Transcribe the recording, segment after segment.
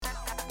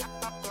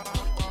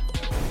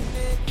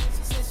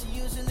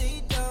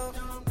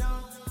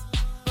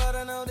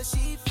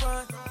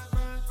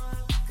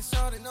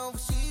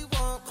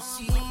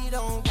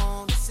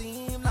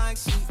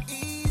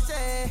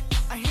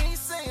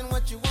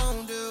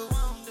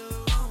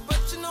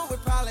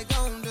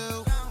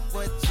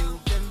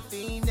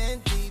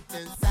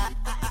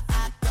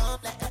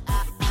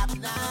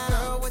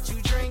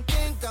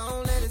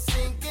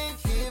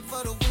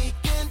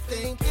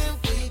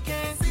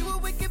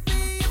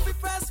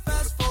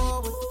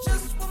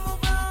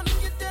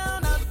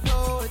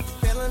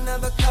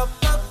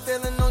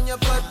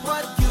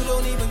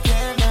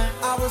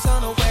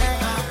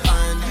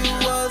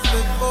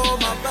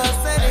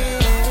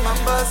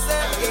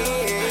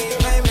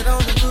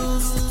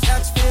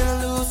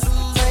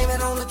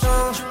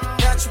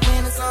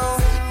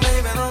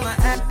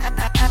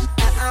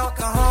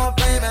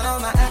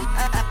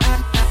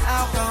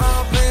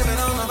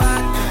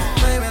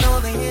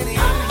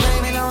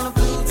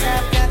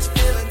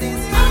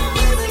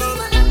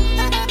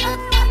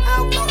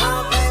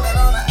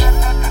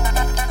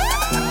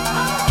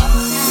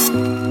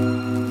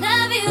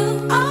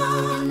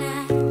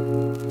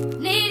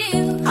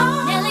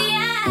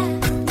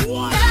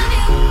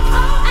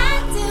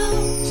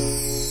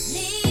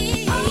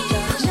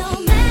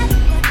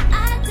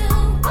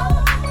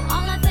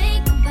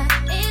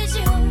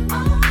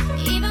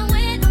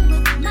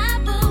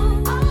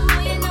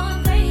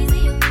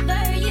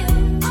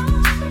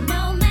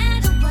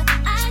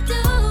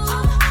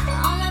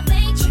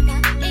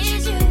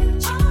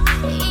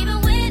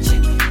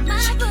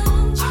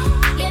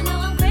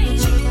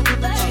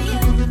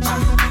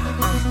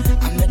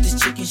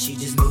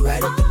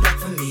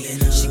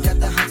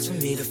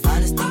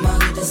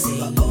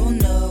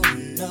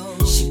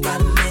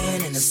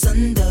Superman in the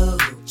sun though.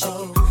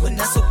 Oh, when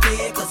that's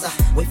okay, cause I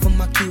wait for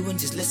my cue and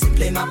just listen.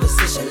 Play my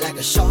position like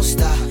a show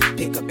star.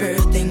 Pick up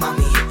everything,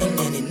 mommy hitting,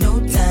 and in no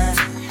time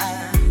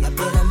I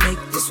better make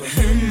this with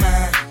her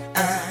mine.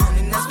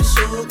 And that's for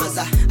sure, cause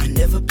I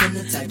never been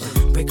the type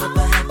to break up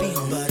a happy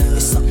home. But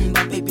it's something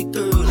about baby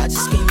girl, I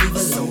just can't leave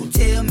alone.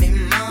 Tell me,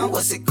 mom,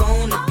 what's it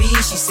gonna be?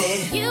 She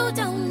said, you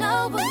don't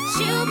know what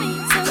you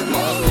mean to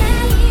me.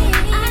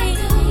 I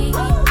do.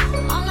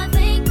 All I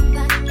think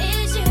about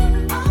is you.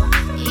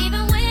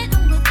 Even when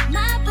I'm with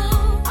my boo,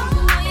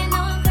 you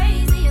know I'm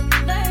crazy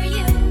over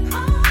you.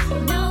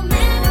 No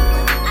matter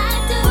what I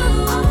do,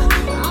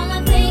 all I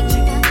think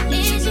about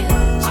is you.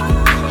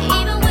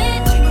 Even when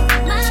I'm with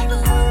my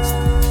boo,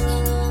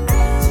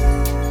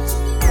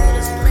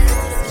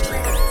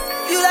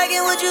 you like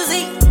it what you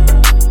see.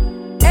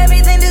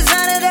 Everything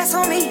designer, that's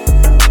on me.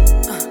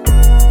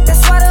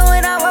 That's why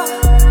when I walk,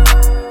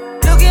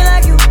 looking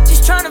like you,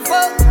 just tryna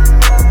fuck.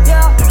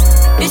 Yeah,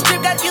 this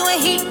trip got you in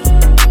heat.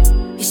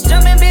 It's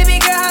jumping, baby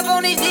girl, hop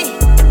on this D.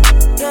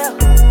 Yeah,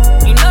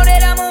 you know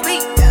that I'm on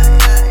beat.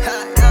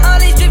 All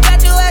these trips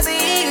got you as a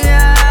heat.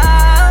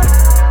 Yeah,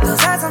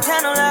 those eyes on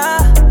channel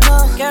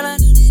love. Girl, I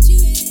know that you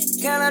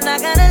ready. Girl, I'm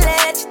not gonna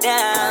let you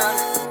down.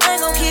 I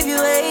ain't gon' keep you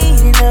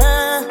waiting.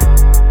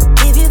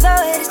 If you go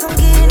ahead, it's gon'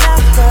 get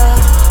knocked up.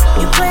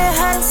 You playing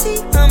hide and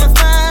seek, I'ma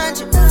find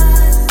you.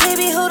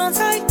 Baby, hold on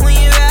tight when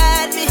you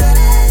ride me.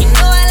 You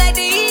know I like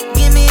to eat,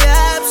 give me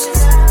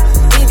options.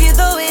 If you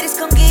throw it, it's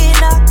gon' get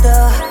knocked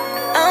up.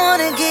 I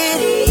wanna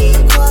get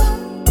equal.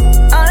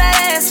 All that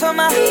ass for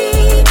my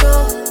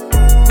people.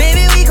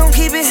 Baby, we gon'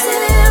 keep it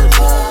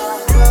simple.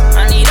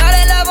 I need all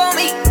that love on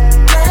me.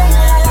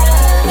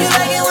 You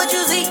like it what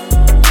you see.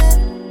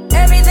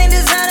 Everything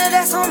designer,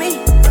 that's on me.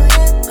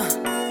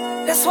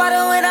 That's why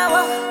when I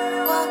walk,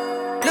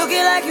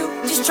 looking like you,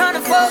 just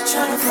tryna fuck,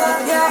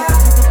 yeah.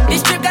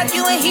 This trip got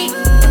you in heat.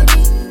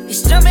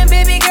 It's jumping,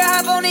 baby girl,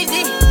 hop on this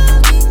D.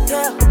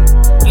 Yeah,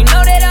 you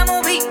know that I'm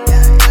on beat.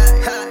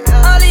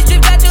 All these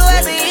trips got you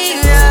as a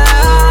heat.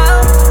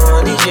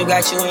 Yeah, these trips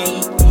got you in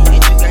heat.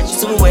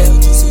 Super well.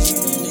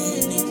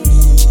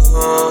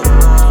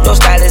 No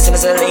stylist in the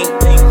saline.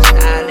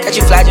 Got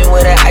you flying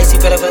with an icy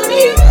better for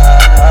me.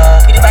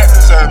 Bring it back.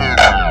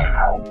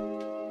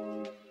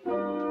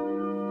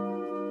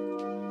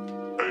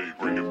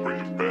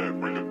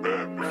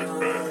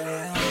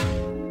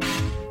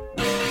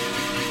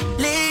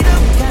 Lead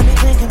up, got me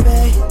thinking,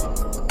 babe.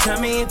 Tell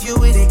me if you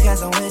with it,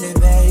 cause I'm with it,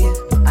 babe.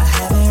 I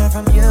haven't heard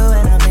from you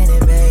and I'm in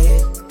it,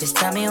 babe. Just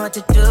tell me what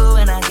to do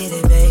and I get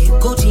it, babe.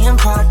 Gucci and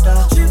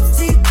Prada. Trip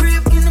to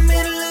crib in the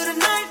middle of the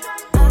night.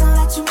 I don't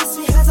let you miss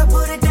me cause I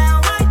put it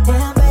down right.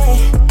 Damn,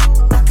 babe,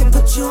 I can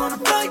put you on a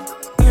flight.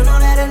 You know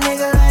that a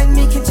nigga like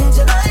me can change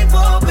your life,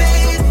 oh,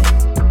 babe.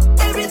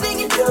 Everything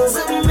you do is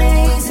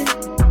amazing.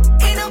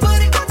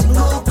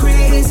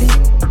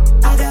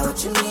 I got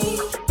what you need.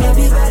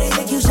 Everybody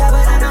think you shy,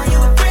 but I know you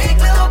a freak,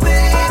 little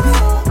baby.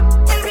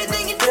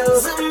 Everything you do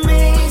is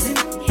amazing.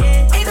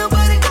 Ain't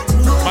nobody got to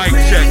go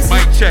crazy.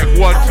 Mic check, 1,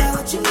 2. I got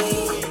what you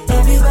need.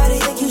 Everybody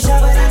think you shy,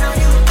 but I know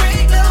you a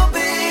freak, little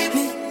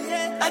baby.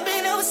 I've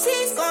been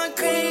overseas going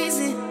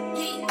crazy.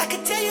 I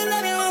could tell you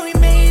love me when we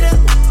made up.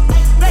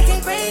 Black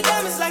and gray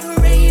diamonds like a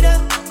radar.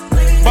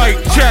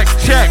 Mic check.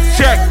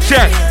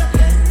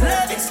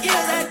 Love and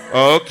skills like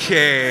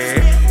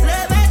Okay.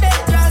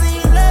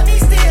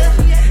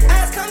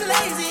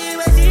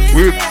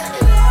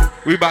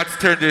 We about to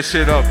turn this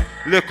shit up.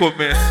 Likkle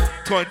Miss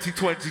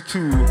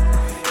 2022.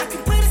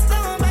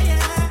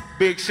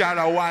 Big shout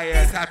out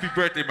YS. Happy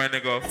birthday, my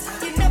nigga.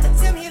 You never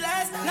tell me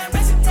lies, not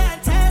rushing time,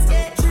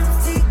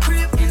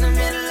 crib in the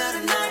middle of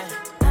the night.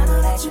 I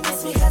know that you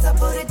miss me cause I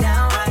put it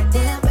down right.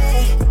 Damn,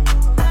 babe,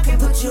 I can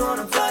put you on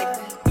a flight.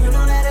 You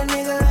know that a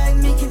nigga like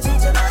me can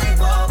change your life,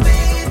 oh,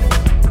 babe.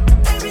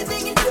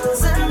 Everything you do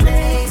is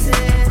amazing.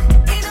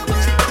 Ain't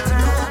nobody got to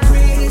go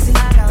crazy. I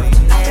got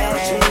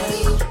what you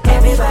need.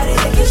 Everybody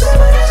think you should,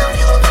 but I know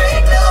you a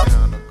freak, no.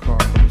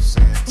 Carlos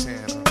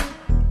Santana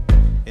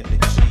in the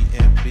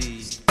GMB.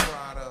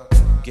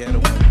 Ghetto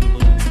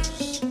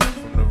blues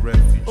from the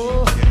refugee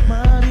camp.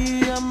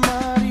 Maria,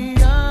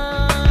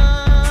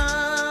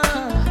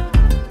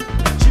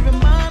 she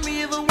remind me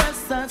of a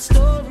West Side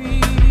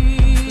Story.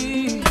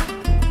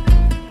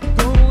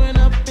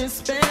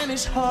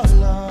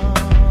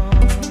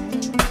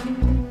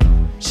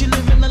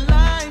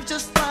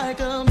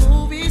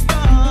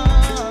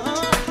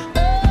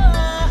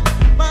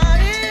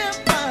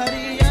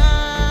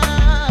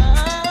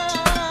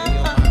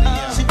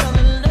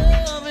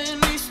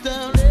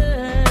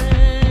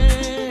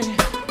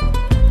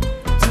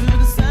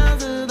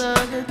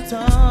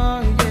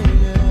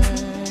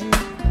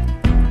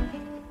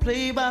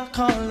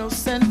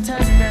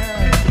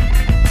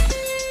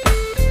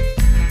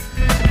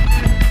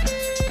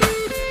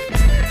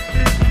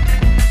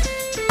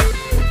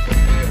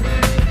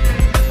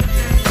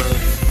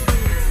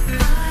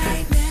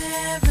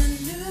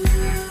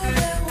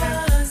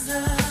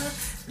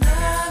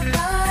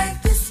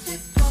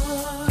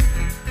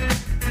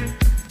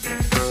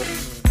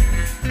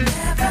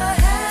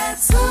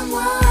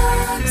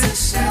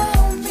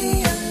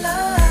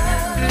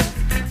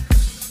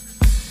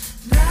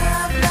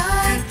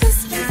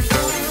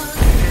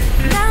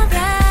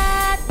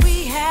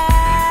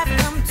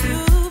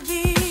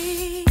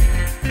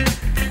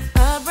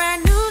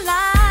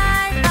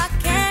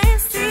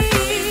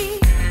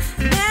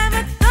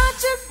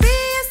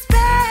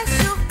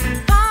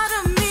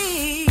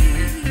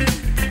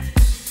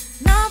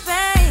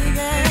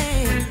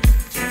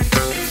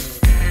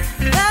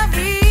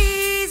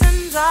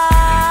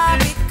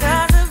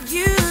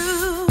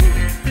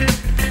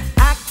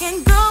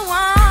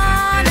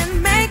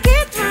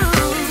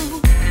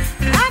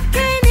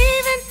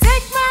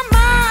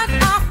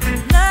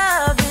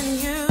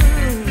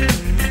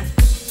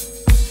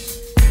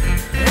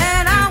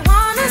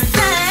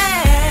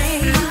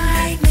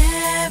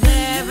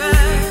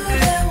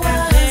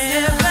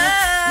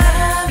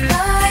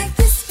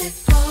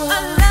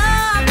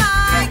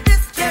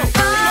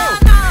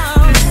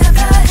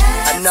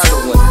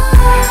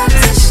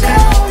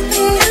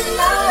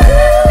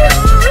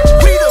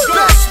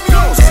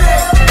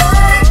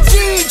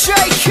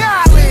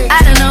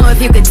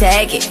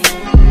 take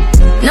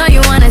it. No,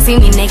 you wanna see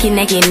me naked,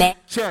 naked, naked.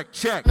 Check.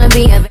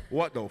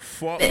 What the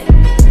fuck?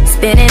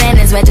 Spinning in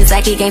his red just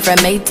like he came from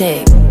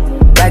Maytag.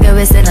 Rocket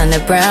with it on the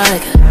brown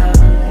liquor.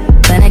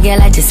 When I get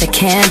like this, I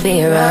can't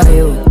be around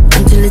you.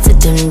 I'm too little to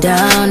dim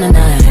down a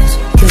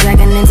notch. Cause I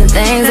can into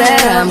things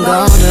that I'm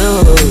gon'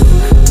 do.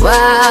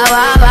 Wow,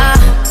 wow, wow.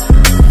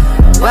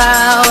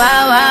 Wow,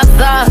 wow, wow,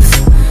 thoughts.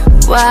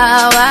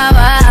 Wow, wow,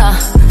 wow.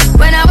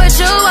 When I'm with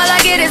you, all I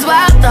get is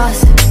wild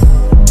thoughts.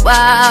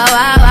 Wow,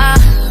 wow, wow.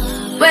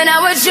 When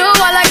I'm with you,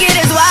 all I get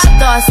is wild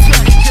thoughts.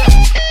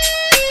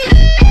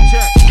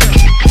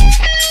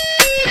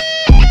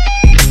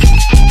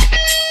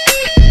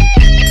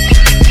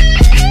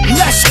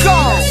 Let's go.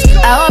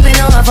 I hope you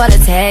know I'm for the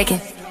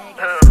taking.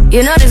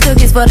 You know this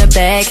cookie's for the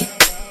baking.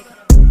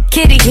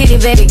 Kitty, kitty,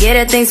 baby, get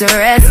her things to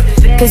rest.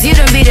 Cause you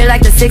done beat it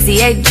like the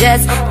 68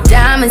 Jets.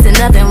 Diamonds are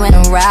nothing when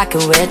I'm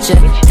rocking with you.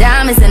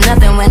 Diamonds are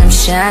nothing when I'm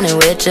shining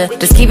with you.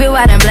 Just keep it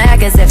white and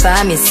black as if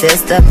I'm your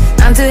sister.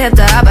 I'm too hip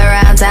to hop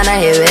around, time to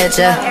hit with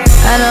you.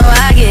 I know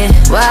I get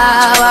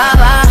wow, wow,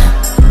 wow.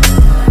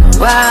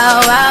 Wow,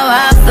 wow,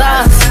 wow,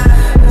 thoughts.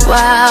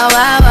 Wow,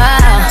 wow,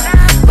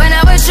 wow. When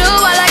I'm with you,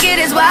 all I get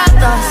is wild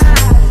thoughts.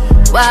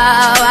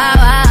 Wow, wow,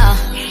 wow.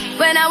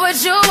 When I'm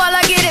with you, all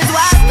I get is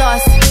wild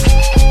thoughts.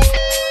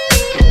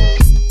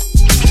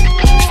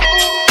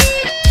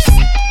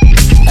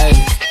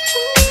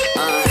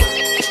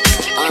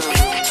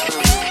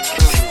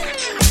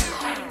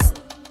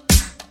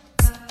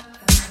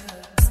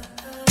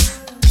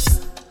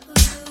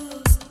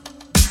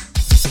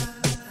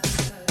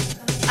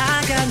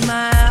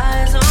 My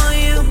eyes on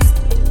you.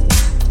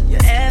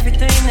 You're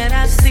everything that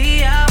I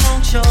see. I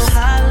won't show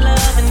high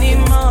love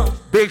anymore.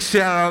 Big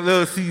shout out,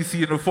 Lil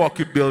CC in the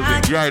fucking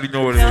building. You already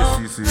know what it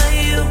is, CC.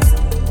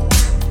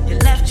 You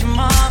left your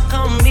mark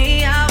on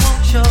me. I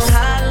won't show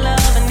high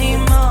love and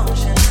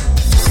emotion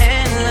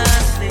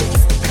endlessly.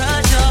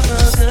 Cause you're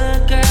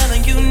a good girl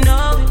and you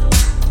know it.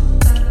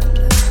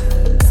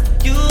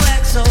 You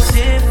act so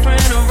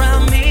different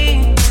around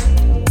me.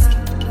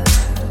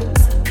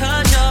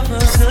 Cause you're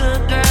a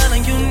good girl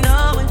and you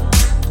know it.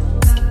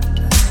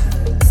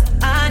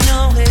 I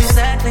know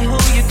exactly who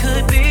you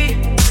could be.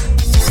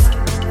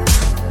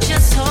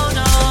 Just hold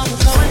on,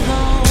 we're going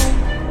home.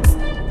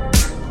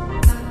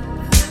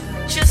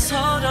 Just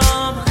hold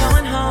on, we're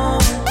going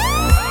home.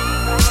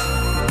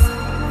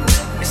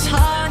 It's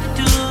hard to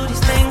do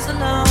these things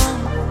alone.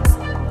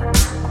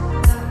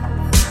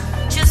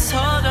 Just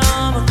hold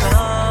on, we're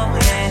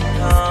going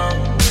home.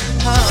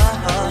 Oh,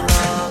 oh,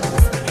 oh.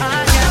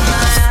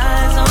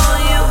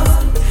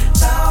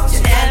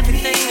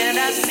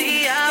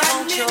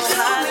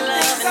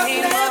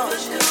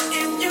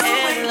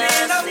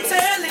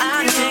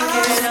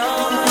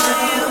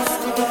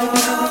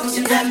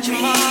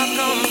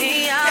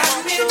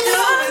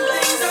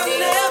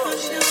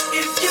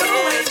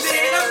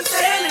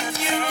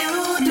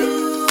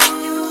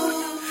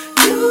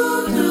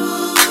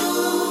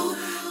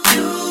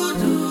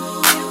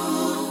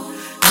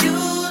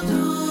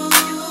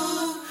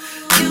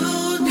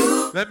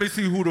 Let me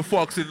see who the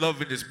fuck's in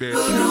love in this bitch.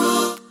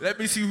 Let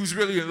me see who's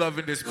really in love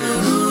in this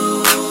bitch.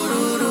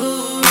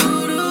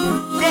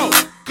 Go,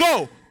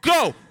 go,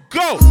 go,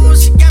 go.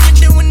 She got me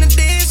doing the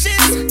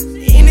dishes.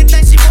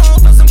 Anything she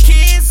wants for some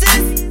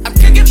kisses. I'm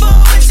cooking for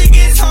her when she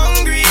gets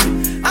hungry.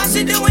 All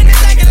she doing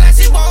is acting like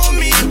she want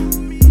me.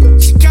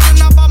 She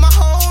counting off all my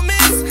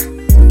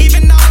homies,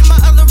 even all of my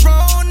other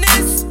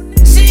wrongness.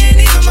 She ain't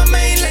even my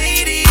main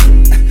lady.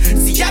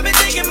 See, I've been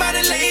thinking about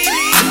it lately.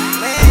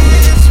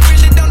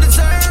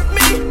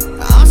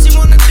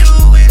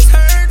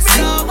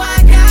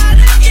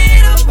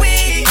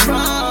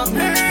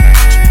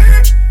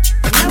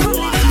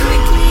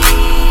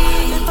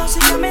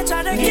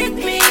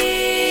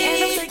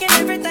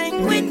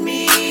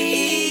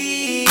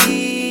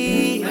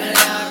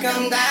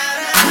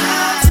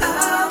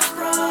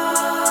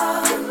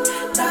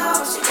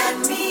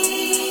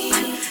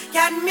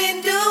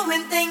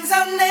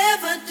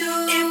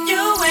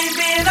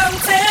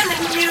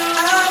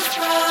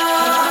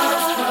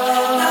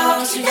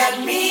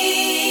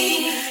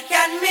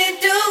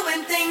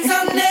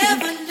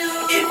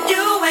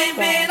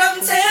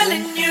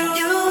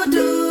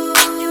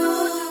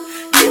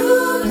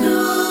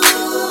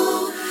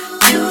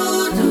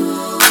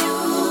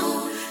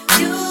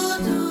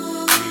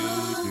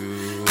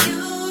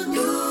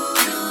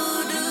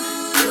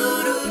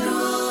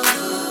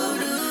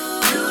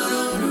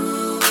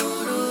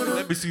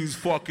 See who's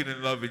fucking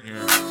in love in here.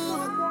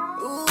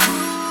 Ooh,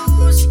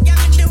 she got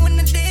me doing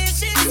the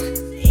dishes.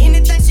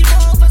 Anything she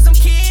wants for some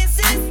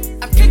kisses.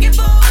 I'm cooking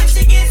for her when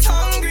she gets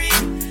hungry.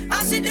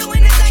 All she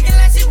doing is acting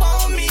like she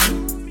want me.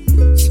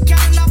 She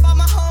counting off all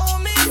my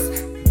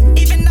homies,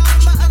 even all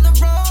of my other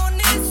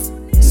wrongness.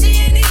 She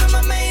ain't even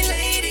my main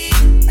lady.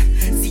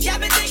 See,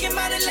 I've been thinking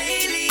about it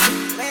lately.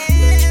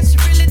 Man, she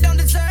really don't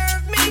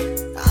deserve me.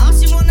 All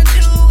she wanna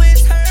do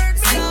is hurt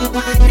me. So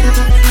I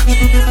gotta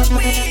get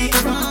away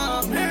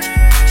from her.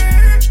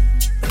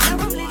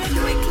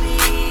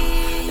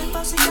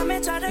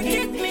 Try to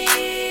get me,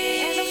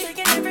 and I'm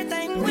taking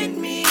everything with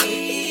me.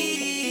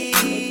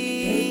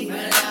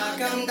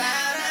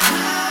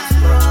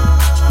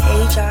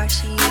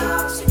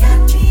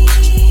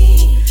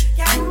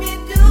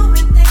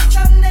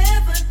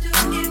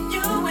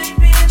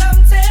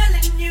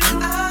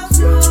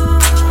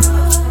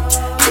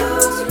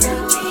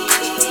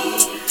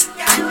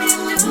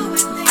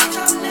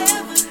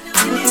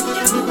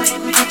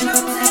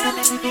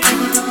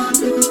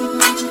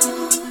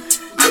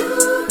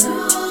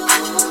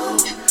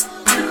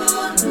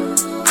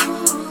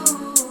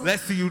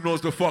 Let's see who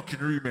knows the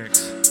fucking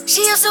remix. She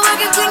used to work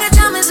at King of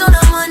Diamonds on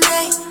a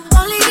Monday.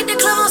 Only hit the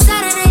club on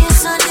Saturday and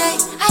Sunday.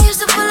 I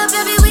used to pull up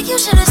every week, you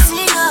should have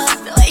seen her.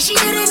 The way she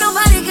did it,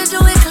 nobody could do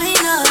it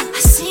cleaner.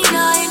 I seen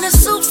her in a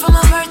suit for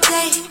my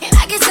birthday, and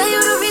I can tell you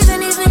the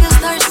reason these niggas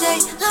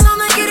thirsty. Lil'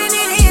 mama getting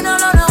it in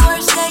on the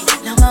worst day.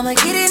 Lil' mama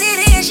getting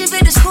it in, she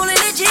fit the school and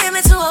the gym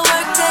into a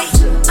work day.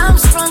 I'm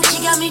sprung,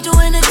 she got me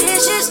doing the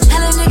dishes.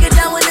 Hell a nigga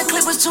down when the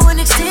clip was to an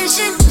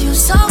extension. You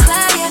so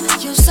bad, yeah,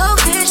 you so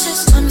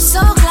vicious. I'm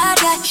so glad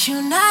that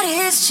you not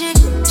his chick.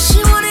 She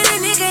wanted a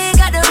nigga, ain't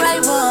got the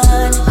right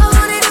one. I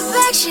wanted a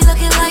bag, she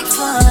looking like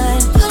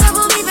fun. Pull up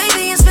on me,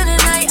 baby, and spend the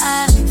night.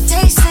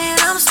 They saying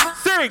I'm sprung.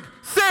 Sing.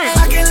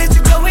 I can't let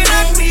you go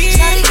without me.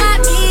 Shawty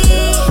got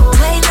me.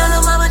 Waiting on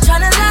the mama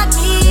tryna lock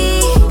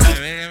me.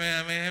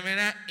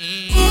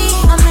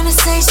 I'm in the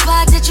same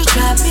spot that you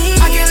dropped me.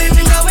 I can't let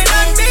you go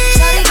without me.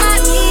 Shawty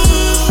got me.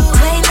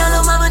 Waiting on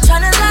the mama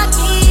tryna lock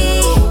me.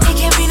 It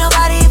can't be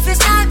nobody if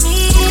it's not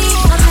me.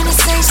 I'm in the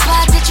same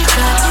spot that you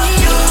dropped me.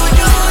 You.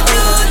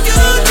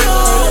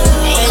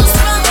 Ain't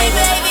sprung me,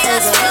 baby, I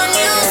sprung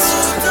you.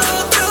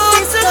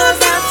 This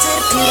goes out to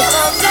the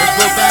people. Let's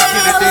go back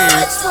in the days.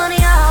 Which one of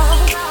y'all?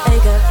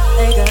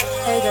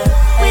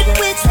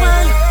 Which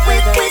one?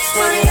 Which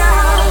one of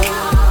y'all?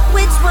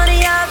 Which one of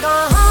y'all go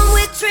home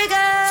with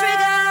Trigger?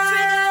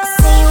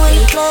 See you in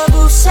the club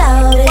who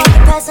shouted.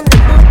 Walking past and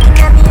looking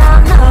at me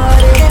all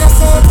nodded. Then I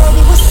said,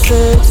 baby, what's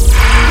up?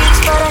 Reach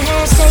for the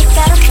handshake,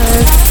 got a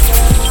hug.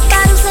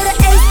 Bottles of the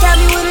ace got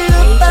me with a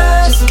little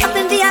buzz. Up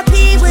in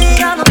VIP with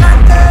all of my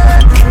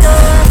thugs.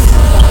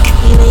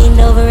 He leaned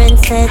over and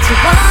said, you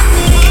want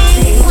me?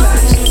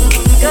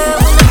 Girl,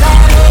 when the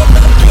valet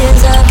put the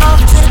pins up,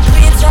 off to the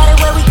crib, try to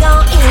where we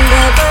gon' end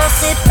up. Girl,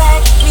 sit back,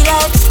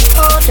 relax,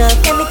 hold up,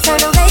 let me turn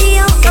the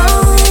radio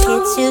on.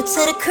 Get you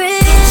to the crib,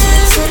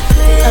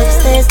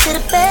 upstairs to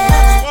the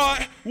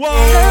bed.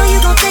 Girl, you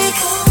gon' think,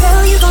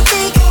 girl, you gon'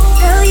 think,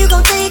 girl, you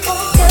gon' think,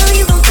 girl,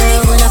 you gon'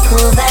 think. When I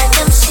pull back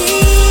them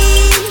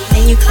sheets,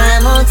 and you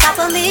climb on top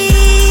of me.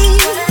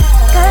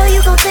 Girl, you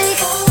gon' think,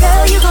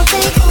 girl, you gon'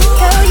 think,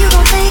 girl, you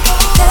gon' think,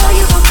 girl,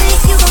 you gon' think,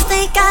 you gon'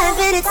 think I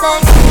invented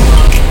sex.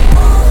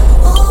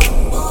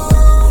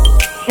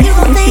 You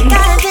gon' think I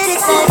invented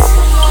sex.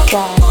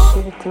 God,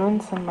 you're doing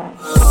so much.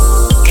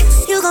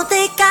 You gon'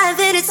 think I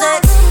invented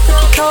sex. Put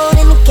the code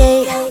in the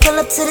gate. Pull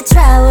up to the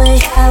driveway.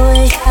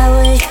 Highway.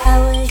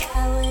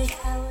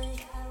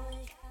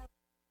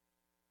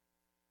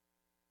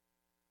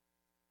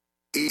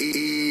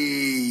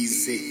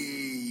 Easy.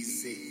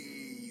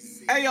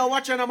 Hey yo,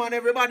 watch on man,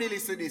 everybody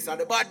listen to this. And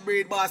the bad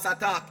breed boss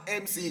attack,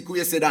 MC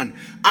Ksav.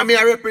 I'm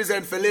here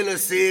represent for Little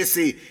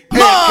CC. AKA,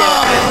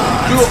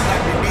 look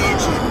like the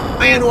DJ.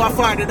 I know I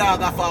find the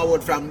dog a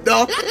forward from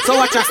duck. So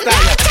watch your style.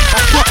 I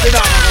fuck the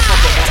dog and I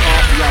fuck up the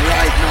off here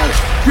right now.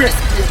 Press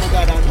play my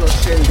God and just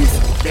shell this.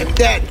 Them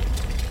dead.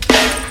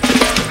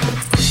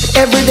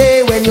 Every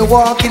day when you're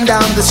walking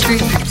down the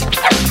street,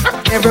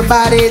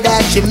 everybody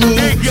that you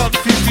meet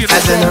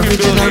has an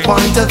original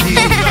point of view.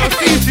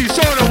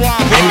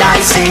 And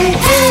I say,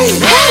 hey,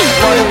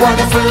 what a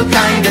wonderful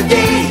kind of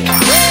day.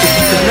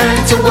 You can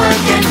learn to work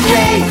and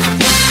play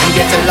and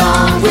get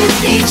along with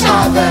each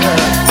other.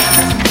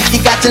 You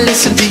got to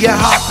listen to your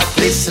heart,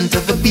 listen to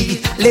the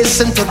beat,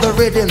 listen to the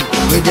rhythm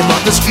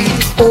of the street.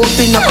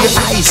 Open up your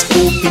eyes,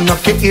 open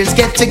up your ears,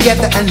 get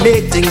together and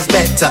make things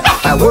better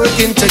by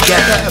working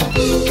together.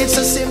 It's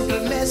a simple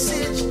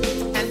message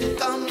and it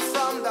comes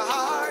from the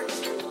heart.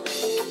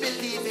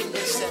 Believe in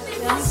yourself.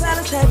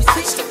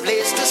 It's the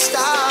place to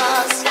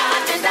start.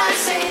 And I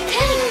say,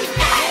 hey,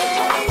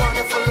 what a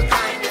wonderful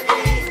kind of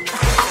day.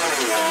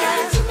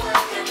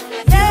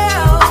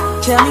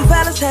 Yeah. Tell me,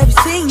 fellas, have you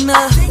seen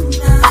her?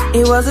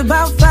 It was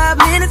about 5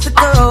 minutes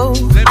ago.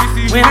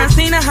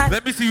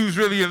 Let me see who's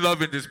really in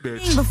love in this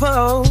bitch.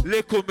 Before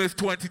Likkle Miss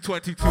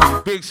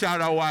 2022. Big shout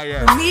out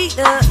YS. meet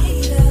her.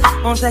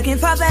 On second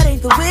thought, that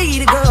ain't the way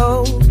to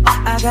go.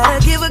 I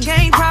gotta give her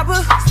game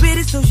proper. Spit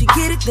it so she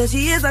get it. There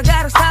she is, I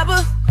gotta stop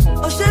her.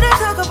 Or should I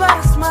talk about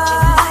a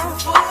smile?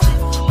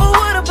 Or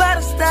what about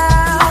a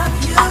style?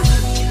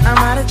 I'm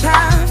out of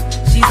time.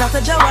 She's out the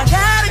door, I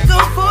gotta go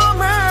for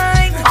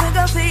mine. I think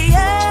I'll say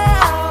yeah.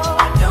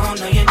 I don't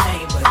know your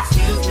name, but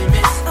excuse me,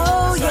 miss.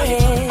 Oh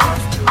yeah.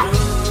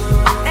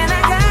 And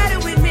I gotta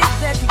admit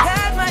that you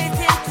got my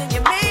attention.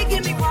 You're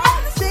making me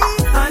wanna say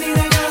I need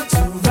a girl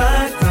to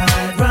ride.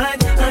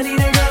 I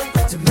need a girl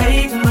to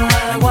make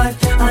my wife.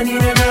 I need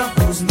a girl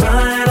who's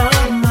mine,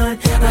 all mine.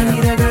 I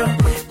need a girl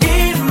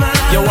in my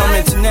Yo, I'm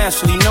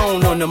internationally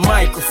known on the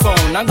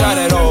microphone. I got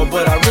it all,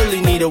 but I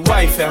really need a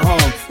wife at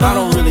home. I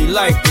don't really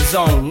like the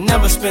zone,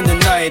 never spend the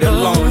night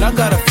alone. I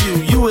got a few,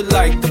 you would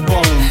like the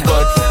bone,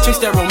 but chase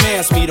that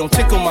romance me, don't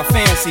tickle my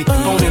fancy.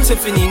 Owning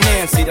Tiffany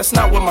Nancy, that's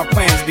not what my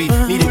plans be.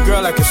 Need a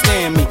girl that can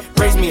stand me,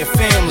 raise me a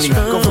family.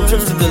 Go from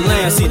trips to the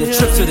land, see the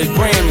trip to the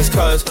Grammys.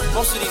 Cause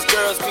most of these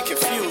girls be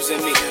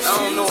confusing me. I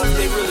don't know if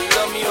they really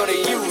love me or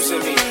they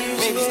using me.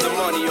 Maybe it's the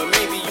money or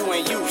maybe you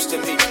ain't used to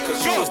me.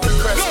 Cause you was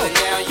depressed and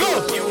now you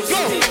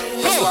abusing me.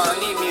 That's why I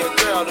need me a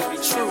girl to be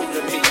true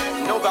to me.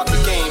 Know about the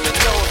game and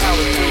know how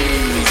it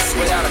do.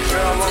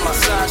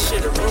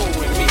 shit'll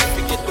ruin me.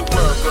 Forget the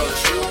world, girl,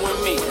 it's you and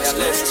me. Now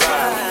let's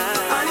ride.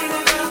 I need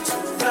a girl to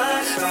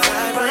ride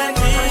with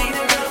me. I need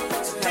a girl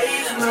to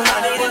hate me. I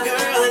need a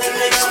girl that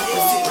makes me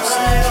feel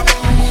right.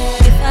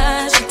 If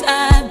I should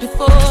die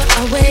before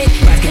I wake,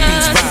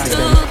 just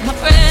took my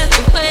breath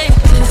away.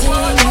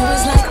 Losing you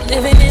is like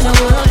living in a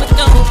world with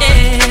no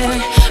air.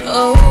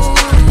 Oh,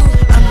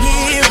 I'm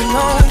here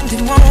alone,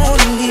 didn't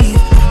wanna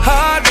leave.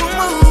 Heart will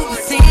move,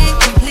 but seem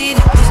complete.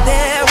 If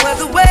there was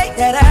a way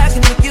that I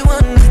can make you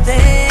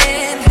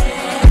understand.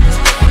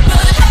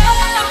 but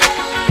how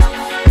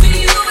do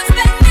you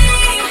expect me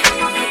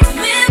to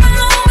live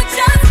alone with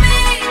just me?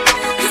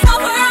 'Cause my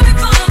world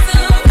revolves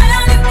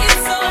around you.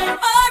 It's so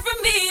hard for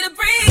me to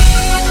breathe.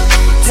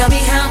 Tell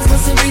me how I'm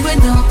supposed to breathe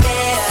with no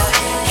air.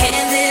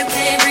 Can't live,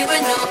 can't breathe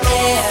with no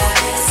air.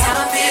 That's how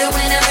I feel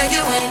whenever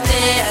you ain't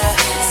there.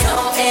 It's no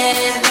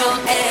air, no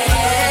air.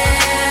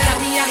 Got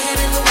me out here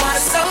in the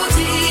water so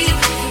deep.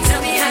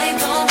 Tell me how you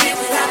gon' get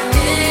without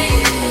me.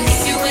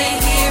 If you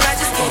ain't here, I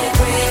just can't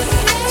breathe.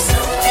 It's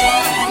no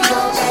air, no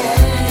air.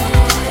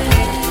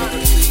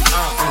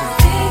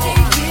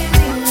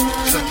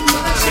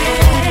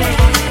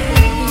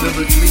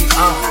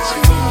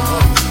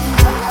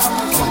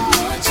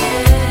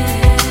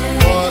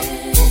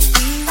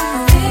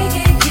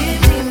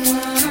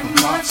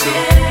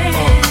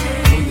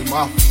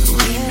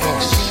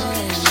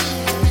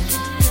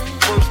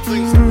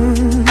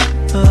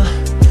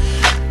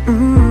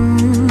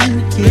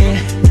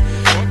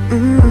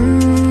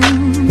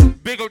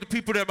 Big up the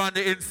people that on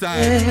the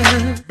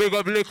inside. Big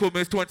up Likkle,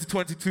 Miss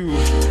 2022.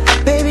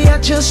 Baby, I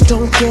just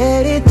don't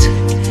get it.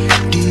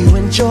 Do you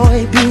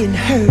enjoy being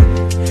hurt?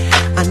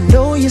 I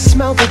know you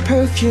smell the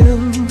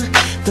perfume,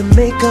 the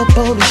makeup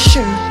on his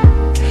shirt.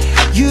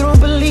 You don't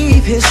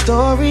believe his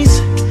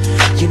stories.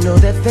 You know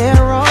that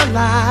there are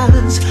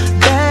lies.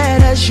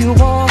 Bad as you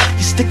are,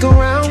 you stick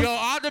around. Yo,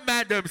 all the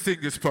man them sing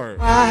this part.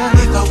 If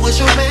I was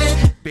your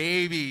man,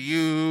 Baby,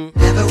 you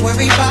never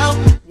worry about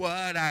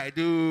what I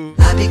do.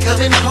 I'd be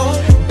coming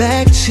home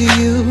back to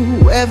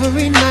you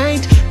every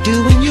night,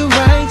 doing you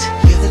right.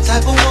 You're the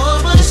type of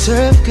woman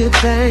deserve good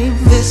things.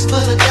 This full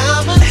of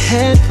diamonds, a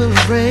head full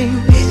of rain.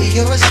 Baby,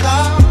 you're a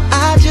star.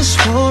 I just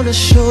wanna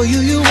show you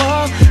you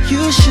are.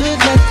 You should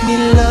let me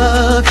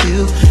love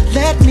you.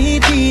 Let me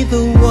be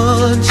the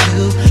one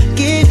to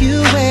give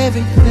you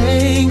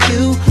everything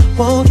you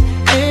want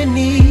and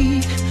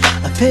need.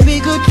 A baby,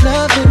 good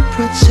love and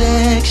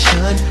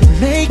protection.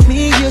 Make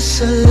me your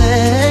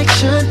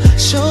selection.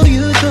 Show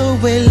you the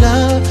way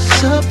love's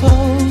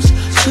supposed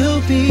to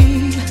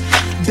be.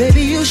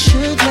 Baby, you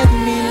should let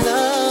me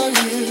love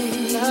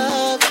you.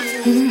 Love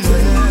you.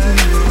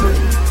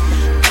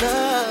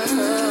 Love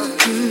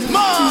you.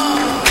 More.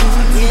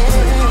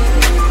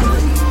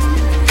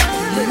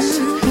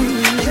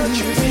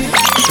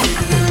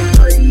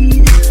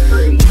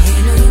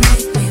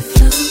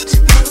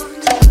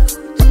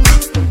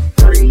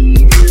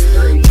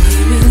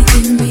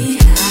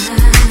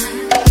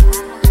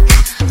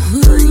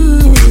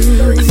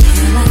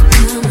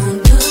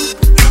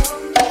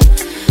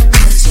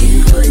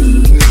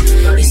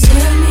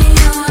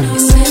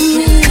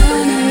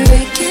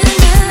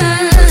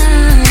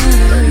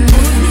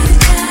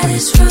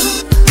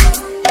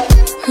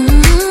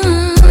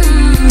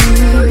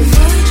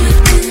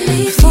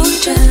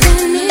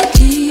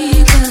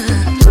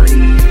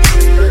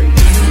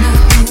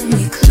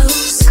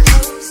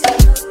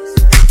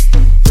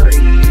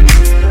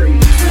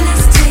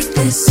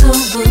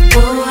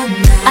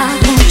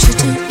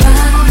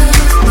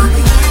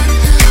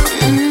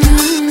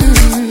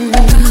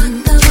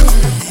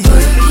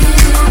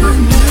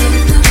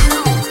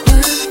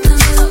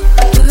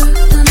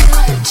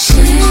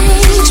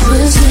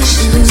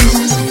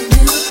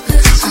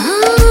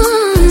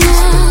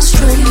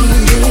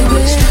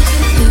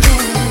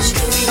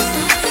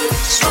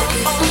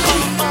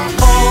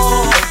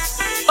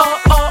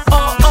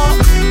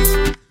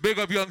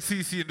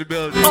 CC in the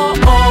building.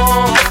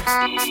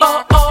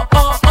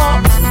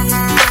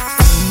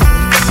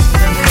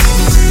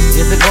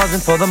 If it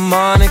wasn't for the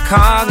money,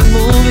 cars and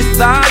movies,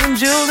 stars and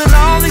jewels and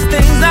all these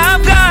things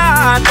I've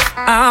got,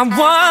 I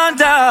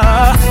wonder,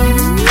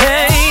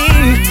 hey,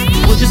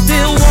 would you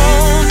still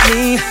want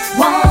me?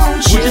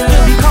 Won't you? Would you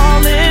still be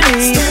calling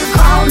me? Still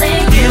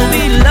calling you. You'll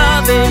be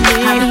loving me.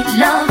 I'll be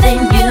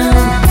loving you.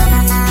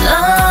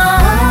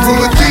 From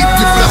a deep,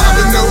 you fly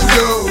to no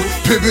dough.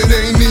 Pimpin'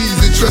 ain't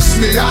easy, trust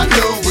me, I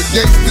know. With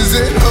gangsters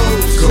and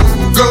hoes, go,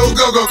 go,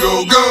 go, go,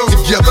 go, go.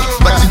 Together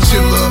like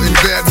chinchilla in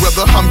bad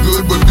weather. I'm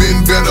good, but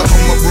been better.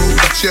 On my road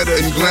with cheddar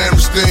and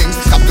glamorous things.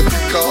 Top the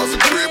big cars, a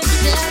crib with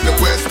the east and the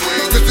west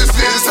wing. Cause this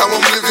is how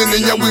I'm living,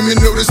 and y'all women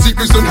know the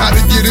secrets on how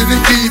to get it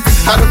and keep it.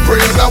 How to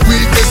pray on our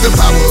weakness, the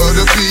power of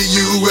the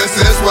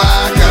P-U-S-S-Y.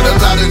 Got a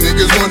lot of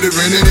niggas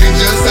wondering, it ain't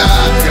just I.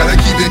 Gotta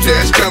keep the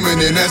cash coming,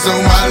 and that's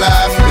on my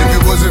life.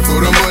 If it wasn't for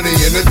the money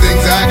and the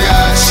things I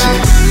got,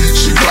 shit,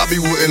 she probably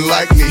wouldn't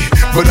like me.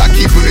 But I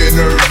keep her in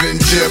Irvin,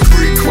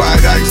 Jeffrey,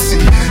 quite icy.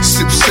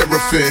 Sip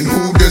Seraphim,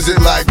 who does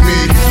it like me?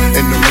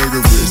 And the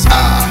murderers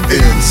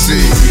S-I-N-C.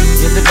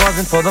 If it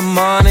wasn't for the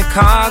money,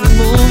 cars and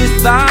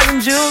movies, stars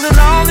and jewels and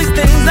all these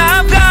things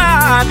I've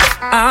got,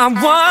 I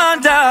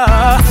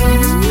wonder,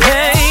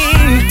 hey,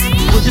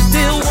 would you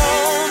still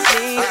want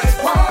me?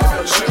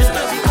 Would you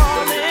still be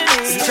calling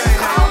me?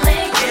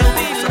 You'll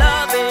be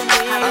loving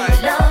me.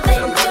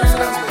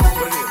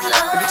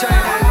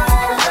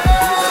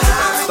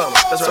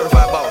 That's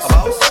certified boss.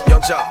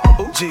 Young Jock,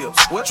 Jills,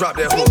 drop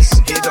that hook.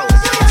 Here it goes.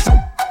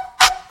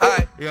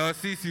 Alright. Yo,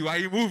 CC, why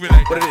you moving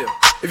like what that? It is?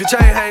 If your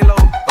chain hang low,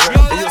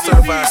 and you're a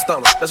certified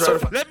stunner. That's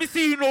certified. Let me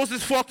see who knows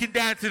this fucking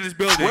dance in this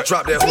building. What?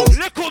 Drop that hook.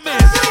 Likkle, man.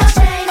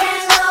 Chain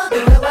hang low,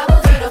 do a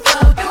bubble to the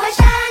floor. Do a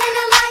shine in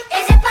the light,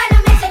 is it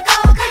platinum, is it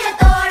gold? Could you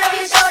throw it over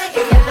your shoulder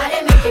if you had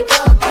it, make it go?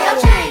 Your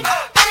chain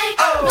hang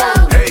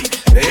low. Hey,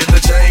 if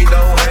the chain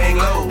don't hang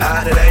low,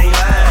 it ain't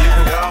lying. You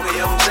can call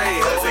me on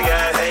J, hope it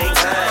got hang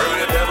time. Heard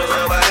the devil's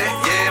on my neck,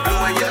 yeah,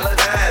 blue and yellow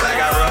dime. I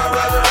got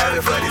robbed and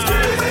for these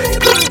girls.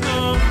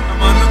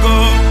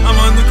 I'm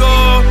on the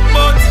go,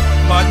 but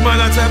bad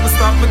man I try to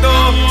stop me though.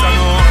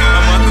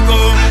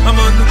 I'm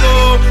on the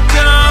go,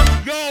 yeah.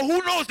 Yo, who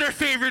knows their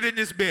favorite in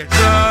this bitch?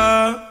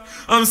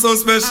 I'm so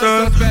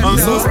special, I'm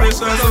so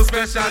special.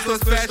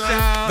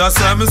 That's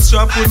why I'm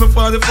strapped with my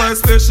 45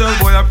 special.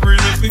 Boy, I bring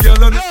it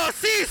together. Yo,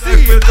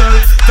 CC.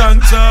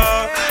 Thank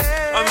ya.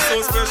 I'm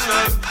so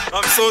special,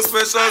 I'm so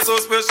special.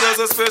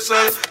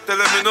 Tell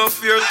them enough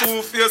fear,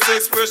 two-face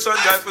expression.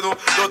 Guy for no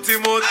dirty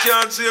mouth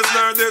can't chase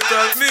nor they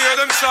tell me hear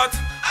them shot.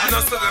 And I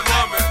said them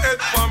want me head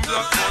from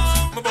black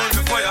nuts. My burn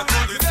the fire to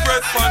the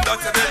bread from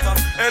that you better.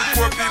 Help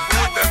poor people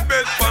with them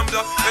bed from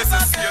that. Let's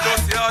see you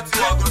dirty heart,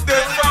 you are good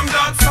dead from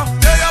that. So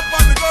they up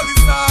on the gully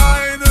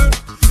side.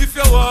 If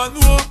you want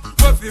to know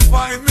where you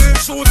find me,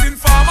 shooting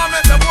farmer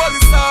make them gully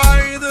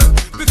side.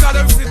 Because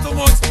them see too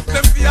much,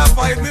 them fear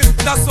fight me.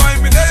 That's why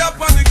me they up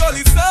on the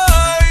gully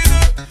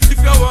side. If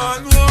you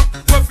want to know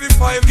where you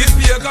find me, give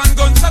me a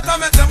gunshot and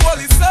make them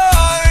gully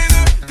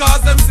side.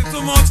 Cause them see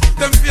too much,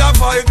 them fear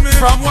fight me.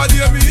 From what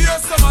you me hear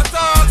some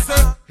attacks.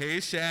 Hey,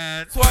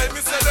 Shan. That's why me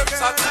say them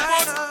chat too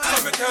much.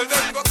 So me tell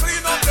them go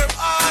clean up them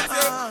heart,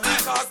 yeah.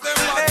 Because them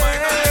bad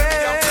mind and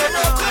them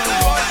can't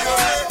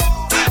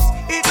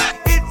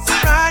It's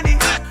Ronnie.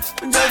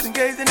 Just in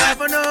case you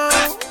never know.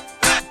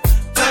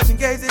 Just in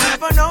case you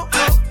never know.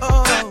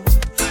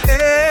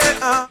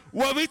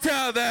 What we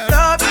tell them?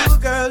 Love you,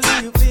 girl, do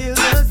you feel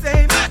the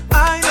same?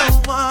 I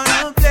don't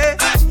wanna play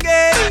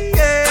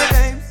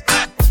games.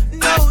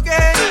 No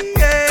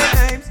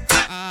games.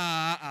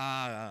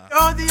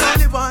 You're the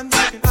only one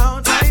that can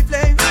out my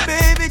flame.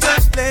 Baby,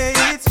 just play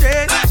it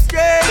straight.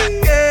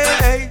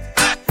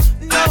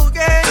 No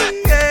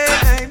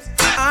games.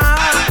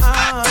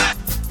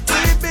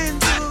 We've been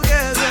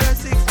together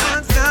 6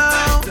 months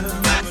now.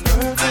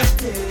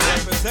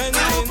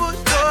 You push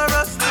for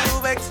us to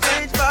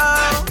exchange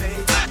vows.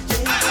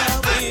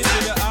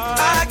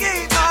 I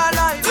gave my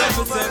life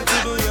over to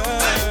you,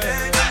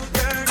 then you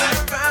turned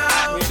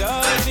around.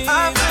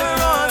 After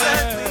all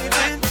that we've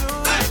been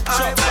through, I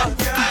want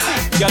you.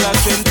 Y'all a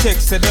send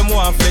text, say them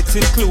want flex,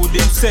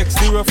 including sex.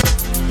 The rough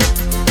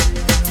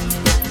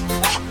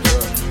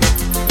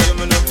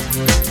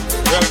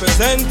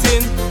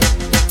representing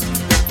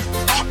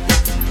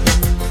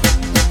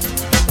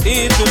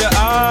E to the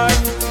I,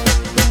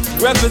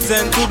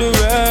 represent to the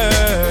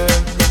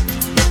world.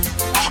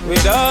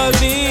 With all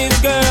these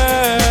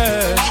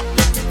girls,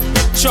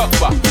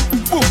 chopper.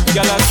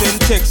 Y'all a send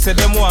text, say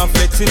them want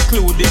flex,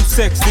 including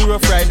sex. The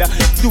rough rider,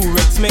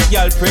 Durex, make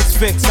y'all press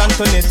vex.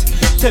 Antoinette,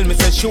 tell me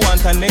say she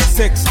want her next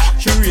sex.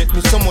 She rate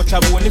me so much I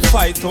want to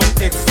fight on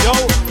X. Yo,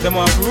 them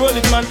want to roll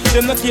it man,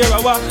 them not care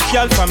what.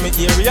 Y'all from me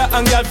area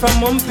and y'all from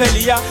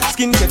Montpellier.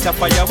 Skin catch a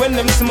fire when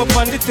them see me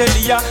on the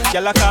telly.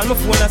 Y'all a call my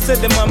phone and say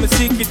them want me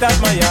secret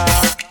admire.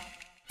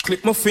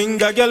 Click my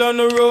finger, girl on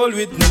the roll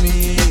with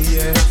me,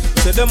 yeah.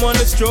 Say them on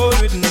the stroll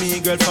with me,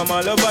 girl from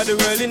all over the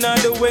world in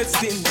the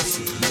West Indies,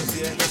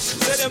 yeah.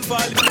 Say them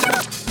fall.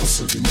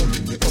 Hustle the money.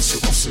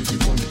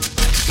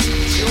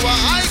 You are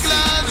high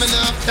class, man,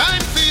 have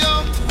time for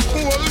you.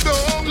 Hold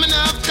on, man,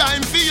 have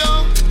time for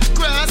you.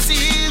 Grassy,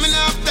 man,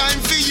 have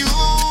time for you.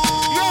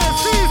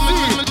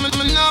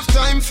 Man, have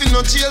time for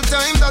no jail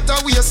time, that a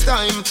waste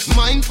time.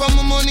 Mine for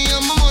my money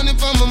and my money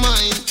for my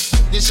mind.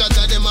 The shot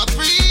of them a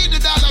free the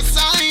dollar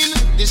sign.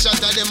 The shot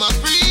of them a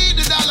free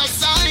the dollar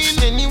sign.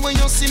 Anyway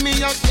you see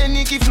me at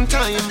any given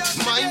time.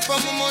 Mine for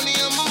my money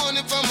and my money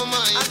for my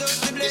mind.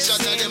 The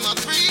shot of them a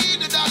free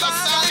the dollar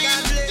sign.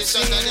 The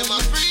shot of them a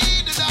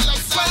free the dollar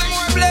sign. One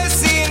more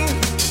blessing.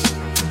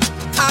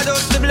 I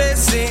don't the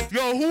blessing.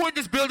 Yo, who in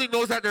this building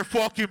knows that they're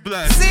fucking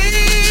blessed?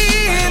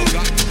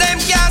 Them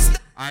cast.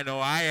 I know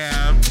I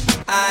am.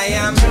 I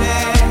am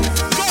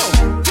blessed. Go.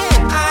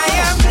 I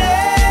am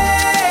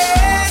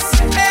blessed.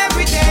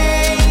 Every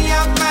day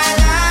of my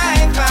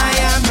life I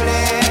am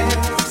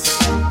blessed.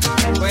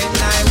 When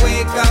I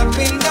wake up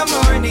in the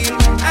morning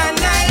and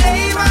I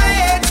lay my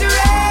head to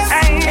rest.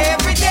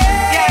 Every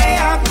day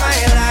of my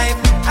life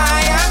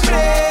I am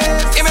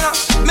blessed. Give me now,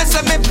 me say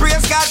me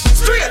praise God.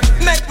 Straight.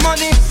 Make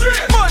money.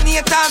 Straight.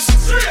 Money it has.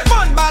 Straight.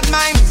 Fun bad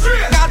mind.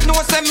 Straight. God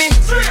knows me.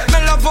 Me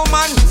love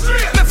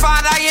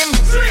bother him.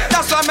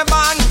 That's why me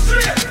born.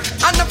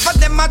 And enough of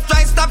them a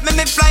try stop me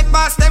fly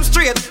past them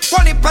straight.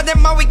 One heap of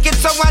them a wicked,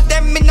 so what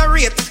them in a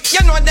rate.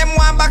 You know them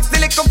want back the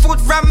little food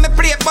from me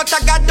plate, but I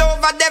got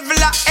over devil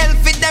a hell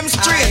fit them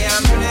straight. I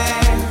am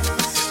blessed.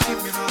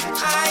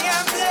 I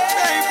am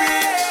blessed. Baby,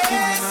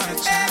 give me another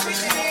chance. Every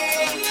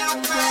day of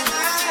my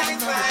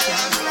life I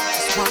am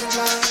blessed.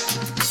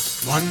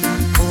 One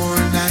more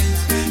night,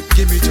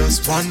 give me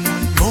just one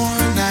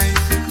more night.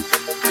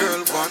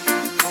 Girl, one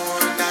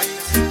more night,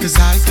 'cause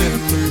I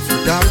can't live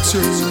without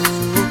you.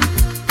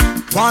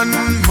 One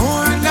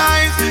more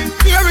night,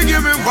 baby,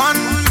 give me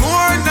one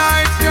more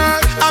night,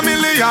 girl. A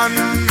million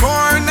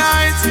more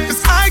nights,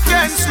 'cause I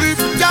can't sleep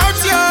without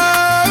you.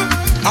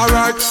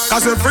 Alright,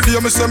 'cause every day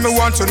me say me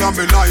want you in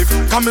my life.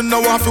 Come in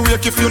now off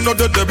wake if you know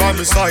that they by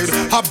my side.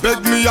 I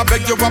beg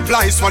you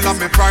apply, swallow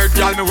me pride,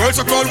 girl. Me world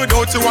so cold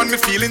without you and me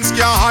feelings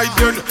can't hide.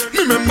 Then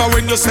remember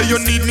when you say you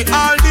need me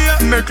all day.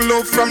 Make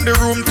love from the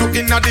room to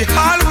inna the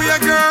hallway,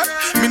 girl.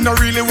 Me no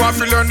really want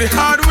to learn the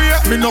hard way.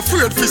 Me no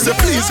afraid to say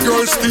please,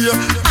 girl, stay.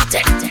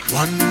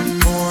 One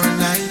more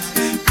night,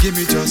 give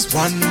me just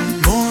one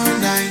more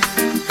night.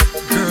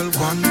 Girl,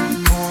 one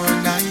more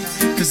night,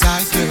 'cause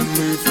I can't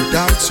live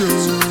without you.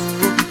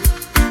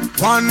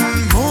 One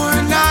more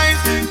night,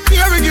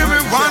 baby, give me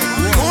one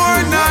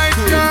more night,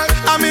 girl.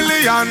 A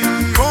million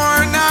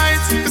more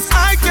nights, 'cause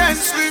I can't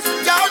sleep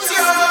without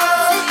you.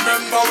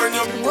 Remember when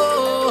you...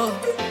 Whoa,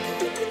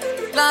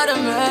 Lord of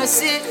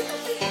mercy.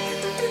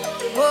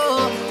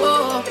 Whoa,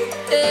 whoa,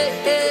 hey,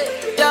 hey,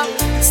 yeah.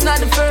 It's not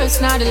the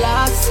first, not the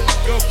last.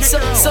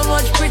 So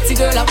much pretty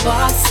girl I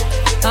pass,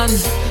 and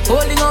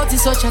holding out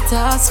is such a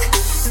task.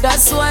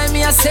 That's why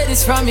me I say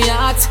this from my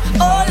heart.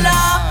 Oh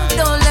Lord,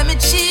 don't let me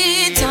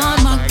cheat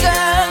on my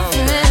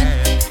girlfriend.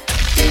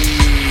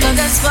 'Cause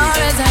as far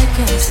as I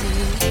can see,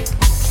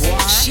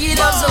 she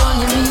loves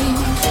only me.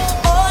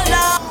 Oh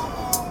Lord,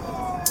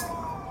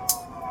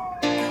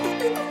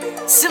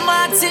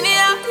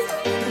 Martinia.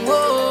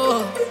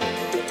 Whoa,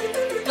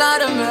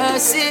 Lord of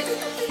mercy.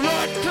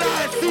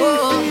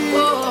 Whoa,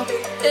 whoa,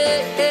 hey,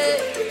 hey,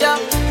 yeah.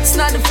 It's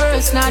not the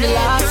first, not the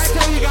last.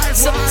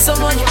 So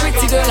much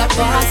pretty girl I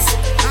pass,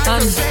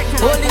 and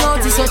holding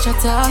out is such a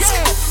task.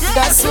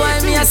 That's why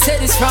me I say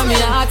this from my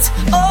heart.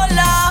 Oh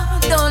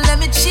Lord, don't let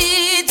me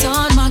cheat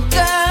on my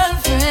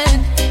girlfriend.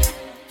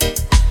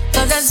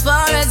 'Cause as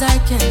far as I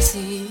can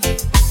see,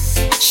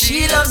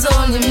 she loves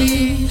only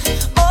me.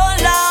 Oh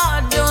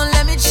Lord, don't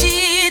let me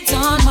cheat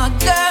on my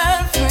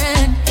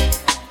girlfriend.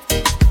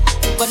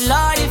 But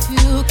Lord, if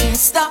you can't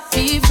stop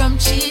me from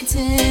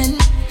cheating,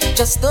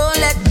 just don't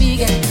let me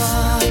get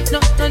caught. No,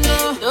 no, no.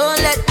 Don't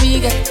let me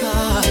get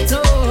caught.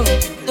 No,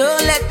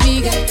 don't let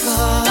me get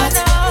caught.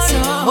 So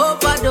I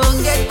hope I don't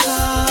get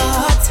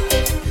caught.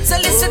 So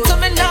listen to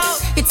me now.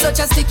 It's such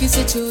a sticky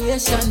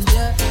situation.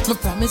 Yeah, I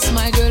promise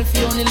my girl if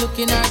you only look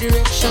in her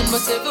direction,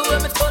 but everywhere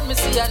me turn, me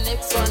see her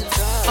next one.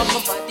 And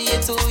my body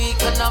is too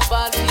weak and I'm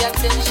ball for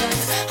attention.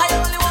 I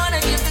only wanna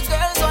give the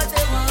girls what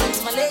they want.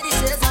 My lady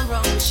says I'm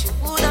wrong, but she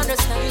would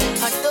understand.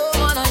 I don't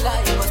wanna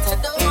lie, but I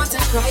don't want to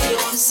cry.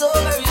 I'm so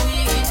very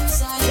weak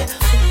inside.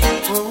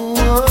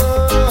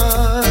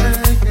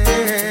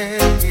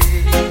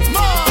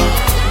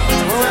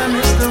 I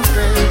miss those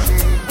days.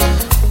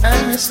 I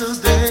miss those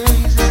days.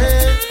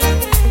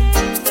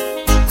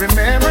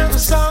 Remember the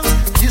songs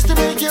used to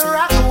make you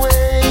rock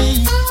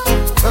away.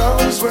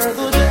 Those were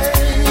the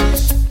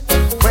days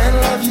when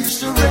love used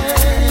to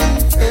rain.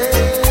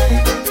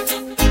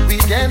 We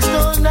danced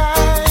all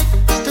night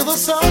to the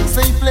songs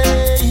they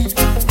played.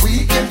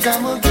 We can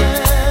come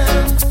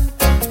again,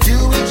 do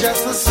it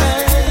just the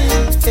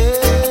same.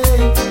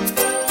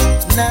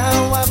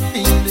 Now I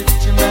feel it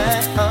in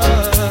my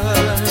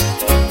heart,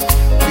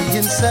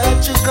 being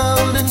such a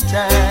golden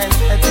time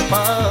at the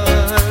park.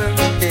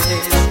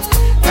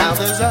 Now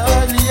there's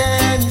hardly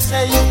any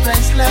safe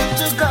place left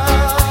to go.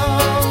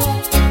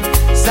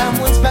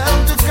 Someone's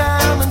bound to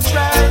come and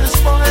try to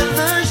spoil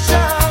the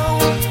show.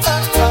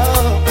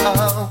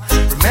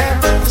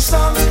 Remember the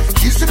songs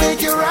used to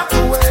make you rock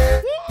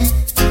away.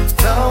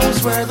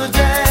 Those were the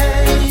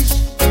days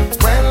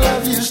when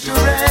love used to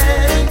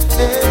rain.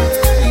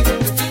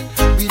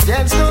 We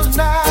danced all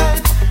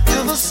night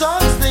till the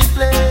songs they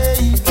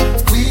played.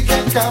 We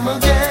can come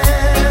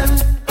again,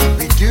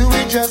 we do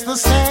it just the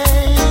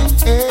same.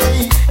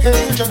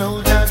 Hey, John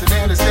Old Dr.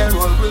 Dennis,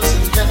 Delroy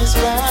Wilson, Dennis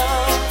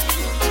Brown.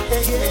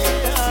 Hey,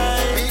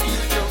 Biggie,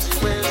 Josie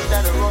Wells,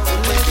 that are all the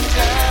way to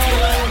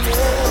town.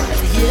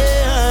 Yeah,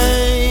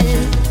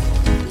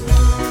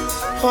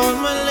 all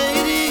my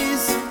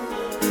ladies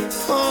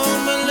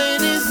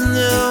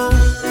now,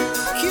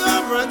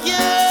 come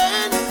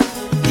again.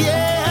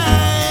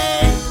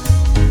 Yeah,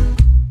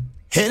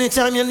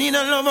 anytime you need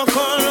a lover,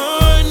 call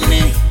on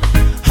me.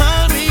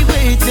 I'll be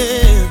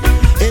waiting.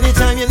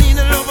 Anytime you need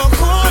a lover,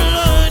 call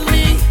on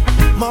me.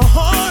 My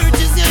heart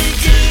is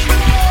aching.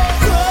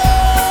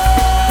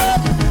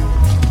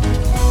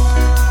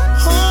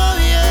 Oh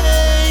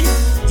yeah,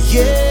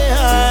 yeah.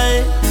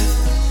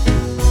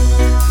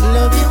 I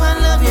love you, I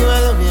love you, I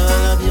love you, I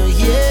love you,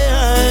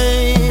 yeah.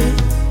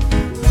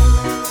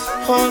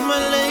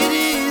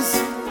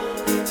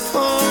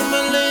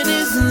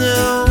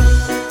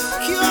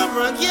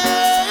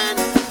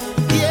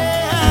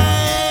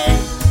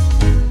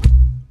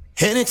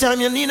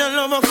 Anytime you need a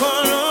lover,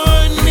 call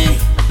on me.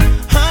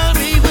 I'll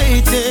be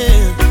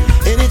waiting.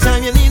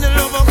 Anytime you need a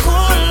lover,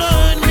 call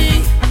on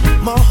me.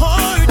 My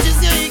heart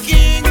is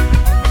aching.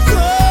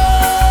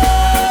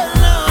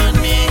 Call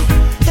on me.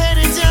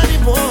 Anytime you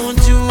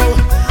want to.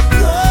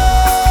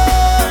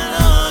 Call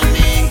on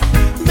me.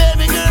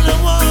 Baby girl, I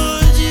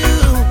want you.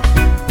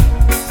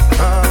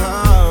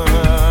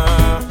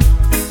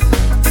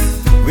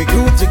 We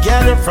grew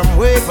together from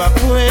way back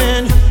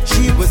when.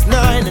 She was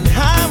 9 and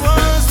I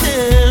was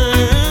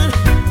 10.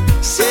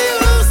 She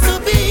used to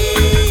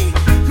be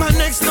my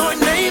next door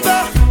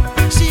neighbor.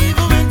 She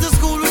even went to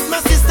school with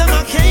my sister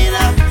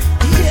Makeda.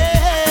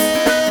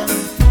 Yeah.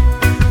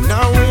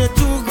 Now we're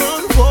two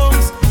grown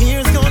folks.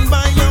 Years gone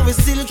by and we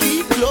still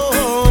keep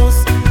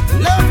close.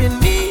 Loving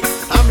me,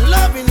 I'm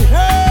loving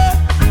her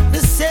the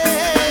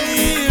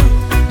same.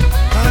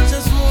 I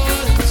just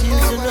want you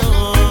to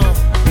know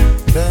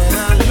that I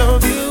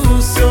love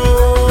you so.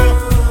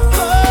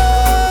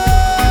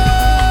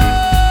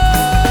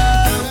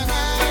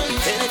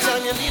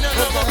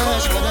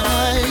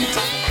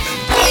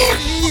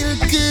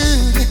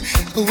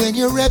 When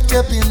you're wrapped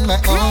up in my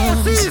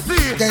arms,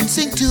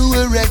 dancing to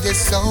a reggae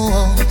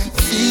song.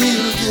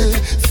 Feel good,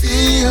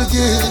 feel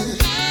good.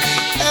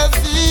 I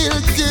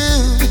feel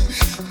good,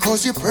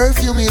 cause your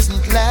perfume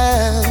isn't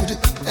loud,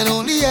 and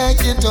only I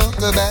can talk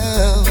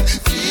about.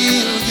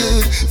 Feel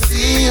good,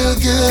 feel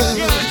good.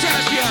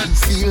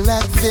 Feel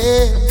like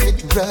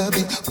velvet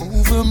rubbing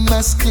over my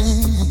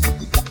skin.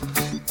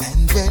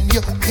 And when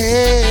your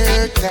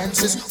hair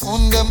dances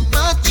under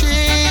my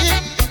chin,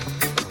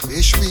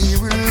 wish we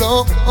were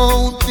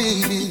alone,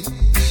 baby,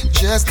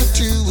 just the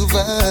two of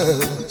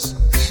us.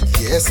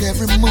 Yes,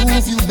 every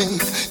move you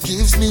make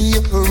gives me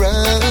a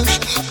rush.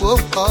 Whoa,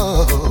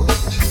 oh.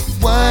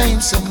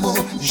 Wine some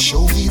more,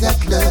 show me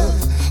that love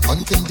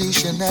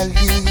unconditionally.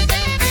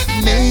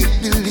 Make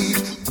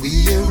believe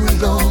we're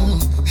alone,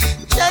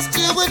 just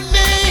you and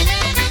me.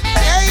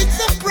 Take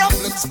the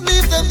problems,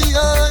 leave them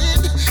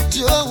behind.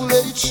 Don't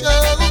let it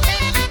show.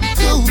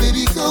 Go,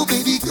 baby, go,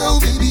 baby, go,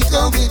 baby,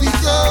 go, baby,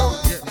 go.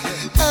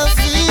 I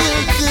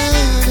feel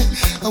good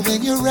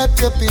when you're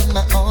wrapped up in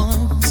my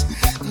arms,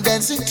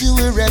 dancing to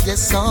a reggae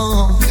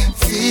song.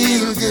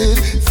 Feel good,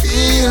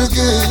 feel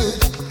good.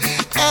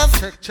 I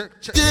feel good,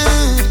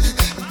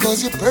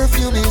 cause your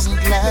perfume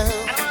isn't loud,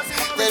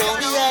 that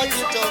only I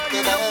can talk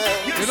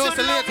about. You know,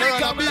 so later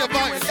on, I'll be a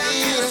voice.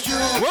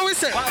 What we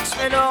say? Watch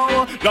me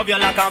now, love you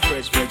like a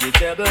fresh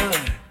vegetable.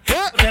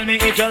 Tell me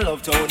if you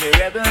love Tony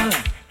Rebel.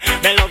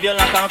 Me love you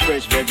like a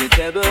fresh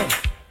vegetable.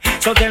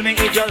 So tell me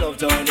if you love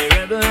Tony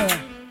Rebel.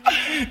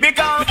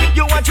 Because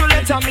you want to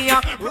let me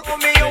roll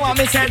me, you want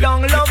me say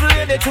down love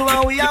lady to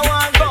and we are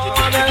one go.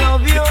 And I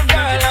love you girl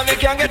and me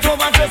can't get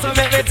over stress. So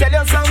let me tell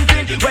you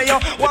something where you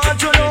want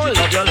to know.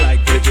 Love you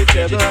like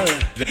vegetable.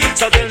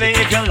 So tell me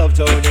if you love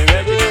Tony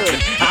Rebel.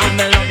 And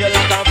me love you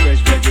like a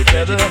fresh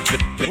vegetable.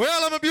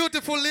 Well, I'm a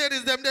beautiful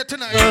ladies them there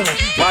tonight.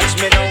 Watch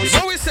me now.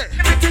 What we say?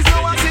 If it is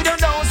no I see them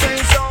don't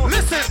say so.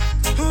 Listen.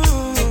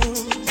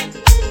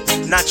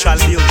 Natural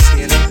beauty,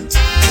 you know.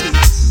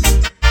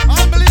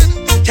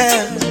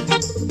 Yeah.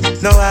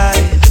 No,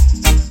 I've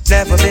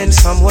never been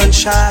someone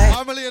shy.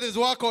 How many ladies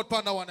walk out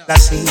on that one now? I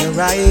seen you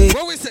right.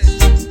 What we say?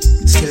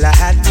 Still I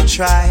had to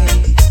try.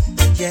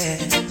 Yeah.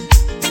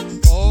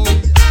 Oh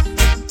yeah.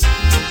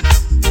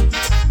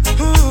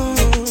 Ooh.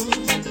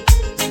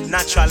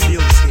 Natural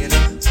beauty, you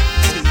know.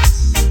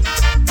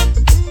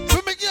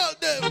 Where me girl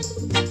them?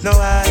 No,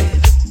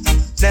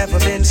 I've never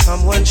been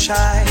someone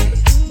shy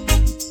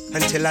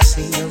until I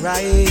seen your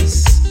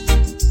eyes.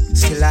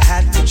 Still I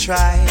had to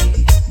try.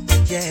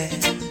 Yeah.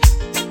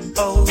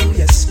 Oh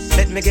yes,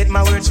 let me get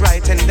my words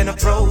right and then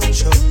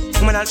approach you.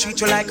 Woman, I'll treat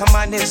you like a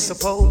man is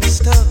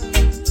supposed to.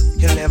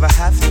 You'll never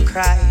have to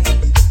cry.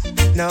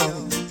 No,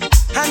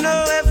 I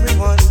know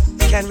everyone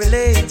can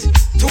relate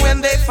to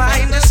when they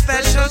find a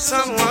special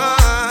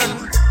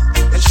someone.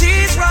 And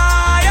she's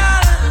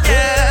royal,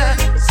 yeah,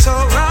 so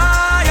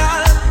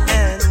royal.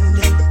 And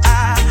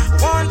I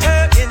want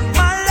her in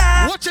my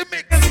life. Watch it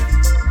mix.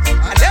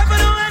 I never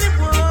know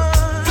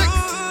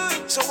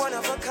anyone so one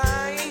of a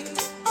kind.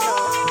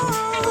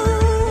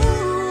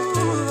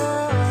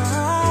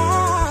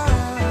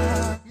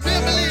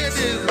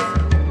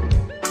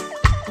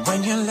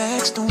 When your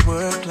legs don't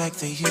work like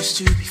they used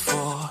to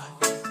before,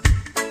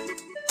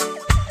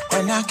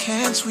 when I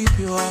can't sweep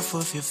you off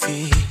of your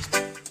feet,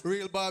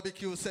 real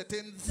barbecue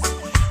settings.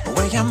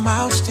 When your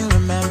mouth still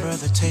remember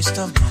the taste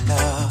of my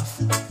love,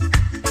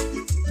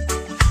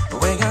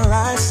 when your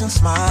eyes still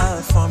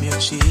smile from your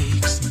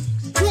cheeks,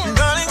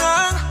 darling,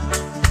 I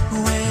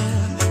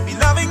will be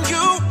loving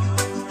you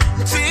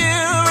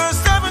till we're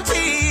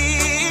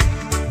 17.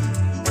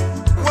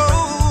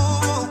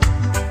 Whoa,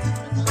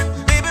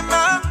 baby,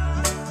 my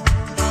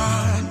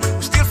heart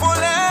will still for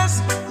less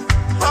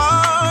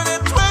hard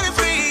at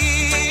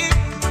 23.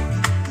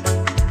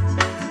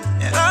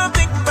 And I'm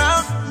thinking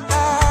about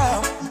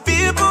how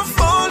people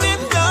fall in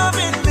love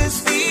in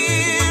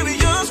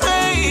mysterious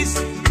ways.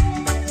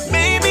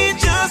 Maybe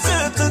just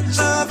a touch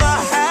of a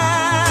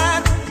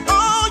hand.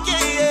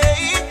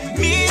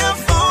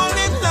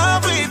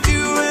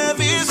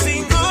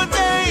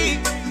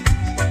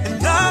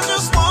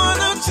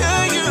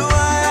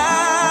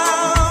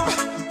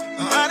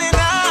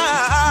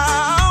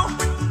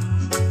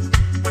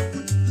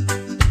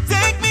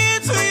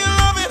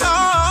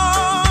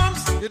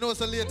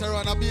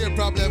 a beer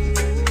problem.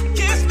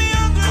 Kiss me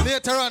hungry.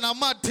 Later on, a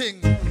mad thing.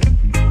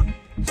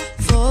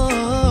 For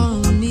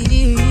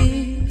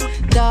me,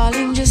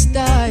 darling, just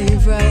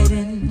dive right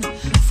in.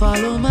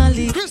 Follow my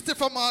lead.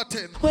 Christopher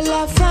Martin.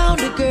 Well, I found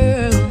a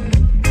girl,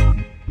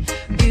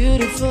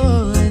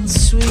 beautiful and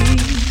sweet.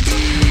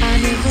 I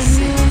never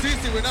knew.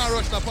 Easy, we now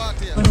rush the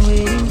party. When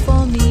waiting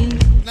for me.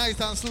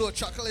 Nice and slow,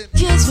 chuckling.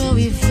 Just when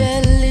we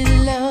fell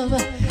in love,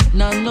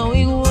 not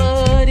knowing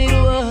what it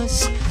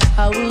was,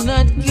 I will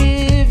not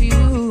give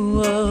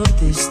you up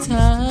this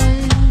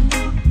time.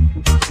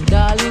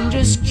 Darling,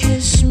 just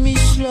kiss me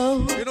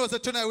slow. You know, so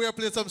tonight we'll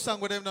play some song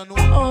with them that know.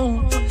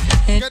 Oh,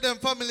 get them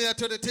familiar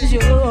to the thing.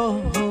 You're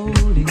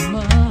holding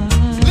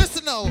mine.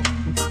 Listen now.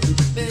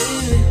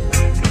 Baby,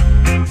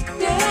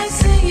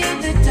 dancing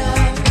in the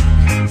dark,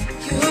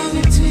 you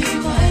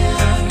between my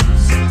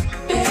arms,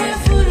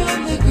 barefoot on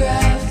the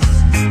grass,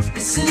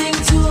 listening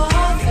to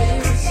our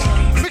favorite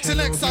song. Mix the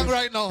next song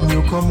right now.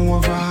 You come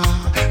over,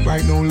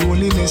 right now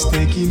loneliness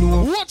taking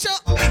over. Watch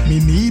out. Me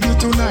need you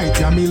tonight,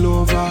 yeah, me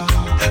lover.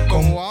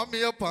 Come warm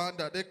me up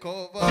under the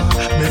cover.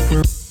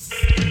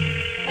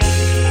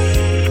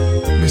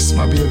 Miss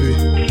my baby.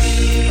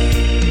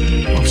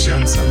 Of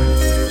Shansa.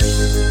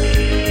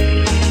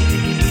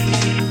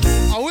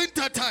 A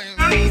winter time.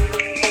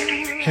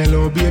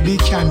 Hello baby,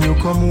 can you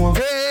come over?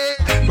 Hey.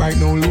 Right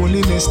now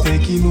loneliness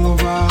taking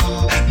over.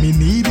 Me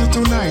need you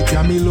tonight,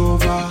 yeah, me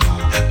lover.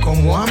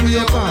 Come warm me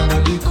up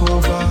under the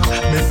cover.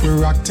 Make we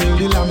rock till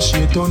the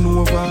lampshade turn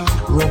over.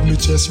 Rub me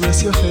chest,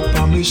 rest your head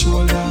on me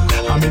shoulder.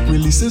 And make we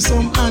listen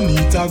some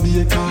Anita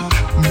Baker.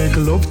 Make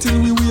love till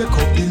we wake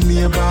up the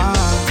neighbor.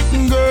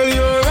 Girl,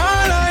 you're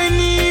all I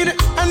need,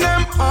 and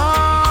I'm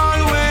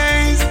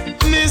always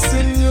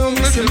missing you.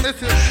 Miss you,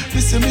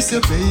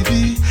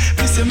 baby.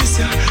 Miss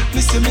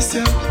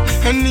you.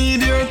 I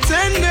need your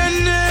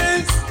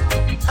tenderness.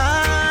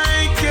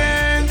 I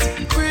can't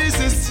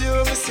resist you.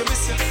 Miss you,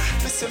 baby.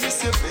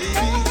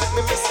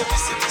 Miss you.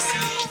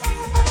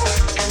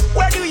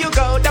 Where do you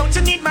go? Don't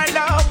you need my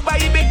love,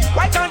 baby?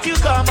 Why can't you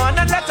come on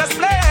and let us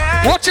play?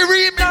 What you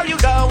read? Now you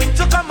going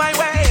to come my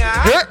way.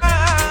 Yeah.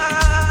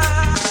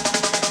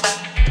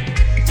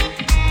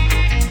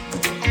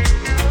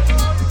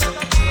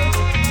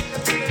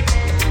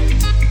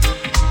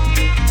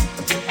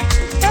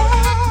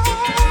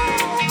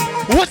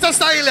 What's the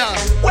style?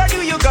 Where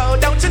do you go?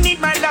 Don't you need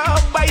my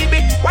love,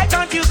 baby? Why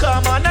can't you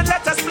come on and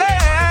let us play?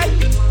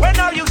 When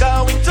are you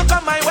going to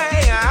come my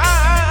way?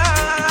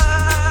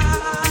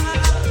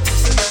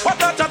 What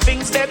sort of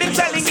things they've been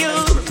telling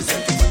you?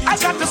 I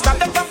got to stop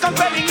them from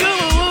compelling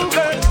you,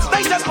 girl.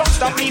 They just won't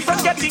stop me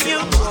from getting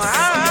you.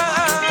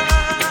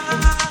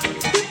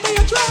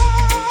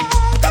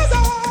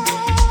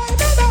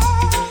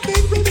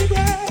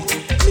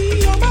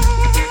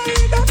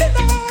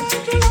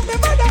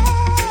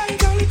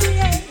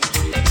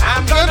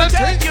 I'm gonna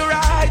take you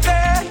right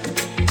there.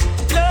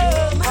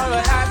 Love, all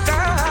I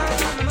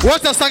got.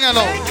 What's the song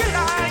now?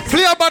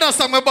 Play about the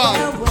song, my boy.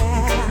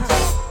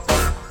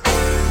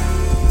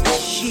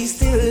 She's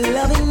still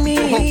loving me.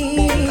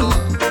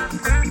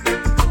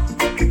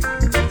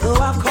 Though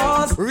I've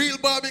caused real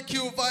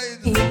barbecue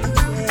vibes.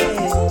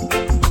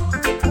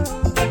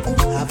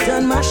 I've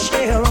done my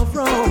share of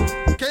wrong.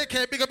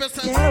 KK, big up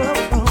yourself.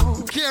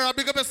 Kira,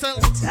 big up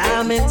yourself.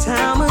 Time and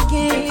time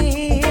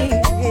again.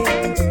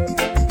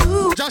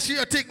 Josh,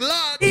 you think,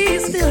 Lord.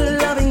 He's still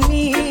loving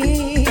me.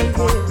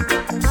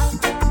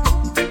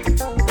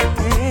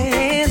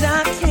 And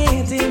I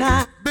can't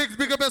deny.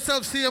 Big up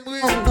yourself, see him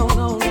with.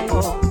 No.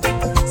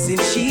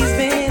 Since she's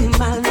been in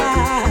my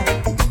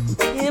life,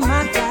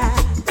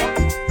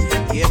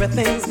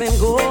 everything's been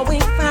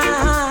going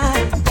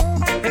fine.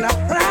 And I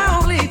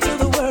proudly to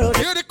the world.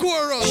 Hear the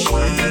chorus.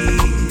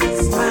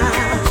 She's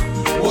my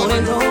one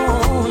and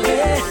only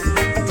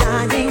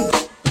dying.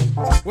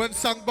 When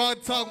song bad.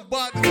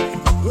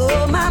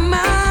 Oh, my.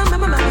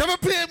 Never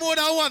play more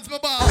than once, my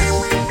boy.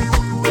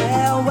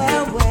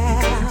 Well.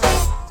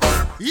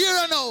 Here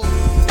I know.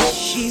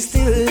 She's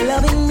still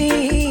loving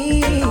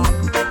me.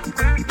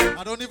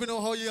 I don't even know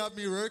how you have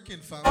me working,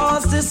 fam.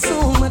 Cause there's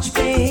so much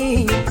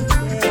pain.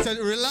 It's a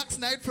relaxed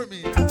night for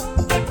me.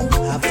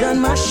 I've done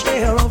my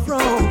share of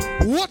wrong.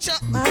 Watch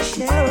out. My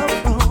share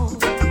of wrong.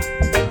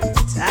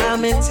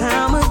 Time and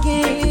time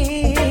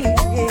again.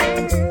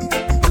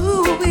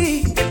 Ooh,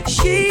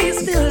 she's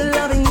still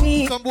loving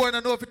me. Some boy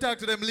don't know if you talk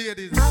to them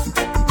ladies.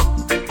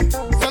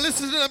 So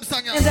listen to them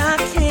singing. And I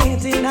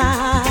can't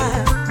deny.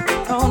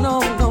 Oh, no.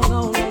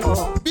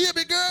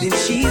 Baby girl. Then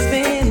she's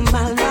been in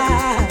my life.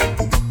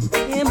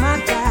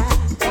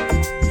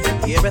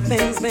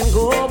 Everything's been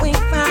going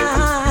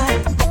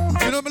fine.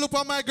 You know me look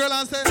at my girl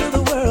and say to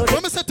the world.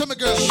 What me say to my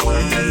girl? She's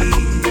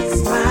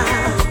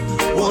my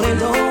one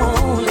and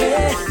only.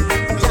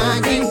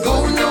 I ain't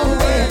going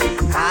nowhere.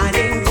 I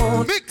ain't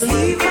going to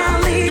leave my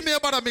lead. Give me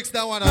about a mix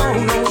that one.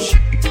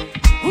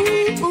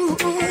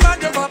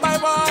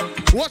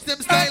 Watch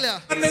them style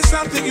here. And there's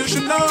something you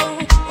should know.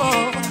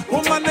 Oh,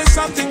 woman, there's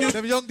something you.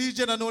 Them young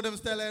DJ I know them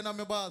style here, and I'm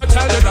my boss. I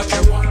tell you that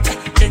you want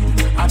in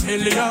a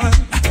million.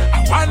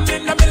 One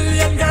in a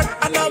million, girl,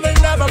 and I will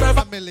never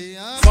ever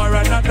for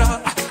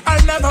another.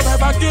 I'll never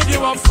ever give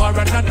you up for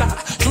another.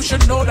 You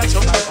should know that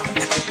you're my one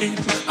in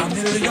a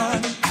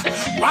million.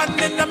 One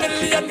in a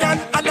million, girl,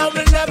 and I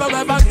will never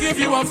ever give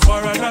you up for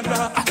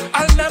another.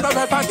 I'll never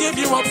ever give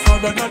you up for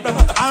another.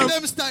 I'm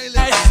them style.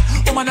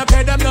 Woman, I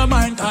pay them no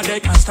mind, cause they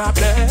can't stop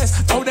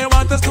this. How they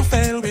want us to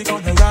fail, we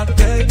gonna rock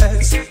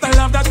this. The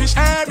love that we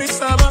share is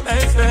so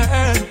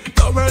amazing.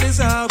 The world is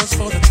ours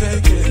for the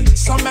taking.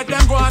 Some make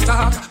them go and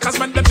talk, cause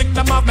when they think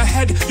them off my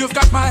head, you've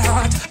got my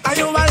heart. Are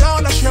you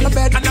alone? I share my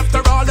bed, and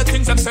after all the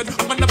things I've said,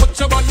 I'm gonna put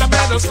you on the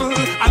pedestal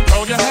and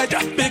throw your head,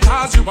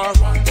 because you are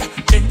one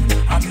in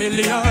a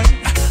million.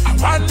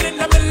 One in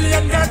a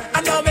million, girl,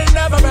 and I will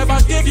never ever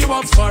give you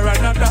up for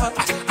another.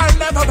 I'll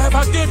never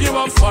ever give you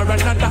up for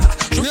another.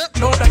 You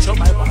know that you're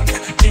my one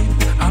in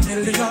a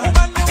million.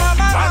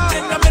 One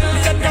in a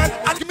million, girl,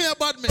 and give me a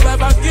bad man.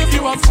 Never give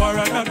you up for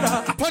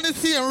another. Pon the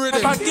scene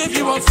ready. Never give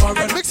you up for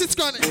another. Mix it,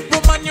 Scotty.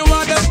 Woman, you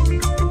are the.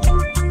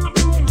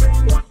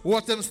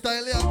 What them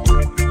style, yeah?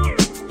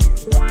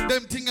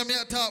 Them thing I'm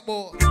here talk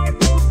about.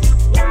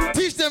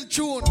 Teach them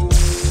tune.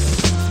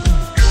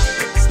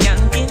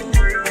 Skanking,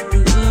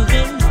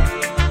 grooving,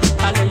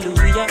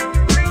 hallelujah.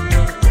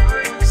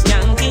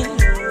 Skanking,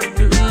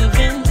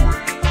 grooving,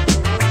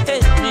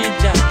 take me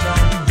jaja.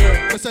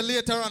 Yeah. It's a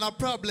later on a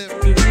problem.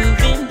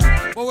 Grooving,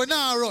 but we're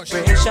not a rush.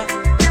 Pressure,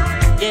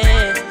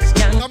 yeah.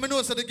 Skanking. Come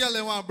know so the girl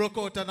they want broke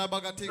out and a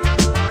bag of things. So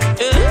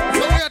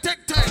we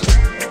take time.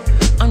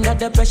 Under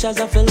the pressures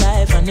of a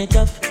life and it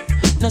tough.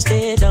 No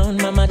stay down,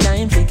 mama,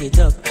 time pick it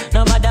up.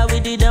 No matter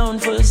with the down,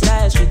 full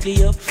style,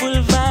 strictly up,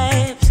 full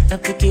vibes. Now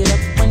pick it up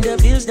when the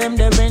bills, them,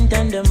 the rent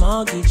and the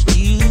mortgage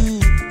due.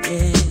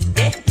 Yeah,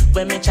 yeah.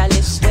 When me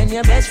chalice, when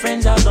your best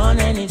friends are gone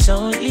and it's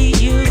only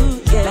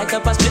you. Yeah, like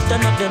up a split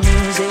turn up the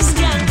music.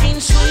 Skanking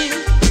sweet,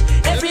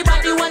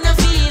 everybody wanna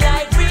feel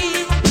like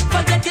free.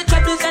 Forget your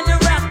troubles and the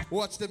rap.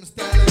 Watch them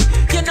styling.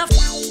 You know.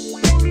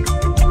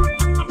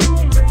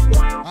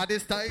 How they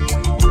style,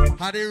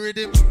 how they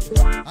rhythm,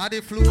 how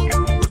they flow,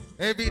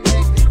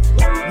 everything.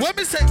 What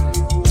me say?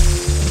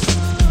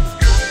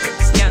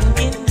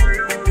 Skanking,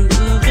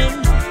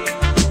 grooving,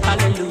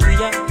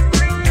 hallelujah.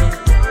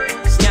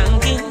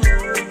 Skanking,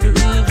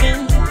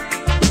 grooving,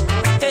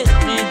 take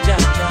me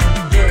jaja.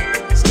 Yeah,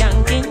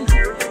 skanking,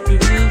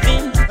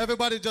 grooving.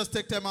 Everybody just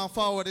take them and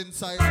forward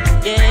inside.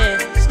 Yeah,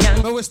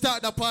 skanking. But we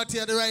start the party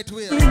the right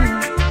way.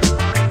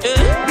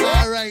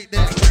 All right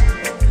then.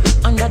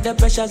 Under the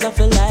pressures of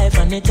a life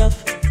and it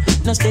tough.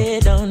 No stay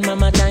down,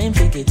 mama, time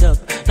pick it up.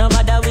 No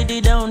matter with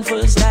the down,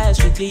 full style,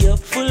 strictly up,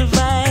 full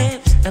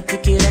vibes. Now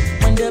pick it up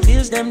when the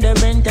bills, them, the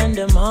rent and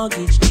the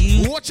mortgage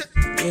due. Watch it.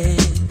 Yeah,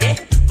 yeah.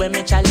 When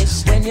me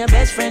chalice, when your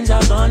best friends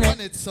are gone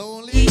and it's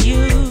only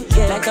you.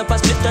 Yeah, like up a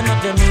split turn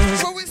up the music.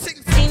 So we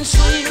sing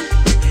sweet.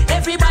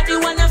 Everybody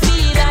wanna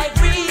feel like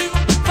free.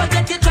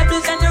 Forget your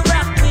troubles and the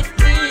rock with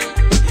me.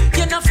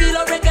 You know feel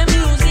a reggae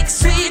music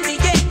sweet.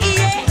 Yeah,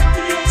 yeah.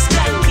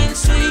 Skanking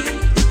sweet.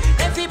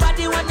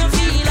 Everybody wanna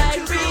feel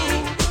like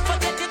free.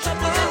 Forget your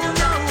troubles and the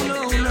rock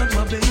with me. Love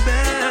my baby.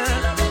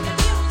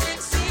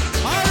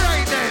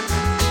 Alright then.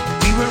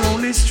 We were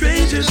only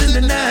strangers in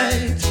the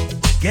night,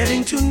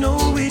 getting to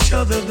know each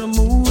other, the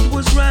mood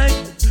was right.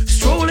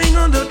 Strolling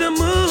under the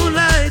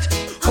moonlight,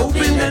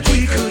 hoping that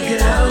we could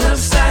get out of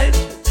sight.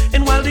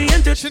 And while the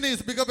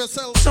Shanice, big up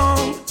yourself.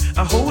 Song,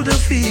 I hold a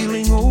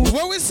feeling over.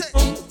 What we say?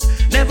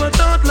 Never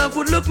thought love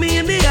would look me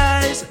in the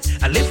eyes.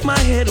 I lift my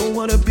head, oh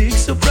what a big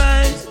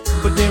surprise.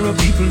 But there are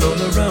people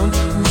all around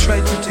who try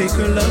to take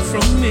her love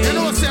from me.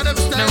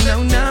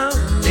 Now,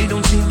 they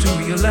don't seem to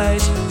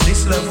realize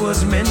this love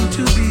was meant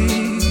to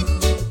be.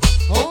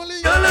 Only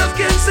your love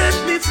can set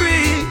me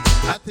free.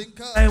 I think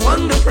I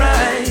won the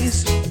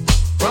prize.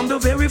 From the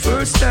very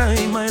first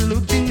time I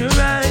looked in your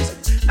eyes,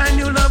 I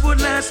knew love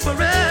would last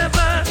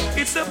forever.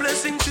 It's a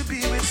blessing to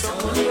be with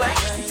someone like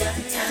you.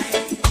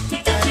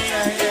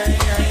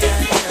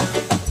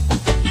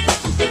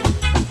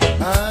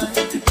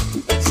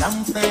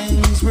 Some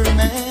things were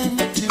meant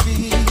to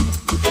be,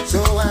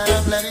 so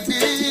I've let it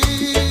be.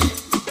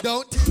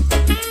 Don't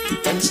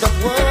and stop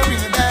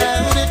worrying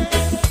about it.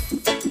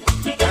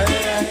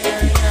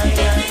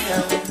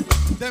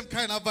 Them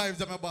kind of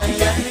vibes I'm about.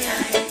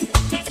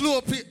 Flow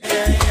up it.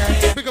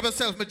 Pick up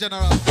yourself, my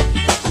general.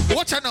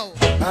 Watch out now.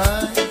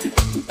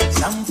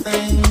 Some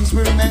things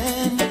were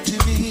meant to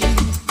be,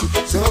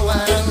 so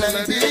I'll let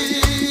it be.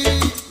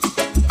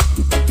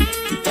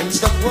 And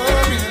stop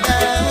worrying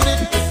about it.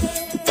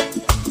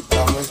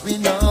 Long as we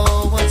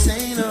know what's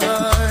in our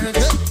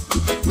hearts,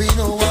 we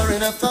know we're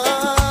in a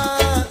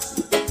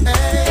thoughts.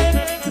 Hey,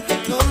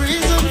 no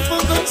reason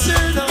for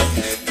concern.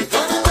 We're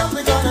gonna talk,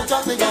 we're gonna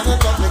talk, we're gonna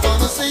talk, we're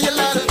gonna say a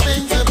lot of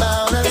things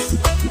about us.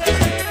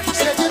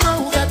 Said you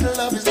know that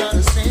love is not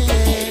a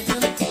sin,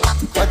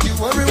 but you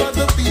worry what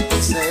the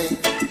people say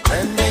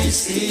when they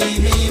see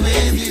me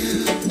with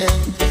you,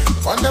 and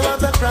wonder what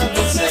the crowd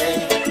will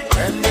say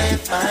when they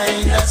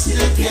find us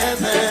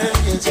together.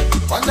 Yes,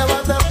 wonder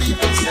what the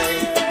people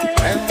say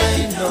when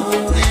they know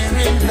we're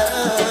in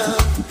love.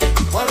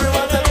 Wonder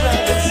what the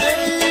crowd will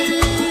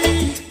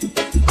say.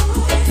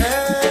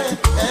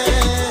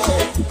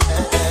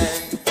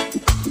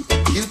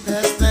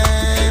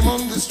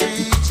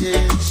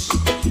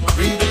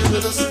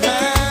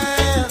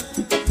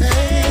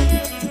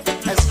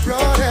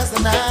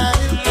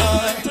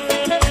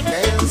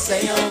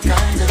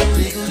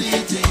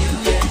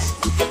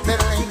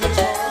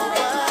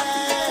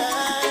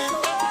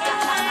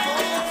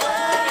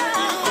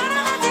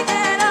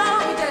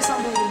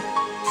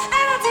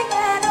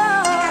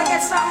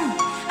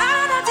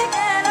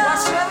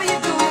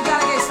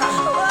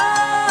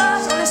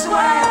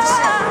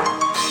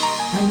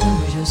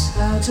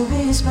 to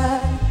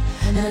whisper,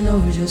 and I know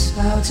just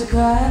how to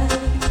cry.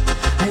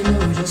 I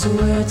know just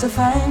where to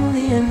find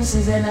the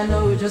answers, and I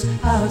know just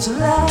how to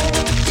lie.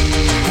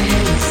 I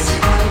know just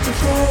how to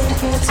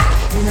fake it,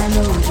 and I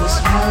know just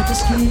how to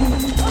scheme.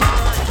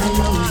 I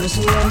know just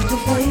when to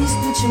face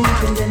the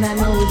truth, and then I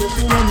know just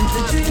when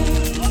to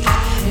dream.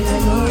 And I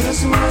know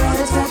just where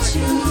to touch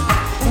you,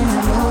 and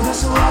I know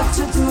just what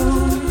to do.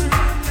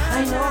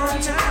 I know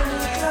what to pull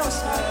you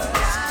closer,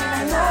 and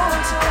I know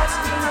what to touch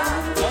you.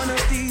 One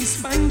of these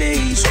fine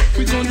days,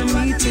 we're gonna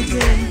meet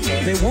again.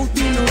 There won't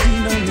be no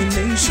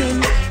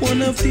denomination.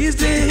 One of these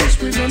days,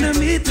 we're gonna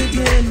meet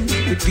again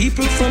with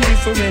people from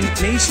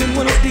different nations.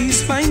 One of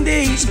these fine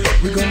days,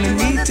 we're gonna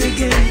meet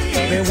again.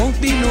 There won't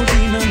be no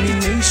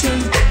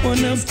denomination.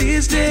 One of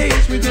these days,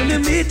 we're gonna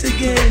meet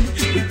again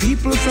with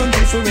people from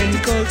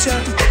different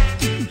culture.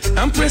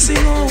 I'm pressing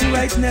on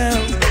right now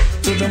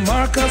to the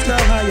mark of the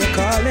higher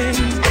calling.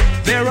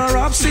 There are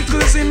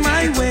obstacles in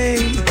my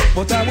way,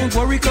 but I won't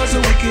worry cause the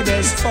wicked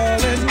has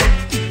fallen.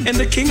 And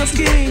the King of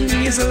Kings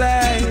is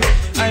alive.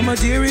 I'm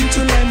adhering to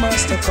my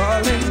master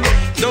calling.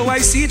 Though I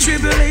see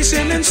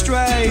tribulation and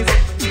strife,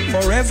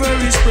 forever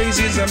his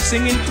praises I'm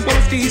singing. One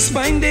of these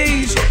fine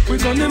days, we're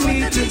gonna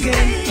meet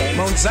again.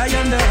 Mount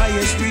Zion, the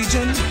highest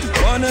region.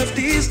 One of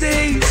these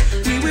days,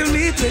 we will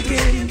meet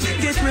again.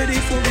 Get ready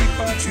for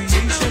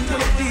repatriation.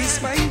 One of these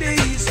fine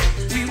days,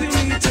 we will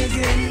meet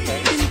again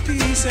in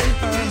peace and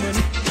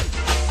harmony.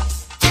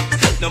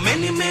 Now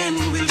many men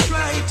will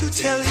try to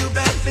tell you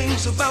bad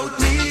things about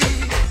me.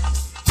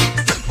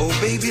 Oh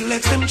baby,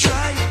 let them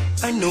try.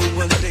 I know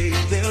one day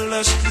their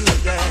lust will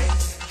die,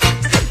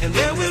 and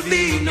there will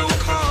be no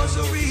cause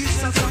or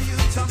reason for you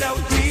to doubt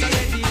me.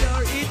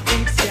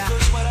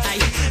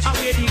 I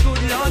wear the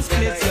good Lord's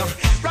place, yo.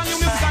 Brand new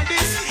music like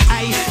this.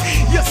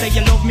 You say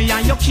you love me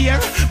and you care,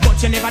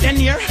 but you never then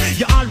near.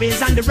 You're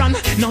always on the run.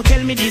 Now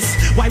tell me this,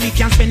 why we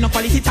can't spend no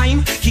quality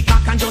time? Kick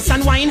back and just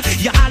unwind.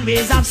 You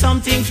always have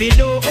something to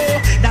do.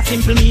 That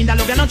simple mean that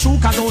love you're not true,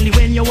 cause only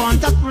when you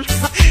want to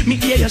me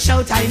hear you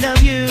shout I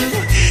love you.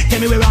 Tell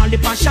me where all the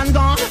passion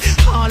gone,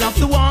 all of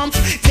the warmth.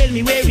 Tell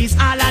me where is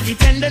all of the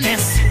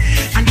tenderness.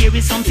 And there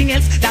is something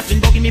else that's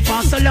been bugging me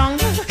for so long.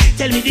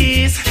 Tell me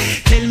this,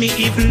 tell me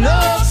if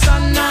love's so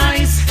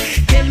nice.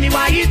 Tell me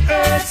why it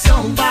hurts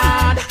so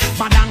bad.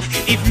 Madang,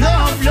 if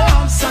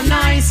love's so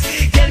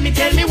nice. Tell me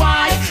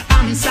why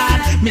I'm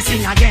sad. Me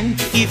sing again.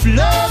 If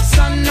love's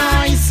so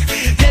nice.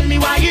 Tell me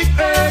why it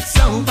hurts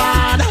so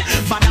bad.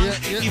 Madang,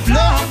 if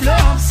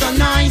love's so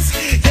nice.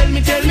 Tell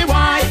me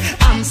why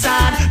I'm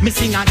sad. Me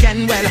sing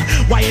again. Well,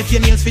 why if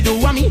your nails fi do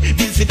a me,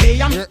 bills fi pay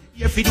a me,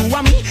 if you do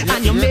a me,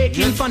 and you're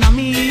making fun of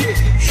me,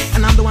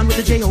 and I'm the one with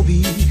the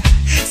J.O.B.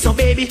 So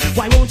baby,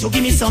 why won't you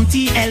give me some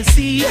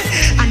TLC?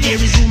 And there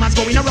is rumors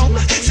going around,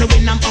 so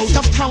when I'm out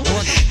of town,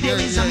 there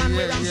is a man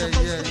where I'm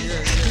supposed to be.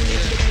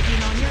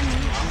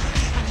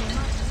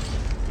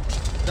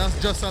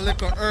 That's just a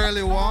little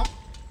early one.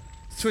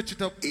 Switch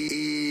it up.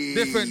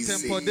 Different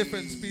tempo,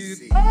 different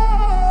speed.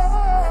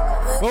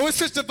 But we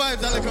switch the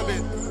vibes a little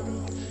bit.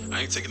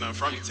 I ain't taking nothing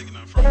from you.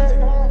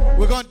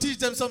 We're gonna teach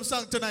them some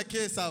song tonight,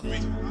 Ksav.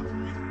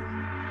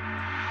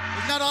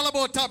 It's not all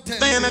about top 10.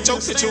 Saying that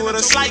jokes at you with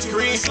a slight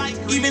grin.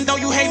 Even though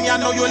you hate me, I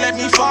know you'll let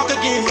me fuck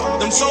again.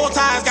 Them soul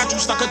ties got you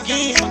stuck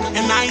again.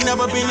 And I ain't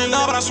never been in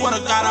love, but I swear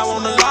to God I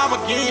wanna love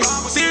again.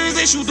 Serious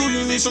issue, do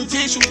you need some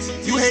tissues?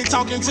 You hate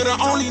talking to the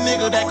only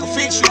nigga that can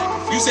fix you.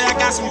 You say I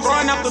got some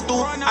growing up to do.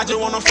 I just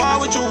wanna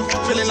fall with you.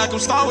 Feeling like I'm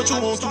star with you.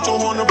 Won't toot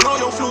your horn to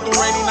blow your flute. The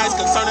rainy nights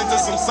could turn into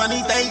some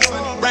sunny days.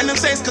 Random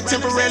sex could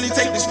temporarily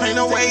take this pain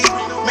away.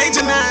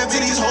 Major 9 to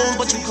these hoes,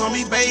 but you call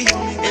me babe.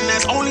 And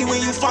that's only when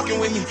you fucking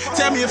with me.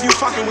 Tell me if you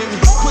fucking with me.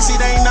 Pussy,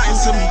 they ain't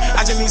nothing to me.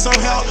 I just need some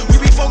help. We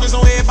be focused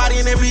on everybody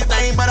and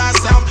everything but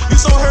ourselves. You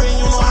so hurt and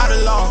you know how to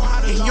love.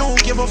 And you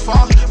don't give a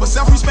fuck. But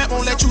self-respect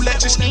won't let you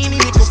let your skinny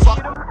niggas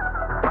fuck.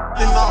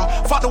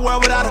 Fuck the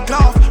world without a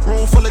glove.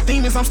 Room full of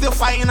demons, I'm still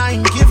fighting, I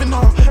ain't giving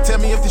up. Tell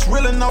me if this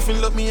real enough and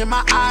look me in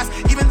my eyes.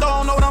 Even though I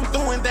don't know what I'm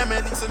doing, damn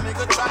at least a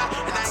nigga try.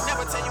 And I ain't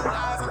never tell you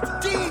lies.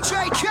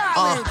 DJ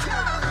Khaled.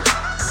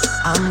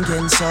 I'm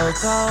getting so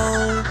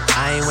cold.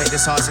 I ain't wait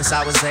this hard since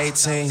I was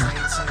 18.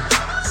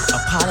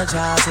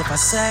 Apologize if I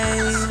say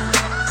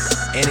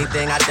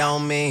anything I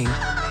don't mean.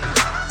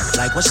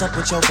 Like what's up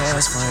with your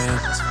best friend?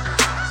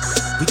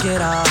 We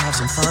could all have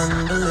some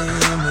fun, believe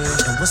me.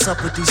 And what's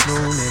up with these new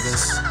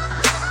niggas?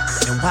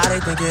 And why they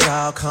think it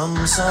all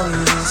comes so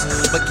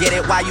easy? But get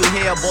it while you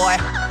here, boy.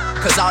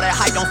 Cause all that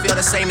hype don't feel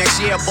the same next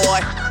year,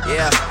 boy.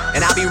 Yeah,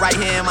 and I'll be right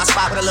here in my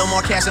spot with a little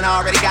more cash than I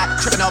already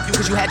got. Tripping off you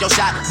cause you had your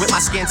shot. With my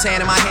skin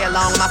tan and my hair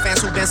long. With my fans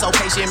who been so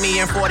patient.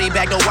 Me and 40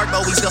 back to work,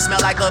 but we still smell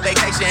like a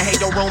vacation.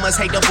 Hate the rumors,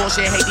 hate the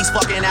bullshit, hate these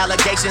fucking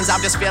allegations. I'm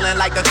just feeling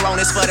like the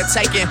throne is for the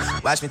taking.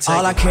 Watch me take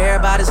all it. I care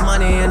about is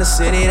money in the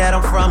city that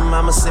I'm from.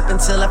 I'ma sip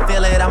until I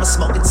feel it, I'ma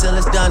smoke until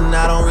it's done.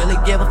 I don't really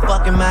give a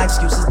fuck, and my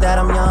excuse is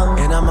that I'm young.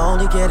 And I'm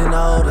only getting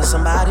older,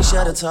 somebody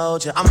should've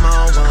told you I'm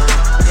on one.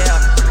 Yeah,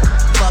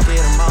 fuck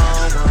it, I'm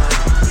on one.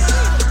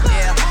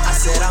 Yeah, I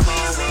said I'm on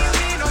one.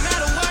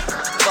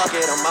 Fuck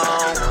it, I'm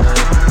on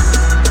one.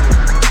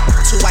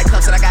 2 white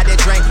cups and I got that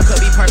drink. You could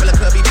be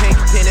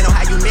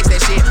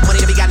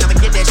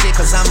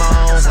cause I'm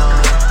on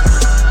one.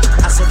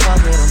 I said fuck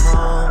it, I'm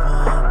on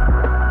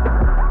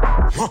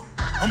one.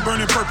 I'm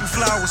burning purple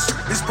flowers,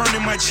 it's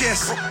burning my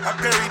chest. I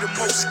bury the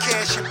most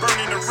cash and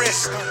burning the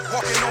rest.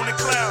 Walking on the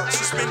clouds,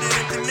 suspended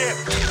in the net.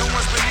 No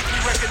one's beneath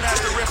me recognize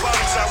the red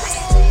bottoms I was.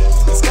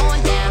 It's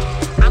going down,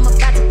 I'm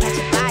about to catch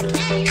your body.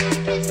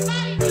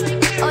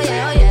 Oh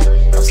yeah,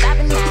 no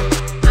stopping now.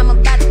 I'm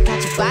about to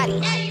catch your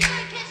body.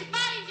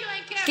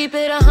 Keep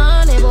it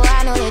 100, boy,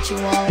 I know that you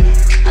want it.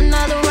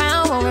 Another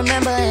round, won't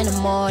remember in the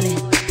morning.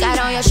 Got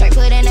on your shirt,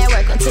 put in that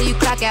work until you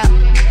clock out.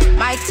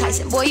 Mike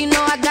Tyson, boy, you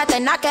know I got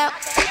that knockout.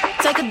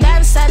 Take a dive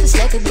inside this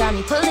liquor, got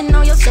me pulling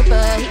on your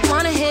slipper. He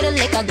wanna hit a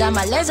lick, I got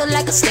my laser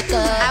like a sticker.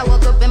 I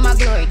woke up in my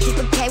glory, keep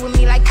a K with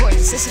me like Courtney,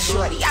 sister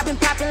shorty. I've been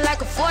popping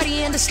like a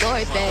 40 in the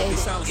story, babe.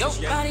 Your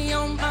body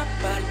on my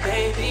body,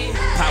 baby.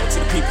 Power to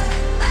the people.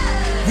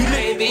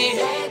 Baby,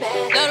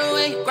 love the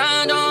way you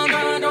grind on.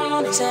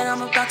 Said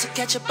I'm about to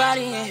catch your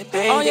body, yeah,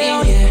 baby. Oh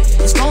yeah,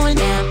 it's going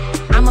down.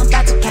 I'm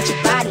about to catch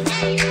your body.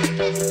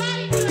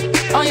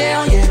 Oh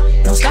yeah,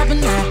 no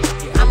stopping now.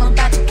 I'm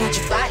about to catch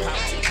your body.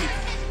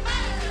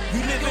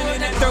 We living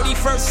in that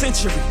 31st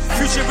century,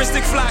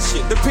 futuristic fly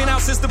shit. The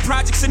penthouse is the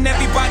projects and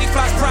everybody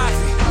flies private.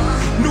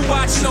 New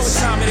watch, you know what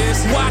time it is.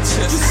 Watch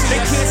us,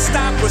 they can't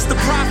stop us. The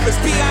prophets,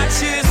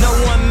 biatches. No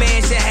one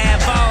man should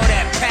have all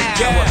that power.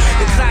 Yeah.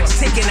 The clock's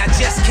ticking, I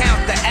just count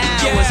the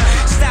hours.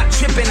 Stop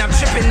tripping, I'm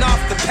tripping off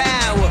the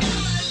power.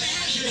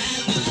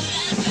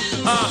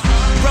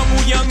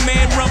 Rumble, young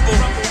man, rumble.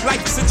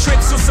 Life is a trick,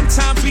 so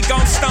sometimes we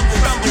gon' stumble.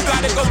 You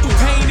gotta go through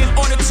pain in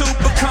order to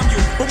become you.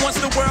 But once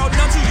the world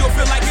knows you, you'll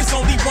feel like it's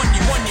only one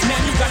you. Now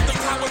you got the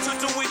power to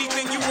do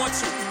anything you want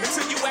to.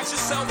 Until you ask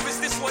yourself, is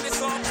this what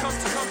it's all comes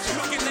to?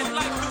 Looking at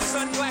life through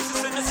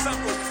sunglasses in the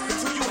sunroof.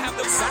 Until you have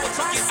the power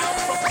to get out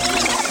from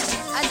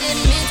I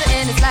didn't mean to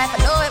end this life, I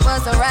know it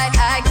wasn't right.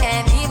 I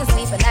can't even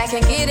sleep and I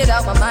can't get it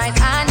off my mind.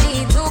 I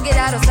need to get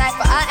out of sight,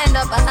 but I end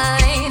up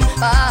behind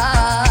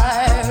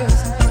bars.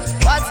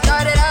 What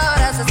started out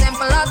as a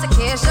simple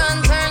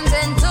altercation turns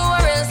into a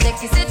real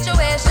sticky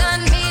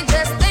situation. Me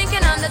just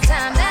thinking on the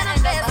time that I'm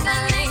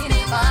behind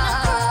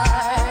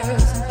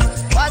bars.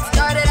 What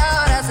started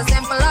out as a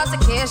simple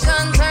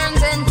altercation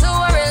turns into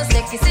a real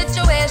sticky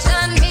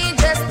situation. Me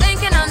just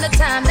thinking on the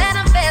time that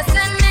I'm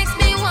facing makes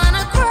me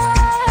wanna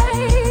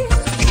cry.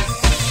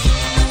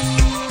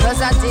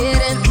 Cause I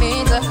didn't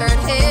mean to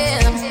hurt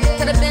him.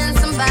 Could've been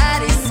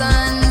somebody's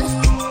son.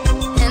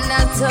 And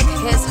I took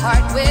his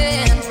heart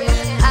with.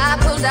 I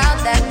pulled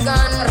out that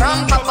gun.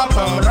 Rum pa pa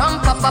pum, rum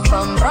pa pa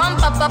pum, rum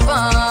pa pa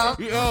pum.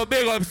 Yo,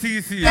 big up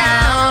CC.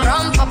 Down,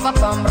 rum pa pa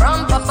pum,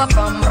 rum pa pa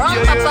pum, rum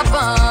pa pa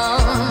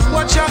pum.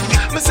 Watch out,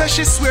 me say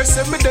she swear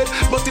say me dead,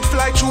 but it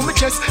fly through me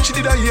chest. She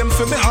did a aim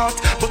for me heart,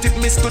 but it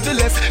missed to the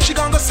left. She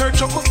gonna go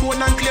search up her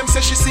phone and claim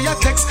say she see a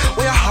text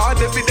where a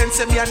hard evidence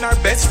say me and her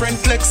best friend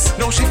flex.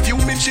 Now she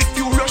fuming, she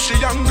furious, she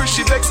angry,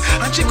 she vex,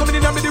 and she coming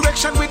in my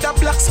direction with a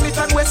blacksmith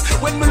and west.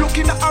 When me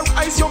looking at her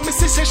eyes, yo, me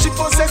see say she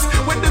possessed.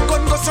 When the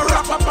gun goes to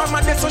wrap up on my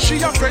neck, so she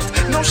a fret.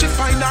 Now she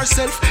find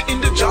herself in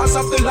the jaws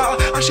of the law,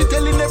 and she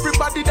telling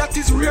everybody that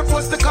his rape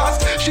was the cause.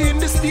 She in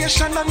the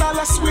station and all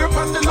I swear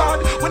upon the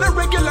Lord. When a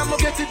regular mo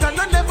get it and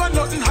I never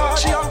nothing hard.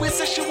 She always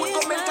say she would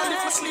go mental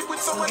if I sleep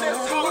with someone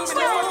else, but me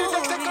never did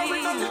that take her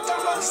in a little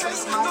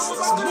nonsense.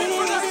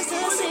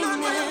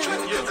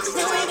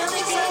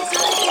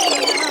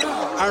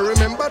 I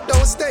remember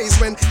those days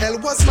when hell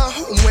was my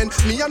home, when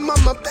me and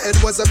mama bed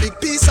was a big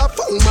piece of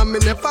foam, and me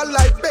never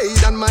like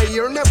bathe and my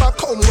ear never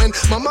come when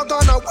mama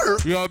gonna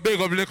work. You're big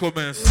of Likkle,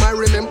 man. I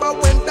remember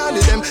when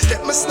Danny them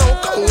get my snow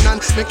cone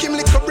and make him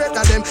lick a bread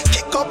of them,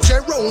 kick up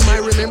Jerome. I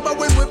remember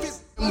when we visit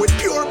with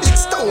pure big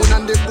stone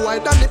and the boy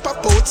Danny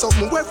pop out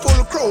something we're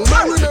full chrome.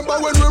 I remember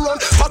when we run,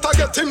 but I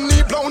get him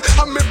knee blown,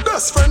 and my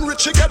best friend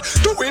Richie get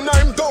doing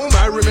I'm down.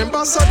 I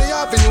remember Sunday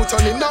Avenue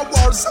turning a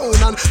war zone,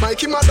 and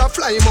Mikey mother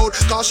fly him out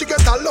cause she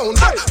get alone.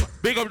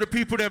 Big up the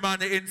people them on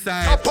the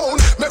inside.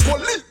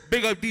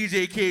 Big up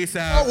DJ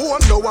Ksav. Oh,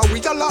 no, we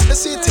all love the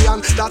city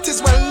and that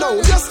is well known.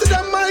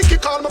 Yesterday Mikey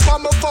called me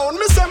on my phone.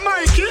 Me say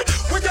Mikey,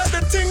 we get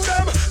the thing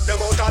them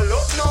out of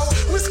luck now.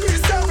 We squeeze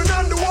 7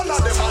 and the one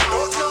of them I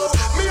don't know.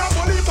 Me a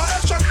believe for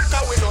extra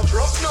cause we not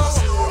rock now.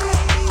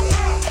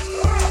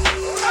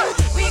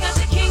 We got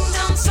the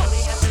kingdom, so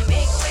we have to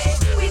make way.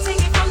 We take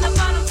it from the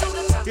bottom to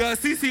the top. Yo,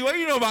 CC, what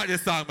you know about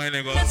this song, my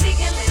nigga? Let's take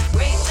it live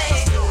greatly.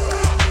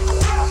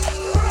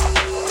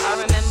 I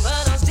remember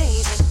those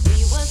days when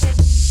we was at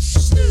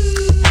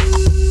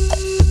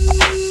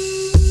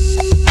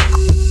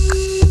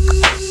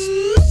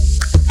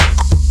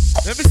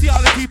Let me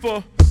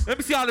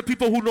see all the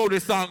people who know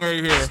this song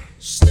right here.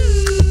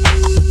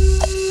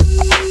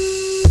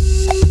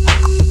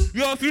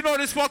 Yo, if you know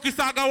this fucking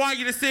song, I want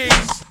you to sing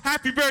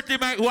happy birthday,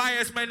 my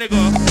YS, my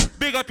nigga.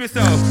 Big up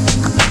yourself.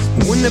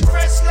 When the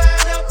press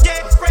line up,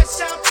 yeah, fresh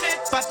outfit,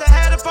 but I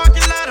had a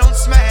parking lot on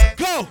smack.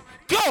 Go!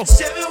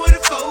 7 with a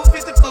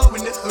 454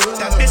 in the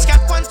hood. That bitch got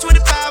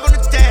 125 on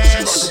the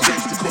dash.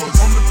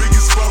 I'm the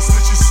biggest boss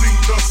that you seen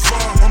thus far.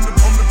 I'm the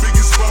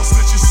biggest boss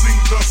that you seen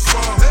thus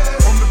far.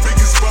 I'm the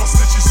biggest boss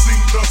that you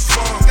seen thus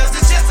far. Cause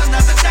it's just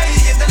another day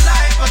in the life.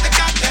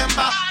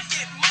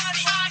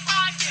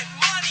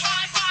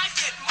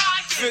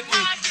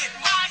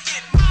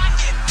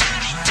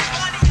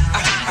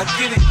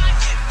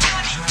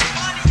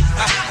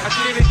 I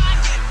get it.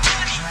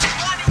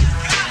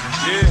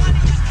 Yeah.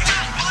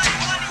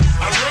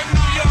 I run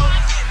New York.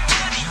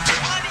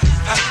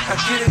 I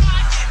get it.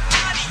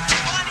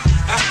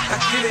 I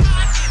get it.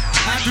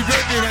 Happy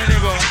birthday, my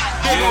nigga.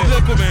 Big up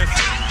Likkle, man.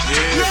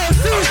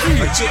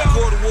 I took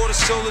quarter water,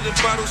 sold it in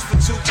bottles for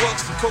 $2.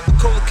 And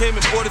Coca-Cola came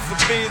and bought it for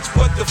beans.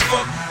 What the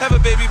fuck? Have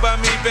a baby by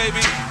me,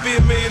 baby. Be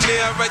a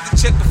millionaire, I write the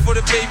check before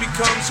the baby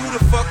comes. Who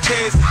the fuck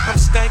cares? I'm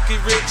stanky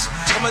rich.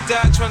 I'ma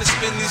die trying to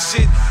spend this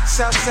shit.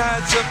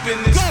 Southside's up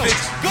in this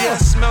bitch. Yeah,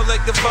 I smell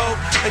like the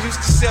Vogue. I used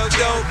to sell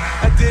dope.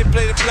 I did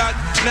play the block,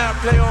 now I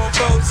play on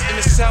boats.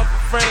 In the south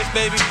of France,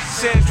 baby.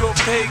 Sandro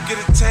Pay, get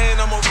a tan,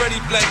 I'm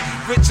already black.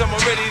 Rich, I'm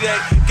already that.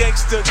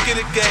 Gangster,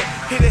 get a gang.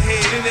 Hit a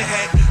head in the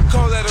hat.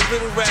 Call that a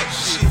riddle rap.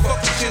 Shit,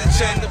 fuck the chit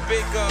chat. The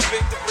big gun,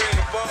 bake the bread,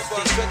 the bar,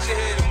 cut your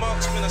head, the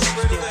marksman, I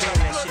spread it out.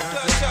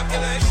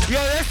 Yo,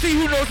 let's see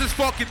who knows this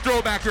fucking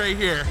throwback right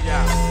here.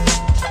 Yeah.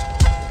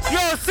 Yo,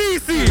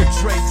 CC.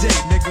 Dre Day,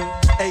 nigga.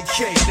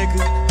 AK,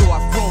 nigga. Though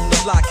I've grown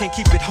a lot, can't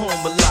keep it home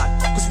a lot.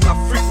 Cause when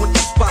I frequent the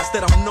spots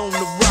that I'm known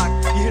to rock,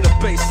 you hear the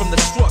bass from the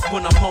truck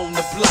when I'm on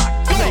the block.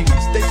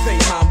 Ladies, they pay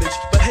homage,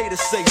 but haters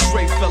say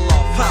Dre fell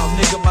off. How,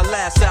 nigga, my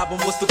last album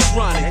was The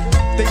Chronic.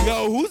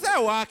 Yo, who's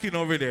that walking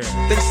over there?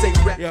 They say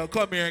rap. Yo,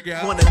 come here,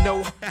 girl. Wanna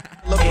know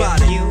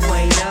about it. You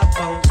ain't up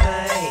on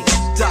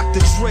things.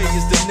 Dr. Dre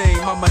is the name,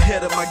 I'm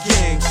ahead of my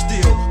game.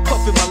 Still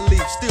puffin' my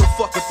leaf, still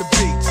fuck with the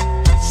beats.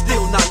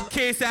 Still not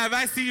Ksav,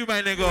 I see you, my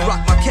nigga.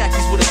 Rock my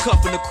khakis with a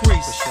cuff and a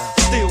crease.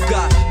 Still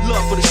got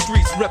love for the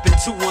streets, reppin'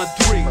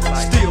 213.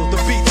 Still the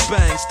beats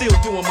bang, still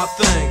doing my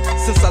thing.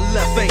 Since I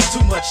left, ain't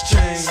too much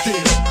change. Still,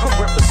 I'm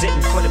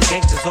representing for them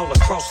gangsters all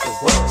across the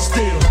world.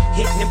 Still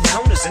hitting them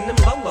corners and them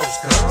lolos,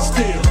 girl.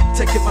 Still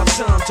taking my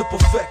time to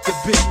perfect the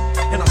beat,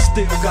 and I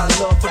still got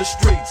love for the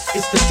streets.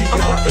 It's the D.R.E.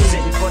 I'm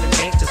representing for them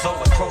gangsters all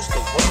across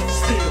the world.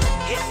 Still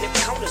hitting them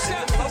corners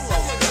and them lolos,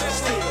 girl.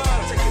 Still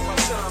taking my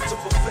time to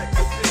perfect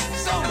the beat,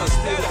 and I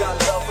still got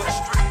love for the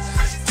streets.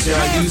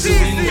 I use a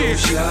window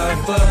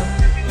shopper.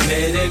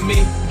 Mad at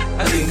me,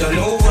 I think I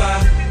know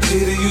why.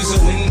 Should've used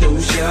a window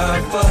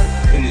shopper.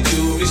 In the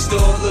jewelry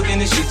store,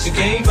 looking at shit you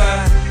can't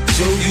buy.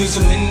 So use a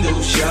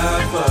window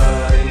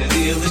shopper. In the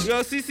dealer's.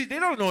 Yo, CC, they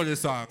don't know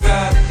this song.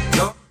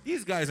 No.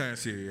 These guys aren't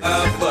serious.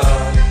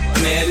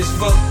 Mad as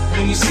fuck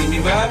when you see me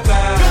ride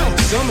by.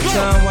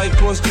 Summertime, white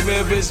Porsche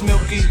Carrera is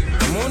milky.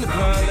 I'm on the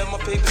grind, let my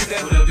paper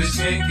stack. But a bitch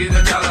can't get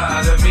 $1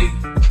 out of me.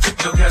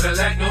 No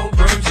Cadillac, no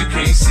perms you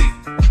can't see.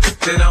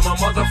 Then I'm a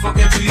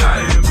motherfucking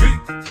B.I.M.B.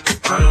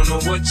 I don't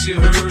know what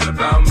you heard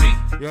about me.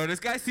 Yo, this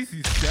guy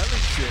CC's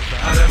selling shit,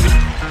 out of me.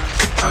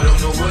 I don't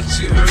know what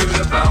you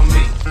heard about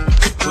me.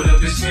 But a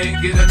bitch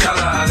can't get $1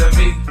 out of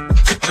me.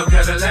 No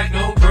Cadillac,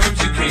 no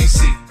perms you can't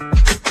see.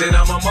 Then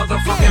I'm a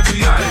motherfucking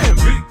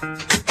B.I.M.B.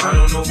 I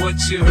don't know what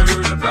you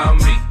heard about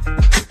me.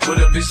 But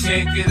a bitch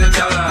can't get $1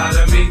 out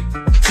of me.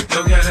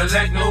 No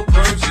Cadillac, no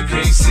perms you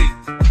can't see.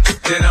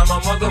 Then I'm a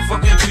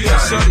motherfucking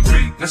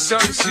B.I.M.B. Now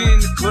shorty, she in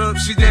the club,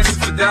 she dancing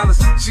for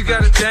dollars. She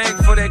got a thing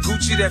for that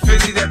Gucci, that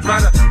Fendi, that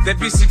Prada, that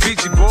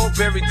BCBG,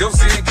 Burberry,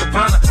 Dolce and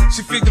Gabbana.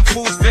 She feed them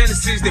fools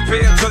fantasies, they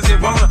pay her cause they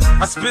want her.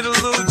 I spit a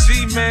little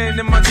G, man,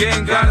 and my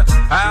gang got her.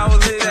 An hour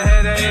later,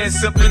 had her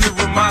ass up in the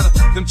Ramada.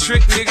 Them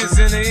trick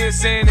niggas in the ear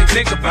saying they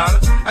think about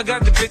her. I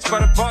got the bitch by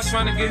the bar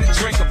trying to get a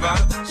drink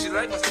about her. She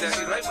like my style,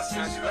 she like my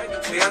style, she like the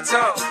way I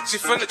talk. She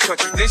from the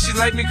country, then she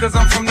like me cause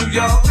I'm from New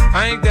York.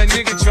 I ain't that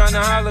nigga trying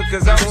to holler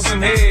cause I want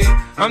some head.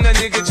 I'm that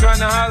nigga trying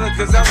to holler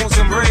cause I want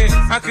some bread.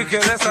 I could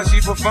care less how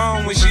she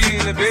perform when she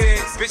in the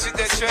bed. Bitch at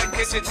that track,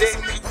 catch a dick.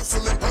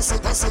 Hustling,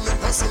 hustling, hustling,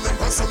 hustling,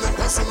 hustling,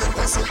 hustling,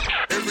 hustling.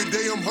 Every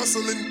day I'm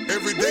hustling,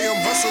 every day I'm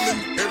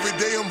hustling, every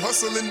day I'm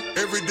hustling,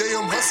 every day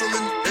I'm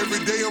hustling,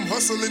 every day I'm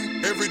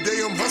hustling, every day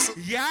I'm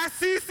hustling. Yeah,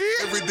 CC.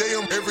 Every day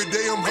I'm hustling, every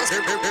day I'm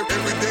hustling,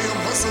 every day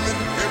I'm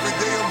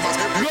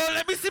hustling. Yo,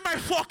 let me see my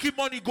fucking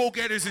money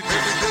go-getters in there.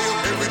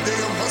 Every day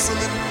I'm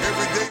hustling,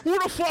 every day. Who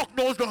the fuck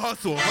knows the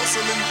hustle?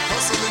 Hustling,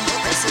 hustling,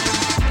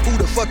 hustling. Who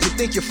the fuck you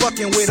think you're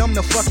fucking with? I'm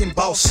the fucking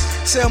boss.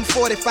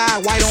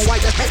 745, white on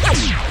white.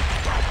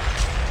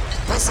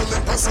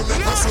 Hustling,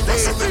 hustling, hustling,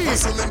 hustling,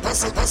 hustling,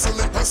 hustling,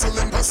 hustling,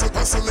 hustling, hustling,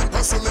 hustling,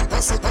 hustling,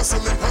 hustling,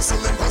 hustling,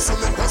 hustling,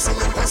 hustling,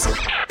 hustling, hustling.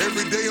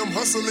 Every day I'm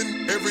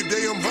hustling, every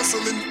day I'm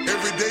hustling,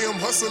 every day I'm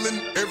hustling,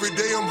 every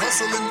day I'm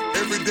hustling,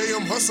 every day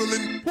I'm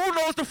hustling. Who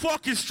knows the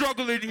fucking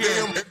struggle in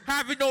here?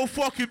 Having no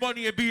fucking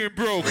money and being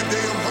broke. Every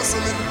day I'm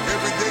hustling,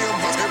 every day I'm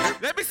hustling.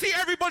 Let me see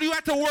everybody who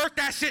had to work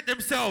that shit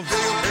themselves.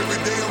 Every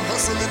day I'm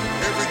hustling,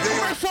 every day.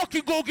 Where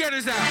fucking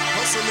go-getters at?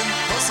 Hustling,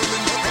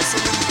 hustling,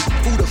 hustling.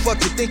 Who the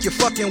fuck you think you're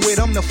fucking with?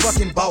 I'm the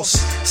fucking boss.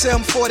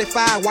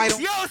 745, white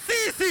on. Yo,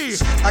 CC!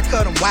 I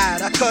cut them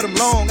wide, I cut them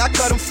long, I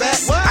cut them fat.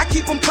 What? I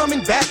keep them coming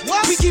back.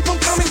 What? We keep them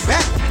coming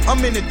back. I'm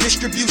in the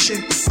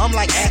distribution, I'm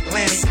like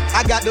Atlantic.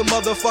 I got the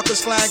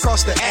motherfuckers flying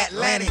across the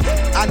Atlantic.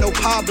 I know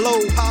Pablo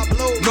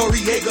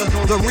Noriega,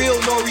 the real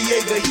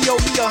Noriega. He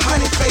owe me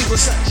 100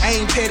 favors. I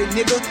ain't petty,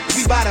 nigga.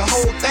 We buy the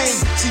whole thing.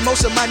 See,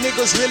 most of my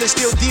niggas really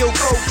still deal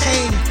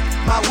cocaine.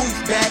 My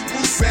roof back,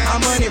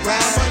 I'm money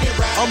ride.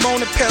 I'm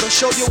on the pedal,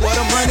 show you what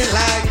I'm running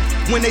like.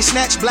 When they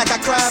snatch black, I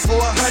cry for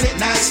 100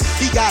 nights.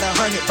 He got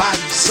 100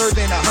 bodies,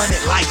 serving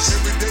 100 lives.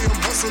 Every day I'm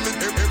hustling,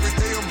 every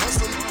day I'm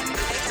hustling.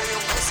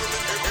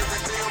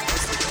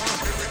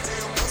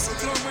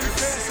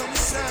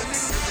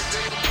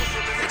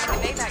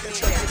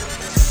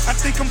 I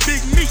think I'm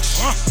Big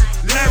Meech,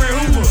 Larry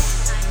Hoover,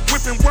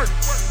 whipping work.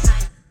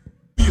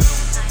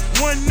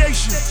 One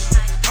nation.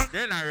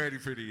 They're not ready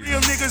for these. Real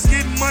niggas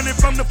getting money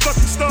from the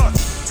fucking start.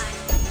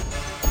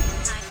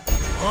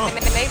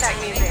 Maybach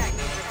music.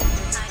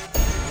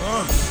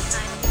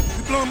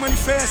 You blowing money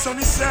fast on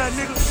this side,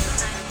 nigga.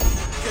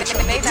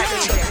 Maybach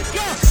music.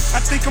 I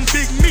think I'm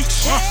Big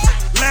Meech,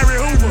 Larry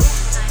Hoover,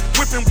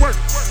 whipping work.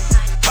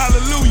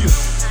 Hallelujah.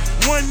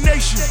 One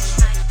nation.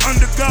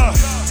 Under God,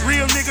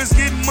 real niggas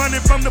getting money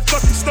from the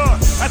fucking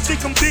start. I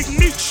think I'm Big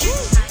Meech,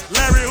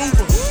 Larry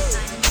Hoover,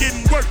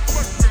 getting work.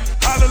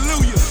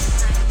 Hallelujah,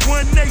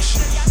 one nation,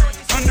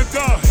 under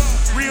God,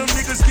 real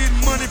niggas getting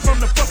money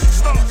from the fucking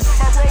start.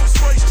 My Rolls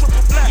Royce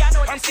triple black,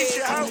 I'm Meech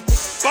out.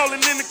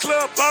 Ballin' in the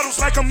club, bottles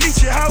like I'm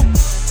Meech out.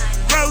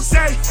 Rose,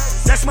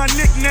 that's my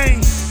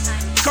nickname.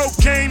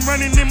 Cocaine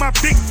running in my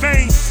big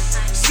vein.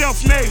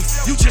 Self-made,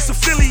 you just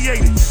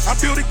affiliated. I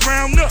built it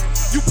ground up,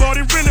 you bought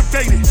and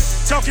renovated.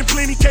 Talking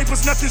plenty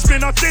capers, nothing's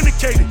been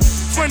authenticated.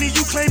 Funny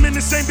you claiming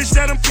the same bitch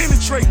that I'm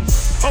penetrating.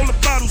 Hold the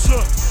bottles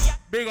up.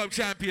 Big up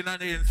champion on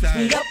the inside.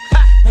 Me up,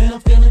 when I'm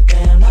feeling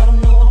down. I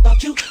don't know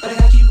about you, but I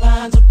gotta keep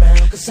lines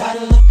around. Cause I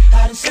done look,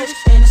 I done searched,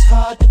 and it's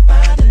hard to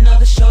find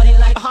another shorty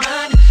like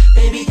mine.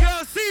 Baby,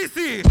 yo,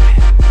 Cece.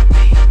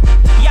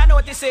 Y'all know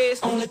what this is.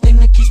 Only thing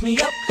that keeps me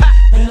up,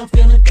 when I'm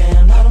feeling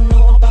down. I don't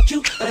know about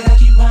you, but I gotta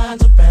keep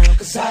lines around.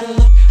 Cause I done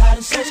look, I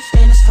done searched,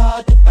 and it's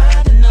hard to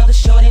find another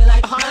shorty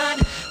like mine.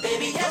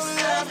 Baby, yes,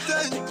 love.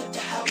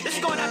 This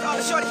is going out to all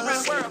the shorties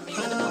around the world.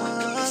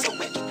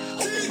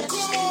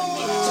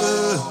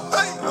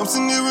 I'm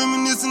sitting here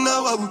reminiscing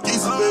how I would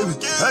kiss it, baby.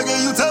 I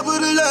gave you top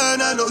of the line,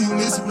 I know you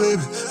miss it,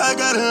 baby. I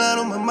got a line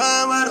on my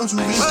mind, why don't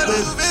you visit,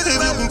 baby? If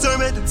you can turn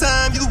back the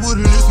time, you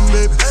would've listened,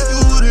 baby.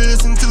 You would've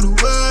listened to the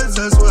words,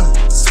 I swear.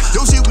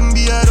 Your shit wouldn't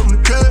be out on the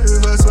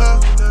curve, I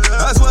swear.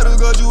 I swear to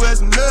God, you had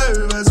some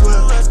nerve, I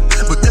swear.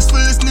 But that's for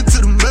listening to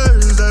the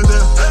murders, I swear.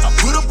 I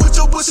put up with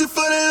your bullshit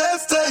for the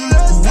last time.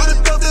 Who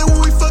would've thought that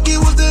when we fuck it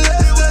was the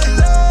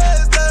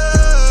last time?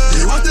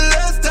 It was the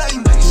last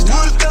time. Who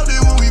would've thought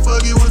that when we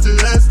fuck it was the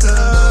last time?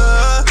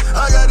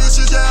 I got this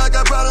shit, yeah, I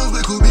got problems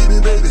with Kubimi,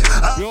 baby.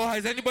 Yo,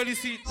 has anybody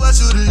seen? I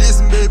should've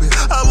listened, baby.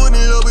 I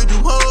wasn't in love with them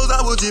hoes,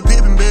 I was just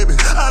pimping, baby.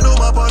 I know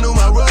my part, knew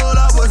my role,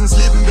 I wasn't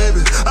slipping, baby.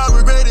 I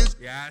regret it.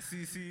 Yeah,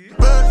 CC.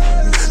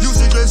 You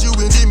suggest you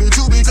and Jimmy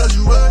too because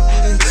you worked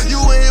it.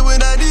 You ain't here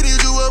when I needed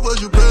you, what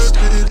was your purpose?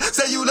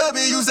 Say you love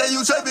me, you say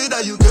you trap it,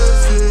 now you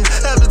curse it.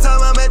 Half the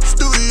time I'm at the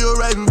studio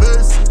writing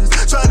verses.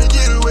 Trying to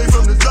get away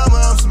from the drama,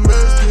 I'm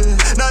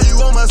submerged. Now you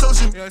on my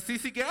social media. Yo,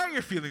 CC, get out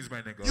your feelings, my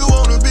nigga. You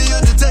wanna be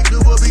a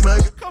detective or be my...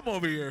 Come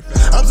over here,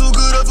 fam. I'm too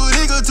good of a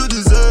nigga to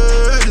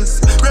deserve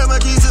this. Grab my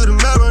keys to the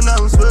mirror,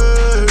 now I'm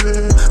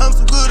swerving. I'm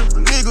too good of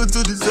a nigga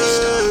to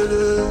deserve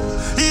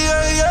this. Yeah.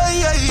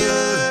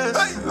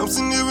 I'm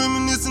sitting here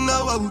reminiscing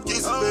how I would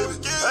kiss it, baby.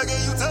 I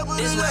gave you top of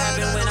the line. This what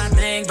happened when I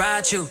think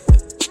about you.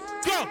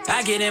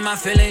 I get in my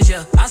feelings,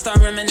 yeah. I start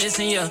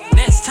reminiscing, yeah.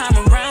 Next time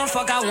around,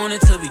 fuck, I want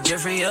it to be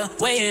different, yeah.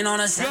 Waiting on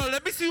us. Yo,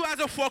 let me see who has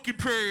a fucking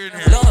prayer in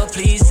here. Lord,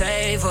 please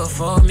save her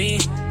for me.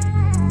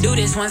 Do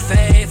this one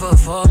favor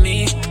for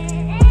me.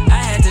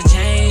 I had to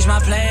change my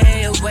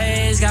play of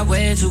ways. Got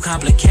way too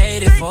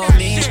complicated for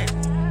me.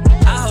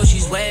 I hope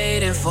she's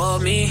waiting for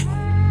me.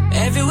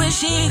 Everywhere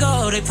she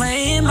go, they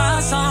playing my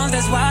songs.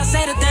 That's why I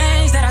say the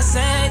things that I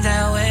say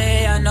that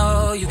way. I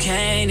know you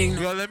can't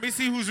ignore. Yo, let me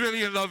see who's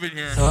really in love in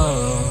here.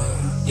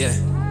 Oh, yeah.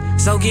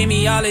 So give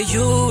me all of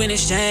you in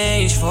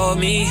exchange for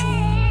me.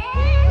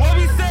 What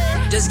we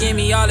say? Just give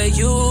me all of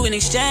you in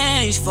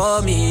exchange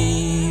for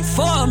me.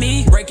 For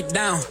me. Break it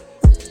down.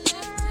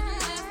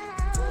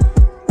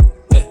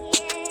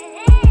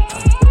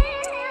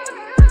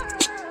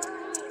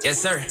 Yes,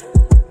 sir.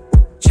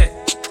 Check.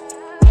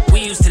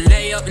 We used to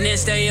lay up and then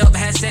stay up,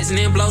 had sex and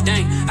then blow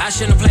dang. I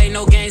shouldn't have played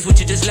no games with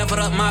you, just leveled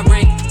up my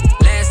brain.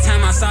 Last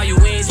time I saw you,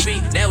 we ain't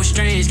speak, that was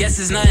strange. Guess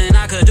there's nothing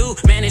I could do,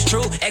 man, it's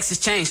true. Exes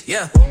changed,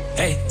 yeah.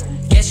 Hey,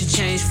 guess you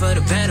changed for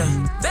the better.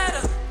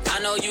 Better. I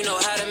know you know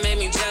how to make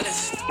me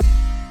jealous.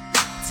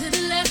 To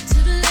the left, to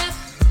the left.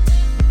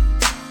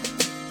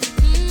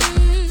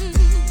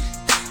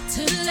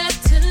 To the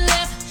left, to the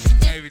left.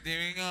 Everything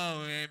we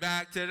going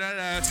back to the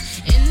left.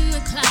 In the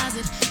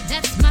closet,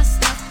 that's my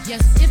stuff.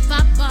 Yes, if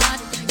I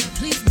bought it,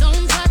 please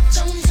don't touch.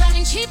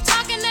 And keep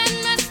talking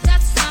and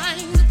that's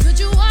fine. But could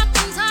you walk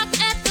and talk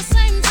at the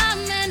same time?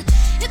 And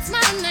it's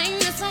my name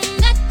that's on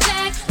that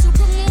tag. So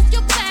remove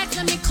your back,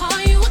 let me call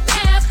you a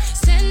cab.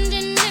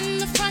 Standing in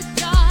the front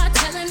yard,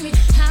 telling me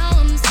how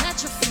I'm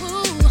such a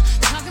fool.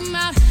 Talking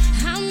about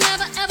how I'll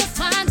never ever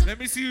find. Let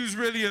me see who's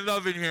really in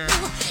love in here.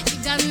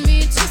 You got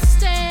me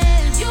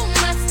twisted. You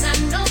must not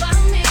know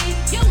about me.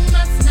 You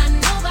must not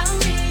know about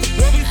me.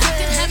 I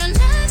could have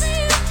another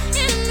you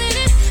in a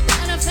minute.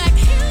 Matter of fact,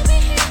 he'll be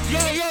here.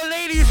 Yo,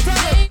 ladies,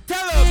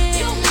 tell him.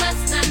 You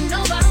must not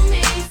know about me.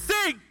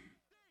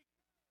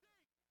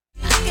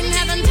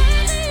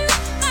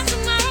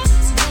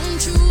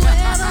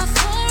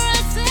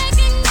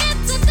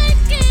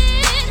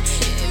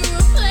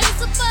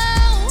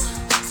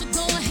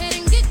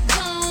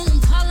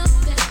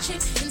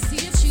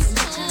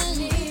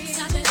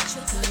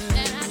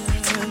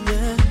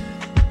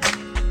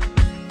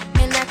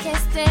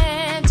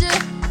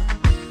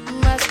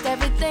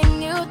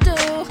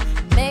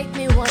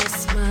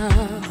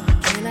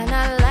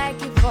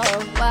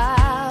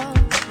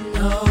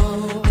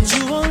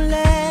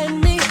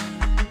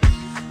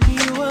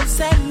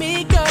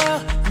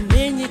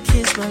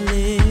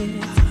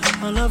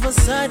 a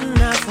sudden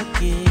I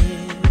forget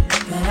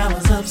that I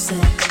was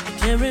upset. I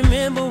can't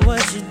remember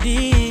what you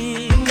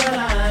did. Girl,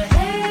 I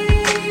hate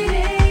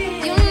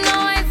it. You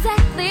know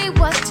exactly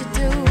what to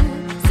do,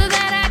 so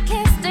that I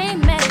can't stay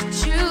mad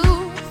at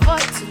you for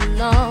too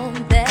long.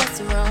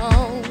 That's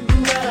wrong.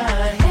 Girl,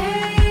 I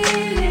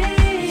hate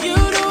it. You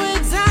know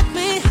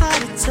exactly how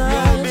to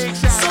touch,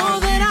 so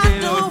that I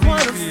don't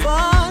wanna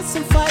fuss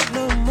and fight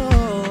no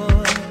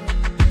more.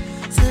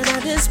 Said I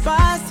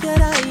despise,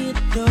 yet I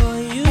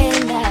adore you.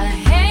 And I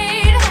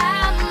hate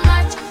how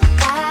much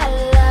I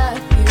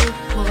love you,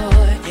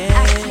 boy.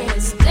 I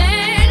can't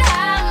stand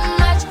how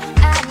much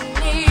I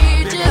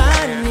need you.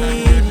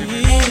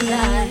 And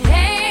I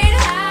hate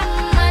how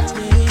much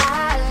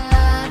I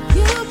love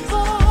you,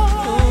 boy.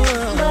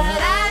 But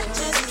I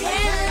just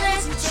can't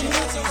let you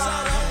go.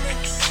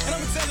 And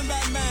I'ma tell him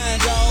about mine,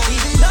 y'all.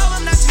 Even though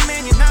I'm not your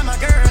man, you're not my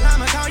girl,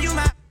 I'ma call you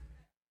my.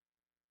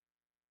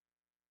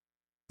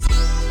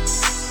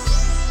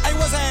 Hey,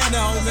 what's happening,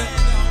 homie?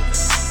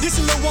 This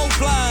is Lil Won't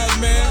Flies,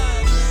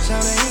 man.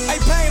 Hey,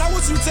 Payne, I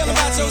want you to tell him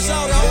about your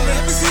shawty, homie.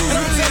 And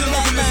I'ma tell him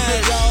about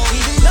mine, y'all.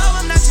 Even though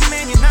I'm not your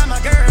man, you're not my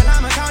girl,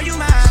 I'ma call you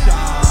mine.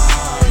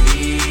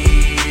 Shawty.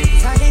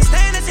 I can't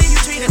stand to see you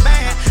treated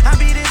bad. I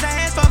beat his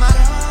ass for my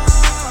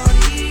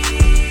shawty.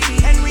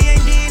 And we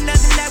ain't did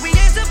nothing that we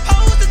ain't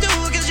supposed to do,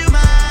 'cause you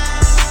mine.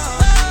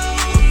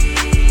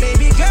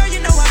 Baby girl,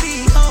 you know I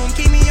be home.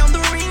 Keep me on the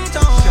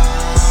ringtone.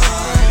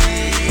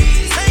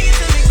 Sing it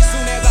to me, girl.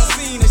 Soon as I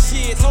seen the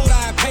shit, told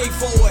her I'd pay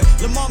for it.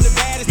 The mom the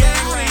baddest thing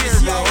around,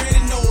 she already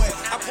know it.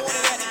 I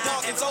pointed at the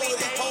dog and told her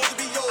it's supposed to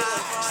be yours.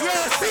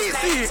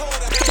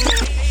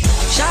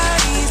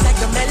 Shawty's like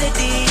a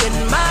melody in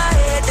my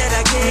head that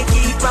I can't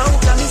keep on.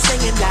 Got me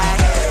singing like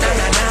na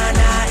na na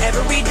na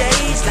every day.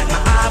 It's like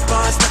my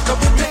eyeballs stuck up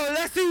with me.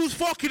 Let's see who's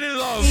fucking in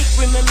love.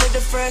 Remember the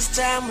first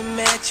time we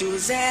met, you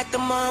was at the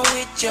mall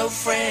with your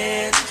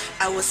friends.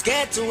 I was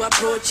scared to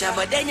approach you,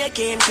 but then you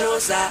came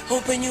closer,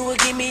 hoping you would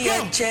give me a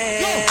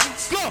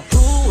chance.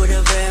 Who would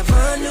have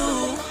ever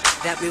knew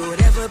that we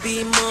would ever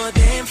be more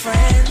than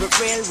friends? But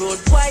railroad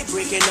white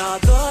breaking all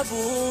the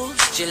rules.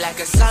 She like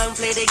a song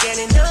played again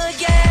and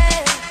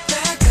again.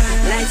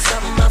 Like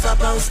something off a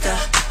poster.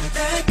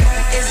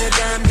 It's a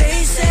damn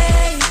they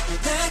say.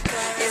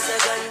 It's a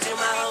gun to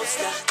my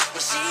holster.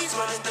 But she's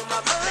running through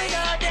my mind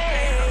all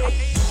day.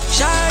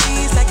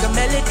 Shawty's like a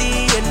melody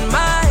in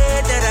my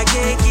head that I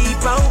can't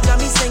keep on. Got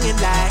me singing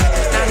like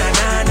na na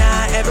na na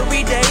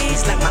every day.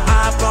 It's like my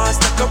eyeballs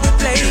stuck on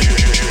replay.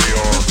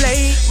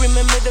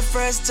 Remember the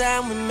first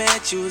time we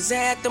met, you was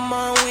at the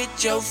mall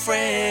with your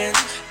friends.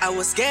 I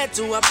was scared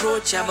to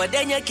approach you, but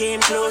then you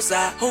came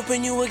closer,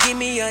 hoping you would give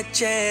me a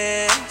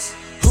chance.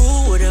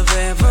 Who would have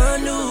ever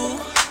knew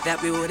that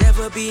we would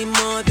ever be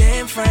more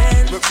than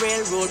friends? But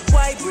railroad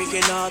white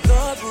breaking all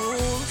the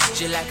rules.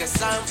 She like a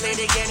song played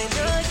again and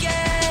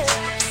again.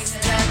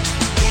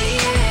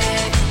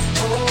 Yeah,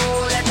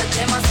 oh, let the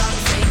demo song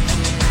sing.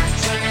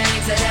 Turn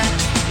to that,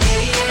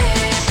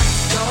 yeah.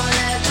 Don't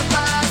let the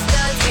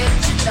bastards get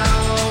you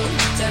down.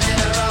 Turn it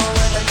around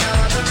with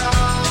another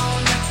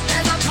round.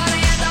 There's a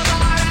party at the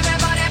bar,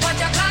 everybody put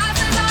your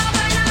glasses on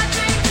when I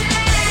drink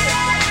it.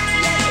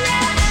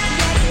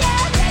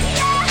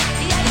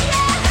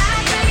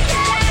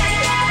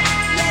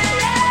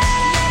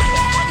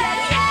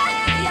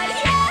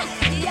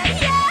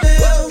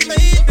 Oh,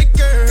 baby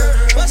girl,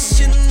 what's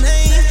your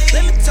name?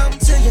 Let me talk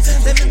to you,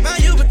 let me buy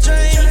you a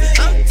drink.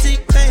 I'm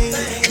T-Pain,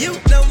 you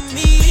know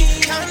me.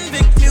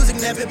 Convict music,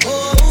 never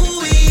boy.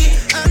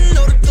 I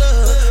know the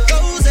club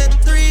goes at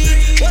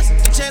 3. What's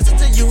the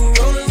chances of you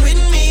rolling with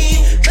me?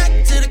 Back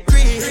to the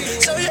crib,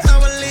 show you how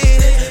I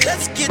live it.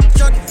 Let's get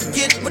drunk,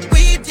 forget what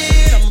we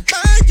did. I'ma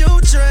buy you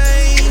a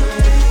drink.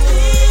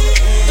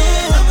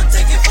 Ooh, I'ma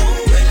take it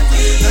home with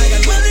me. I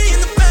got money in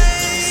the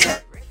bank.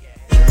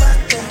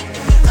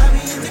 I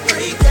be in the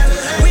great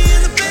Cadillac. We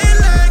in the bed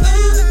like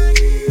ooh,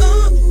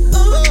 ooh,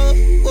 ooh,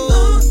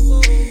 ooh,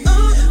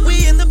 ooh. We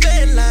in the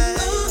bed like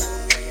ooh,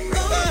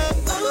 ooh,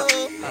 ooh,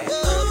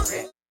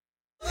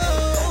 ooh.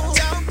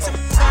 Talk to me.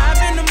 5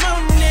 in the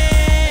morning,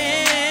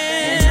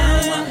 and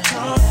now I'm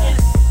talking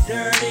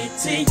dirty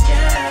to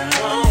you.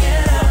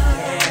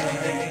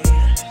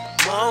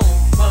 Won't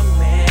fuck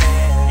me.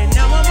 And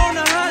now I'm on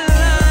the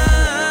hotline.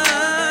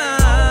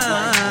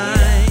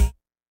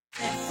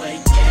 For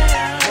you.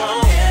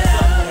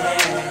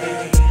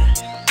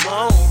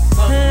 Won't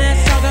fuck me.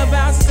 Let's talk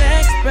about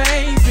sex,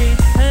 baby.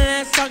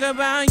 Let's talk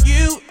about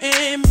you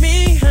and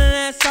me.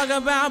 Let's talk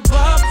about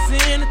bubbles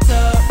in the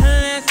tub.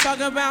 Let's talk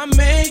about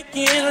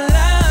making love.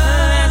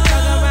 Let's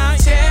talk about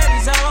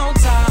cherries on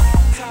top.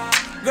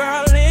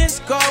 Girl, it's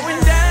going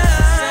down.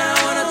 Said I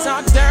wanna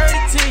talk dirty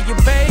to you,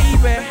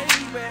 baby.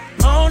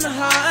 On the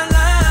hotline.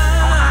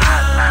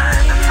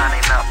 The sun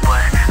ain't up, but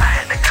I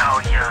had to call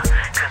ya.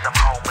 'Cause I'm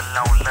home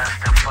alone,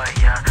 lusting for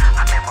ya.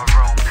 I'm in my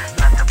room,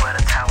 nothing but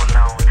a towel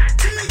on.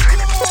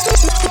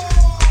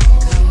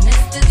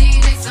 Mr.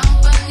 DJ,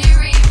 somebody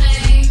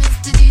replay.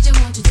 Mr. DJ,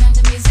 won't you turn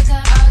the music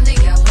up? All the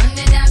girls on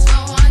the dance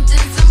floor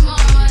wanting some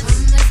more.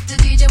 Mr.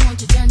 DJ, won't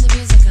you turn the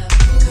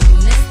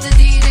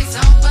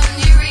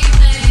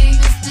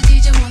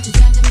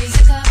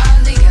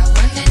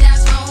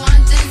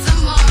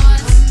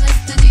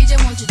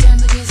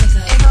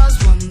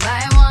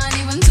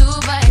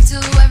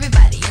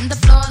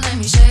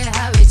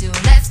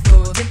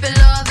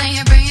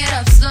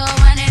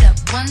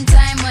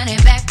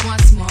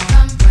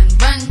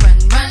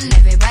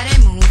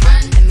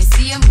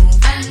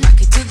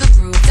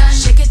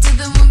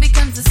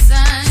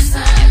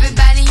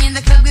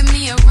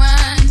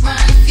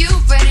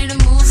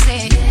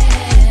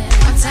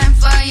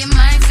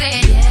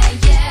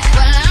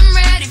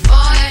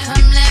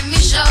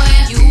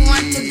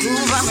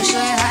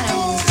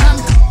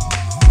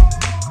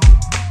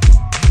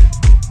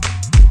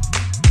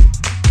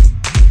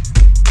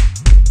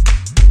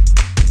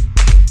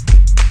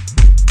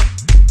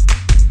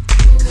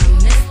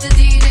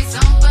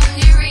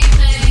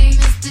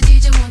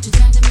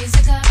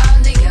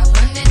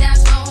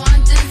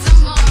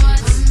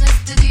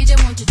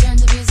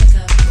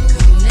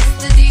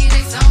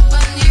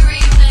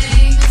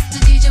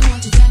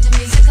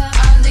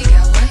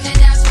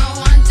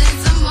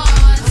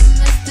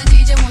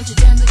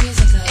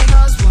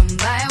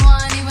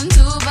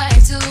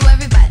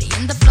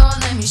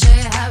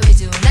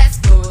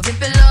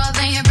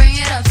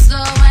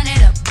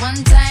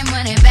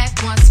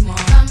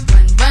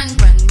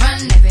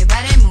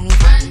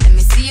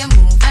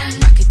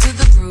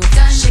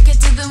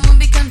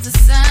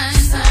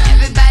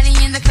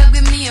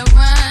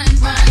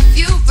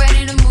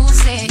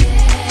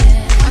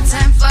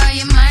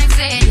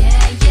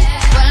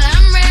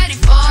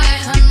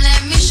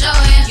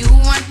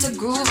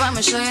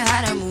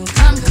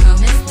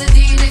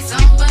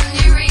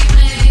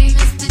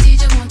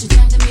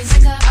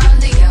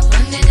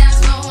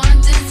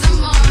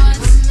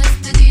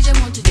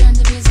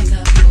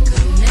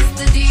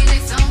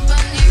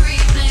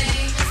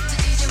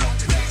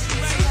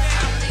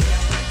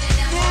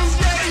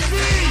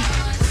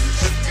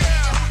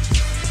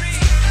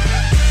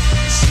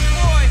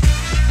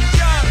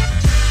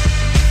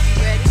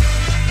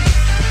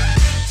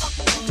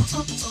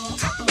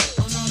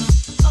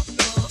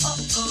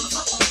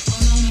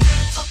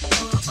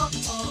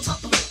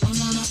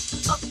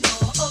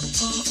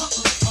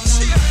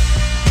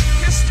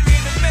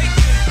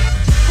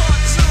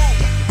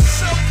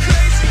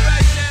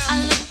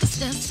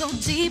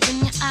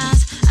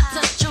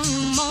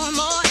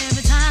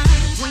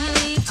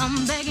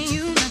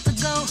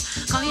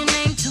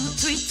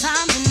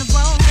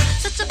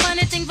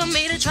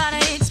try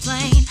to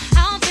explain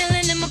how I'm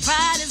feeling and my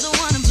pride is the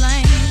one to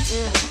blame.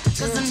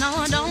 Cause I know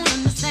I don't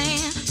understand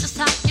just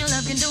how your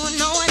love can do it,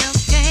 no one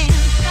else can.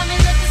 Got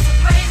me looking so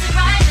crazy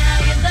right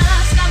now. Your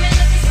love's got me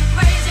looking so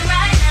crazy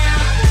right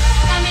now.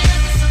 Got me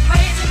looking so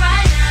crazy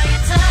right now. Your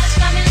touch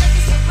got me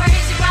looking so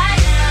crazy right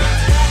now.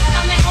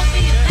 Got me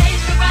hoping you pay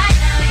me right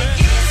now. Your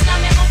kiss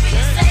got me hoping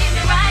you save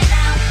me right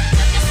now.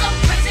 Looking so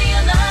crazy,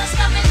 your love's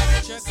got me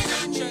looking so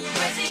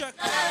crazy.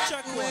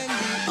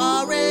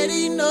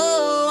 Already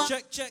know.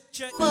 Check.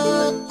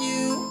 Fuck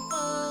you.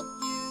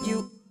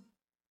 You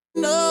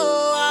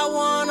know I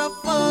wanna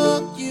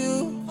fuck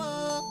you.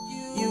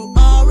 You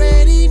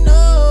already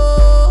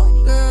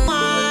know, girl.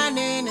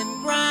 Whining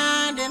and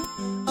grinding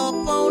up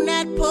on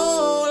that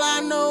pole.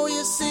 I know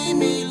you see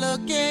me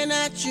looking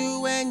at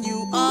you, and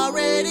you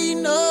already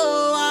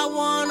know I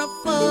wanna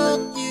fuck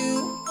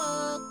you.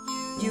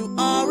 You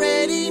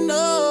already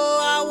know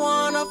I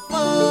wanna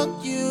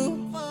fuck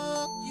you.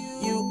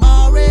 You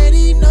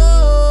already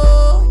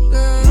know,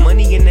 girl.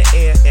 Money in the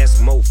air as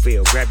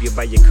Mofil. Grab you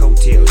by your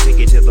coattail, take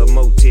it to the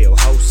motel,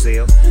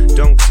 wholesale.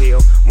 Don't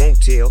tell, won't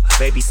tell.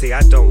 Baby say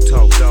I don't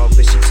talk, dog,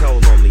 but she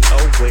told on me.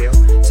 Oh well,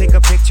 take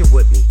a picture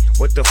with me.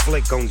 What the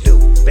flick gon' do?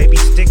 Baby,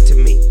 stick to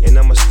me, and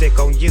I'ma stick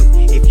on you.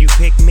 If you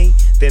pick me,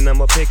 then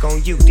I'ma pick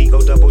on you.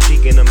 D-O double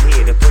G, and I'm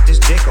here to put this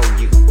dick on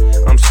you.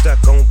 I'm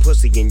stuck on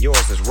pussy, and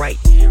yours is right.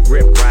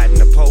 Rip riding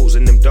the poles,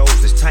 and them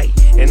doors is tight.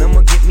 And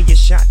I'ma get me a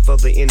shot for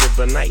the end of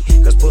the night.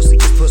 Cause pussy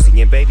is pussy,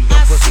 and baby,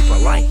 I'm pussy for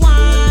life.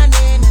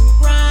 Whining and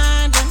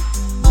grinding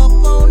up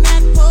on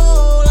that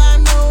pole. I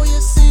know you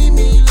see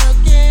me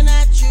looking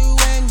at you,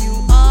 and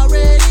you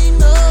already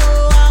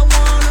know I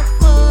wanna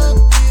fuck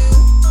you.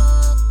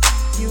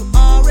 You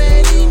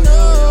already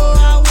know I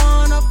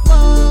wanna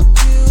fuck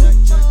you.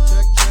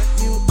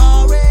 You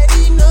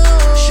already know.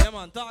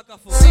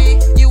 See,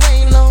 you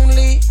ain't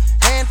lonely.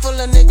 Handful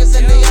of niggas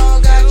and they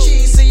all got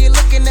cheese. So you're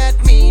looking at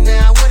me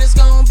now. What it's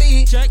gonna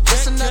be?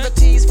 Just another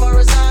tease, far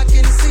as I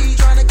can see.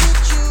 Trying to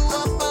get you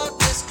up out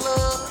this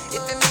club.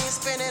 If it means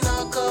spending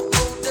a couple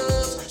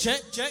dubs.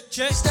 Check.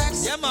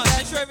 Yeah, man,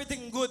 make sure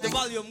everything good, the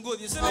volume good,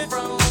 you see me?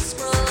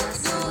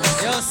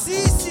 Yo,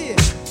 CC.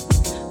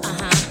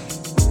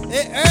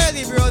 Hey,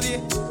 early, brody.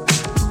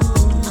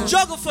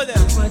 Juggle for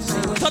them.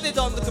 Turn it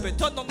down a little bit.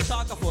 Turn down the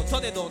talker.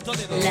 Turn it down.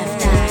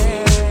 Left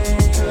eye.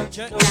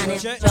 Check.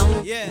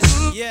 Yeah.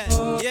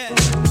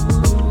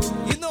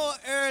 You know,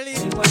 early.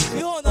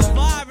 We on the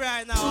vibe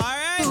right now,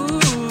 alright?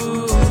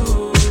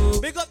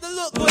 Big up the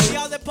look good,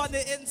 y'all up on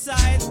the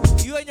inside.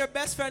 You and your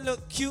best friend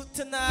look cute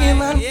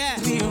tonight. Yeah.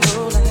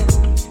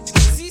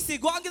 CC,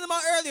 go and get them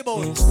out early,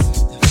 boy.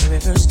 The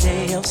first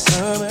day of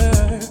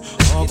summer.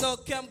 You know,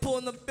 Kempo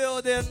in the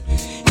building.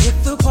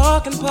 Hit the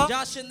parking park.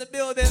 Josh in the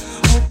building.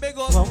 Big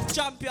up,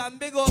 champion,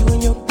 big up. You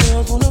and your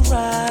girls wanna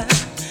ride.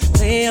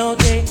 Play all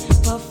day,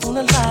 puff on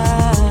the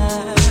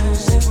line.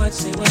 Say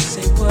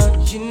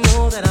what? You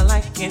know that I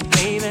like it,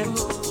 baby.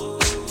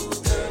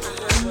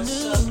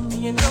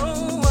 You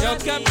know what? Yo,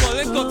 Kempo,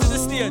 let's go to the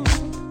stage.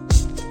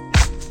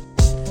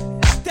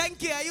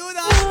 Thank you, are you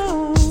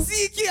that?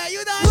 Zeke, are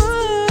you that?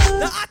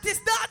 The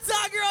artist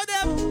dancer, girl,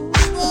 them.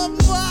 Oh,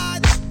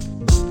 man.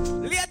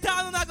 Later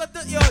on, I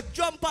got your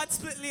jump and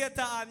split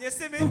later on. You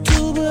see me?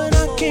 But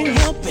I can't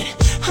help it.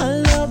 I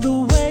love the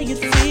way it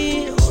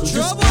feels.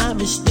 This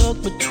time is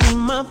stuck between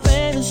my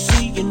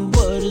fantasy and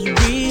what is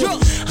real.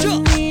 I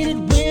need it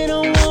when I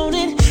want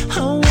it. I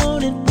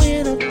want it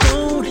when I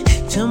don't.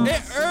 Tell me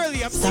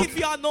early. I'm seeing if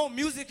y'all know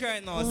music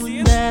right now.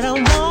 See that I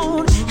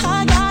want.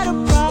 I got a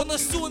problem. Gonna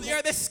soon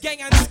hear this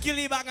gang and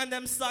skilly back on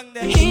them song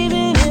there.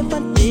 Even if I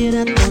did,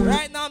 I don't.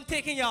 Right now I'm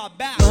taking y'all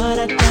back. But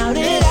I doubt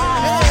it.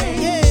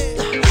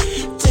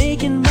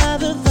 Taken by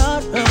the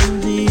thought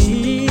of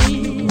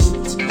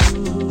this,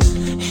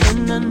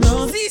 and I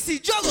know CC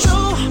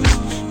juggle.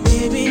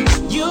 Baby,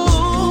 you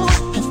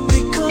have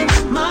become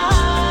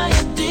my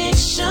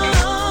addiction.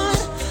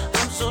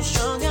 I'm so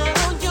strung out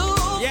on you.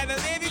 Yeah, the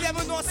lady them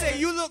will not say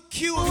you look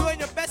cute. You and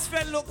your best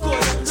friend look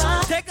good.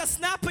 Take a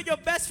snap of your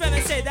best friend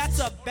and say that's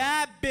a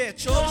bad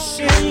bitch. Oh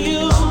shit.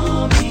 You,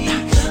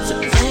 so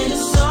then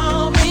it's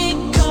all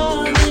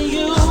because of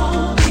you.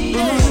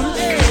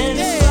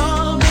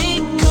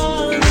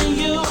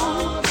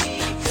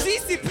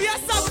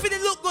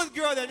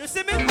 Girl, then you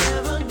see me?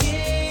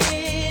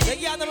 Yeah,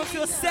 y'all never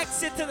feel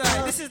sexy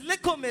tonight. This is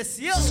Likkle Miss,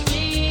 yo.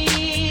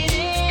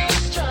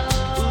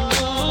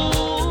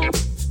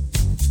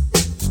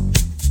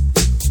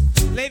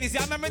 Ladies,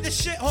 y'all remember this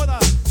shit? Hold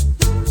on.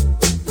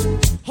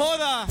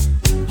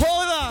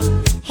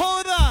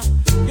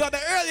 Yo, the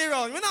early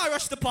round. We're not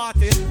rush the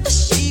party.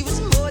 She was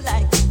more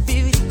like a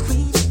beauty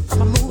queen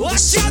from a movie.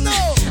 What you know?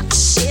 I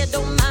said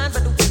don't mind,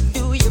 but what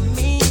do you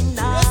mean?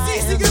 Yo,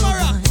 CC, give him a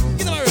rock.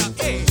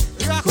 Hey.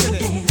 Rock with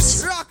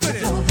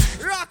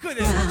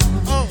it.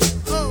 Oh.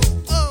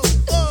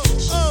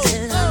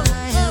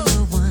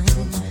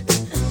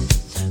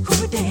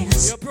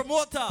 Your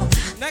promoter,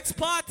 next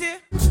party,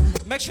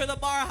 make sure the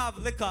bar have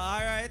liquor,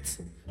 alright?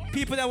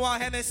 People that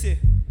want Hennessy.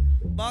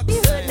 Box.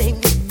 Her name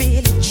is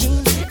Billie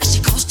Jean.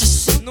 She cost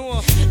us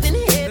No.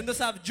 Then must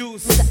have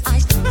juice.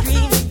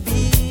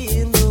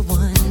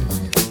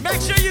 Make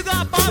sure you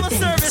got bottle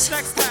service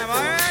next time,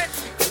 alright?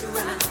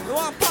 You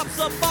want to pop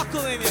some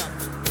buckle in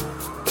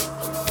you.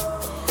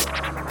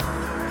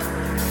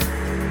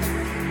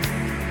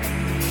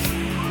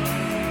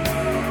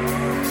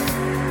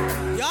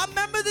 Y'all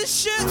remember this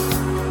shit?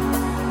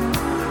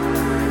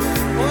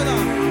 Hold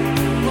on.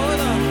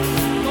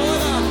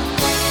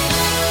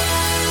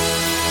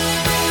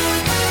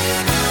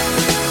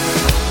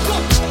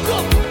 Go.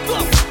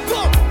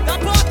 That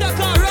part that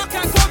got rock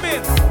and come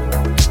in.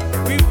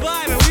 We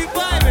vibing.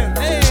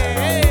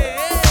 Hey.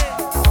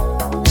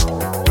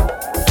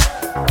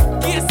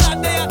 Yes,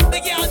 I'm there. The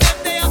girl them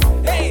there.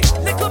 Hey,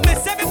 Likkle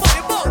miss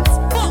everybody. Bounce.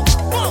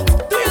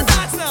 Do your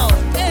dance now.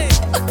 Hey.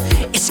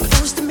 It's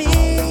close to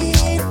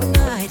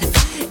midnight.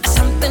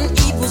 Something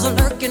evil's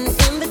lurking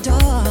in the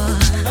door.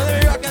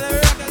 Let me rock.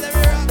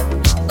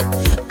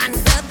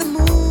 Under the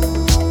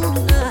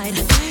moonlight,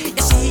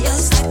 you see a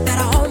sight that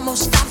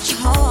almost stops your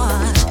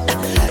heart.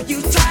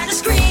 You try to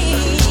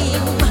scream,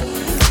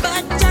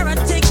 but terror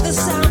takes the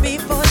sound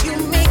before you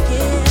make it.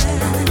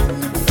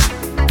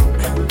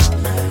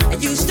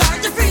 You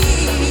start to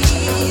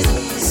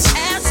freeze,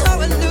 and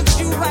so it looks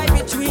you right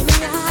between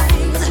the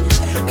eyes.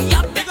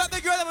 They got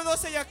the girl that will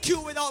say you're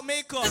cute without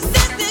makeup.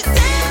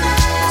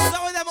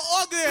 Some of them are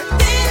ugly.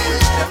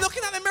 They're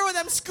looking at the mirror,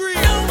 them scream.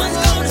 No one's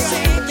gonna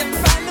save you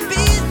from the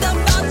beast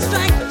about to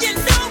strike. You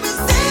know it's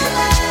night.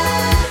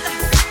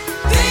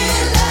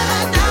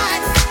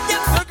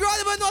 The girl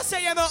that will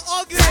say you're not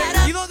ugly.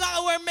 You don't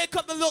gotta wear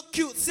makeup to look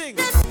cute. Sing.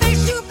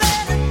 Makes you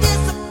better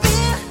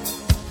disappear.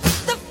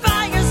 The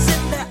fire's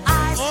in their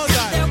eyes. Oh,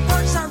 God. Their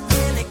words are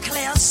really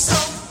clear. So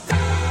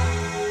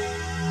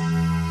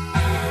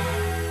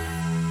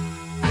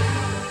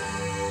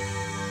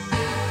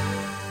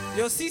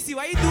Yo, Cece,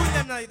 why you doing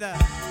them like that?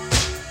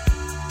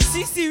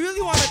 Cece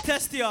really want to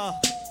test y'all.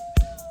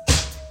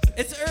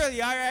 It's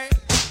early, alright?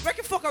 Make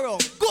it fuck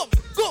around. Go.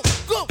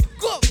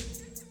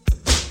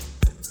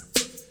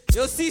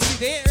 Yo, Cece,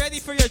 they ain't ready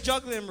for your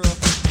juggling, bro.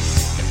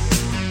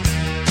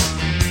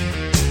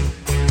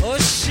 Oh,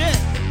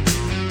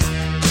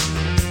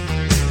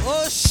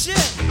 shit.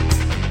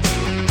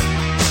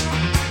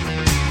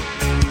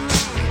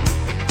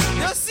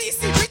 Yo, Cece,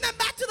 bring them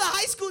back to the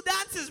high school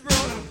dances, bro.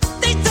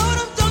 they told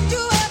him, don't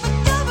you ever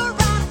come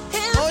around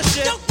him. Oh,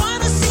 shit. Don't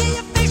wanna see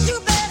your face, you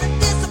better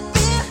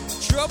disappear.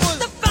 Trouble.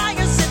 The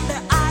fire's in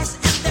their eyes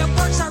and their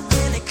words are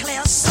really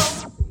clear. So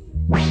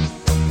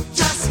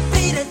just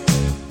beat it.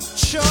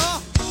 Sure.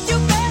 You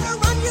better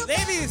run your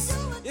Ladies,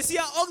 you see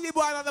an ugly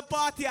boy at the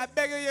party, I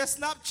beg you your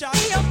Snapchat.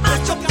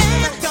 macho Just look at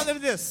him and tell him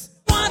this.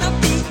 wanna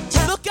be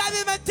tough. Look at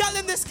him and tell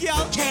him this,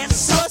 girl. Can't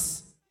suck. Sus.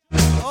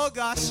 Oh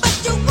gosh.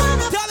 But you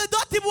wanna Tell the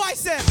dirty boy,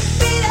 say.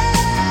 beat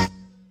it.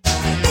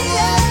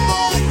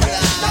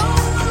 No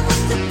one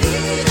wants to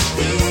beat it.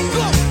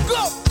 Go.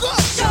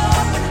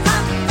 Sure, but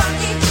I'm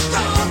funky,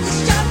 strong, it's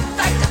your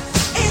fighter.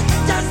 It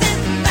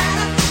doesn't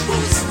matter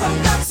who's sprung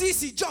up.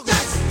 Cece, juggle.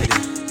 Just beat it.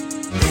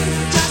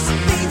 Just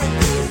beat it.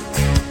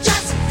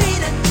 Just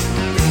beat it.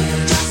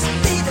 Just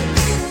beat it.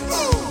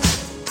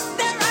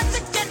 They're out to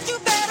get you,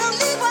 better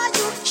leave while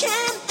you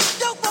can.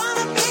 Don't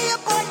wanna be a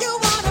boy, you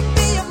wanna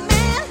be a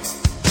man.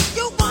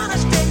 You wanna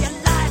stay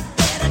alive,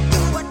 better do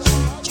what you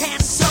can.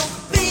 So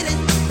beat it.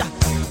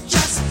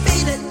 Just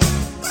beat it.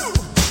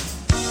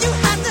 You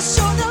have to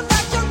show them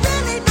that you're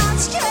really not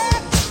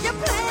scared. You're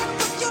playing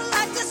with your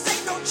life, this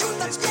ain't no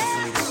truth or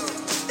dare.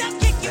 They'll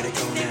kick you,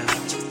 they'll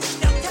beat you,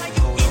 they'll tell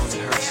you it's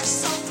fair.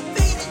 So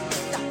beat it.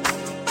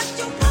 But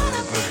you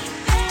wanna be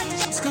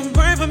fair. It's gonna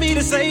burn for me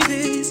to say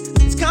this.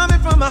 It's coming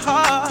from my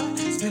heart.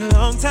 It's been a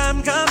long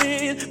time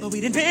coming, but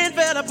we done been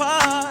fell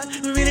apart.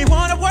 We really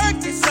wanna work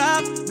this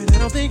out, but I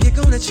don't think it's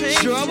gonna change.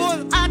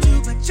 Trouble. I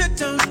do, but you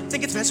don't.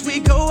 Think it's best we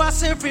go our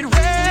separate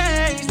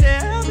ways.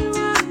 Tell me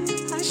why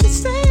I should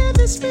stay in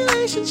this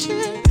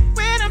relationship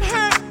when I'm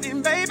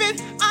hurting, baby.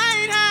 I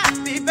ain't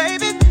happy,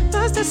 baby.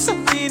 Plus there's so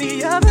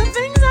many other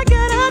things I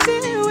gotta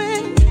deal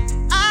with.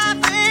 I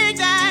think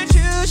that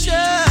you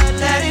should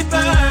let it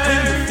burn.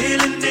 When the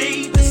feeling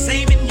ain't the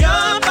same in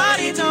your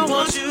body, don't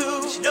want you.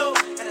 You know,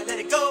 gotta let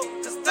it go,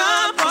 'cause the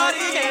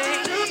party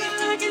ain't nothing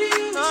like it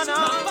is. No, no.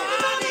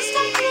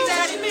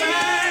 Let it burn.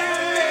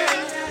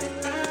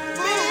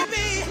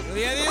 Baby,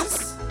 Ladies,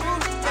 I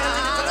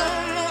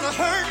don't wanna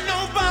hurt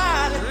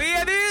nobody,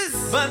 ladies.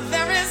 but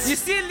there is. You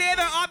see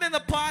later on in the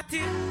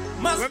party,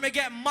 when we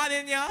get mad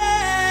in ya,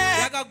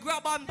 you gotta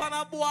grab on pan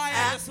a boy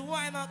and just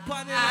wind up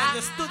pan him and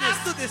just do this.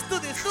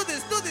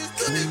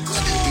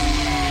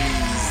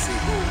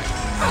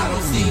 I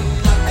don't see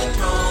nothing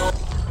wrong.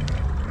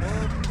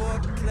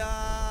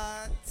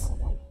 Clot.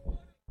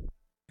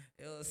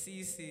 Yo,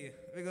 Cece,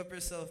 big up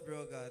yourself,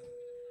 bro, God.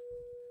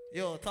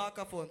 Yo, talk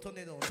a phone, turn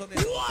it down.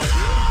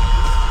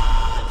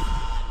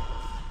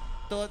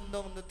 Turn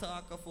down the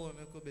talk a phone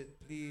a little bit,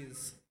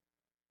 please.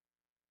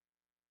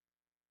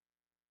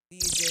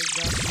 DJ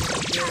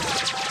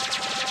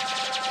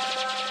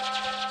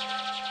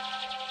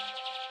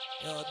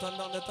Yo, turn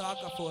down the talk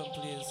a phone,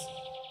 please.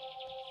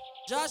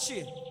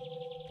 Joshi,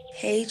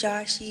 Hey,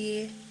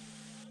 Joshy.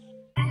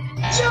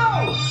 Yo,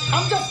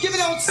 I'm just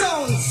giving out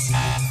sounds.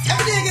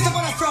 Every day I get up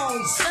on a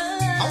frowns.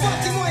 I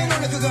want to more, you know,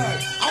 little girl.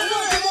 I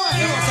want to more,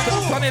 you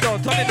know. Turn it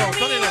on, turn it on,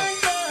 turn it on.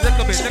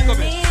 Little bit, little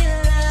bit.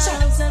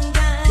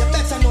 You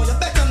better know, you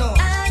better know.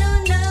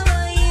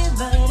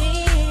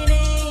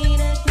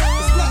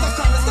 It's not a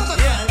crime, it's not a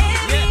crime.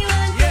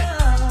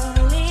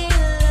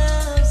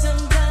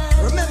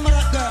 Remember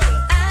that girl.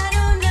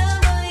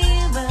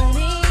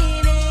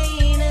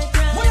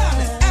 Hold on,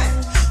 hey.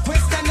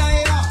 Question I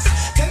ask.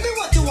 Tell me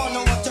what you want,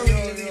 what you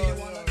really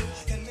want to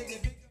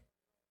do.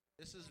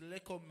 This is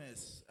Likkle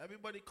Miss.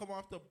 Everybody come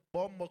off the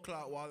bomber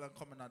clock while I'm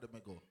coming out the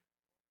middle.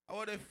 I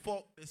want to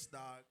fuck this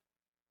dog.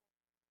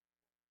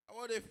 I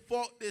want to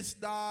fuck this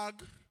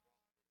dog.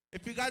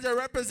 If you guys are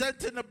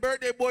representing the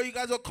birthday boy, you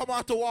guys will come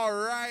out the wall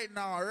right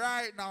now,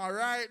 right now,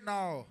 right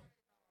now.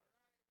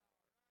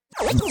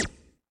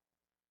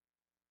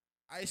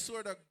 I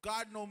swear to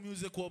God, no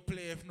music will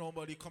play if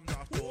nobody comes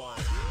off the wall.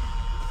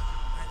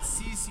 And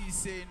CC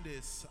saying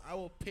this. I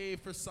will pay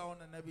for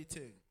sound and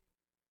everything.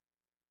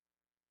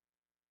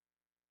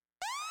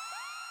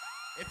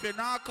 If you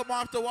not come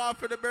off the wall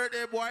for the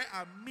birthday boy,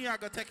 and me I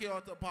gonna take you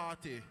out to the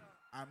party.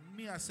 And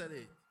me I said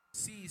it.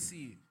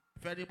 CC.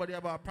 If anybody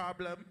have a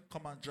problem,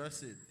 come and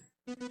dress it.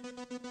 And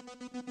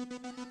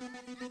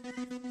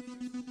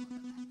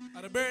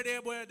the birthday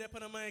boy there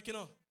on the mic, you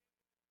know.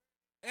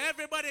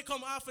 Everybody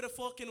come off of the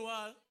fucking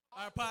wall.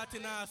 Our party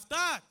now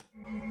start.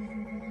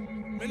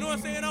 Me know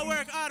say you don't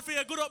work hard for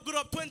your good up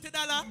 $20.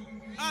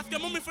 Ask your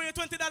mommy for your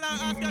 $20.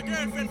 Ask your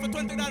girlfriend for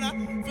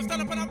 $20. For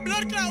stand up on a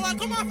blood clot wall,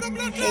 come off the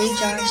blood clot Hey, wall.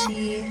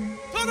 Joshy.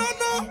 Turn on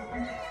now.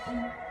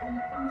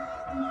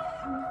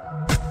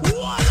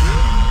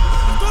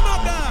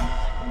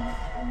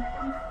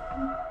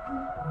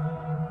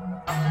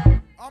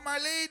 All my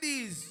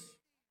ladies.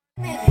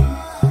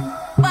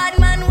 Bad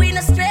man, we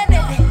no stray,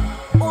 baby.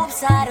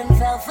 Oops, I done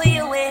fell for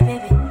your way,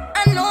 baby.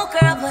 I know,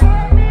 girl, but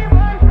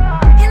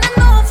you don't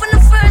know from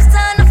the first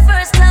time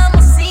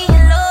I see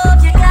your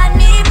love, you got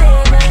me,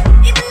 baby.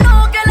 Even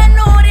though, girl, I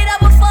know that I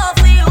would fall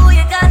for you,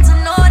 you got to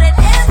know that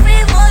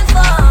everyone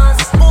falls.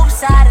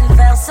 Oops, I done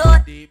fell so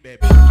deep,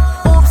 baby.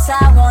 Oops,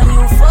 I want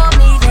you for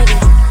me, baby.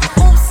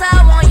 Oops, I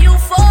want you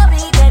for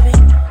me, baby.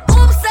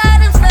 Oops, I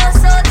done fell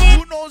so deep.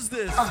 Who knows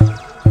this?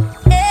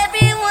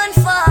 Everyone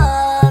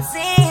falls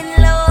in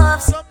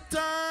love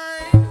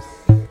sometimes.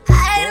 I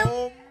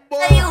don't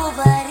know you,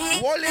 buddy.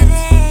 Wallet.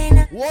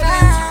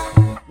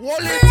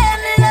 Let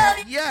me love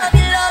you,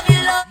 love you,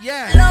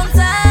 Yeah. long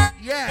time.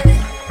 Yeah.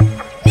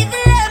 If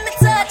you let me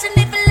touch and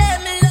if you let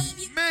me love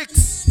you. Mix.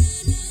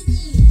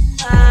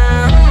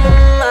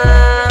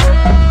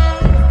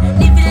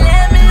 If you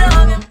let me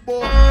love you.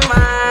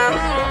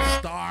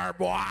 Star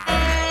boy.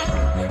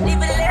 If you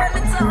let me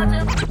touch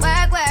you.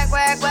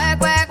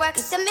 Work.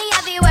 You see me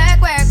happy work.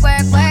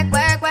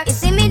 You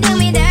see me do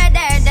me that.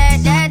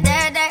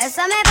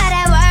 So me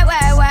better work.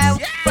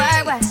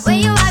 When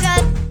you walk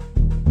out.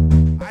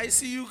 I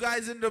see you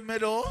guys in the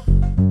middle.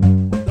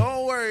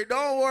 Don't worry.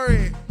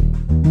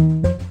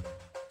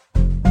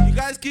 You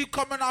guys keep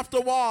coming off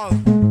the wall.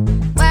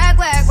 Work.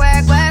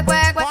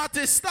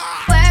 Party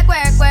start. Work.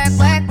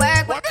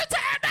 What the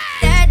time?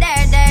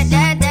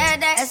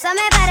 So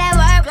me better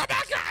work.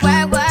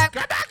 Walk a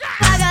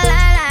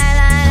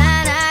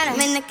line. I'm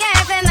in the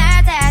cafe,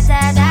 my ta.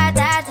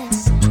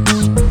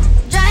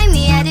 Drive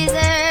me, I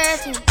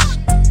desert you.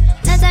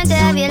 Nothing to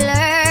have you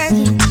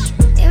lurking.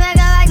 You make a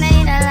like, now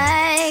you don't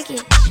like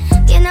it.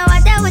 You know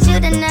I dealt with you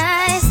the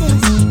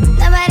nicest.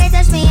 Nobody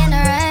touched me in the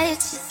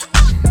righteous.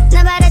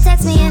 Nobody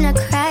text me in a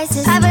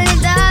crisis. I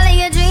believed all of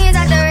your dreams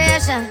are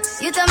duration.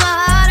 You took my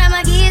heart, and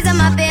my keys, and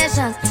my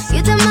patience.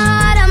 You took my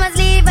heart, I must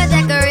leave a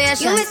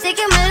decoration. You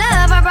mistaken my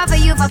love, I brought for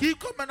you for. Keep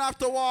coming off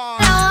the wall.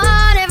 I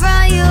wanted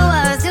from you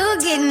was to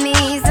give me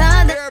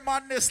something. Here,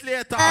 man, this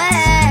later.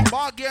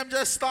 Ball game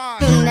just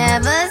start. You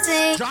never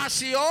see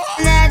Joshy,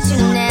 that you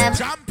never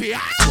Champion.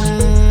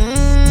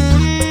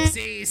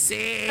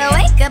 CC. So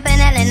wake up and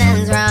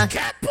nothing's wrong.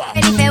 Kempo.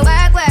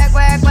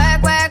 Ready for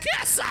work.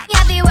 Ksav.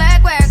 You be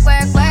work.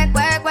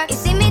 You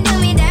see me do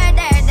me that.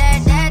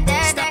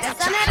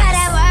 So me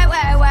better work.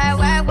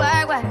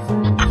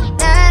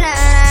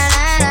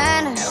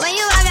 When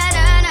you walk out,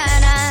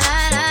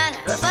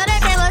 before the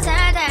table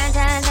turn.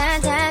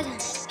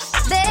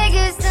 Beg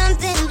you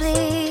something,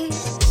 please.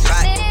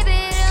 Baby,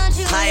 don't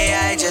you My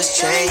AI just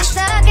changed.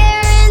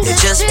 It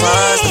just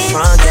was the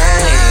front gate.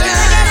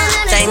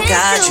 Thank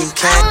God you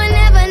came. I would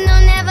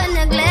never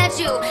neglect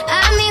you. I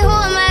mean, who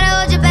am I to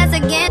hold you back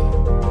again?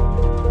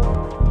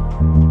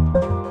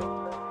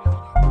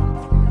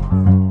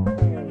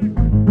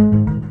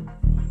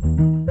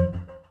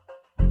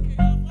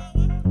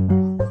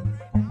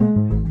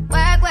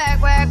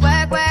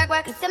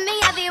 Work. You see me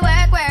happy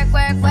work.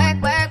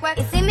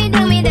 You see me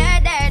do me that.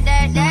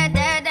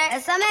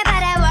 So me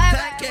better work.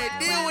 Can't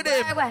deal with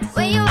him.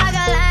 When you walk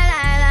a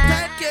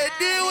line. Can't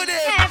deal with him.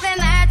 Cafe,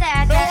 my ta.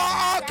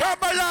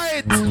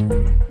 Carmelite.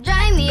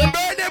 Drive me. The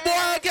birthday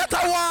boy get a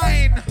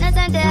wine.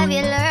 Nothing to have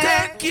you learn.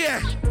 Thank you.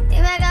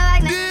 You make a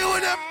like deal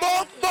with him,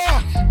 bumbo.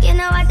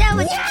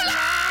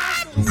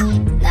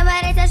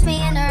 Nobody touch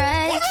me in the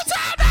race.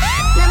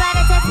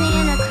 Nobody touch me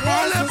in the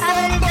crisis. I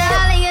believe that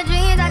all of your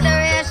dreams are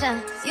duration.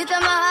 You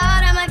took my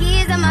heart, all my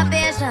keys, and my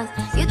patience.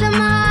 You took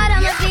my heart,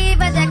 all my keys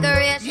for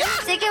decoration.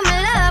 Taking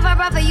my love, I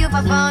brought for you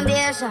for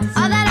foundation.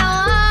 All that I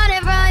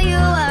wanted from you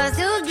was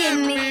to give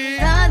me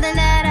something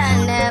that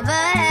I never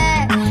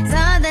had,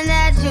 something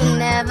that you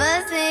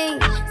never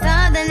seen,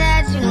 something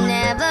that you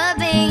never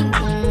been.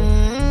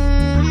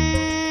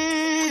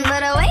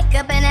 But I wake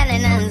up and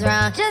nothing's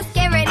wrong. Just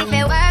get ready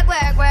for work,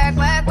 work, work,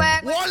 work,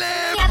 work.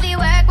 Happy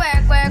work,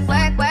 work, work,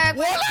 work, work.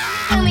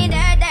 Do me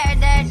that.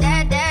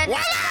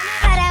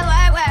 Gotta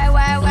work, work,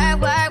 work,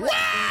 work, work.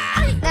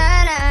 Na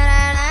na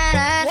na na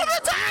na.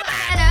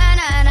 Na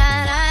na na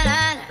na na.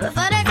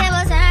 Before the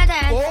table turn.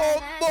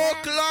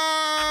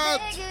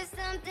 Beg you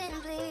something,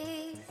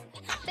 please.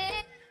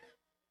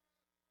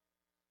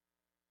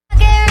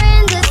 Here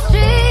in the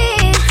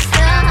streets. If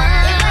I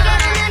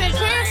get another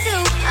chance to,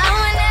 I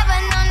will never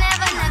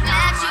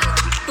neglect you.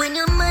 When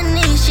your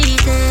money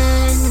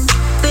cheating,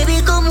 baby,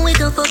 come we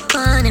can fuck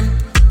on him.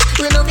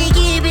 We know we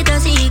keep it a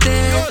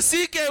secret. Yo,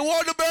 CK,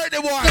 want the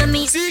birthday boy?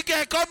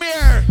 CK, come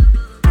here.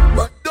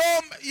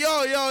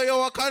 Yo,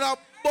 what kind of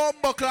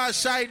bomber class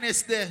shine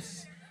is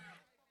this?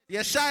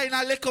 You shine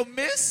a little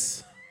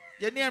miss?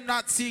 Your name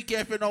not CK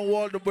if you don't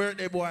want the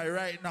birthday boy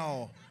right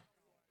now.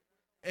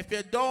 If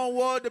you don't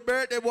want the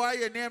birthday boy,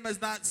 your name is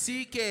not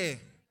CK.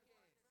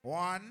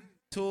 1,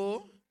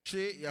 2,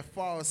 3, you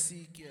fall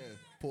CK,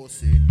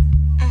 pussy.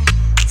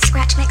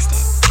 Scratch mixed it.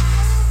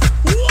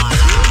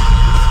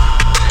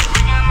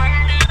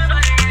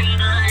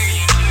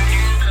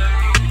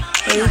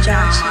 Hey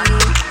Josh,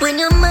 when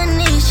your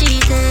money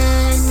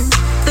cheating,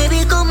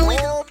 baby come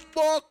with.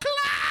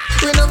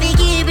 We know we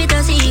keep it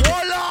a secret.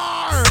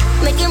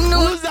 Make him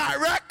know. Who's that?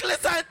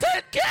 Reckless and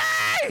 10K.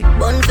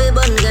 Bun for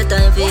bun, got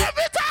time for.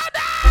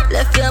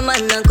 Left your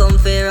man and come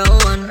for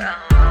round one.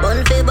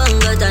 Bun for bun,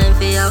 got time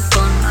for have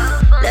fun.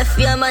 Left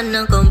your man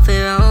and come for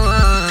round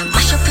one.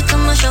 Mash up it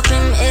and mash up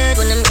him head.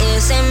 When him ear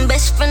same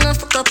best friend and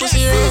fuck up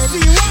pussy red.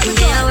 In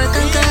day I work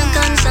and can't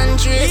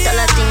concentrate. All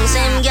the things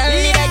same girl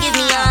need I give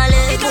me all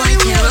it. Boy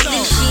tear up the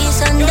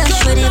sheets and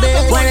dash for the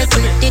bed. Wanna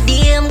quit the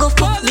DM, go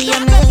fuck me a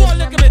man.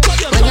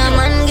 When your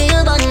man give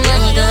you bun, my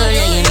girl,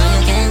 yeah, you know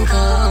you can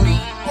come.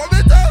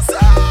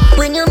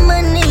 When your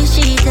money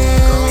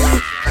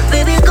cheating,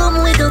 baby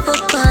come we go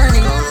fuck on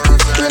him.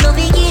 We know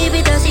we keep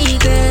it a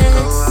secret.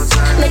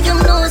 Make him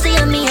know say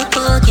I'm me a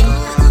fucking.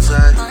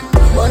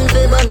 Bun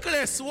for bun.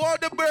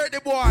 What the birthday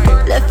boy?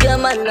 Left your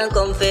man and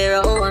come for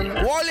round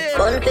one.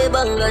 Bun for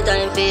bun, got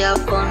time for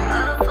have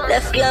fun.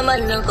 Left your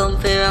man and come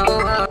for round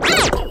one.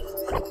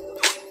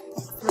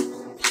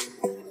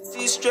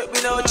 Strip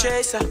me no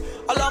chaser.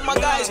 All of my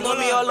guys know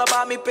me all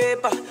about me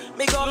paper.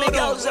 Me got me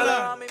girls all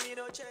around me, me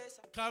no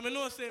chaser. Cause me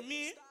know say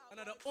me, and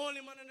I'm the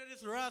only man in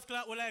this rascal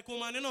who like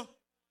woman, you know.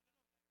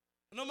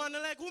 No man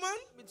like woman?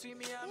 Between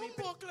me and me.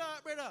 Poor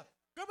clock, brother.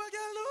 Grab a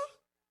girl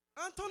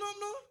now, and turn up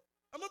now.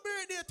 I'm a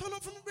birthday, turn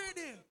up for my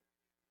birthday.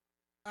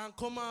 And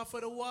come on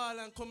for the wall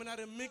and come in at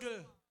the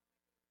middle.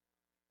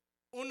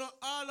 Uno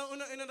all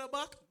uno in the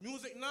back,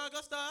 music now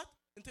go start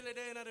until the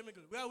day in the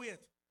middle. We are wait.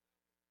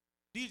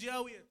 DJ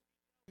are wait.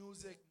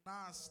 Music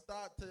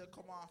non-start till you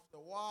come off the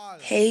wall.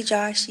 Hey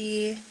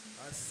Joshy.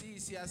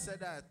 See, I said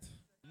that.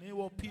 Me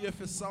will pay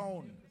for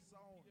sound.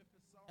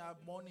 I have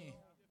money.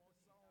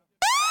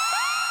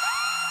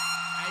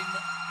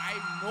 I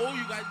know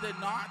you guys did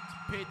not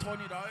pay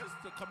 $20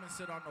 to come and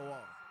sit on the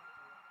wall.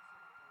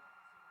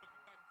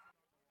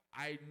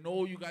 I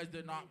know you guys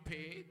did not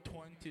pay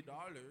 $20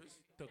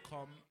 to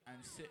come and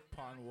sit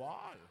on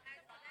wall.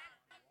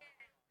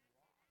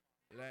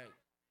 Like,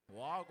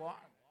 walk on.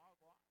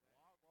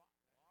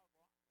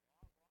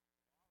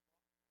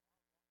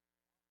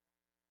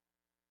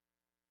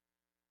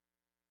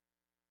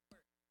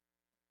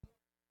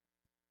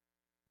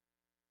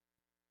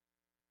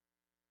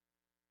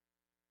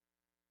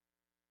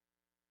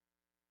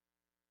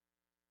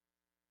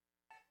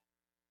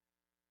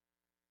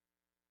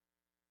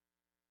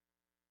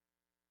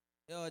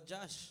 Yo,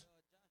 Josh,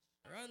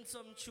 run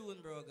some tune,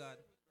 bro, God.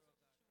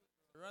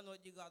 Run what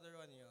you gotta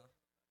run, yo.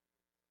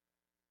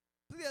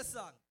 Play a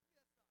song.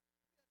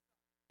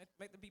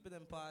 Make the people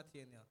them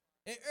partying, yo.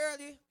 And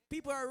early,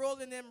 people are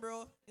rolling in,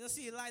 bro. You know,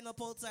 see line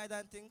up outside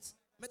and things.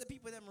 Make the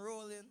people them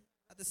rolling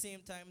at the same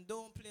time.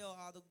 Don't play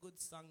all the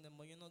good song them,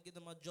 but you know, give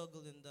them a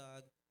juggling,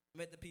 dog.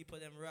 Make the people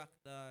them rock,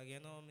 dog. You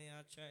know me,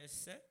 I try to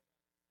say.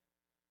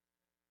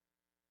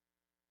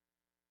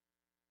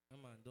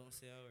 Come on, don't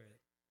say a word.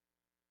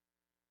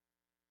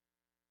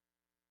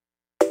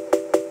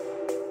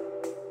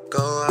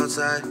 Go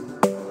outside.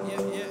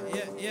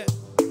 Yeah.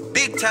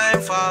 Big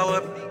time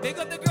forward. Big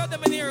up the girl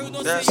them in here who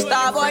knows Yeah. say you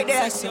Star are boy your there.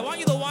 friend sexy. I want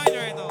you to whine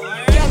right now,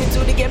 alright? Get me to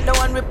the game, no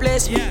one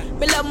replace me.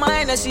 Me love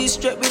mine, I see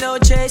straight, me no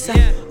chaser.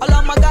 All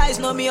of my guys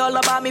know me all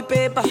about me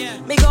paper.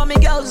 Me got me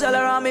girls all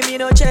around me, me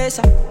no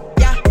chaser.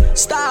 Yeah,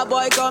 star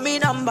boy call me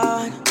number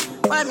one.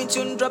 When me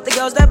tune drop, the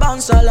girls they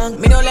bounce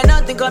along. Me no let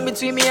nothing come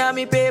between me and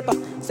me paper.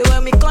 So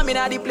when me come in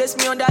at the place,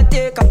 me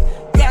undertaker.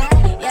 Yeah.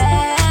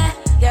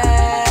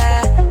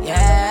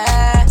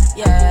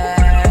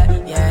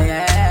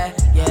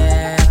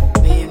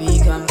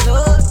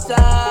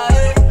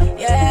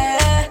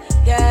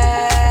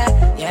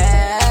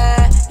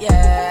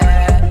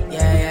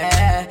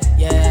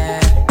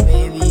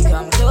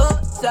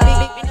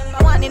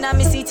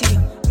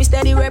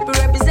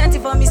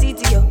 representing for me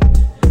city, yo.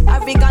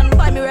 African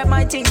boy, me rep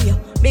my thing, yo.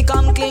 Me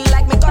come clean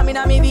like me coming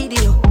on me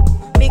video.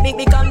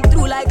 Me come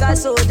through like a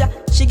soldier.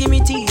 She give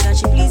me tea and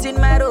she pleasing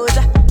my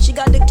rosa. She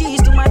got the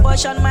keys to my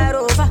Porsche and my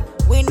Rover.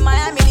 We in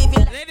Miami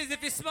living. Ladies,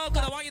 if you smoke,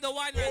 I want you to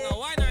wine right now.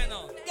 Wine right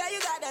now. Yeah, you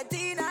got the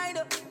teen, I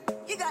know.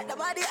 You got the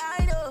body,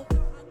 I know.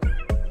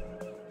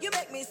 You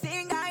make me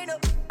sing, I know.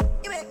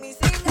 You make me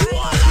sing, I know.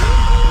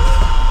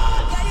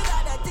 Yeah, you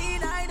got the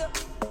teen, I know.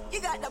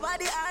 You got the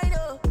body, I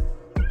know.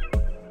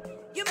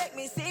 You make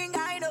me sing,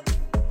 I know.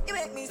 You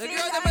make me sing, I know.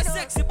 The girl them a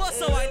sexy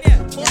bossa wine, yeah.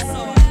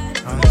 Bossa wine.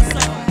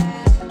 Bossa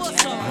wine.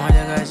 Bossa wine.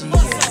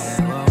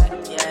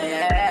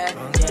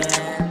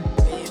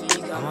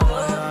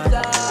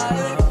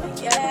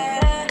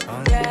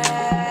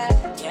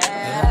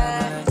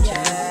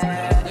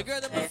 The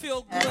girl that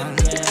feel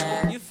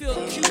good. You feel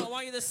cute. I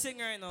want you to sing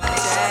right now. I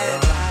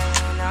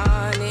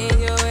need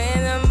you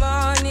in the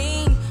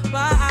morning,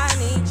 but I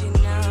need you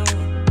now.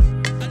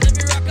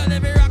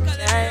 Let me rock.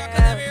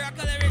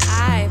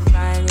 I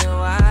find you,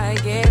 I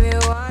give you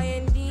what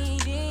you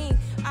needing.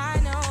 I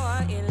know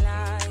what you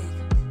like.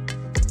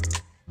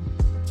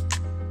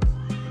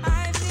 I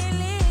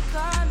feel it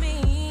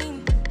coming.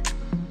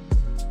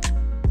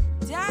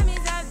 Time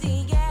is of the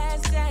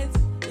essence.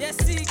 Yes,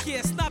 CK,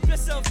 stop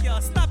yourself,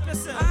 girl. Stop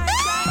yourself. I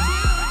try to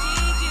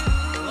teach you.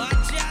 What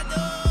you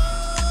do?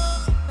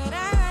 But I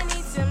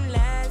need some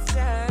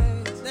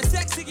lessons. The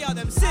sexy girl,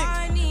 them sing.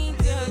 I need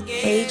to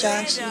get Hey,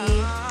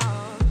 JOSH100.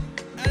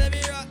 Let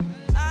me rock.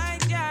 I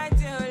try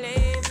to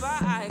live,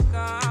 but I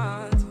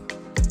can't.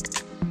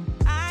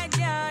 I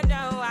don't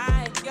know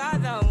why you're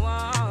the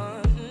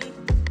one.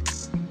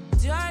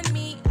 Turn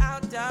me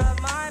out of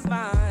my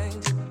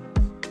mind.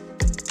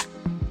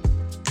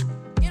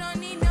 You don't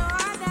need no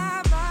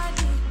other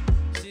body.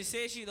 She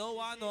say she don't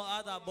want no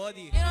other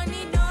body. You don't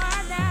need no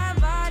other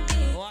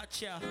body.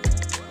 Watch ya.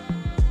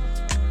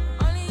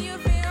 Only you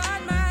feel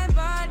on my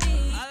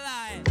body. I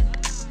lie.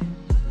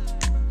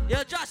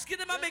 Yo, Josh, give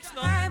them a mix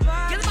now.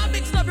 Give them a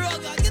mix now, bro.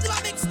 Give them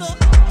a mix now.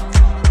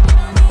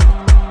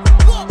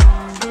 Go.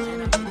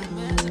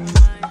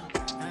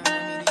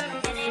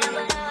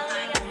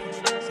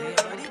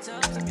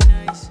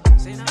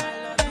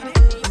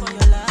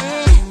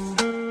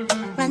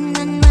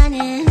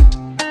 Running.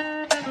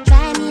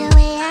 Drive me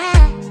away,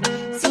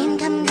 seem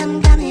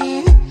coming.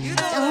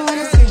 Don't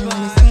wanna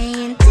stay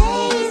in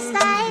days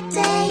like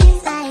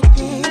this.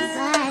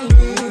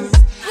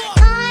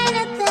 Find a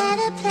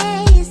better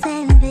place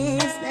than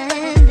this.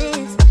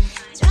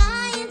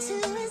 Trying to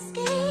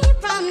escape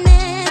from it.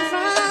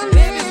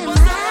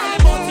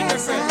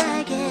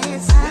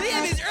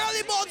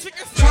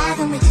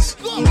 Driving with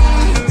the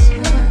next.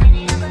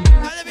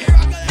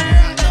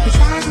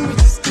 Driving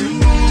with the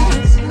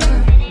next.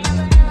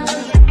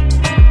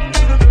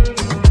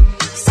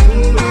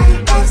 Somebody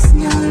has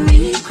no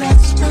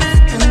regrets, but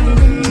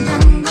going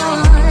on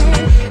board.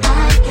 I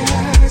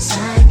guess.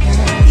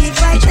 If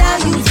I tell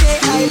you, say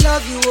I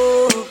love you,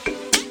 oh.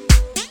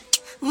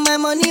 My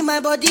money, my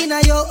body, now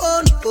your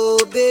own,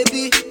 oh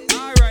baby.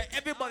 Alright,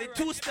 everybody,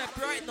 two-step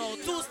right now.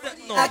 Two-step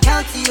now. I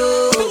count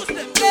you,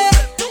 Two-step.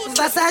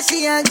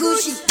 Versace and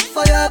Gucci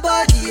for your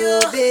body,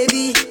 oh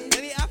baby.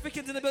 Any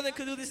Africans in the building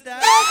could do this,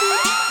 dad?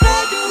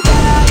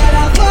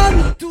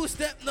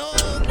 Two-step, no.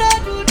 No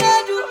do,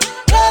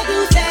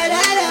 say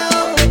that,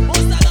 oh.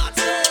 What's that not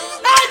so?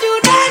 No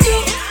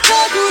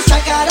do,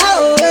 shakara,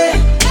 oh, eh.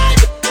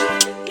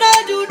 No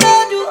do,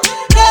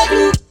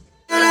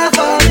 and I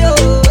for you,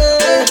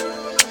 eh.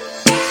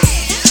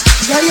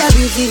 Girl, you're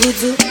beautiful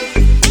too.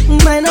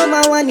 My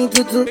number one in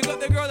tutu. Because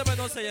the girl that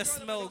don't say you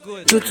smell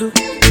good. Tutu.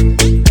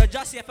 You're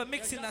just here for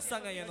mixing that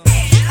song, you know.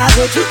 I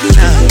go tutu.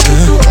 Yeah.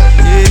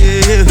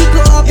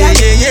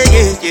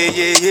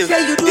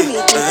 Say you do me.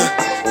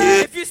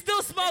 If you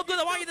still smell good,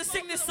 I want you to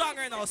sing this song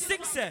right now.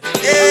 Sing, sir. I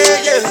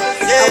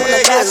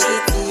wanna dance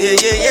with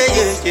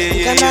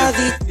you. Can I have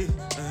it?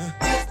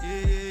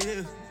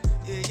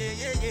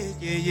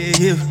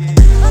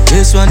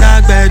 This one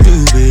I better do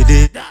with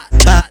it.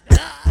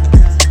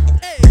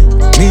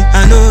 Me,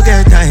 I no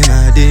get time,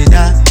 I did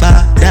that.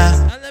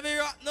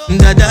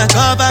 Dada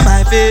cover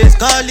my face,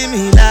 calling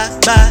me la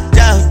ba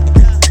da.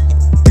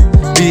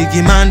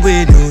 Biggie man,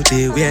 we know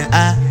they wear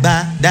a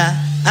ba da.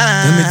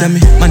 Tell me,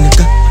 my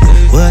nigga,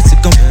 what's it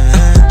come?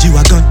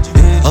 G-Wagon,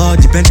 all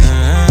the Bentley,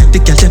 the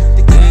girl them,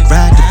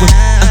 ride the boat.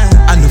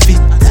 I no fit,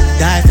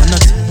 die for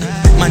nothing.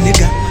 My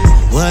nigga,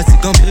 what's it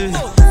come?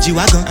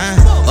 G-Wagon,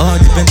 all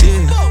the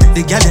Bentley,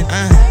 the girl them,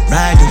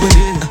 ride the boat.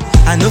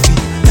 I no fit,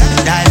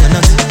 die for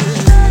nothing.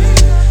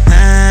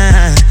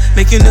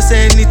 Make you no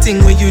say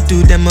anything when you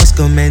do, they must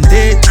commend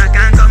it. I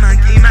can't come and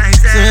keep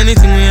myself. So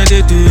anything when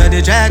they do, I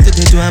they try to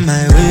do on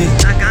my way.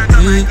 I can't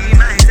come and keep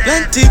myself.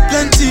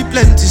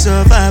 Plenty so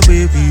far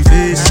we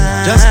face.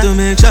 Just to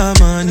make sure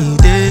money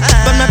day.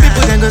 But my people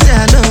can go say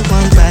I know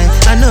one buy,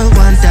 I know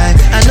one die,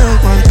 I know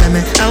one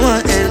payment. I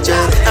want enjoy,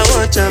 I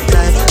want job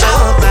life, I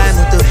want buy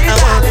motor, I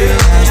want big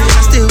house,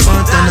 I still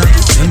want to know.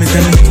 Tell me,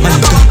 my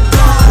nigga,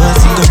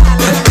 what's it go?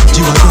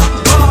 G-Wagon,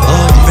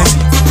 all the best,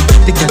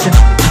 they get them.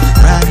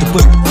 Ride the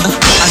boat,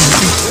 I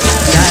know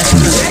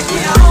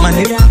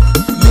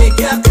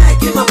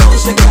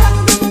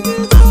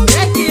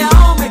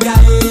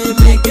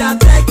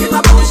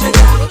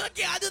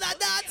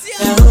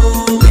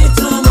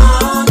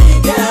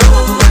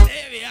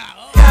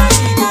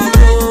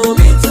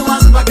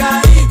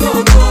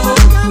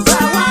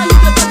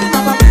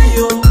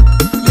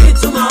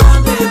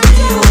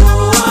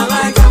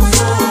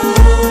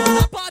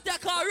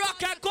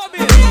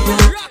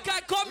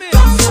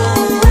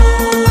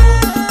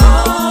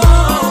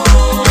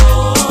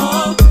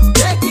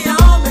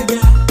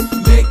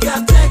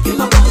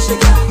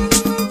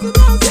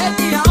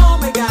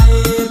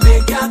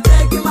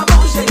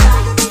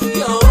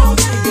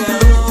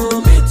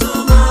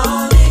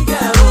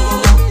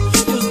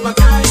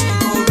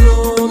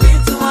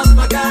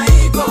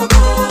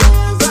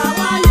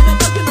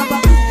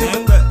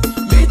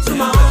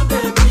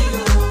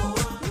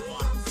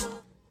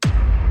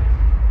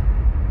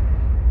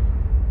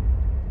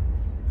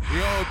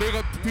Yo, big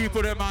up the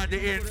people them on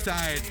the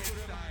inside.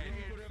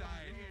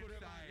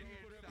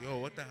 Yo,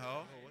 what the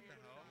hell?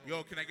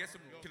 Yo, can I get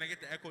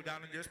the echo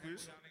down on this,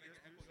 please?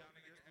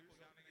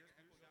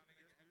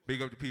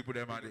 Big up the people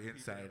them on the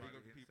inside.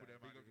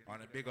 On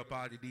the big up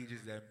all the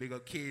DJs them. Big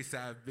up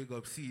Ksav, big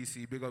up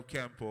CC, big up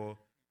Kempo.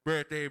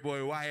 Birthday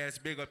boy YS,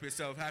 big up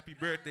yourself. Happy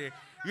birthday.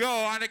 Yo,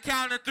 on the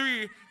count of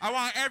 3, I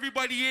want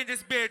everybody in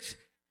this bitch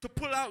to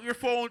pull out your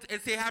phones and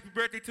say happy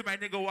birthday to my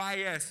nigga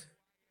YS.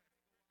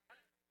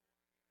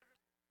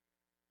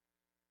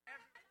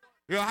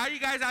 Yo, how you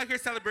guys out here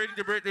celebrating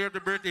the birthday of the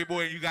birthday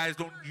boy and you guys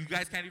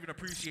can't even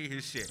appreciate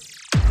his shit?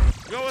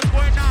 Yo, what's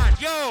going on?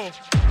 Yo,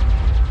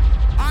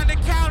 on the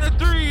count of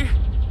 3,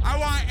 I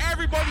want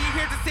everybody in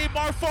here to say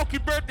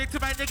motherfucking birthday to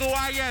my nigga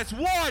YS.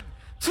 1,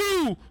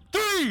 2,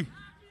 3.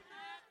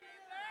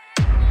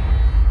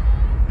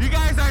 You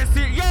guys aren't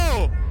serious.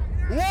 Yo,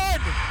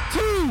 1,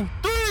 2,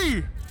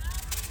 3.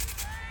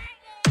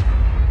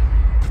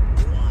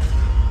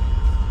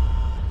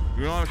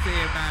 You know what I'm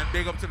saying, man?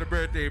 Big up to the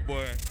birthday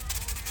boy.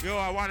 Yo,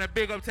 I want to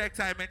big up Tech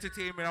Time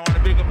Entertainment. I want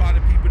to big up all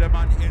the people that are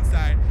on the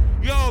inside.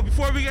 Yo,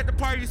 before we get the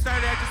party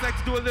started, I'd just like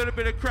to do a little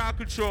bit of crowd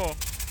control.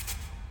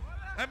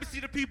 Let me see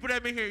the people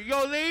that are in here.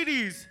 Yo,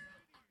 ladies.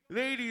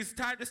 Ladies,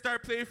 time to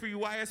start playing for you.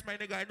 YS, my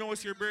nigga, I know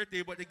it's your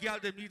birthday, but the girl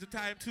them need the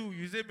time too.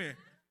 You see me?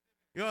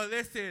 Yo,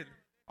 listen.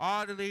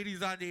 All the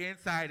ladies on the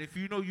inside, if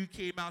you know you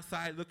came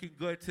outside looking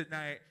good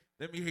tonight,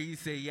 let me hear you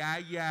say, yeah,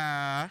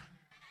 yeah.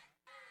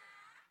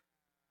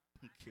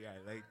 Okay,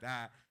 I like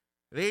that.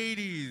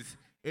 Ladies,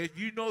 if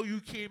you know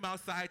you came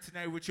outside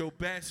tonight with your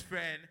best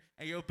friend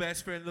and your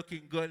best friend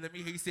looking good, let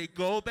me hear you say,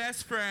 go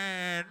best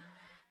friend.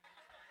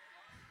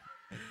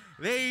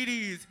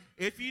 Ladies,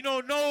 if you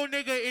know no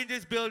nigga in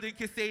this building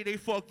can say they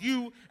fuck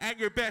you and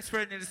your best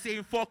friend in the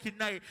same fucking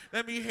night,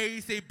 let me hear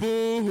you say,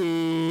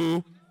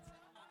 boo-hoo.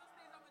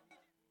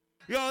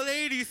 Yo,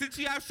 ladies, since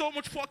you have so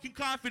much fucking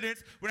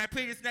confidence, when I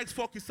play this next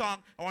fucking song,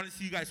 I want to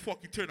see you guys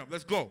fucking turn up.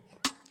 Let's go.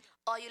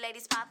 All you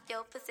ladies pop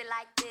your pussy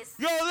like this.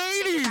 Yo,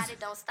 ladies! Shake your body,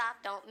 don't stop,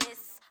 don't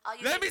miss. All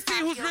you Let me see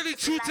who's really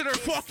true to their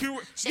fucking...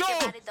 Yo,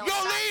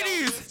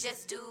 ladies!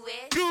 Just do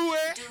it. Do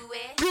it. Do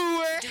it. Do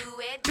it.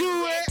 Do it.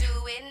 Do it.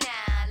 Do it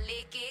now.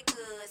 Lick it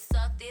good.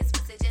 Suck this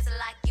pussy just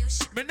like you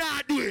should. But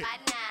nah, do it. Right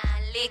now.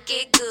 Lick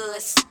it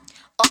good.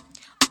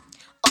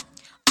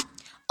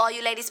 All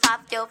you ladies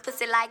pop your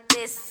pussy like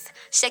this.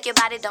 Shake your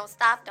body, don't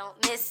stop, don't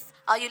miss.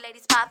 All you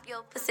ladies pop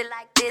your pussy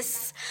like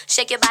this.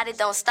 Shake your body,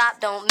 don't stop,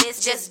 don't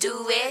miss. Just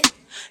do it.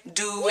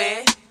 Do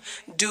it.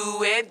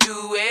 Do it,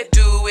 do it,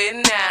 do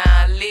it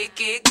now. Lick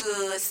it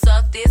good.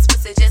 Suck this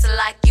pussy just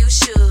like you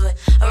should.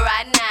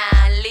 Right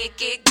now, lick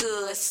it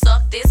good.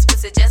 Suck this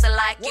pussy just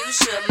like you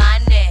should. My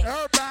neck,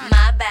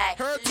 my back,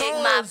 lick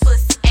my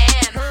pussy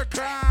and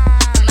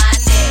my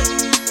neck,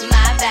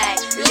 my back,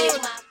 lick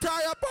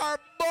my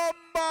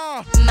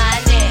my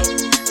neck,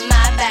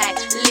 my back,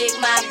 lick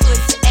my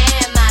pussy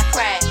and my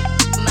crack.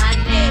 My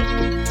neck,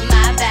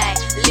 my back,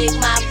 lick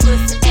my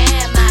pussy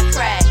and my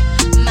crack.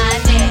 My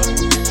neck,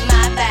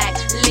 my back,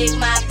 lick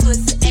my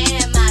pussy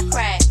and my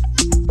crack.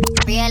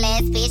 Real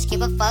ass bitch,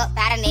 give a fuck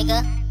about a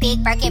nigga.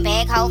 Big Birkin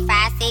bag, hold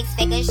 5, 6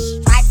 figures.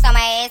 Stripes on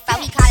my ass, so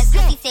he call his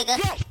pussy tigger.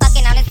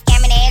 Fucking on a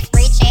scamming ass,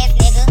 rich ass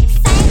nigga.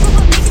 Same group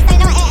of bitches, ain't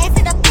no ass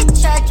to the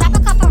picture. Drop a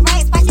couple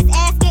racks, watch his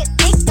ass get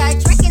bigger.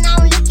 Drinking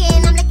on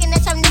licking, I'm licking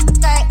at your nigga.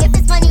 If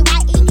it's money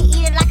right, he can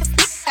eat it like a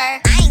slicker.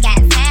 I ain't got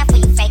time for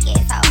you fake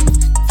ass hoes.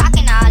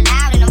 Talking all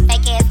loud in them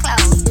fake ass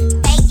clothes.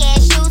 Fake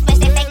ass shoes, bitch,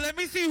 they fake. Let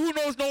me see who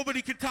knows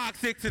nobody can talk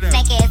sick to them.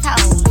 Fake ass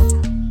hoes.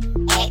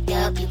 Act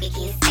up, you can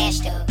get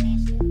smashed up.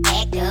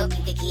 Act up,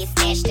 you can get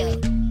smashed up.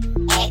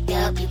 Act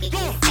up, you can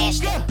get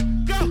smashed up.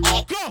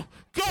 Act up,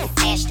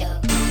 smashed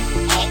up.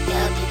 Act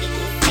up, you can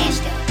get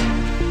smashed up.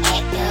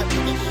 Act up, you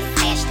can get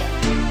smashed up.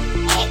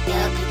 Act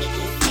up, you can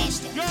get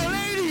smashed up. Yo,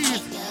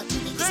 ladies!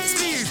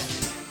 Ladies!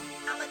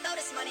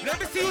 Let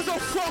me see who's a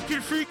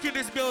fucking freak in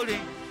this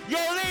building. Yo,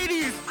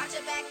 ladies!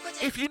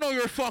 If you know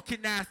you're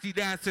fucking nasty,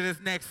 dance to this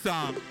next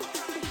song.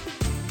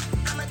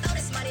 I'ma throw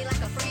this money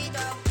like a free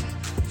throw.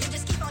 You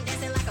just keep on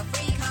dancing like a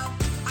freak hoe.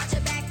 Arch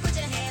your back, put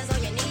your hands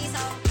on your knees,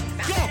 ho.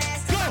 Bounce that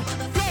ass to my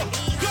motherfucking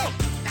beat, ho.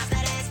 Bounce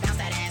that ass, bounce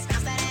that ass,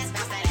 bounce that ass,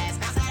 bounce that ass,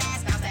 bounce that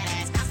ass, bounce that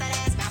ass, bounce that ass, bounce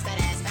that ass,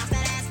 bounce that ass, bounce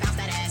that ass,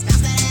 bounce that ass, bounce that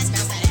ass, bounce that ass,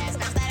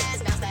 bounce that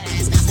ass, bounce that ass, bounce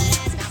that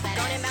ass, bounce that ass.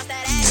 Go and bounce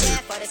that ass,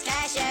 yeah, for this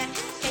cash, yeah.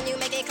 Can you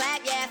make it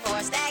clap, yeah, for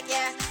a stack,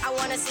 yeah. I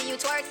wanna see you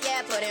twerk,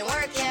 yeah, put in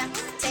work, yeah.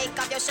 Take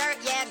off your shirt,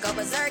 yeah, go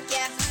berserk,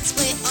 yeah.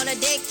 Split on a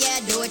dick, yeah,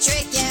 do a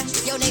trick, yeah.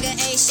 Yo nigga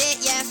ain't shit,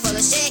 yeah, full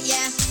of shit,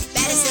 yeah.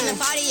 Baddest in the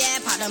party, yeah,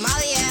 pop the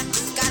molly, yeah.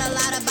 Got a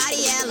lot of body,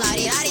 yeah,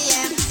 lottie-lottie,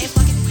 yeah. Ain't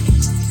fucking.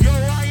 Yo,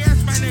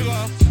 YS, my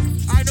nigga.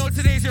 I know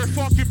today's your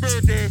fucking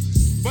birthday,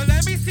 but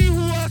let me see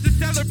who else is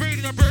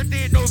celebrating a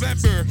birthday in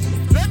November.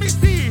 Let me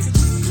see.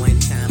 One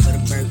time for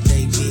the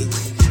birthday,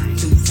 bitch.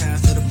 2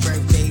 times for the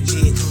birthday,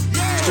 bitch.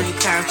 3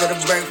 times for the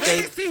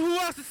birthday. Let me see who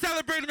else is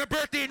celebrating a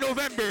birthday in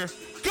November.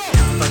 Go!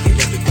 Fuck it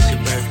up if it's your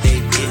birthday,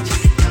 bitch.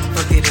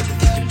 Fuck it up if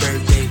it's your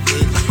birthday,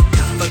 bitch.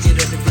 Fuck it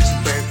up if it's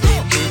your birthday,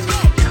 bitch.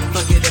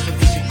 Fuck it up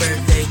if it's your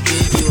birthday,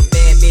 bitch. You a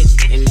bad bitch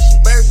and it's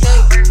your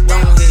birthday.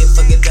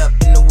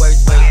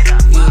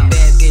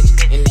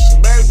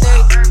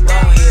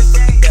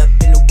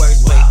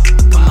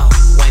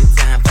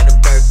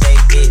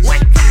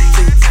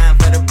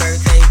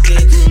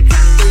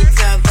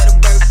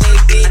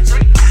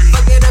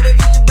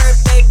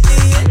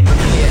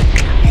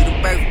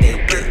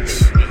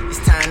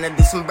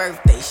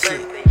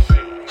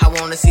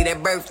 see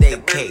that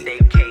birthday cake.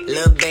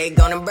 Lil' bag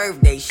on a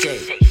birthday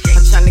shake.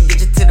 I'm tryna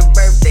get you to the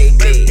birthday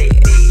bed.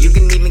 You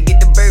can even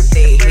get the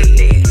birthday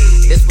head.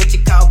 That's what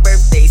you call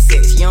birthday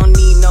sex. You don't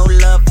need no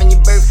love from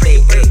your birthday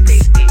ex.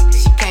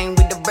 She came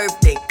with the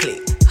birthday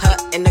click. Her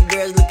and the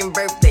girls looking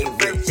birthday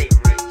rich.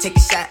 Take a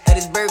shot of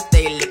this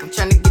birthday lick. I'm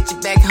tryna get you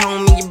back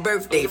home in your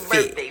birthday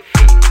fit.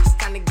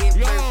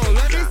 Yo,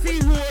 let me see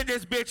who in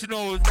this bitch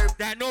knows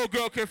that no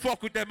girl can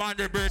fuck with them on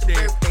their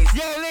birthday.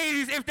 Yo,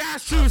 ladies, if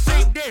that's true,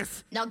 sing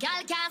this. No girl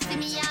can't see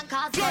me and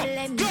cause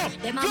problem.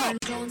 Them a man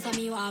clowns and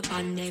me walk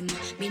on them.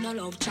 Me no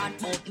love chat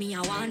but me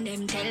I want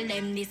them. Tell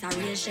them this a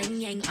real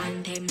Shenyang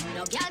anthem.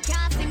 No girl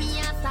can't see me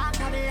and start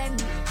problem.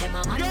 Them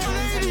a man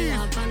clowns and me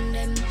walk on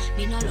them.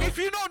 Me no love. If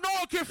you don't know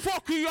who can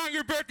fuck with you on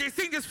your birthday,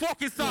 sing this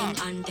fucking song.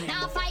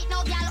 Now fight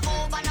no girl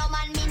over no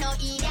man, me no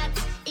idiot.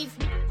 If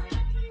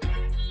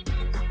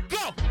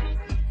go.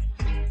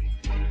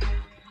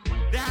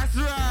 That's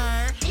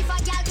right. If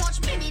a girl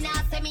touch me, me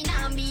nah say me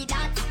nah be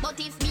that. But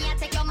if me I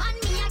take your man,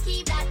 me I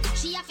keep that.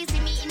 She have to see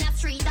me in the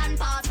street and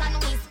pass and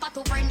whisper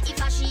to friend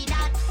if I she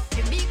that.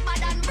 The big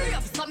bad and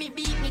brave, so me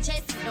beat me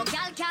chest. No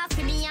girl can't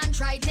see me and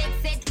try take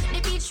set.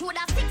 The bitch would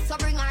have stick, so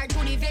bring her to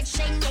the vet.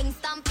 Shenyang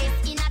stamp it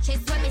in a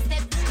chest when me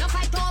step. No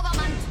fight over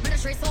man, but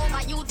stress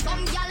over youth.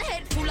 Some girl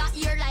head full of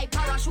ear like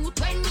parachute.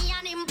 When me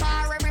and him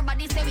par,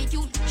 everybody say we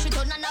cute. She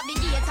turn a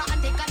navigator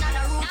and take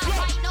another route. Now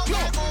fight no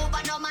girl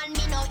over no man,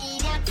 me no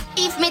idiot.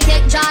 If me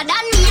take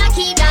Jordan, me a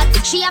keep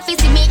that. She a fi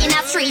see me in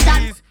a street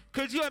and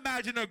could you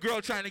imagine a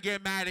girl trying to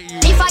get mad at you,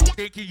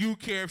 thinking you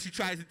care if she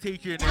tries to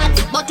take you in?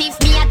 But if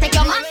me I take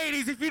your man,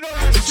 ladies, if you know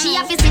that she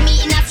a fi see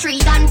me in a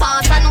street and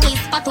pass and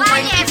whisper to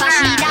friend if I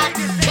she that.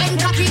 When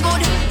cocky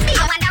good,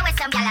 I wonder where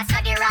some gyal a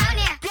study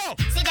round here.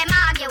 See them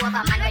argue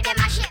over man with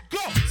them a shit.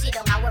 She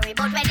don't a worry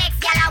about when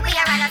next gyal a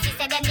wear and she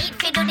say them need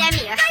fi do them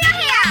here. Do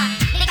you hear?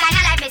 The kind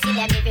of life me see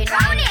them living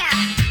round here.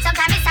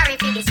 Sometimes it's sorry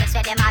for this sex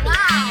where them a be.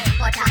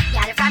 But hot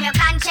gyal from your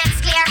conscience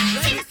clear.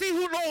 Let me see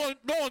who no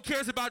one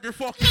cares about your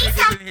fucking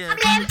niggas in here.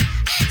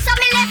 So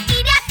me left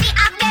idiot fi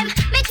have them.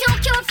 Me too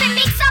cute fi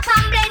mix up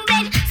and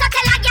blend. So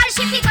tell a girl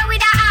she fi go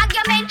with a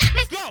argument.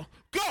 Me go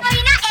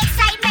in a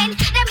excitement.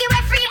 Them give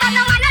her free but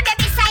no man no dey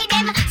beside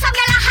them. Some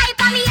girl a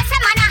hype on me, yes a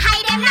man a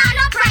hide them. Nah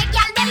no pride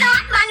girl, them no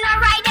hot man no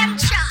ride them.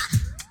 Cha.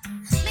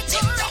 Me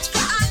too rich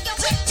for argue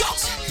with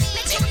jokes.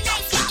 Me too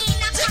nice for in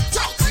a hot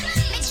talk.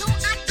 Me too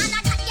hot and a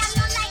that girl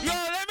no like. Yo,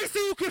 let me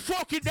see who can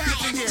fucking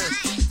dance in here.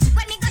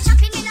 When me go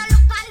shopping, me no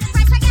look on the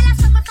price. Where girl a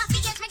suffer for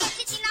figures, me get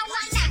it in a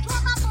one night.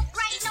 Overbook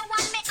right, no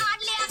one me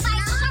hardly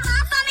advise. So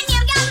for me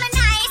new girl, me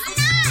nice.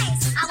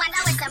 I wonder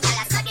where some girl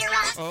a study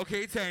wrong.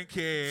 Okay, thank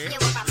you. You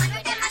over man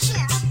with them a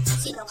share.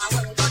 She don't a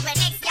worry about when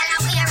next girl a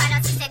wear and a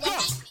she say them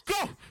need.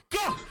 Go.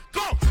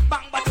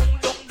 Bang ba dung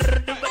dung drr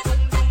dung ba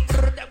dung dung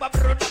brr da ba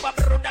brr da ba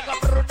brr da ba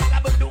brr da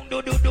ba dung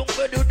dung dung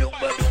ba dung dung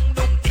ba dung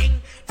dung ding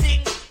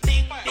ding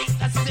ding ding.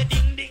 I say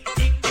ding ding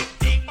ding ding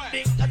ding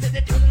ding. I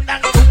say dung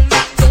dang dung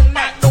dang dung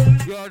dang dung.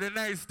 Yo, the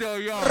night still,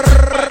 yo.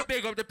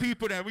 Big up the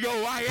people them. Yo,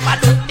 I am. Ba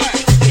dung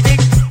ding ding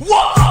ding.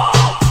 Whoa!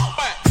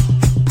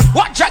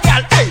 Watch a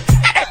girl, hey.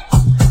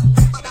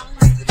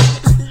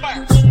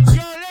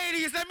 Yo,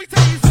 ladies, let me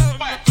tell you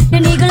something. The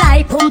nigga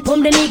eye pum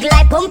pum, the nigga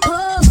eye pum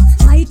pum.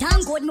 Tight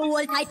and good, me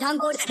hold tight and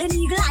good. The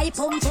nigga eye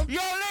pum pum.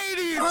 Yo,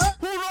 ladies,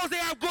 who knows they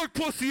have good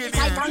pussy in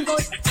tight here? And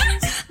good.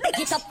 Make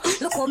it up,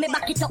 look how me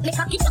back it up, me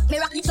cock it up, me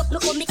rock it up,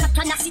 look how me cut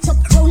and knock it up.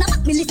 Round a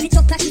back, me lift it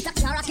up like it's a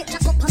car, I get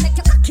jack up and make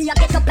your cocky, I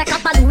get up like a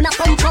balloon, I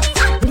pump up.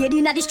 Lady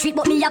inna the street,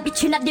 but me a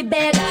bitch inna the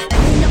bed.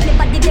 Clean up me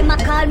body, them a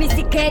call me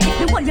sick head. If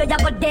me hold you, you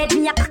go dead,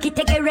 me a cocky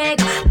take a reg.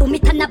 Boom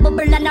it and a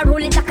bubble and a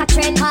roll it like a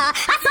train. I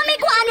saw me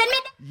go on when me.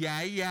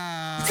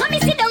 Yeah. So me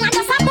sit down and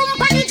just a boom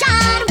pan the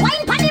jar,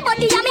 wine pan the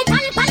body and me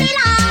tan pan the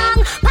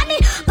long. Panny.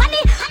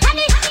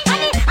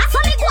 I saw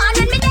me go on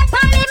when me dey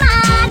pan the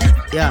man.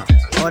 Yeah,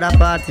 how the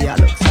party a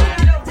look so.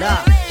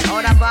 Yeah,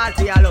 how the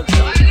party a look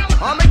so.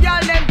 How my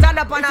girl them stand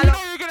up and a look.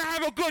 You're gonna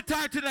have a good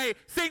time tonight.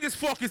 Sing this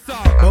fucking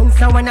song.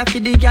 Bounce and wanna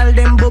feed the girl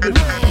them bubble.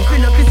 If you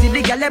no see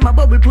the girl them a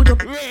bubble put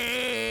up.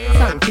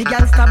 Song fi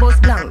girl star bus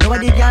blank. Now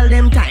the girl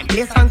them time.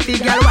 Play song fi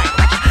girl white.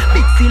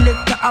 Big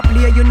selector a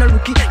play you no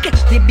rookie.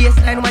 Catch the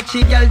baseline watch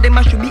the girl them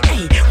a should be.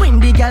 Hey, when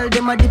the girl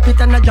them a dip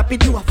it and a drop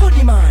it, you a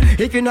funny man.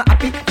 If you no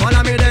happy,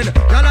 follow me then.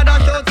 Girl a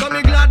dash out so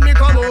me glad me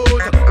come out.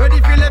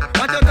 Ready Philip,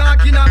 what you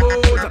talking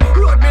about?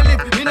 Road me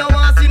live, me no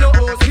want see no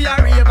house. We a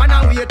rave and a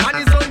wait and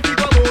the sun fi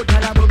come out.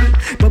 Girl a bubble,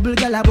 bubble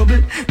girl a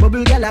bubble,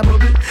 bubble girl a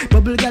bubble,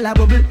 bubble girl a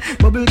bubble,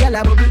 bubble girl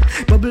a bubble,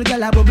 bubble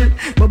girl a bubble,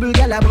 bubble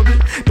girl a bubble,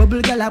 bubble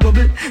girl a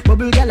bubble,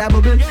 bubble girl a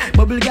bubble,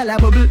 bubble girl a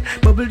bubble,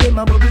 bubble dem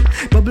a bubble,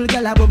 bubble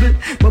girl a bubble,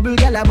 bubble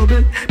girl a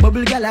bubble,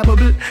 bubble girl a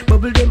bubble,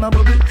 bubble dem a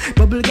bubble,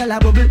 bubble girl a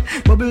bubble,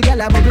 bubble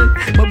girl a bubble,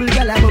 bubble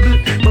girl a bubble,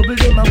 bubble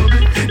dem a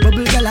bubble,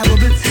 bubble girl a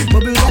bubble,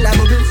 bubble girl a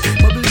bubble,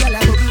 bubble girl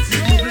a bubble.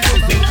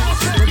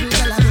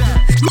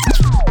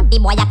 The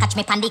boy a catch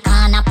me pan the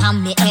corner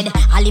pan me head.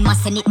 All him a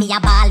send it me a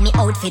ball me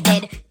out for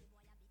dead.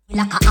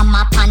 Like a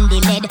hammer on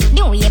the bed.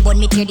 The way you burn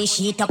me tear the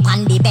sheet up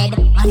on the bed.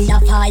 Under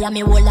fire,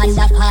 me whole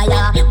under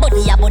fire. But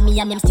we a burn me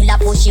and them still a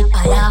push it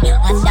higher.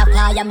 Under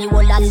fire, me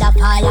whole under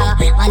fire.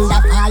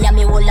 Under fire,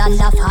 me whole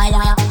under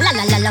fire. La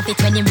la la love it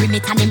when him rim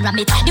it and him ram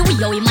it. The way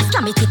how him a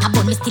slam it, it a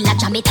burn me still a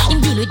jam it. Him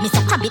deal with me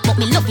so crab it,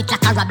 but me love it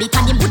like a rabbit.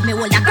 And him put me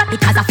whole a grab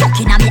it cause a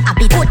fucking a me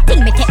habit. Good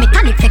thing me take me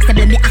tonic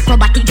flexible, me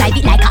acrobatic. Drive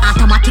it like a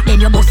automatic, then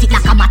you bounce it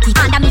like a matic.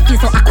 And me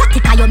feel so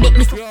aquatic, and you make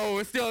me so. Yo,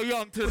 we're still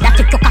young too. That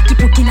take your cocky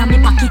put in a me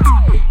pocket.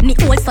 Me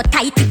hold so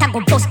tight, it a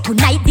go bust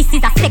tonight. This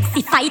is a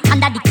sexy fight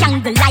under the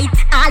candle light.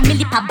 All me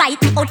lip a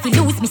bite, me out fi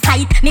lose me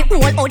sight. Me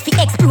whole out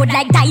fi explode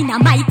like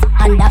dynamite.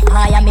 Under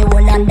fire, me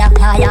whole under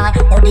fire.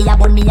 Body a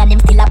burn me and him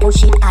still a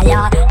push it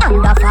higher.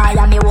 Under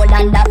fire, me whole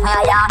under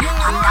fire.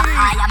 Under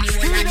fire, me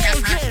whole under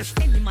fire.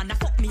 Any man a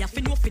fuck me, a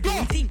fi know fi do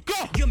him thing.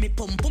 Give me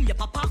pum pum, your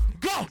papa.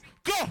 Go.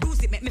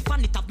 Bruise it, make me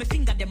fan it up, me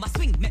finger them a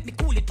swing. Make me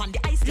cool it on the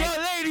ice like.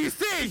 Yo, ladies,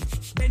 sing.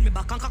 Bend me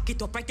back and cock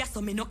it up right there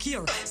so me no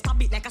care. Stab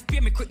it like a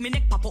spear, me quick me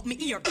neck pop up me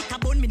ear. It a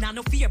bone me nah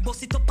no fear,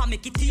 bust it up and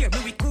make it tear. Me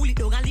we cool it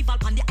down and leave all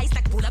on the ice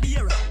like polar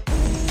beer.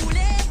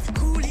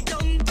 Cool it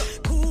down,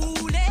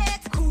 cool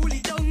it, cool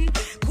it down,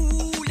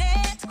 cool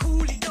it,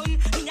 cool it down.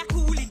 Me a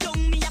cool it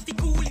down, me have to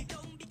cool it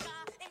down because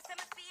them say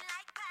me feel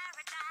like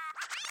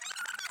paradise.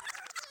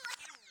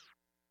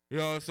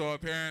 Yo, so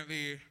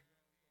apparently,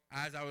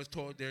 as I was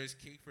told, there's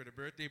cake for the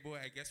birthday boy.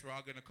 I guess we're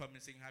all gonna come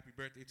and sing happy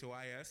birthday to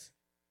YS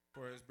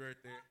for his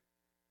birthday.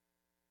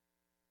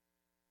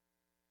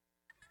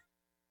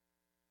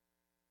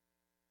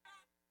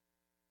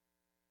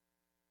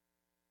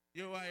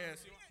 Yo,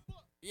 YS.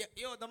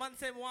 Yo, the man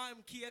said want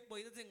him cake, but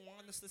he doesn't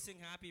want us to sing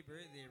happy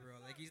birthday, bro.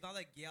 Like, he's not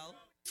a girl.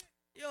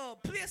 Yo,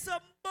 play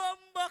some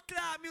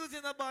bumbuckler music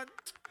in the band.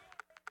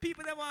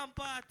 People that want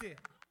party.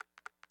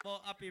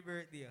 But happy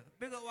birthday.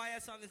 Big up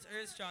YS on this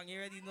Earth Strong, you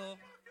already know.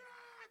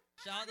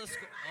 Shout out to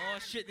oh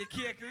shit, the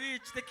cake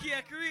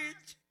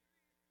reach.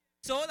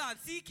 So hold on,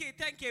 CK,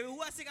 10K,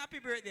 who has sing happy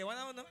birthday? One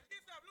of them?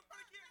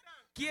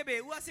 KB,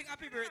 who has sing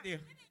happy birthday?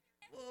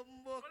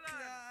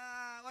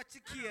 Bumbuckler, watch the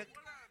cake.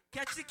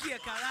 Catch the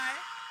cake,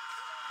 alright?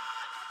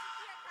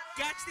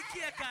 Catch the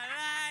cake,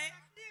 alright?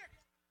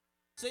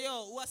 So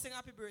yo, who has sing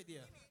happy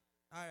birthday?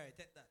 Alright,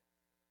 take that.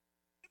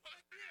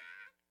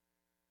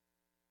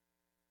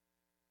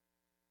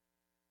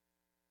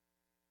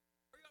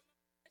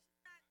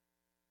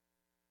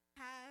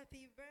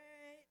 Happy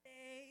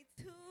birthday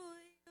to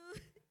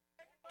you.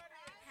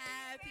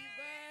 Happy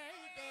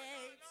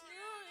birthday to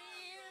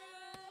you.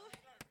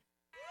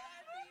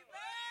 Happy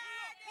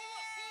birthday.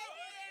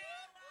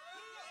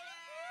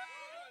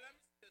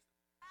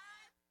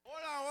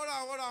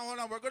 Hold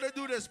on. We're gonna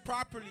do this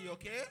properly,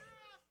 okay?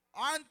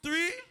 On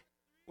 3,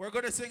 we're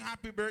gonna sing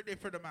happy birthday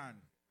for the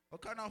man.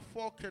 What kind of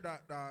fuck is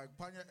that, dog?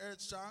 Pan your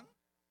earth song.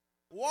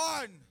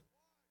 1,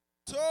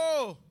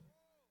 2,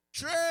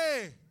 3.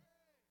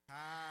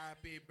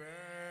 Happy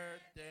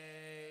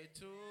birthday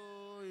to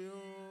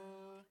you.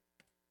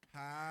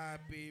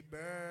 Happy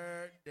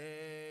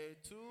birthday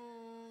to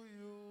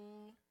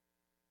you.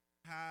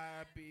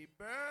 Happy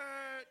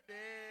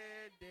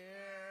birthday,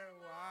 dear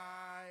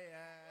YS.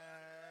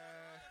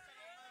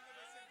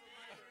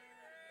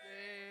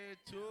 Birthday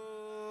to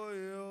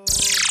you.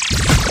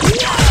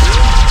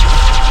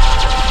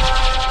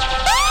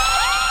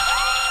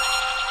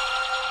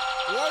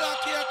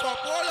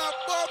 Hold up,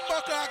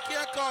 bumbuckler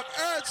cake up,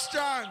 Earth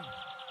Strong.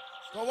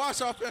 Go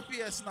wash off your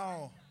face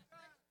now.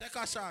 Take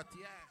a shot,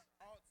 yeah.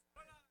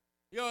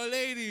 Yo,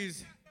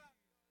 ladies,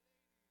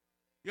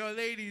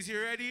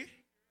 you ready?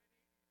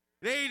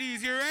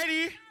 Ladies, you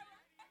ready?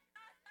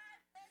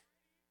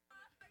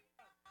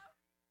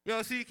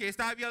 Yo, CK,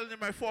 stop yelling in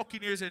my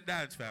fucking ears and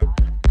dance, fam.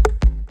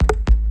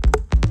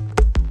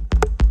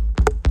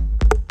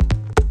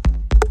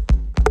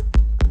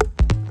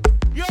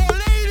 Yo,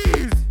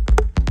 ladies!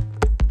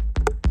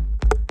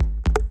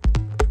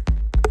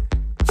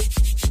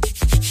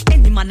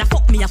 Any man a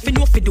fuck me, I fi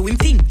know fi do him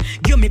thing.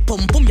 Give me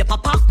pum pum, your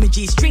papa off me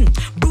G-string.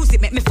 Bruise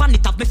it, make me fan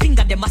it up, me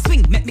finger them a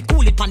swing. Make me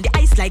cool it on the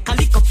ice like a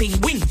lick up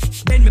wing.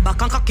 Bend me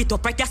back and cock it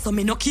up right there so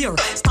me no care.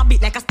 Stab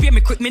it like a spear,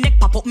 me quick me neck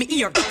pop up me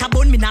ear. It a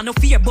bone me nah no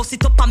fear, bust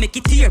it up and make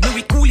it tear. Me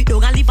we cool it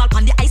down and leave all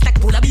on the ice like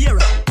polar beer.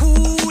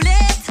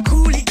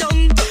 Cool it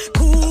down,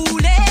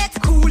 cool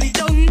it, cool it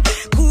down,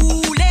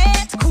 cool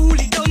it, cool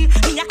it down.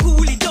 Me a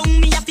cool it down,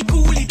 me have to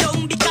cool it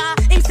down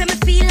because him say me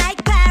feel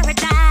like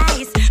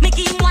paradise. Make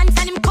him once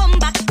and him come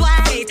back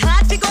twice.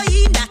 Hard to go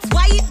in, that's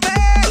why it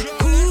burn.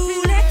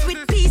 Cool it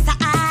with piece of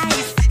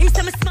ice. Him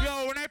say me smile.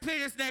 Yo, when I play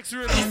this next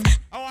rhythm,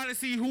 I want to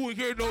see who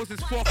here knows this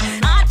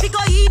fucking. Hard to go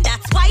in,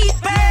 that's why it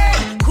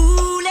burn.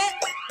 Cool it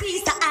with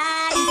piece of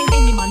ice.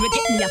 Any man will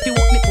get me if you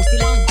walk me pussy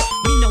long.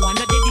 Me no one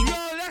no dead in. Yo,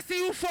 let's see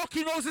who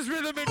fucking knows this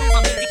rhythm in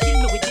I'm this. ready to kill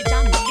me with the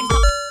jam. Make him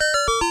stop.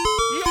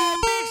 Yo,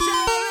 big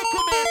shout out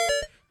Likkle Miss,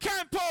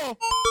 Kempo,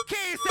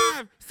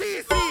 Ksav,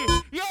 CC,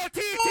 yo,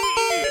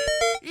 TTE.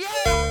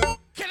 Yo,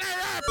 can I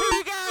rap for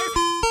you guys?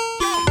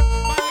 Yo,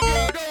 my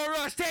girl, don't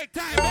rush, take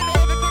time. Bend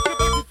over, cut your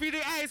butt to feed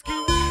the ice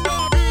cube.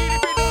 Don't breathe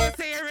if you don't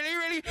say it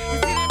really. You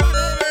see them all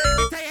over,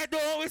 they say it,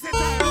 don't waste your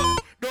time.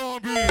 Look,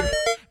 don't breathe.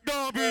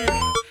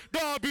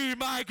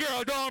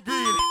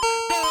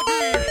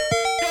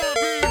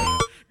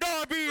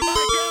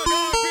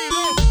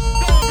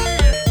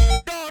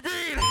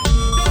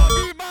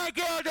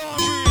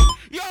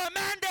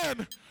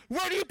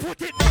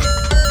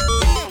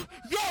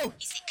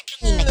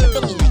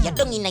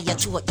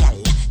 throat,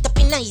 gal.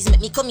 Tapping eyes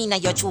make me come in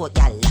your throat,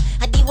 gal.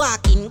 I the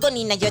walking, gun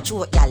in your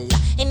throat, gal.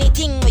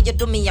 Anything where you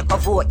do me, I go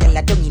vote, gal.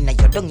 Dung in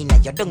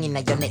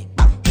your neck.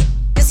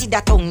 You see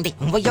that tongue dick,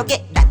 where you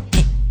get that?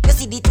 You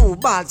see the two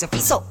balls, if you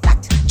suck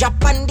that.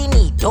 Drop on the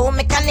knee, don't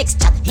make a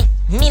next chat.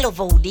 Me love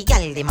how the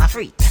gal, them a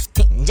freak.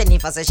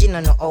 Jennifer says she no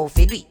know how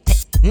to do it.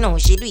 No,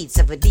 she do it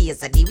 7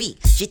 days of the week.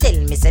 She tell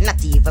me say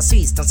not even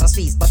Swiss, not so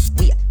Swiss, but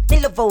we. Me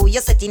love how you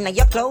set in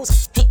your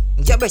clothes.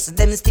 Your breasts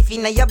them stiff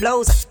in your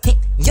blouse.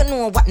 You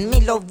know what me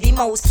love the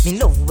most. Me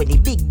love when the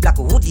big black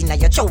hood in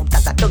your throat.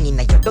 Cause I dung in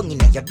your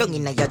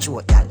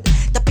throat, gal.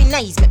 Tapping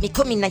eyes make me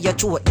come in your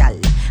throat, gal.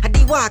 I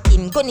the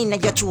walking, gun in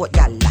your throat,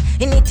 gal.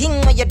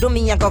 Anything where you do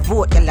me, I go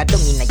vote, gal.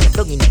 Dung in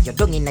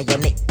your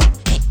neck.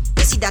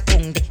 You see that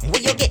tongue there, where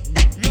you get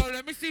that? Yo,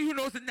 let me see who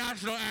knows the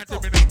national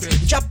anthem in this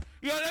bitch. Drop.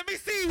 Yo, let me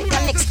see who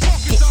knows the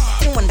fucking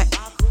song.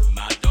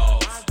 My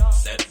dogs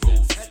set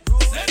rules.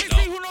 Let me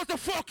see who knows the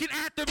fucking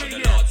anthem in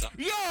here.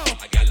 Yo,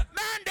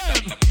 man them.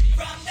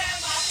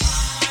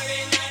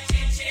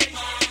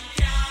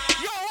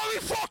 Yo, what we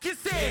fucking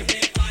say?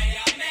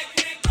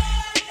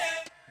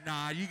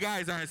 Nah, you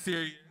guys aren't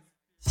serious.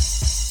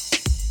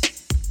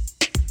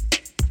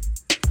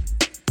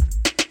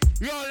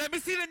 Yo, let me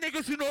see the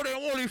niggas who know they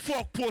only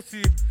fuck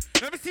pussy.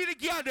 Let me see the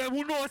girl them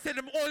who know say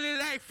them only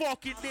like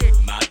fucking dick.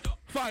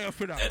 Fire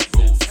for that. Set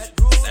rules,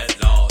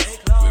 set laws.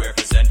 We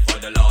represent for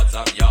the lords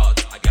of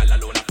yards. A gal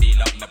alone I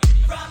feel up my.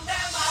 From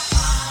them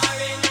afar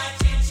in a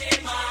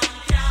chinchin man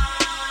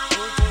can.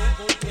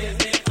 Give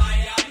me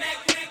fire,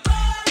 make me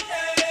burn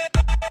it.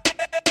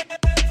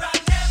 From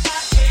them a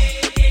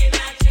king in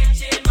a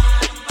chinchin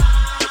man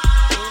bar.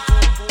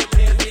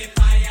 Give me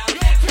fire,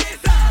 make me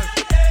burn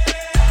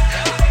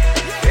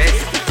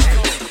it.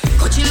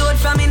 Coachy load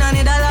from in a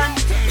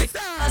Netherlands.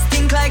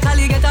 Stink like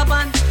Ali get up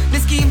on. The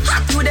scheme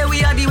hot today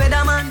we are the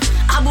weatherman.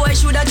 A boy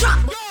shoulda drop,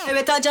 a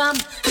better jam.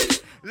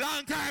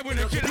 Long time with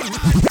a killer.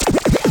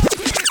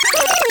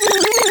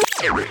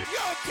 Yo,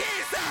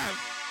 Ksav.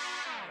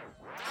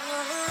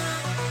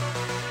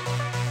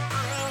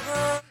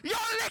 Yo,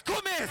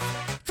 Likkle Miss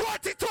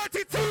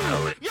 2022.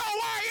 Yo,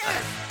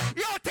 YS.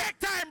 Yo, take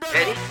time, bro.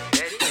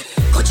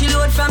 Coachy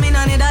load from in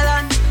a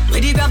Netherlands.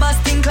 Where the grabbers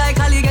stink like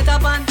Ali get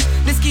up on.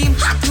 The scheme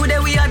hot today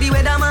we are the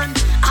weatherman.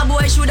 A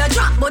boy shoulda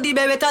drop, but the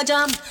better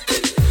jam.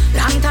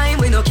 Long time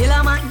we no kill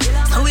a man.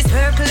 So we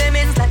circle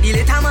lemons like the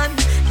little man.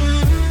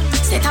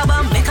 Set a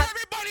bomb, make a.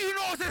 Everybody who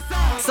knows this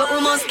song. So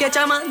we must catch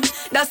a man.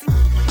 That's.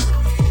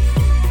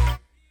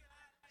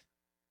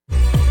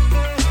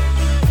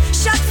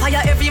 Shot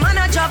fire, every man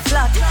a drop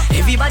flat.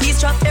 Everybody's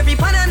trapped, every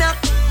pan a knock.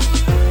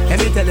 Let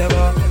me tell you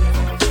about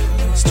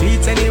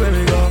streets anywhere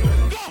we go.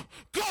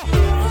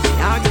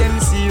 Dog them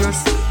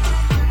serious.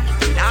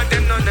 Dog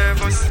them no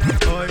nervous.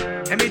 Boy,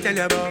 let me tell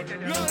you about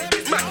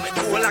man, we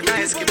cool like a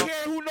Eskimo.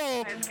 Who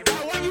know?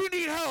 When you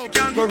need help,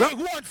 Can't go wrong.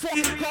 one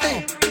fucking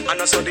call. I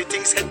know so the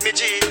things hit me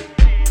G.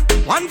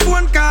 One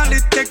phone call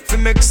it take to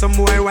make some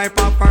boy wipe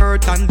up her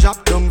hurt and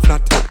drop down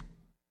flat.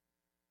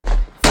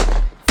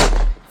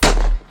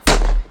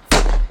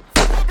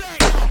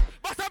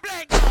 What's a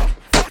blank now?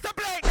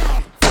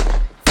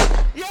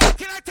 Yo,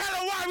 can I tell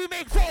her why we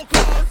make phone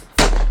calls?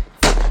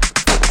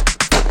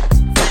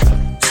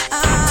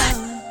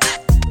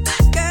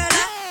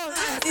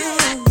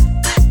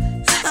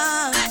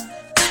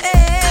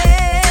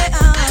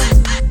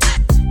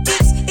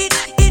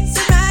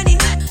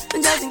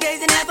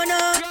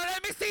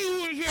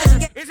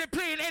 Is it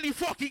playing any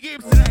fucking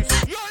games tonight?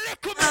 Yo,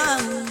 Likkle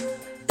Miss.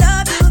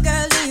 Love you,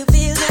 girl, do you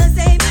feel the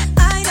same?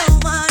 I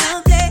don't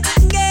wanna play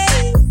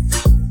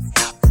games.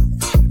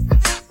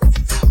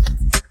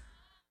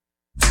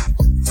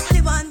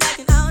 The one that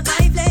can out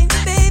my flame,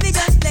 baby,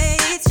 just play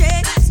it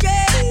straight.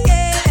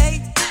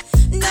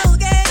 No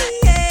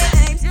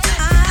games.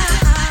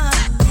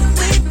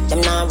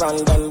 Them now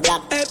run them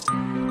black.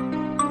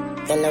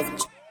 They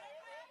love.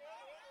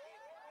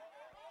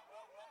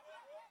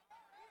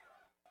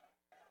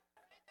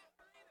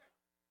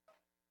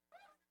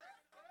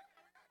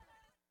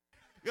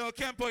 Yo,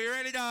 Kempo, you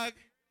ready, dog?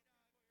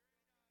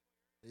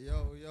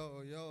 Yo.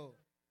 Oh,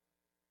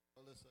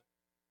 listen.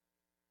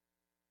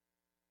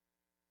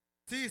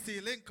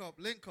 TC, link up.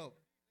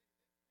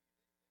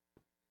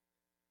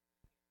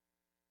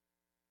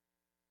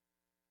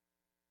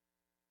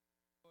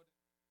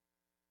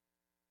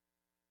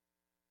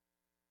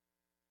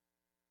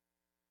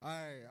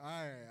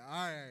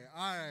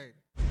 Alright.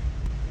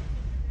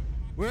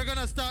 We're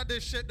gonna start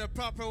this shit the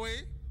proper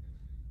way.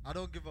 I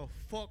don't give a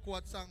fuck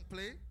what song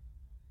play.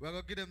 We're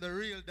gonna give them the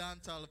real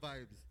dancehall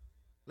vibes.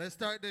 Let's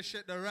start this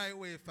shit the right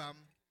way, fam.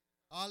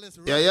 All this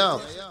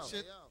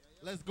shit.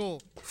 Let's go.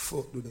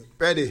 Fuck do that.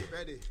 Ready.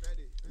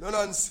 No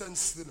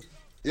nonsense.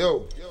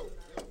 Yo.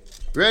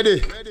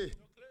 Ready.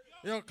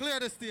 Yo, clear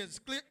the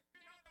stage. Clear.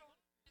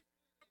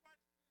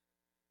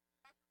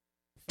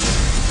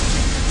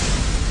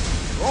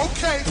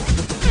 Okay.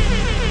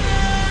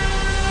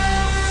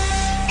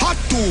 Hot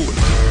tool.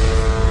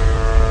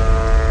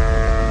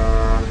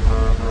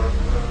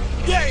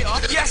 Yeah.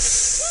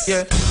 Yes.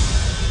 Yeah.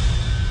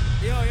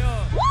 Yo. You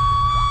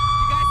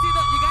guys see the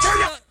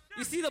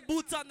see the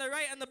boots on the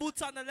right and the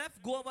boots on the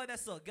left? Go over there,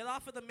 so get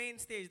off of the main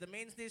stage. The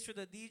main stage for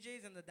the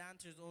DJs and the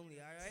dancers only,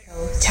 alright?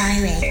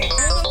 Timing.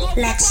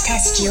 Let's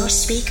test your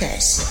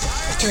speakers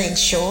to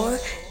ensure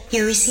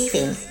you're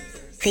receiving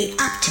the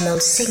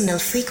optimal signal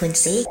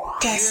frequency.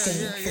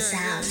 Testing for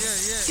sound.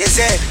 Yes,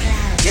 sir.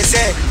 Yes,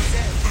 sir.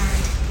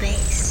 And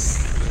bass.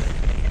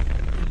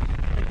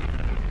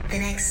 The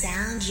next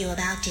sound you're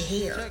about to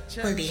hear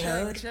will be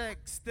heard. Check.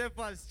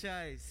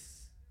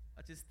 STEPACHOICE.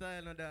 That's his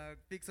style, no dog.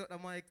 Fix up the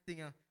mic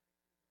thing.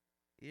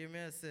 Hear me,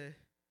 I say.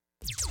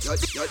 Yo,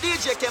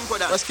 DJ Kempo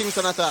that. What's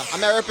Kingston at all?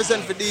 I'm a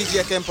represent for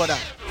DJ Kempo that.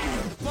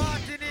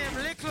 Party name,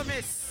 Likkle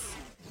Miss.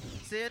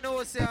 Say, you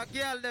know, say a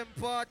girl them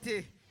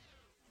party.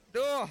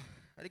 Do.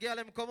 The girl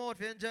them come out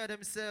to enjoy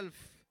themselves.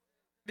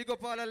 Big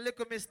up all the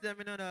Likkle Miss them,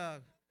 you know,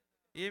 dog.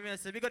 Hear me, I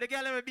say. Because the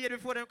girl them be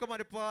before them come at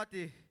the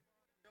party.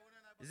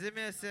 You see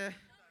me, I say.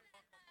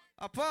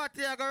 A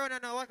party I go run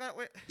and what?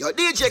 Yo,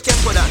 DJ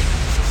Kempo that.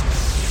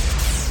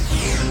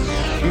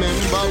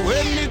 Remember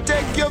when me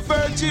take your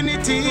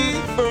virginity,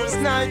 first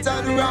night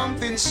at the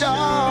ramping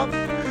shop.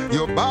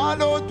 You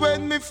ball out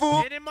when me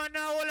fool. Any man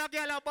now hold a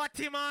girl a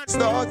body, man.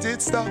 Started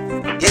stop.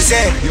 Yes,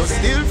 sir. You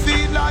still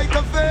feel like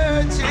a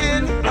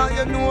virgin, and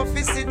you know if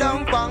you sit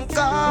down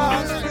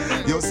Bangkok.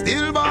 You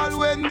still ball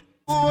when me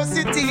force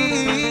it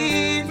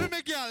in.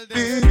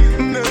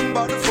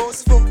 Remember the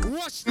first fuck.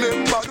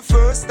 Remember the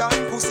first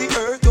time pussy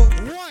hurt up.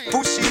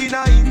 Push in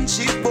a inch,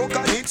 it buck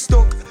and it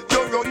stuck.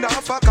 You run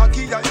off a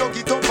cocky and you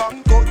get up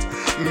and cut.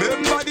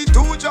 Remember the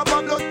 2 drop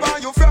of blood by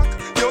your frack.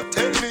 You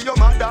tell me your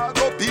mother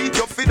go beat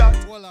you for that.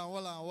 Hold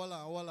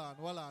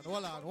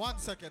on. 1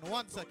 second.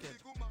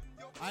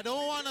 I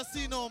don't want to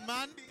see no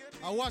man.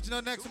 I watch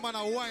the next man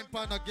a wine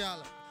pan a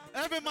girl.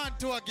 Every man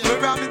to a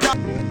girl.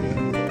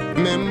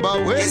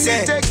 Remember when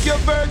you take your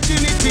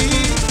virginity,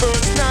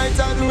 first night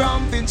at the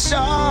ramping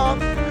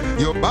shop.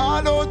 You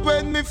ball out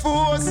when me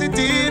force it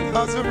in,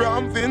 as the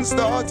ramping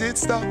started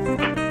stop.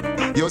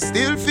 You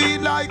still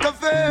feel like a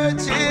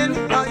virgin,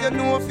 and you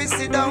know if you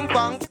sit down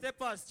bank.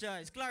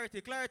 STEPACHOICE,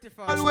 clarity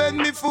first. When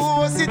me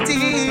force it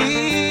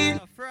in,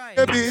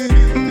 baby,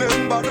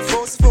 remember the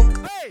first fuck.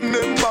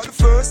 Remember the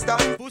first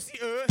time pussy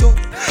hurt.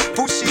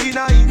 Push in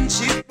a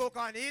inch, it buck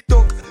and it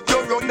tuck.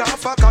 You run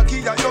off a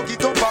cocky and you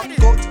get up and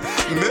cut.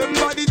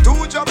 Remember the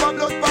 2 drop of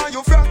blood by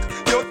your frack.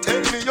 You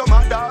tell me your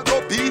mother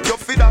go beat you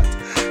for that.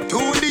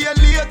 2 days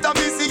later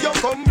me see you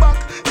come back.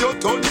 You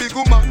turn big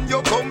woman,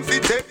 you come fi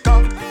take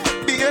cock.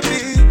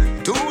 Baby,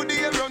 2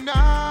 days run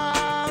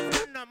off.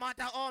 No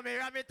matter how me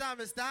ram it,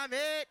 I'm stamp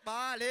it,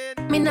 ballin'.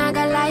 Me nah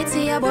gonna lie to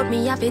you, but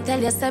me have to tell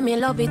you, say me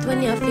love it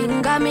when you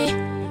finger me.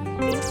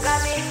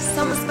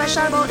 Something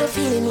special about the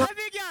feeling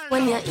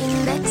when you're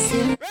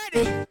indexing.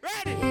 Ready.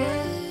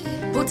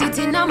 Put it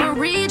in my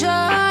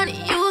region.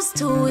 Used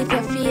to if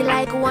you feel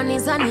like one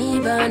is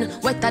uneven.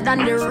 Wetter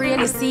than the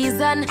rainy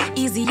season.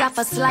 Easy off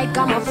a slide,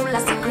 come on full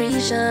of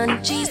secretion.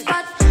 Cheese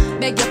pot,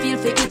 beg you feel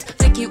for it.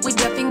 Take it with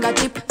your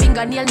fingertip.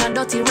 Fingernail not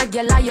dirty,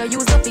 regular, you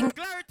use a finger.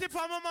 Clarity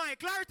for my mind.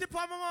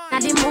 Now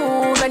the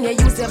move when you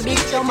use your big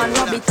thumb and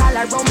rub it all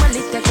around my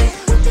little bit.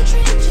 Put the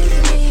trench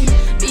into me.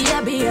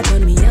 Be a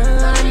turn me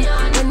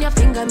on when you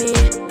finger me.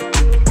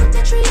 Put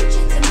the trench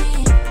into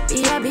me.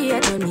 Be a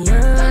turn me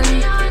on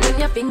when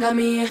you finger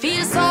me.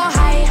 Feel so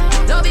high,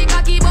 don't be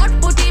cocky but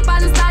put it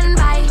on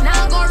standby.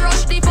 Now go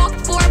rush the fuck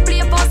for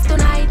play post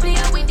tonight. Play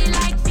with it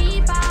like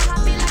FIFA,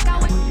 happy like a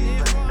wet.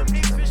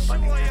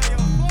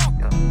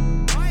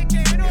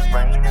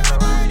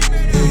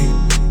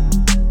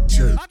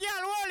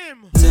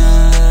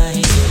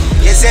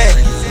 Yes, sir.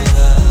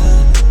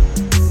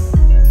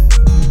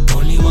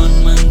 Only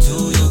one man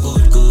do you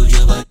good,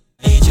 you but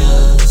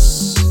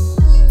just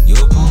you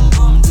boom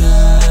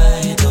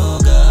tight, oh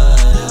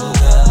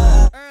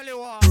God. Early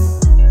one.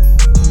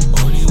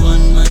 Only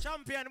one man.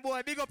 Champion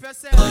boy, big up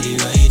yourself. Body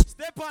right.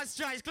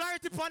 STEPACHOICE,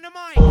 clarity on the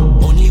mic.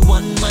 Only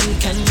one man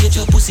can get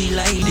your pussy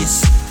like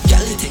this.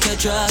 Girl, take your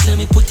draws, let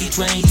me put it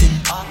right in.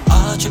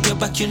 Arch up your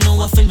back, you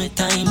know I feel me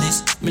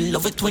timeless. Me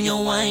love it when you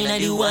whine, I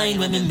do whine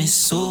when me miss.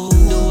 So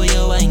the way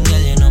you whine,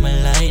 girl, you know me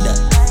like that.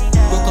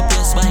 Broke up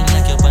your spine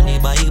like you're on the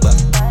bike back.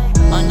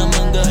 And I'm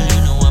a girl,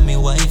 you know I'm me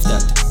wife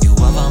that. You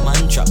have a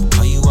man trap,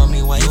 or you want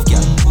me wife,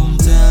 girl. Boom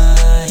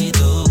tight,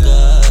 oh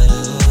God,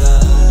 oh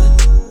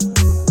God.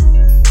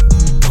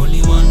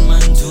 Only one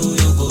man do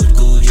you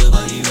good, your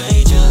body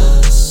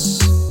righteous.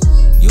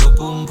 You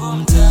boom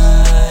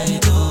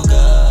tight, oh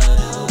God,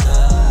 oh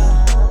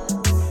God.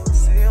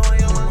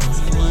 Only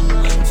one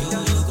man do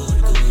you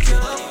good,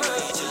 your body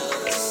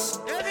righteous.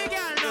 Every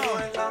girl know.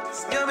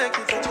 You make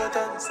it touch your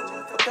dance,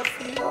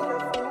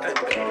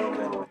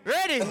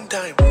 Ready?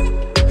 time.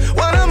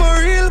 When I'm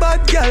a real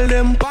bad girl,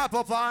 them pop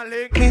up and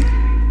lick me.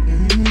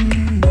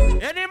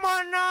 Any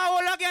man now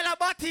will get a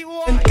body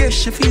war. In case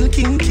she feel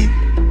kinky.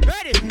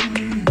 Ready?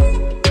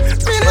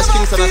 What's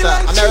Kingston at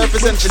all? I'm a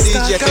represent for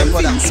DJ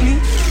Kempo that.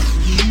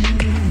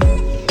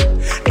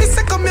 This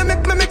a come here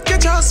make you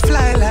just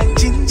fly like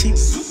Gingy.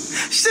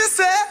 She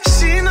said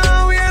she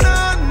know we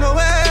not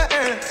nowhere.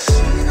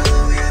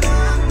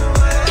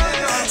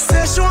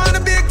 Say she want a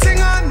big thing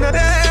on the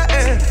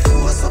day.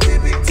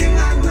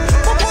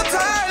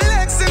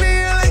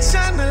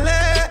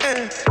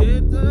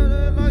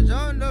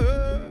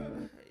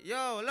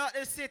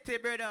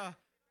 party, brother.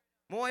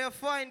 More you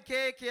find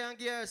cake and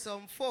gear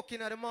some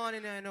fucking in the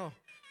morning, I know.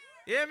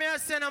 Hear me,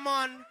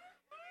 cinnamon.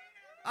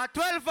 At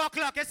 12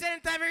 o'clock, you see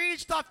anytime you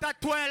reach top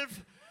at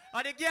 12,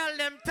 and the girl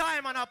them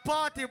time and a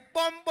party,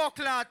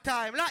 bumbuckler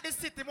time. Like the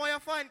city, more you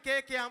find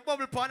cake and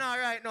bubble pan all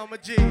right now, my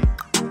G.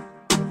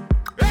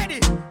 Ready,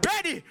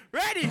 ready,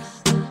 ready.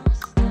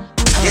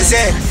 Yes,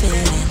 sir.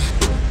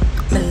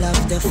 Me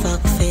love the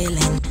fuck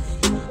feeling.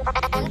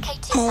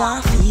 I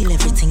want feel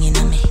everything in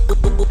me.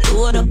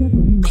 Load up,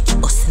 make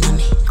it bust in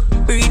me.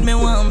 Breed me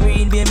one,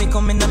 breed baby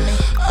come in me.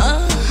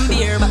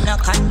 Beer but no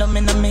condom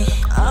in me.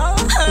 Yo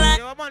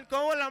man,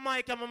 come hold the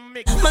mic, I'm a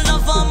mix. Me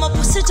love all my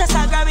pussy just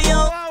a grab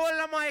you.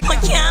 Me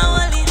can't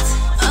hold it.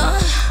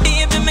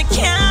 Baby, me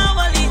can't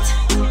hold it.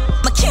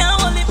 Me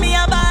can't hold it, me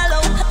a ball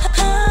out.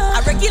 I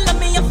regular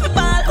me up a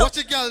ball out. What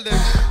you girl then?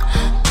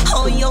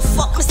 Oh, you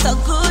fuck me so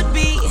good,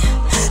 B.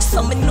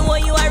 So me know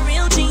you a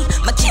real G.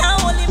 Me can't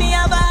hold it, me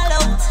a ball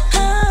out.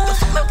 You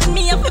fuck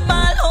me up a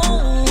ball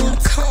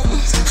out.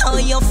 Come. Oh,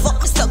 you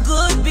fuck me so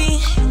good,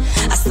 B.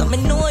 I saw me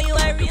know you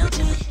a real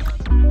G.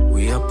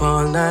 We up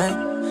all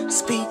night,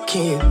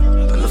 speaking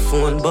on the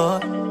phone, boy,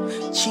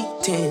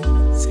 cheating.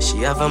 Say she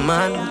have a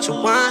man, but you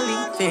want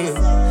leave him.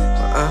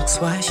 I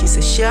ask why, she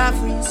say she have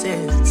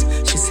reasons.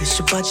 She say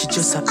she bad, she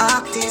just a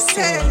act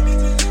decent.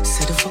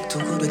 Say the fuck too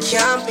good, we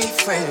can't be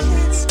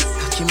friends.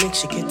 How you make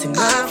she get in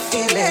my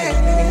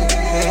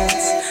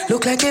feelings?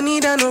 Look like you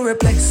need a no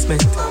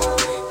replacement.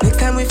 Next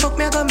time we fuck,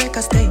 me I gonna make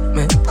a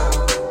statement.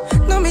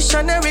 No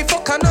missionary,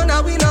 fuck and none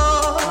of we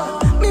know.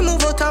 Me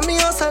move out of me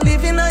house and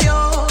live in a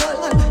yard.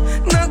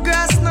 No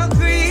grass, no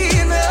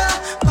green,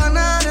 on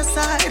the other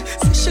side.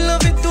 Say she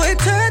love it to it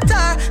hurt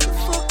her. The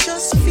fuck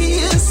just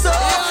feels so.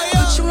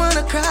 But you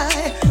wanna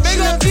cry. Big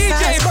up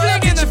DJ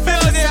Fling in the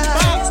building.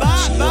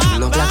 She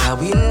open up like a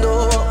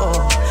window.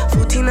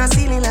 Foot in a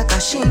ceiling like a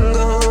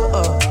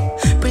shingle.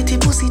 Pretty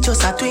pussy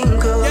just a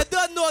twinkle. You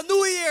don't know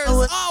New Year's,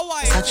 all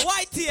white,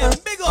 white here,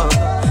 big up.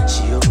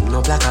 She open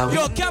up like a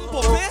window. Yo,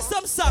 Kempo, play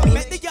some song.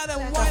 Make the girl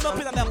them wind up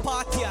in the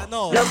party, I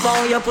know. Love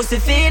how your pussy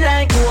feel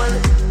like gold.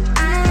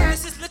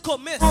 This is Likkle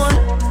Miss.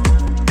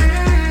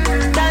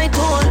 Like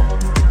gold.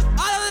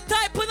 All of the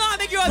type put on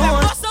the girl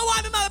them. Bust a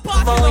wine in the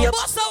party, no.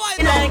 Bust a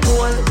wine, no. Like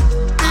gold.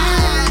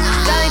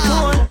 Like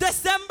gold.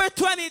 December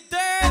 23rd.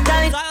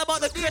 It's all about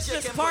the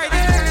Christmas party.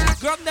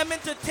 Grab them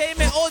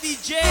entertainment,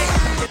 ODJ.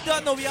 You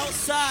don't know we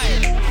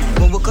outside.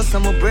 When we cuss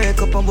and we break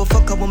up and we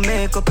fuck and we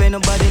make up, ain't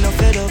nobody no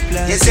fed up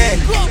like Yes, sir.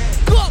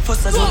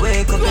 First as we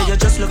wake up, yeah, you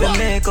just love your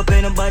makeup,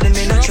 ain't nobody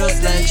me no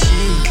trust like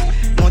she.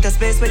 Want a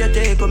space where you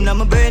take up, now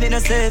my brain in a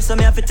safe, so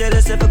me have to tell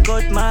yourself I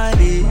cut my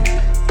beat.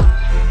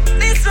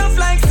 This rough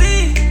like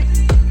sea,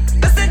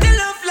 I said you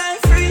love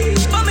like free.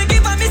 But me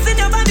give a miss in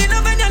your body,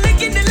 love when you're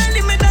licking the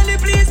lily, me dolly,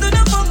 please do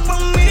not fuck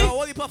from me. Yo,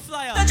 Holy Puff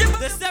Flyer,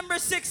 December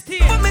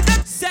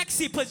 16th,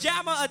 sexy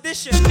pajama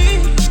edition.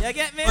 You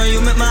get me?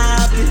 You make my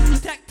happy.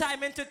 Tech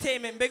Time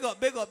Entertainment, big up,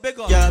 big up, big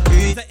up. Yeah,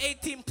 it's an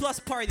 18 plus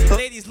party.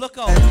 Ladies, look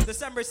out,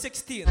 December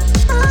 16th.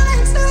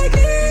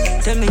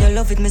 Tell me you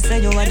love it, me say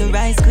you want the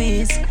right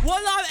squeeze.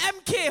 Hold on,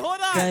 MK,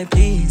 hold on. Right,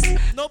 please.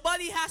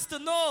 Nobody has to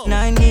know.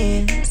 9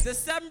 years.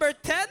 December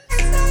 10th,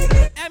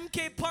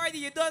 MK party,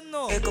 you don't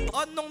know.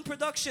 Unknown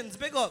Productions,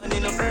 big up.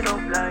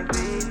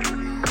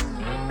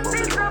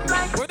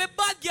 We're the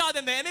bad girl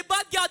in there. Any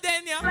bad girl there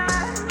in here?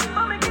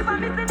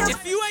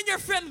 If you and your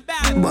friend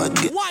bad, wine,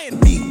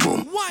 big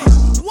bum,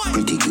 wine,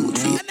 pretty cute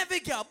feet. and every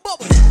girl,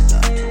 bubble,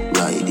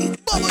 Ride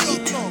it, bubble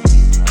up, no.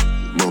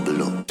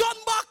 bubble up, Done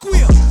back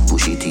wheel.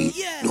 push it in,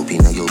 Yeah. dope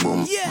inna your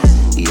bum. Yeah.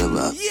 Ear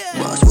rock,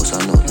 Yeah. boss was a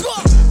nut.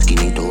 Skin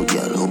it out,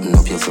 girl, open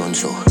up your front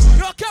so.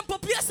 Yo, Kempo,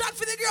 play a song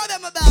for the girl,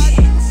 them, my bad.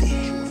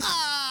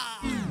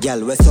 Girl,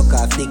 we suck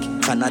off dick.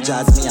 Can I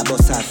jazz me a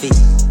bust off it?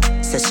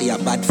 Say she a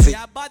bad freak.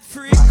 Yeah, bad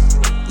freak.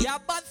 Yeah,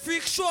 bad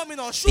freak. Show me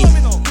now. Show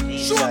me now.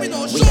 Show me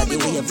now. We Show are me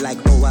the now. wave like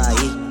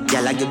Hawaii.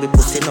 Girl, I give me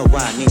pussy no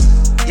warning.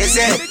 Yes,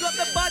 sir. Big up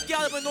the bad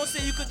girl, but don't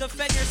say you could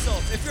defend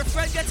yourself. If your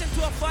friend gets into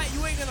a fight,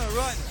 you ain't gonna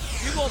run.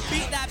 You gonna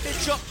beat that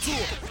bitch up too.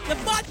 The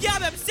bad girl,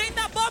 them sing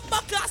that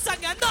bomba class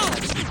again now.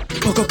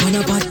 Fuck up on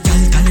a bad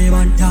girl,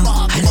 Taliban, yeah.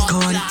 I like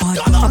how I'm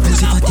bad. A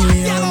pussy party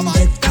way I'm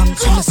dead come.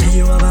 So me say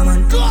you have a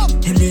man.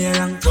 Him be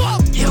around.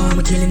 Yo, I'm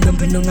killing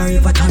dumping on a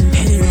river ton.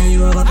 Anyway,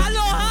 you have a man.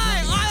 Hello,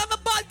 hi. All of the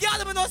bad girl,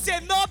 but don't say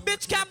no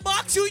bitch can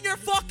box you in your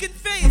fucking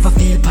face. If I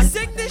feel pan.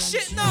 Sing this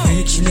shit now.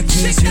 Sing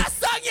that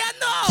song, yeah,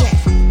 no.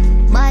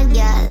 Bad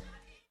girl.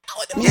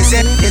 Yes,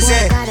 sir. Yes,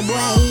 sir.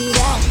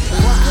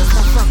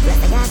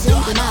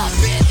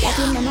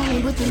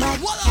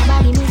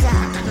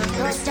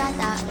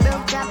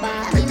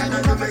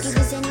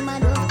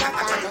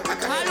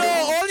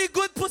 Hello, only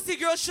good pussy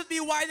girls should be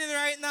whining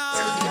right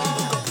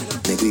now.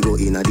 Make we go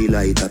in a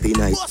delight happy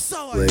night. Well,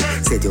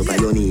 set you by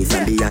your knees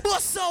and behind.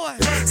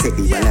 Set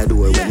the wall a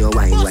door when you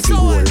wine, watch it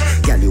roll.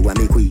 Girl, you want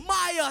me quick.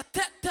 Maya,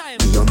 tech time.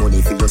 Give your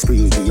money for your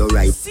spree, give your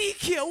right.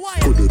 CK,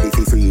 wine. Could do this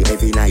for free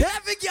every night.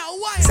 Every girl,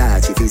 wine.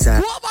 Sachi fi sa.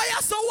 What about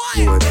you, so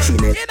wine? She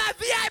In a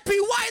VIP,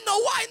 wine no,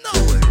 wine no.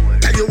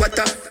 Tell you what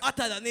a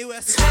hotter than the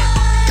West.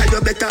 Tell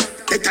you better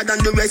than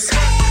the rest.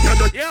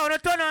 Yeah, when I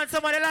turn on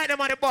somebody like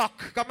them on the back,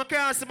 because I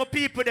can't see my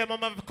people them,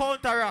 I'm a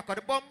counter rock, or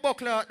the bomb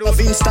buckler. Have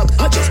him stop,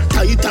 I just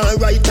tight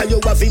and right, tell you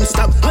have him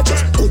stop. I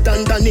just put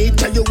underneath,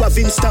 tell you have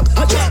him stop.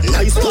 I just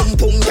nice pum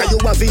pum, tell you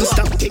have him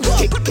stop. Kick out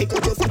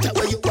your foot,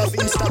 tell you have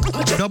him stop.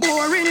 The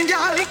boring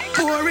girl,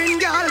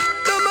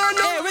 the man.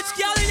 Hey, which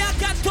girl in here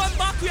can turn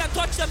back we and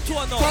touch them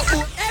toe now?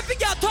 Every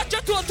girl touch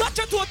your toe, touch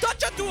your toe,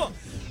 touch your toe.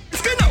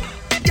 Skin out.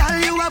 Girl,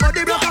 you a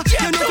body broker.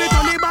 You know fit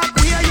on the back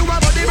way, you a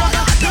body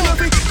broker. You know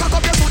fit cock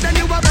up your foot, then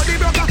you a body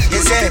broker. You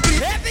know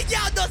fit every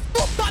girl does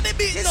boom on the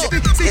beat now.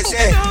 Boom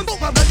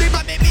on the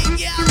beat,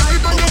 girl.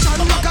 Right on the chan,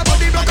 like a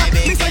body broker.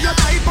 Me say you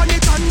tight on the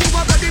chan, you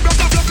a body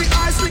broker. Fluffy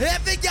eyes.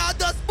 Every girl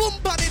does boom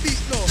on the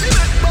beat now. She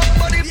make back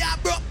body. Yeah,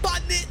 broke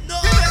on it now.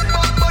 She make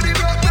back body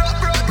broke.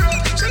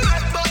 She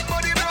make back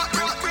body broke.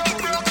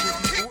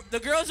 The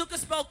girls who can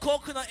spell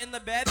coconut in the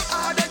bed.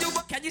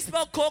 Can you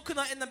spell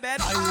coconut in the bed?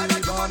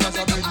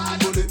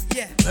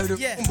 Yeah,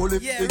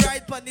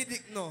 right pon the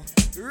dick no.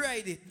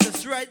 Ride it,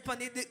 just right pon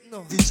the dick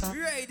no.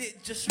 Ride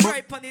it, just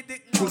right pon the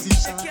dick no. You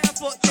can't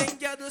put them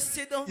girl just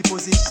sit down.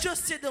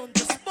 Just sit down,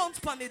 just bounce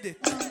pon the dick.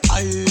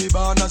 I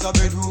born as a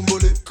bedroom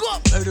bully.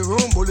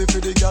 Bedroom bully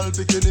for the girl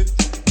picking it.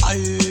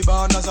 I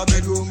born as a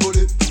bedroom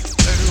bully.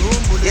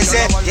 Bedroom bully.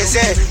 Yes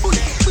sir.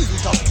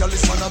 Top girl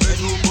is man a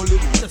bedroom bully.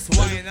 Just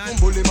wine and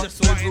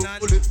just wine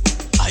and.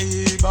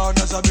 I born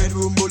as a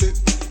bedroom bully.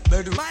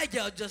 My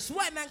girl just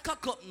wine and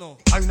cock up now.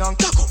 Wine and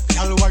cock up,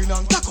 girl wine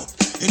and cock up.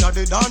 Inna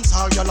the dance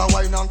hall, girl a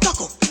wine and cock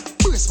up.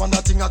 Brace man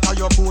that thing a tie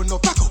your bone no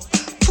crack up.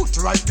 Foot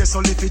right there so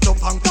lift it up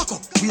and cock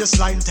up.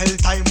 Waistline tell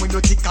time when you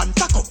tick and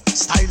tack up.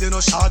 Style you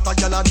no short a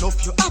girl enough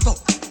you have up.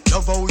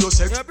 Love how you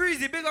sex. You're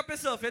breezy, big up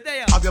yourself, you're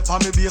there. Have your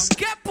palmy base.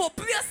 Kempo,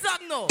 play a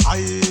song now.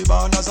 I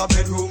born as a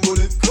bedroom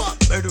bully.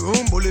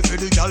 Bedroom bully for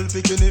the girl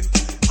picking it.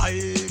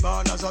 I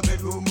born as a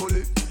bedroom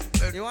bully.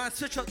 You want to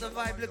switch up the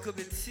vibe a little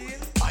bit, see?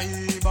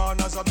 I born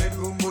as a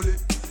bedroom bully.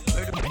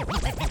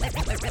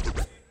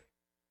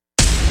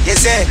 Yes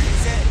sir.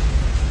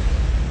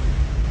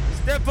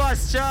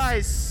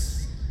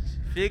 STEPACHOICE.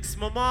 Fix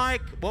my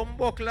mic.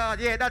 Bumbo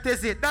cloud. Yeah, that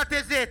is it.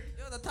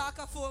 Yo, the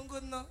talker phone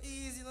good now.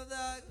 Easy, no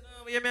dog.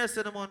 No, you may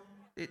say the man.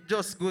 It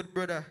just good,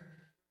 brother.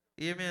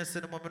 You may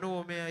say the man. I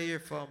know where I hear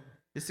from.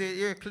 You see,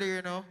 you're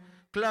clear now.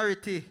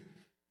 Clarity.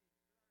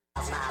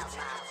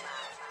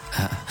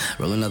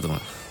 Roll another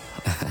one.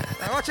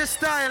 Now watch your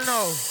style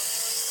now.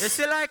 You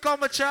see like how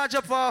I charge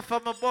up off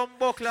of my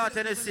bumbo cloth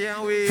and the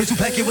same way. Put you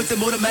back in with the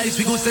automatics,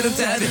 we gon' send them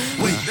to heaven.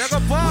 Wait. They go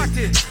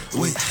party.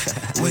 Wait.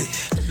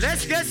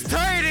 Let's get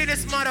started in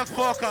this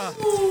motherfucker.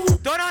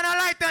 Turn on a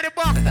light on the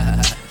back.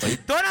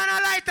 Turn on a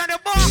light on the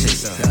back.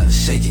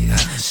 Shake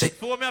it.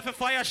 Pour me off a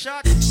fire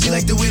shot. She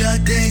like the way that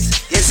I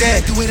dance. Yes sir.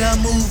 Like the way that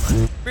I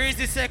move.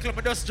 Breezy cycle,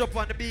 but just jump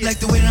on the beat. Like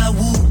the way that I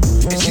woo.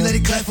 And she let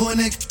it clap for a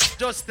nigga.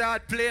 Just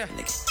start play.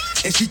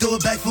 And she throw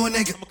it back for a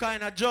nigga. I'm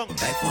kinda drunk.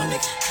 Back for a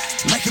nigga.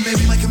 Mike and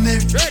Mary.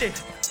 Ready?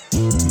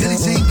 Billie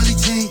Jean.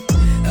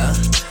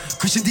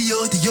 Christian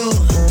Dior.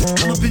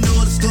 I'm up in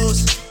all the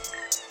stores.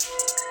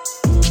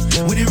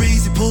 When it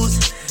rains, it pours.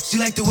 She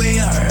like the way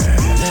I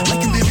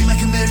Mike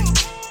and Mary.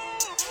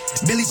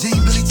 Billie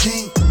Jean.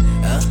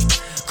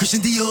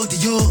 Christian Dior.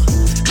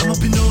 I'm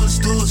up in all the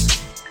stores.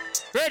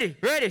 Ready?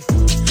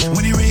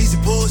 When it rains,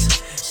 it pours.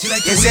 She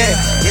like the way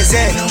I Yes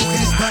sir.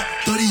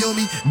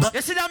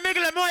 You see that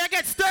Likkle, more you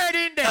get stirred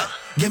in there.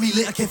 Get me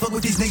lit, I can't fuck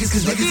with these niggas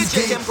cause niggas is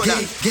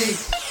gay.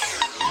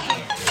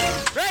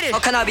 Ready? How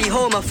can I be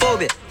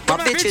homophobic? My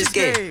bitch is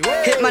gay.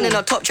 Hitman in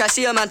a top try,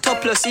 see a man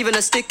topless, even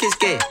a stick is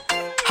gay.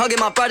 Hugging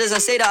my brothers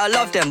and say that I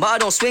love them, but I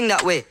don't swing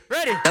that way.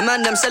 Ready? The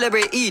man them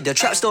celebrate Eid, the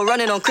trap still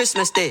running on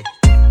Christmas Day.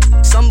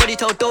 Somebody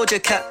told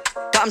Doja Cat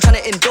that I'm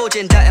trying to indulge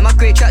in that. In my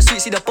great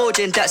tracksuit, see the bulge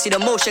in that. See the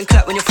motion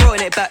clap when you're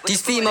throwing it back.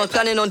 These females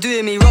planning on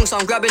doing me wrong, so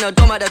I'm grabbing a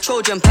dome at the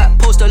Trojan pack.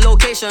 Post the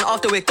location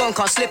after we're gone,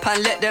 can't slip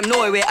and let them know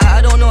where we're at.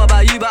 I don't know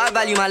about you, but I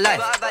value my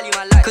life.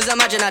 Cause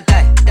imagine I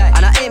die,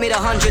 and I ain't made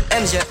 100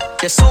 M's yet.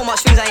 There's so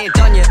much things I ain't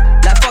done yet.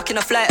 Like fucking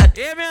a flight.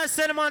 Yeah, man,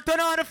 cinnamon, turn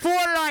on the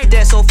phone light.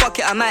 There, so fuck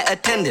it, I might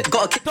attend it.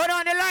 Gotta turn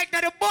on the light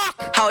at the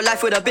back. How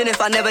life would have been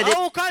if I never did.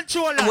 How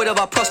control and would have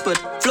I prospered.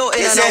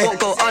 Floating and I won't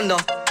go under.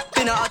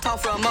 Been out of town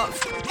for a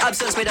month.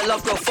 Absence made the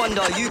love grow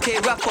fonder.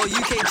 UK rapper,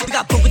 UK. We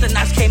got booked with the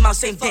knives, came out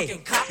same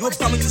day. You a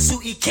bum and you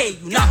suit EK.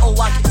 You not OY,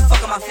 get the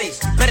fuck out my face.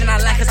 Better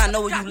not lie, cause I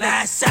know where you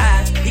last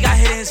side. He got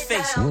hit in his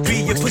face.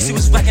 Breathe, your pussy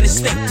was whacking his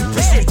state.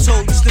 Pussy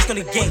told you slipped on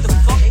the game.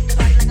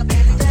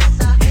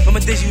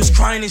 Remember days you was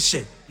crying and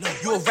shit.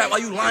 You a rap while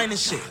you lying and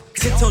shit.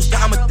 10 toes,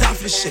 yeah, I'ma die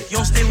for this shit. You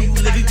don't stay where you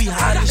live, you be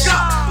hiding shit.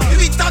 You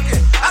be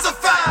thugging, that's a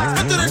fact.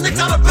 Spit through the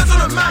Knicks, all the best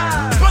on the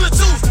map. Run the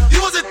tooth,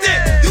 you wasn't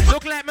there. You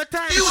look like my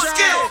time. You was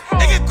scared.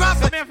 They get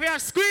graphic. Come here,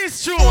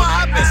 squeeze through. What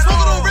happened?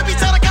 Smoking on rip,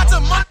 each other got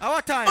to money. At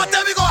what time? But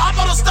then we gon' hop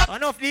on the stuff.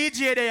 Enough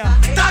DJ there.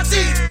 That's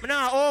it.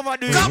 Nah,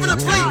 overdo it. Cop in the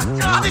plate.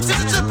 I think this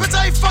is bitch,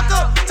 I ain't fuck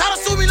up. Try to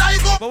sue me, now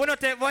you go. But we don't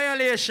take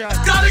violation.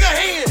 God, nigga,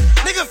 hand.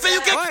 Nigga, feel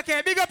you can.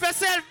 Okay, big up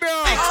yourself, bro.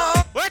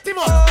 Wet him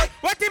up.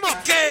 Wet him up.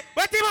 Okay.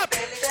 Wet him up.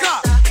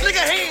 Scott,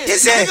 nigga, hand.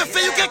 Yes, sir. Nigga,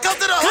 feel you can come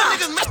to the hood,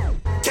 niggas.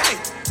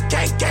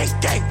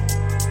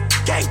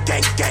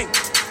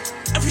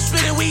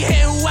 we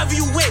hit whoever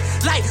you with.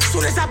 Like,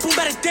 soon as I boom,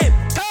 better dip.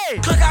 Hey!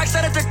 Click, I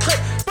extended the clip.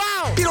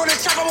 Bow! Beat on the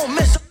chop, I won't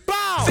miss.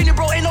 Bow! Finny,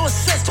 bro, ain't no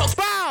assist. Talk.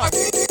 Bow!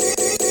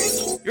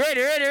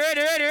 Ready.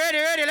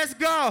 Let's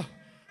go.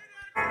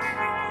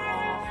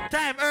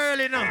 Time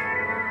early now.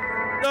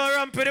 Don't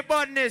run for the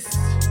badness.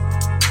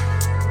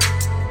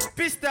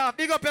 Pissed off,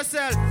 big up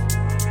yourself.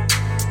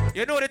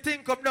 You know the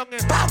thing come down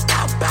here. Bow.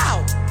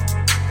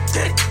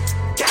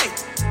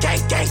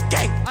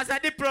 Gang. As a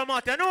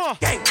diplomat, you know.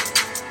 Gang.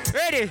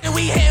 Ready? And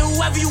we hit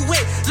whoever you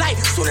with. Like,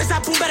 soon as I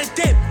boom, better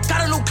dip.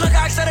 Got a new click,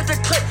 I extended the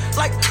clip.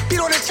 Like,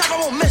 beat on the chop, I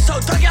won't miss. So,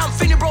 Dougie, I'm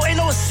Finny, bro,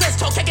 ain't no assist.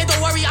 So, KK, don't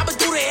worry, I'ma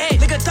do the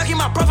hit. Nigga, Dougie,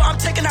 my brother, I'm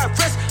taking that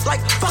risk.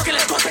 Like, fuck it,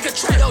 let's go take a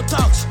trip. Yo,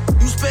 dogs,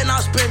 you spin, I'll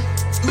spin.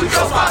 You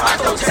go 5, I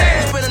go 10.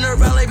 You spin in the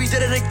LA, we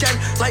did it again.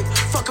 Like,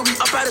 fuck it, we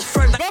up at his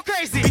friend. Like, go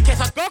crazy.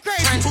 Go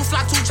crazy. 2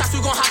 flock, 2 chops,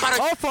 we gon' hop out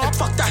of. Oh, fuck.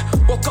 Fuck that.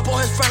 Woke up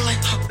on his friend, like.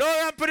 Don't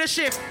run for the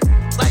shift.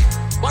 Like,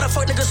 why the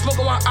fuck niggas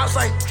smoking while I'm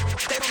like.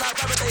 They don't like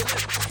rubber, they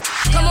live.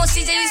 Come on,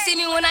 CJ, you see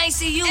me when I ain't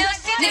see you.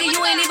 Nigga,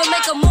 you ain't even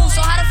make a move,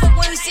 so how the fuck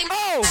when you see me?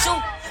 Shoot,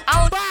 I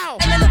don't bow.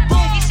 And then the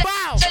boom.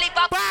 Bow.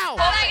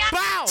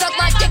 Suck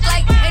my dick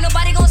like ain't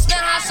nobody gon' spend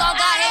how I saw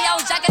God. Hey, yo,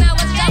 jacking out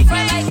with the job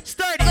friend like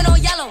sturdy. Looking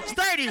on yellow.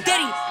 Sturdy.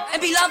 Diddy. And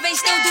be love ain't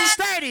still do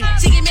sturdy.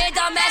 She get mad,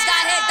 dumb ass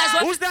got hit. That's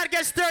what. Who's that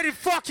get sturdy?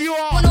 Fuck you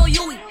all. One on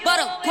Yui,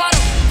 butter,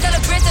 quaddle. Tell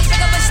the bridge to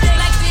pick up a stick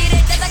like 3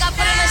 days. That's like I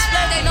put in a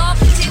split. They know I'm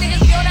 15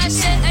 niggas feel that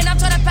shit. And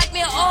I'm trying to pack me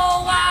an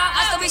old while.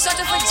 I still be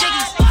searching for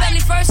jiggies.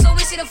 Family first, so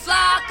we see the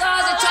fly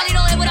cars. And Charlie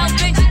don't live without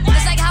Benji.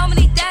 It's like how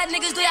many dead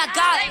niggas do y'all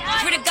got?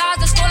 Free the guys,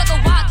 the store like a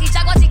walk. He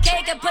jack what he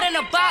cake and put in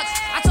a box.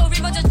 I told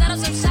Reba just let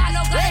him some shot.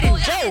 No God, go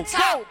at the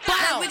top.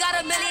 Like we got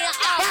a million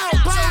out.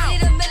 So we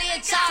need a million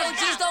chops. So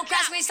G's don't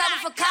crash me,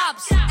 stopping for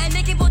cops. And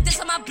they keep on this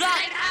on my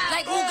block.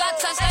 Like who got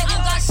touched, like who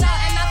got shot.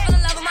 And I feel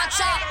in love with my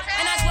chop.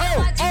 And that's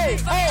what my TV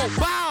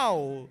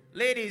bow.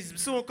 Ladies,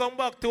 soon come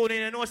back to it.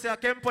 You know, say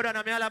Kempo and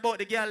I'm all about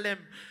the girl them.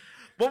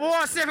 But we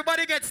want to see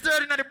everybody get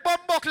stirred in the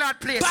bumbo clad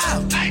place.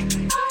 Bow.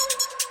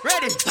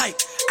 Ready? Like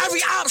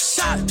every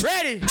outside.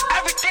 Ready?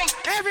 Everything.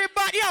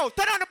 Everybody, yo,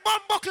 turn on the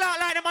bumbo clad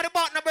like them on the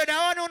bottom, brother.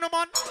 I don't know,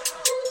 man.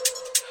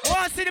 We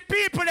want to see the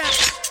people there.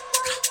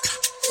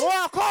 We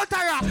want to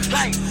counteract.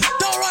 Like,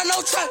 don't run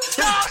no track.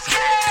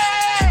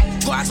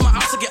 Go ask my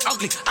house to get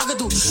ugly. I could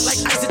do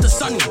like ice at the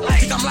sunny.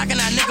 Think I'm liking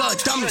that nigga a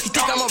dummy. He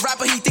think I'm a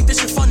rapper, he think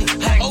this shit funny.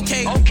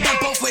 Okay, bend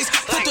both ways.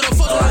 Put through the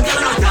photo, I'm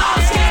getting a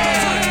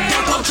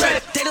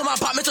they know my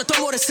apartment to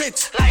throw more than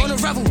 6. On the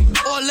revel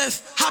or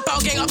lift. Hop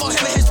out, gang up on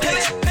him and his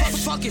bitch.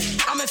 Fuck it,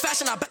 I'm in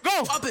fashion, I back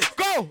up it.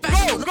 Go.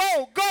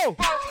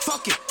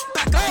 Fuck it,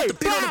 back up the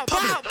beat on the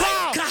public.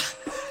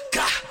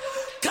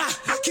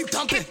 I keep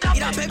dumping. Eat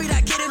that baby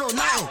that get it on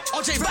night.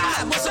 OJ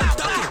rap, what's up,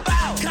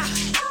 dumping.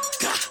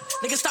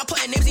 Nigga, stop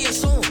putting names in your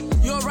song.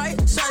 You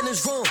alright? Something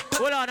is wrong.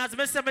 Hold on, as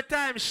I say my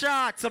time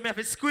short, so I have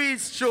to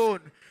squeeze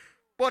tune.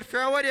 But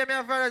for what you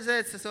have to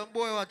say, some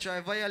boy will try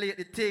violate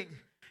the thing.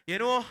 You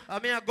know,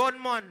 I'm a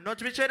gunman. Not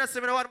to be trying to say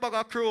me the one bag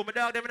of crew. My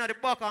dog them in the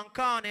back and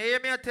corner. You hear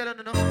me telling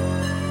you, no?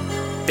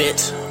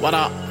 Bitch, what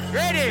up?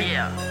 Ready?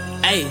 Yeah.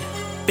 Hey,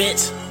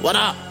 bitch, what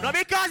up? No,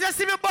 because you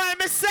see me by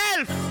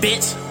myself.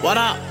 Bitch, what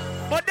up?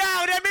 But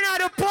dog them in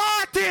the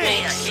party.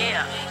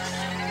 Yeah.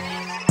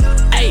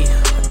 Hey,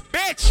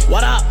 bitch,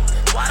 what up?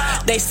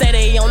 They say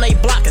they on they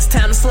block, it's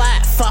time to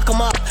slide. Fuck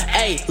them up.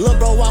 Hey, lil'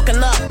 bro walking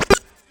up.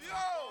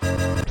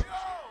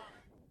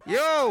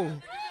 Yo.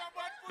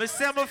 I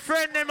say my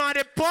friend them at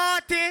the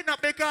party,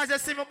 not because I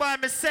see me by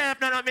myself,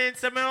 no, I mean,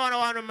 so me want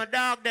my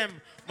dog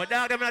them. My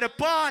dog them at the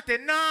party,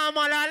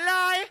 normal a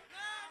lie.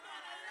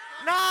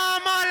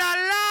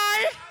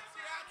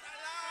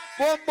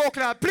 Bumbo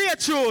clap, play a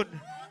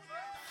tune.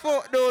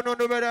 Fuck down on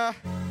the brother.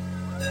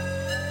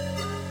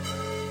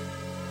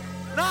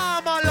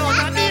 Normal love,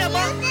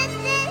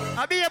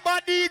 I be a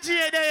bad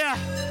DJ there.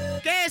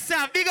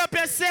 Ksav, big up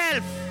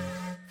yourself.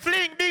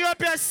 Fling, big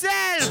up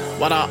yourself.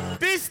 What up?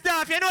 Pissed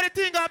off, you know the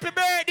thing, happy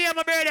birthday,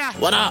 my brother.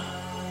 What up?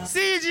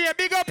 CJ,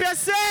 big up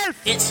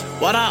yourself. Bitch,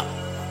 what up?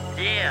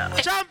 Yeah.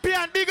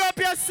 Champion, big up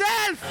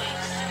yourself.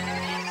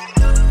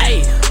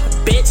 Hey,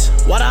 bitch,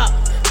 what up?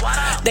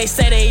 They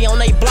say they on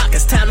they block,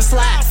 it's time to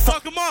slide.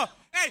 Fuck them up.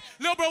 Hey,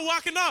 little bro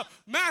walking up.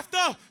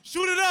 Master,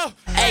 shoot it up.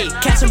 Hey,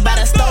 catch him by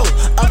that stove,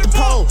 up the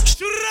pole.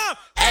 Shoot it up.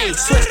 Hey,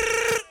 slip.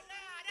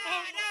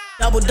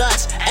 Double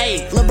Dutch,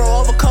 ayy, lil' bro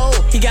over cold,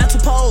 he got 2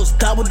 poles,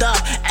 double duck,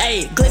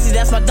 ayy, Glizzy,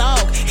 that's my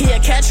dog, he'll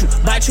catch you,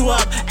 bite you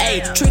up,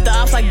 ayy, treat the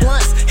ops like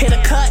blunts, hit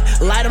a cut,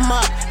 light him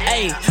up,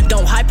 ayy,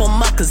 don't hype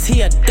him up, cause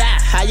he'll die,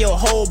 how your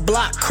whole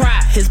block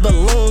cry, his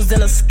balloons in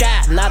the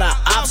sky, now the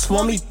ops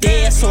want me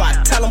dead, so I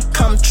tell him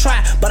come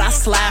try, but I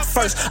slide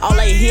first, all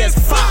they hear is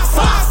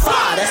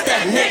fire, that's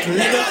that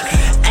nigga,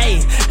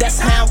 ayy, that's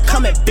how I'm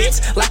coming,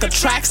 bitch, like a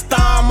track star,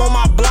 I'm on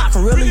my block,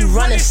 really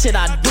running shit,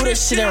 I do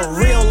this shit in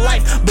real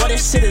life, but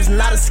this shit is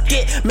not a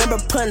skit. Remember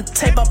putting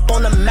tape up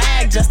on the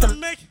mag just to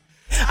make.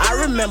 I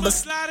remember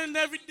sliding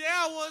every day.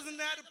 I wasn't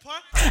at the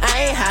park.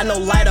 I ain't had no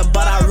lighter,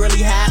 but I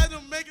really had.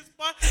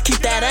 Keep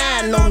that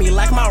eye on me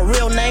like my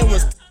real name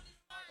was.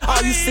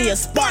 All you see is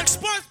sparks.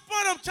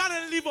 of them trying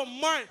to leave a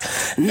mark.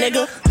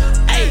 Nigga,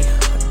 hey,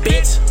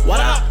 bitch, what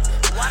up?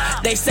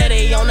 They say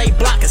they on they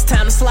block, it's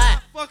time to slide.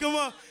 Fuck him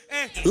up,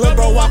 hey. Lil'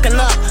 bro walking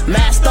up,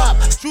 masked up.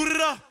 Shoot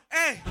it up,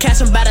 hey. Catch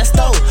him by that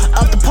stove,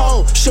 up the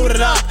pole, shoot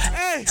it up.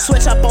 Hey.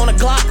 Switch up on the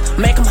Glock,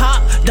 make him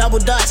hop, double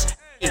dutch.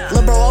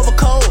 Lil' bro over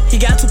cold, he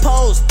got 2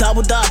 poles,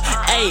 double duck.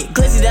 Ayy,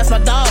 Glizzy, that's my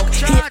dog.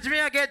 Charge me,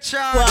 I get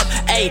charged.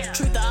 Ayy,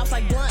 treat the ops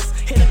like blunts,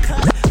 hit a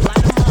cut,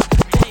 light him up.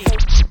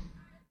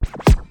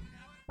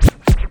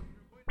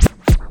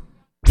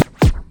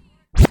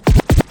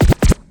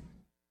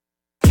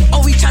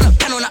 Oh, we tryna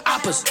pen on the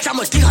oppas. Drop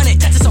more 300,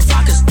 that's some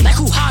flockers. Like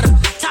who hotter?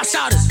 Top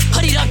shotters.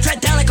 Hoodied up, dread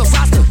down like a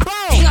roster.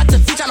 Hang out the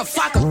feet, tryna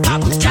flock him.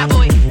 Pop him,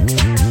 cowboy.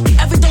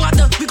 Everything out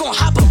there, we gon'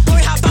 hop him.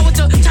 Boy, hop out with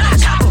the tryna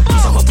chop him.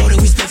 So a boat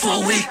we spent for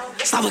a week.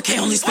 Slava K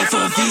only spent for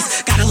a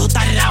V's. Got a little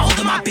thought that I hold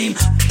in my beam.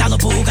 Dollar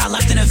boo who got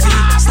left in a V.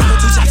 Slava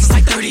 2 chops, it's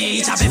like 30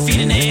 each. I been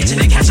feeding the itch and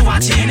then catch a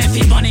watch in and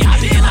feed money. I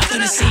been left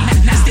in the scene.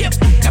 Nasty up,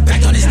 got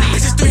back on his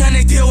knees. This is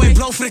 300 DOA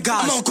blow for the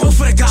gods. I'm on go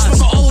for the gods.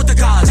 Smoke all with the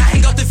gods. I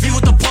hang out the V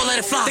with the pole, let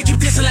it fly. They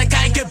keep dissing like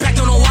I ain't get back,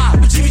 don't know why.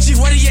 GBG,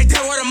 what he ain't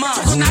dead, word of mine.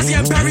 Choco Nazi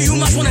and Barry, you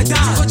must wanna die.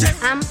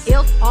 I'm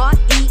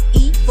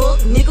F-R-E-E,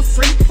 fuck nigga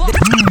free.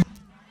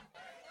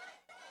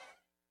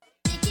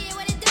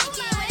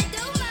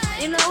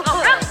 You know,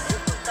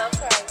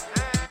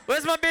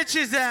 where's my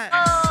bitches at?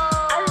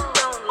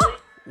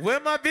 Where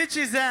my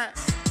bitches at?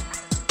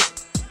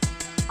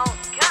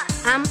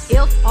 I'm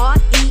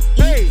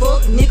F-R-E-E,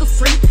 fuck nigga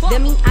free.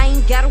 That mean I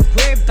ain't gotta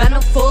worry about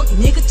no fuck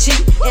nigga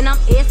cheat. And I'm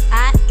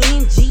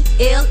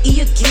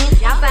S-I-N-G-L-E again.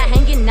 Outside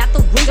hanging out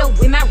the window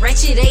with my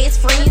ratchet ass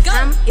friends.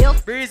 I'm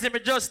F. Breezy, me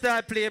just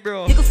start play,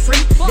 bro. Nigga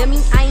free. That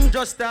mean I ain't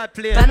just start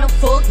play. About no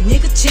fuck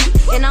nigga cheat.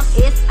 And I'm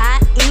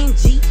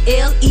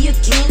S-I-N-G-L-E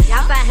again.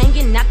 Outside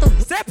hanging out the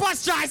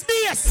STEPACHOICE,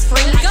 BS.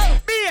 friends. Go,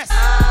 BS.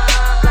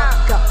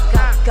 Go.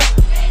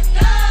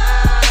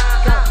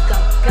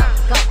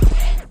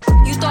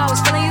 You thought I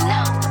was feeling you?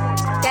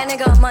 That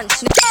nigga a munch.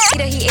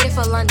 Nigga, he ate it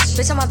for lunch.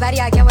 Bitch, on my body,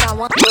 I get what I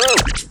want.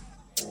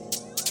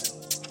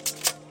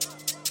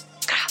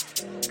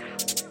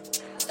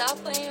 Stop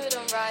playing with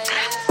them, right?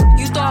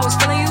 You thought I was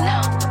feeling you?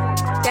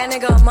 That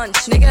nigga a munch.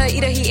 Nigga,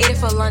 either he ate it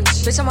for lunch.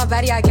 Bitch, on my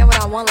body, I get what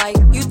I want. Like,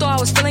 you thought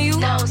I was feeling you?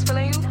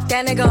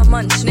 That nigga a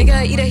munch.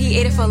 Nigga, either he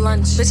ate it for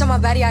lunch. Bitch, on my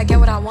body, I get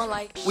what I want.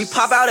 Like, We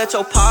pop out at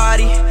your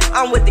party,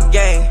 I'm with the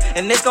gang,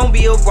 and it's gon'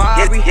 be a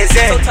robbery.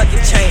 So tuck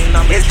your chain,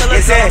 I'm a killer,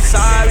 girl, I'm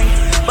sorry,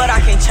 but I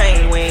can't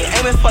change. We ain't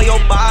aiming for your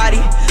body,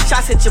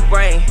 shots hit your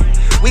brain.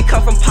 We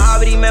come from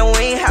poverty, man,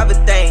 we ain't have a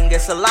thing.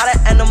 It's a lot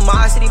of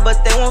animosity,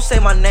 but they won't say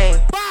my name.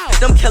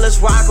 Them killers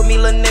rock with me,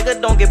 little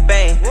nigga, don't get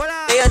banged.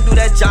 They'll do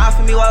that job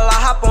for me while I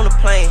hop on the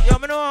plane. Yo,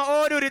 me know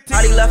how do the thing.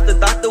 Already left the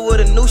doctor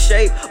with a new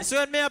shape. So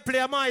when me I play,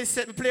 I might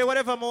set me play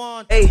whatever I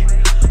want. Hey,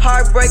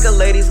 heartbreaker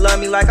ladies love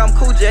me like I'm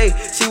Cool J.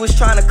 She was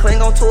trying to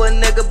cling on to a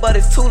nigga, but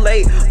it's too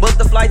late. Booked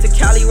the flight to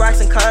Cali,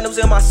 rocks and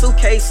condoms in my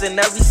suitcase. And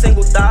every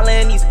single dollar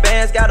in these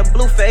bands got a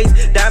blue face.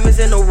 Diamonds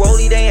in the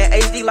rollie, they in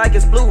HD like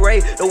it's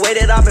Blu-ray. The way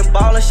that I've been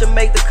ballin' should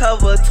make the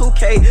cover of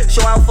 2K.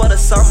 Show out for the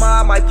summer,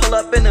 I might pull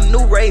up in a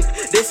new rave.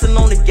 Dissin'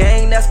 on the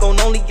gang, that's gon'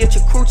 only get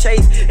your crew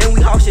chase. And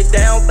we haul shit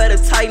down, better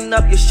tighten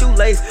up your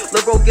shoelace.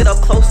 Look, bro, get up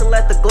close and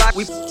let the Glock.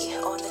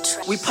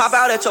 We pop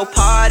out at your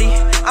party,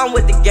 I'm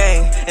with the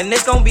gang, and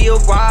it's gon' be a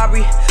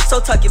robbery. So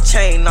tuck your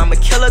chain, I'm a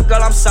killer,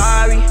 girl, I'm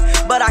sorry,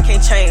 but I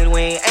can't change.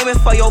 We ain't aiming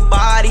for your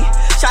body,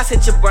 shots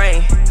hit your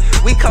brain.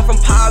 We come from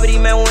poverty,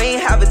 man, we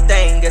ain't have a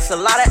thing. It's a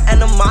lot of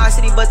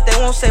animosity, but they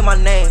won't say my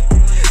name.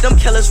 Them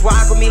killers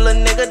rock with me,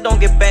 little nigga, don't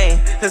get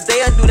banged. Cause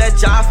they'll do that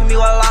job for me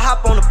while I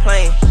hop on the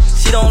plane.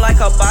 She don't like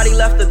her body,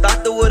 left the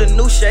doctor with a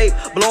new shape.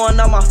 Blowing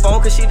up my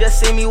phone cause she just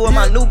see me with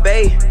my new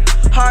bae.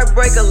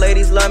 Heartbreaker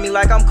ladies love me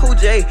like I'm Cool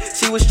J.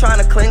 She was trying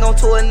to cling on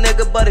to a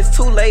nigga, but it's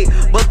too late.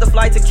 Booked the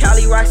flight to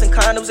Cali, rocks and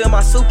condoms in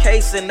my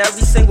suitcase. And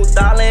every single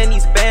dollar in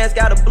these bands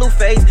got a blue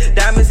face.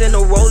 Diamonds in the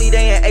rollie,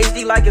 they in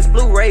HD like it's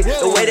Blu-ray.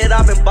 The way that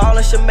I've been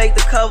ballin' should make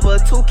the cover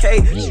of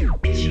 2K.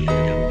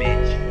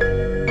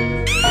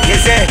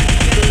 Yes, sir.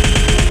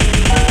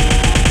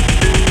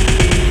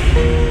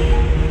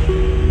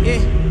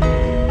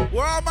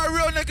 Where all my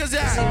real niggas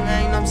at?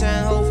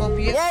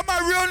 Where all my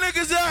real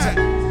niggas at?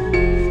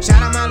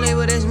 Shout out my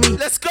label, that's me.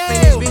 Let's go. I'm in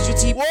this bitch with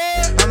T.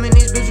 I'm in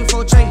this bitch with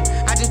 4 tray.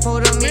 I just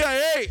pulled up me.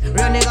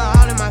 Real nigga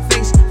all in my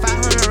face.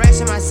 500 racks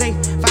in my safe.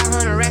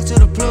 500 racks to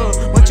the plug.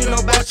 What you know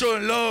about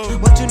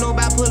love? What you know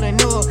about pulling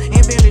up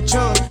and Billy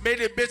Truck? Made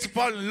that bitch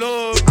fall in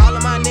love. All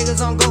of my niggas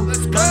on go. None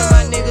of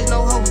my niggas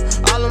no hoe.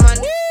 All of my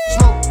niggas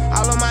smoke.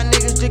 All of my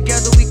niggas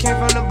together. We came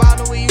from the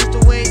bottom. We used to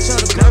wear each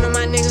other. None of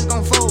my niggas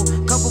gon' fold.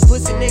 Couple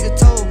pussy niggas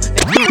told.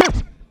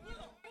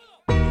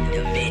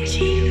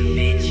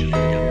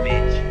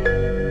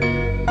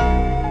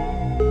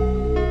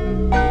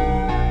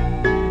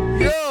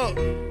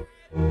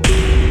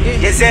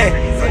 Yes, sir.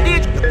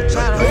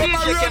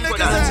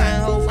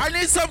 I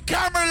need some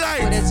camera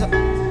lights.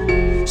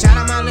 Shout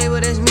out my label,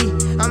 that's me.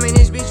 I'm in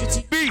this bitch with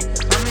T.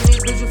 I'm in this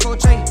bitch with 4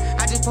 tray.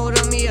 I just pulled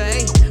up me a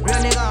A. Real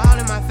nigga all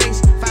in my face.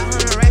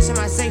 500 racks in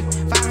my safe.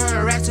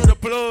 500 racks to the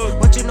plug.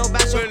 What you know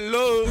about your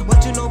love?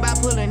 What you know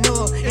about pulling up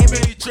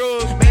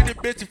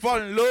bitch, you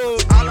fall in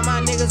love. All of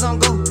my niggas on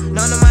go,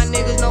 none of my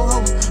niggas no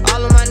hoe.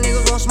 All of my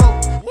niggas gon'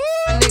 smoke.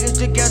 My niggas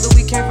together,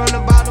 we came from the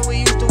bottom, we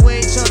used to wear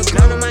each other.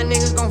 None of my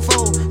niggas gon'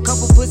 fold.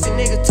 Couple pussy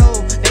niggas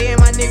told, they ain't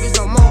my niggas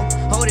no more.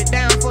 Hold it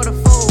down for the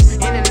fold,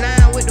 in the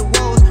 9 with the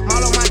woes.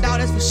 All on my dog,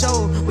 that's for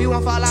sure. We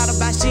won't fall out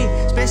about shit,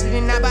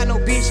 especially not by no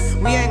bitch.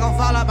 We ain't gon'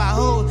 fall out by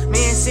hoes.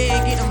 Man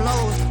said get them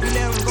lows, we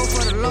let them go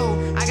for the low.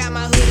 I got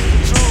my hood in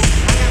control,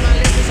 I got my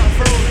liquors on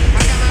froze,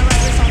 I got my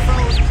rabbits on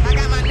froze, I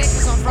got my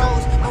necklace on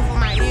froze, both of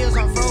my ears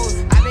on froze.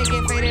 I been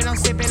getting faded, I'm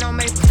sipping on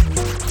maple.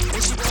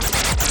 If she gon' make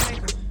her,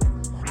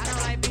 I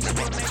don't like bitches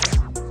gon' make her.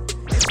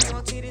 If she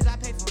gon' titties, I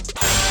pay for it.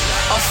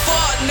 A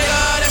fuck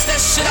nigga, that's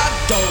that shit I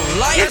don't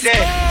like.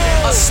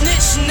 A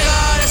snitch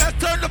nigga, that's Let's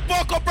turn the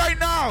fuck up right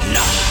now.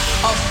 No.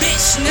 A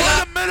bitch nigga.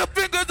 Put the middle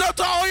fingers up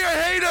to all your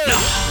haters. No.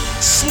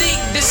 Sneak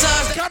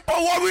designs.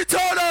 Kempo, what we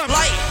told them?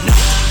 Like, no.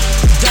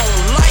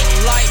 Don't like.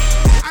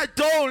 I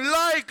don't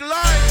like.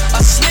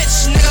 A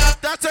snitch nigga.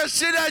 That's a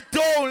shit I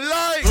don't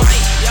like.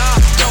 Yeah.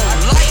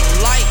 Don't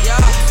like. Yeah.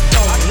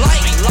 Don't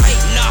like.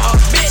 Nah. A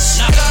bitch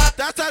nigga.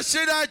 That's a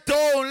shit I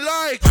don't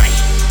like.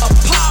 A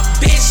pop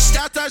bitch.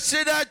 That's a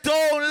shit I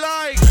don't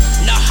like.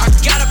 Nah, I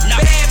got a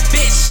bad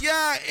bitch.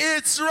 Yeah,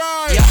 it's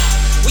right. Yeah.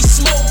 We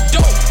smoke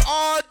dope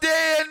all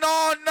day and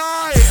all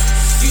night.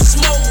 You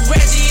smoke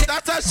Reggie.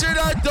 That's a shit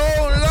I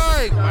don't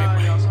like.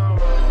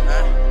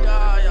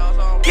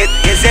 Get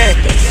it.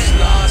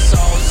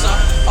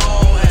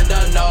 Oh, and the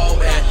no,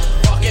 and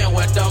fucking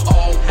with them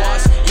old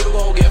boys, you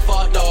gon' get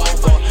fucked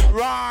over.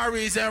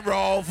 Rarries and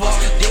Rover.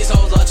 These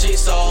hoes are cheap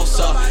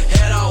salsa.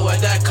 Head on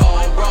with that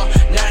cobra.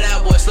 Now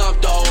that boy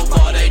slumped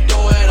over. They do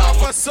it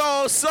off a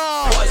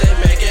salsa. Boys ain't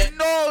make it.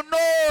 No.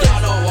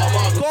 Y'all know I'm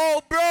a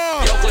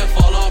Cobra. Yo, clip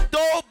full of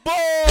dope boy.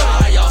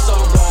 Got y'all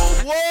some roll.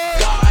 What?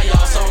 Got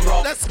y'all some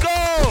roll. Let's go.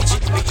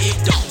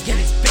 Don't get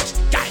this bitch.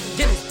 Gang,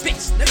 get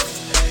this bitch.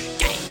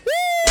 Gang.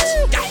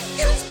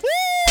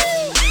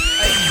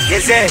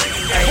 Is it?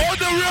 Hold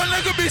the real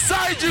nigga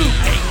beside you.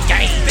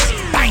 Gang,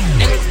 bang,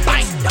 nigga,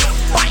 bang,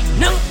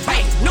 no,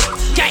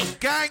 gang.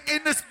 Gang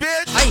in this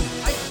bitch.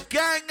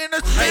 Gang in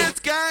this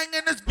bitch. Gang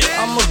in this bitch.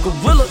 I'm a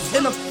gorilla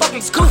in a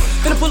fucking school.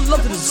 Gonna pull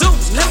up to the zoo,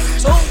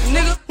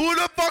 nigga. Who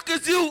the fuck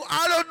is you?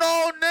 I don't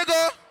know,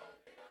 nigga.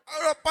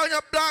 Out up on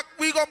your block,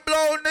 we gon'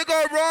 blow,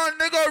 nigga. Run,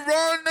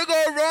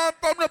 run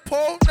from the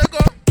pole,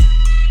 nigga.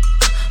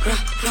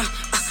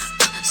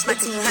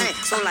 Splitting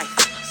hands, so like,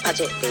 I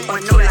just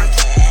on no life.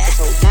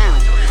 So down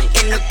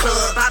in the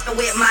club, poppin'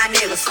 with my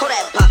niggas. Call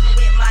that pop.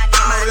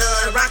 I'm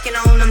love rockin'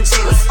 on them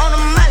jiggers. On the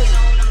money.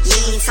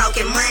 You ain't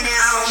talking money,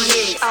 I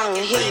don't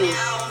hear you.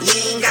 You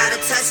ain't gotta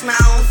touch my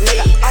own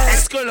feet.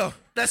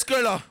 Let's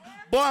go.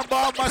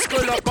 Bomba,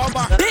 muscular,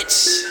 bomba.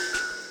 Bitch.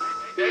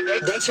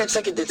 They should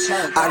take it to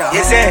 10.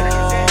 Yes, it.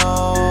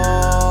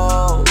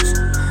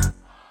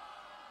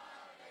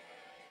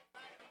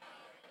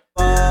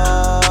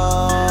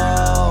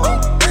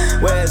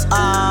 Where's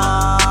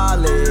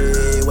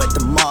Ollie with the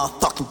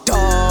motherfucking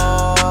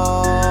dog?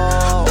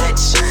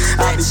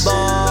 I be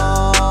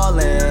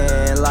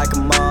ballin' like a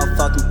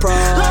motherfucking pro.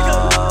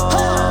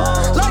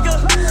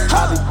 I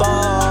be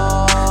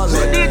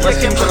ballin'. Where's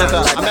Kempo? I'm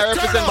not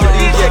representing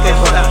DJ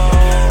Kempo.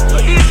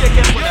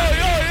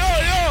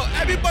 Yo,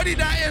 everybody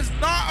that is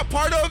not a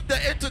part of the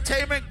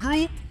entertainment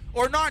group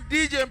or not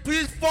DJing,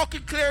 please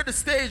fucking clear the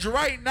stage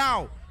right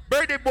now.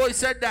 Birthday Boy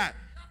said that.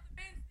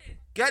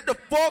 Get the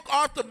fuck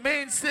off the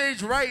main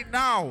stage right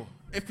now.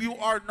 If you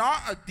are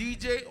not a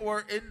DJ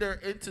or in their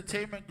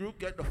entertainment group,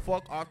 get the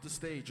fuck off the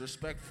stage,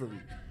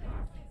 respectfully.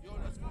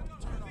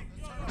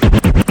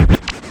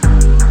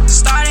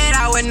 Started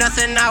out with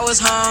nothing, I was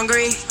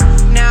hungry.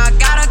 Now I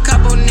got a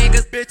couple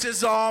niggas.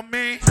 Bitches on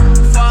me.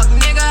 Fuck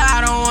nigga,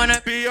 I don't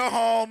wanna be a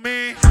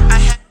homie.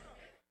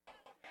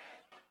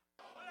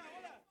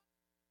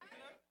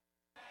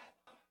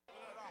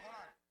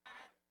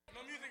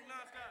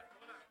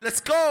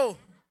 Let's go.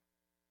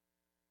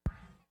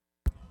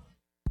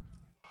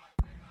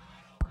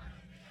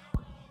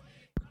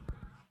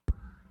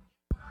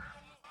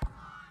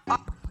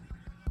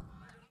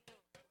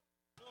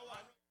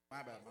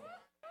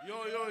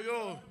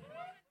 Yo.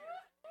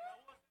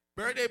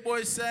 Birthday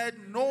Boy said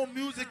no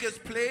music is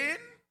playing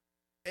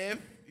if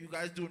you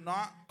guys do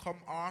not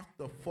come off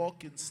the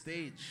fucking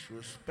stage.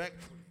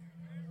 Respectfully.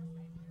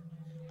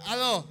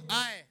 Hello,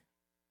 aye.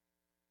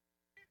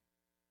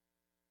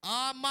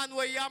 Man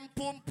where yam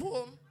pum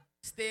pum,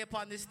 stay up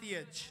on the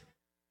stage.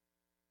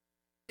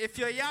 If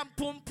you yam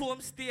pum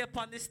pum, stay up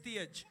on the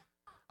stage.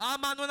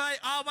 Man when I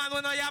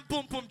yam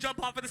pum pum,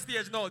 jump off of the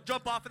stage. No,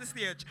 jump off of the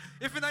stage.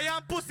 If you know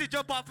yam pussy,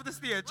 jump off of the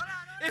stage.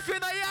 If you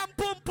know yam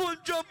pum pum,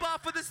 jump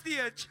off of the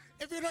stage.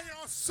 If you know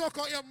you suck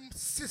out your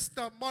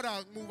sister,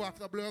 mother, move off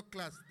the blood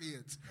class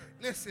stage.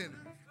 Listen,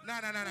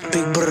 nah.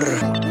 Big brr,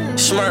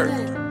 smirk.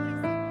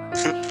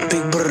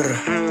 Big brr.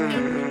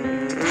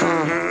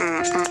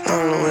 I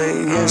don't know where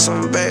you get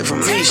something back from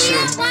me,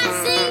 shit.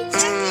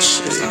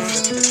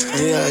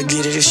 You gotta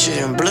get it, this shit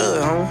in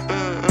blood, huh?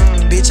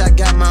 Bitch, I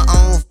got my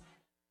own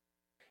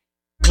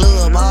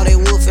club, all they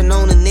wolfing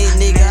on the neck,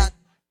 nigga.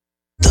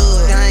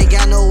 I ain't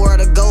got nowhere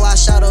to go, I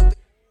shot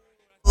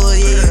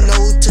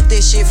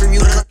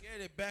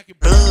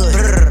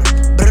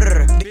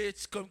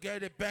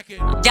get it back in.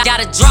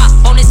 Got a drop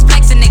on this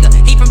flexin' nigga.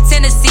 He from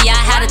Tennessee, I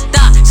had a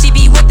thought. She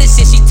be with this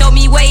shit, she told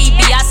me where he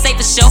be. I say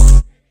for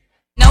sure.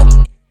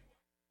 Nope.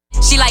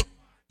 She like,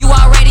 you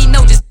already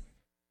know, just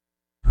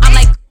I'm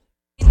like,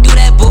 do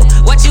that boo.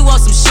 What you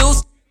want, some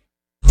shoes?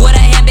 With a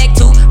handbag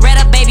too. Red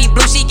up baby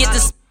blue, she get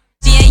this.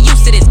 She ain't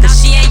used to this,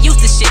 cause she ain't used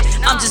to shit.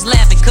 I'm just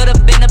laughing,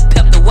 could've been a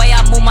pimp. The way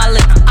I move my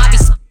lip, I be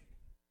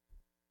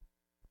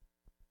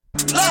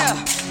yeah,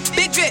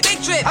 big drip,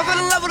 big drip. I fell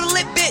in love with a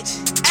lit bitch.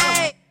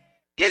 Ayy.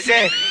 Yes,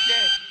 sir.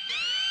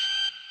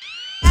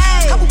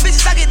 Ayy. Couple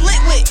bitches I get lit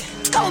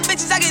with. Couple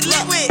bitches I get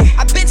lit with.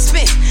 I been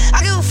spit.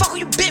 I give a fuck who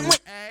you been with.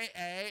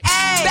 Ayy.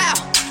 Bow.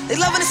 They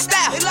loving the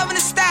style. They loving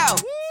the style.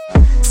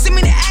 Send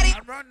me the addy.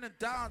 I'm running it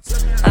down.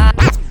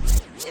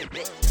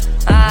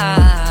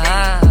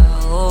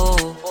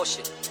 Oh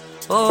shit.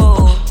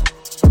 Oh.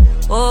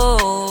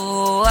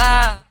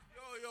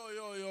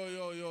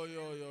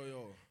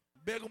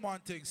 Big one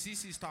thing,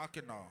 CC's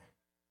talking now.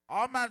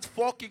 All man's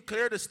fucking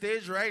clear the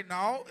stage right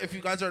now if you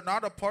guys are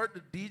not a part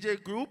of the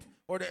DJ group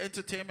or the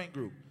entertainment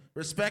group.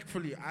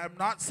 Respectfully, I am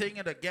not saying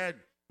it again.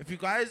 If you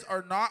guys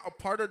are not a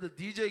part of the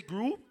DJ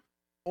group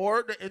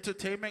or the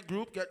entertainment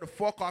group, get the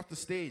fuck off the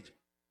stage.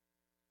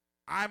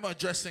 I'm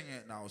addressing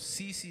it now.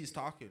 CC is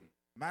talking.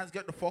 Man's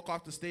get the fuck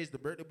off the stage. The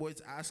birthday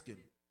boy's asking.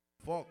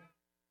 Fuck.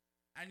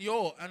 And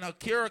an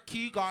Akira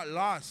key got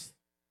lost.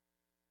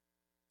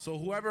 So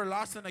whoever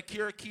lost an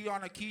Akira key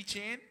on a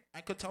keychain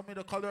and could tell me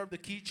the color of the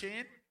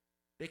keychain,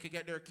 they could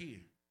get their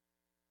key.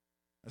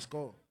 Let's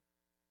go.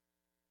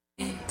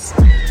 Let's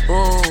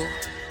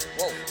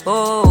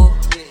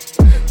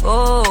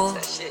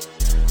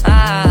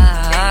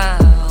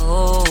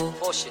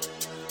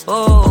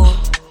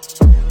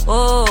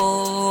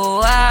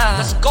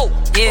go.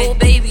 Yeah,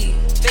 baby.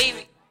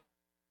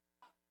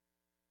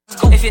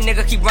 If your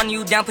nigga keep running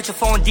you down, put your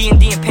phone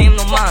D&D and pay him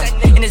no mind.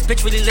 And this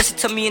bitch really listen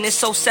to me and it's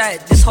so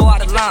sad. This hoe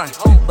out of line.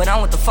 But I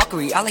don't want the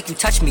fuckery. I like you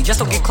touch me. Just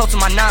don't get close to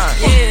my nine.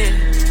 Yeah.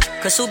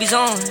 Cause Subi's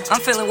on.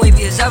 I'm feeling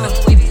wavy as ever.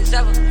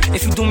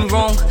 If you do me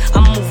wrong,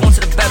 I'ma move on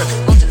to the better.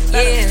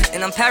 Yeah.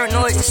 And I'm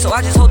paranoid, so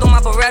I just hold on my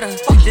Beretta.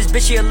 This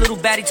bitch here a little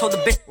baddie told the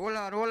bitch. Hold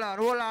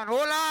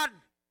on.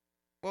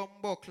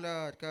 Bumbo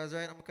clad, cause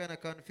right now I'm kinda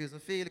confused. I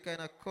feel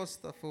kinda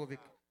claustrophobic.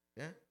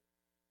 Yeah?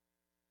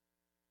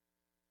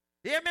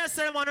 Yeah, me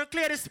say, man, we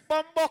clear this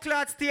bumbo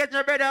clad stage,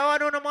 my brother. How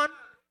do you know, man?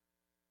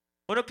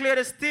 We clear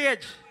the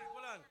stage.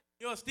 Hold on.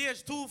 Yo,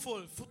 stage too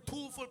full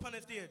on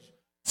the stage.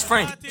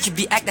 Friend, you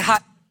be acting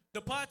hot.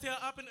 The party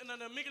happening in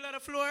the middle of the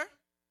floor.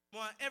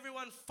 Want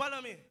everyone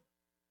follow me.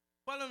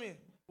 Follow me.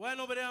 Why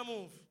nobody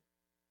move?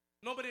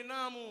 Nobody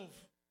now move.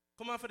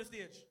 Come on for the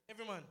stage.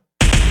 Every man.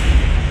 If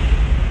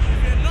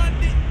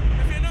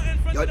you're not in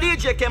front Yo, of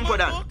DJ Kempo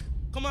Dan.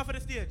 Come on for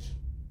the stage.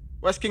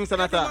 West Kingston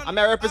Atta. I'm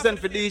a represent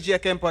for DJ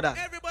Kempo Dan.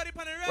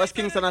 West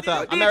Kingston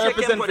Atta. I'm a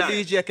represent for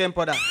DJ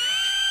Kempo Dan.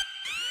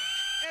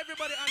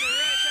 Everybody on the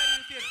right side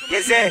of the stage.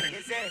 Yes, sir.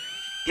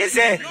 Yes,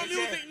 sir. No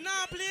music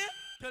now play.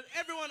 Tell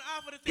everyone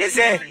off of the stage. Yes,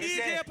 sir.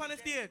 DJ up on the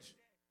stage.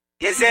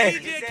 Yes, sir.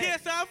 DJ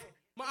Ksav.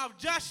 I have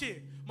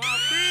JOSH100. I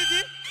have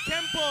Breezy,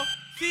 Kempo,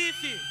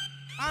 CC,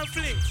 and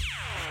Fling.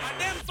 And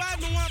them five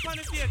me want on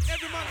the stage.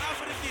 Every man off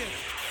of the stage.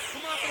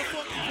 Come on for the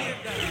fucking stage,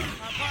 dog.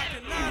 I'm party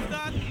now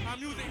start. I'm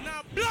music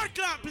now. Blood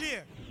clot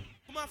play.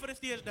 Come on for the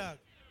stage, dog.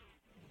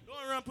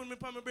 Don't ramp with me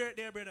for my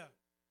birthday, brother.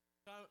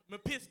 I'm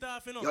pissed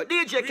off, you know. Yo,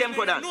 DJ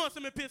Kempo Dan. No, so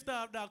me pissed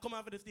off, dog. Come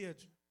on for the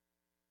stage.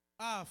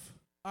 Off.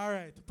 All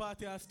right, the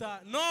party will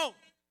start. No.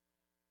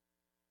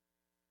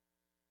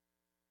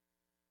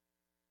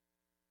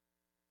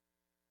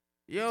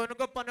 Yo, no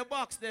go up on the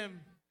box,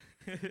 them.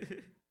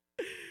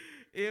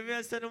 Hey,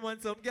 me send them on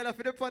some girl off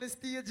up on the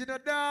stage, you know,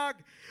 dog.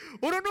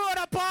 Who don't know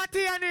the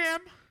party and name?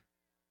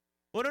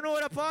 Who don't know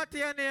the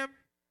party and name?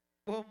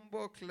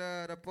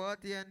 Bumbuckler, the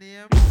party and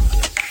name.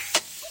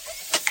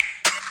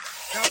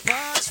 The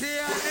party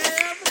and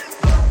name.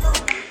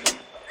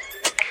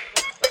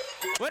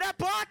 What the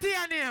party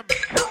and name?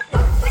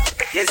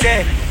 Yes,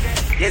 sir.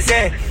 Yes,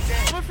 sir.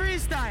 What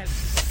freestyle?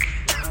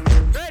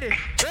 Ready.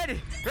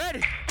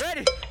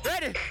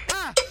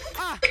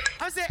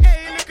 I say,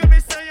 hey, look at me,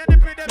 son, you're the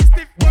pretty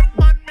stiff one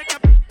man, make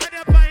up, and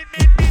a fine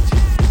man, bitch.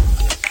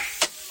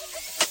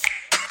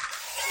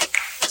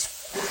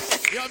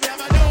 Yo, me have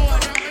a new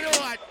one.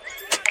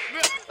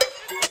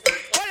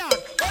 Hold on.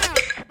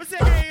 I say,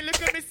 hey,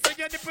 look at me, son,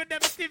 you're the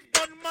pretty stiff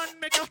one man,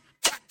 make up,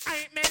 I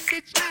ain't man,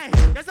 bitch. Aye,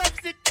 you're so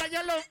sick, and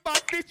you love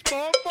bad bitch,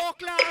 bumbo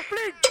clap,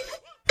 fling.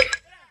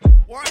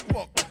 1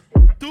 buck,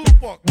 2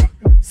 buck,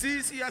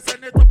 CC, I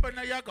send it up in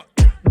a yaga.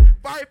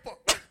 5 buck,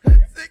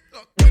 6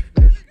 buck.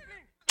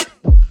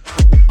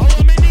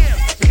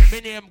 Me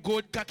name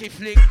good cocky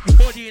flick.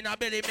 Body in a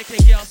belly make a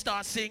girl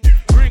start sing.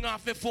 Ring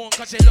off the phone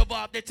cause she love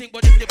off the thing.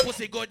 But if the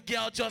pussy good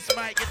girl just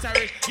might get a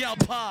ring. Girl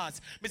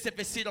pause. Me say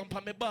fi sit on pa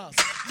me boss.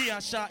 Me a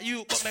shot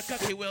you but me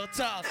cocky will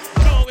talk.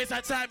 No waste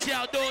of time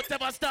girl don't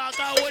ever start.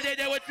 I hold it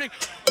there with flick.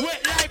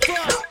 Wet like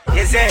frost.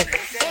 Yes sir.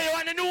 Oh you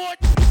wanna know what?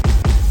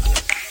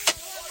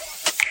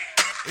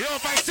 Yo,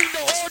 if I sing the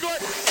old one,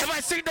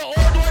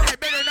 I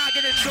better not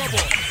get in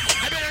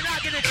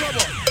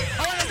trouble.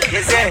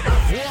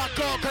 Walk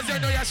on cause you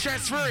know you're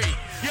stress free.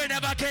 You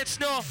never catch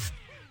no.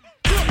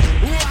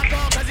 Walk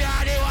on cause you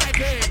are the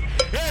wifey.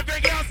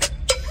 Every girl.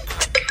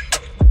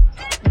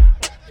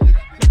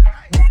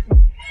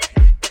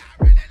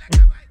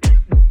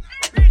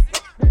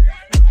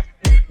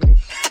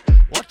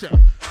 Watch out.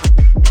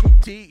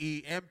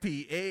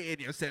 T-E-M-P-A in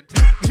your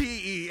center.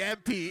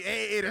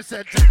 T-E-M-P-A in your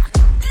center.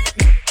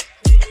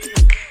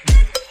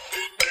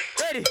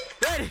 Ready,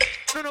 ready.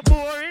 No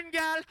boring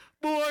gal,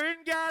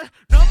 boring gal.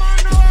 No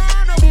man,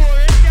 no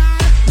boring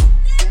gal.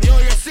 Yo,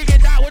 you're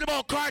singing that. What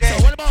about Carter?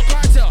 What about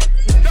Carter?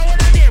 No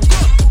one on him. Go.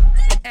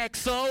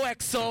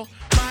 XO,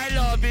 my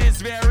love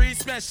is very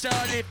special.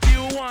 If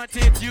you want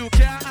it, you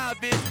can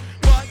have it.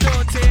 But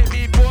don't take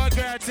me for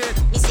granted.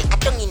 Me say I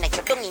don't in your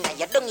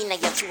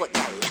throat,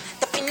 gal.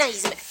 Tapping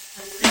nice me.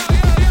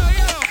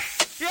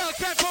 Yo,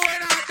 Kempo,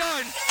 when I'm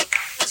done.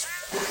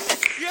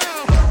 Yo,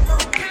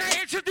 can I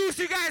introduce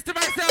you guys to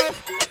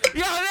myself?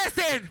 Yo,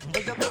 listen.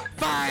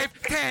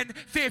 5, 10,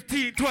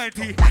 15,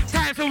 20.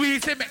 Time for we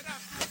say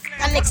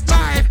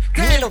 5,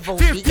 10,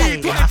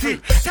 15,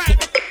 20.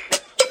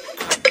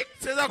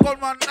 Says a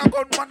gunman in a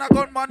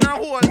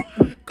hole.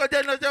 Cause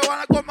they know they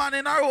want a gunman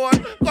in a hole.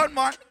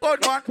 Gunman in a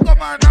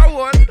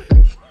hole.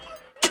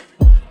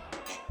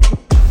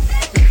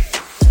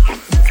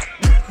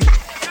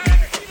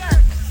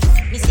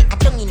 Me say I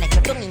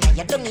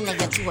don't in your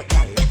throat,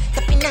 gal.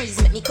 Tapping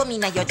nice make me come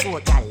in your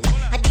throat, gal.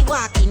 I be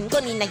walking,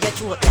 gun in your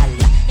throat, gal.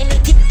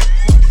 Anything.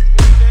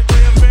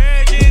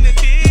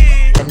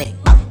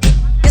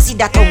 You see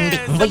that tongue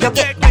dick, but you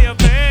get that.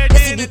 You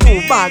see the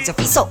 2 balls of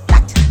his up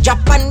that.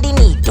 Drop on the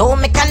knee, don't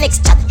make a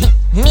next chat.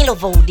 Me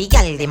love how the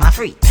gal dem a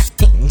freak.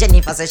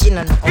 Jennifer says she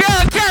no know. Yo,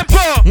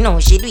 Kempo! No,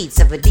 she do it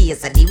 7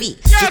 days of the week.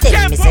 She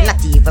tell me say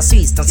not even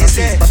Swiss, don't so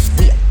Swiss, but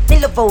we. Me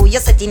love how you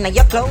set in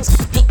your clothes.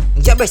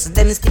 Your breasts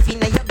them stiff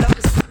in your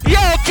blouse. Yo,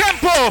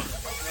 Kempo!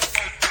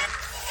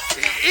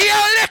 Yo,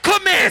 Likkle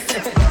miss!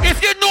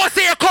 If you know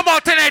say you come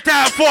out tonight to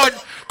have fun,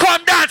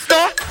 come dance,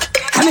 no?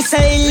 I me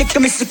say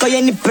Likkle miss cause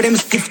you nip them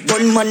stiff.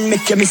 Gun man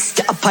make you miss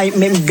your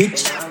appointment,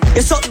 bitch.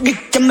 You suck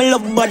dick, you me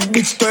love bad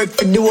bitch. Twerk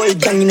for the whole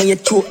gang in your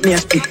throat, me a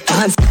spit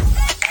dance.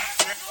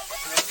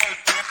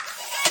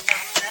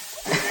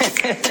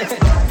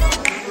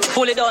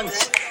 Fully done.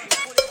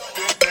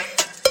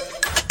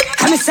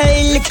 I me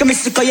say Likkle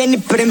miss cause you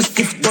nip them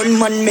stiff. Gun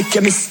man make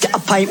you miss your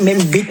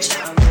appointment, bitch.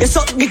 You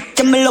suck dick,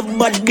 you me love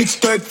bad bitch.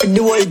 Twerk for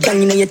the whole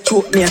gang in your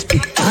throat, me a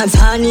spit dance.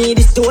 Honey,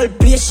 this the whole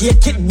place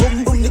shake it,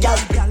 boom boom the gal.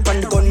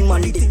 Pan gun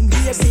man the thing.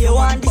 Say you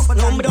want this,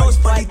 no me don't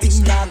spy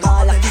bitch. Dog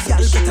all like this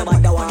gal, shit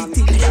about the one.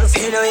 You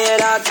know you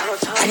dog.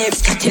 And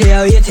if cat it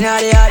there waiting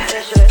on the yard.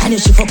 And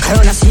if she fuck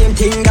around the same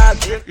thing, dog.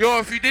 Yo,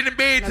 if you didn't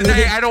bathe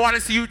today, I don't want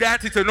to see you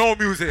dancing to no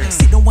music.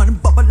 Sit down one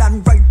bubble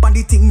and ride on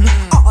the thing.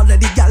 All of the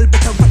gal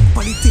better ride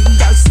on the thing,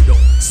 gal. Sit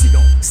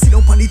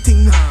down on the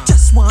thing.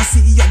 Just want to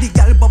see you the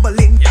gal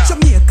bubbling.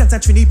 Jamaicans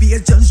and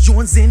Trinidad just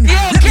Jones in.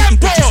 Let me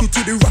introduce you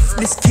to the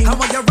roughness king. I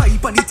want you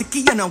ride on the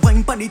ticky and a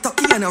wine on the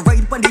tucky and a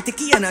ride on the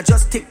ticky and a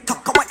just tick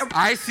tock.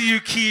 I see you,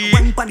 Key.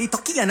 Wine on the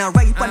tucky and a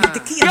ride on the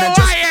ticky and a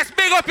just. Yo, YS,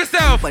 big up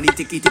yourself. On the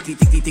ticky tock.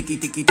 Ride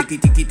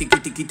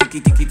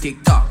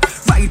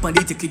on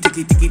the ticky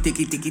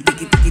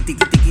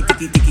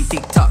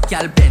tock.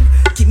 Gal bend,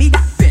 give me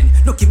that bend.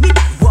 No, give me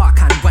that walk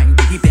and wine,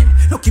 baby bend.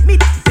 No, give me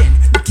that bend.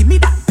 No, give me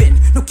that bend.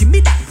 No, give me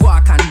that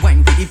walk and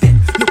wine, baby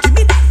bend. No, give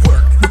me that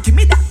work. No, give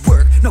me that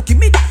work. No, give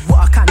me that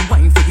walk and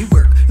wine for the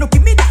work. No,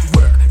 give me that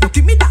work. No,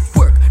 give me that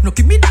work. No,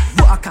 give me that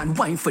walk and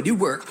wine for the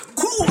work.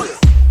 Cool.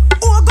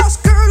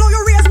 August girl, oh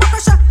you raise my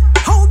pressure.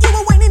 How you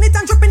were whining it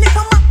and dropping it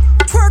from my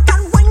twerk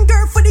and wine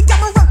girl for the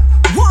camera.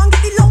 Want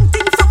get the long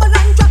thing from a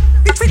land drop.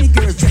 The pretty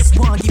girls just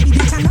want give me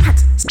the channel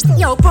hot.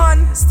 Yo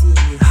pun,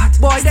 steamy hot.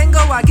 Boy then go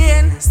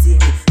again,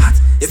 steamy hot.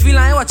 You feel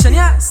like watching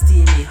ya,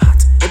 steamy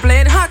hot. You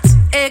playing hot,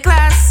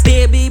 A-class,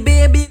 baby.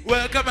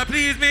 Welcome and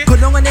please me. Go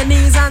down on your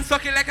knees and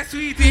suck it like a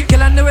sweetie.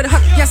 Girl I know it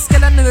hot, yes,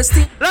 girl I know it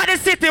steam. Like the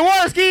city,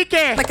 what's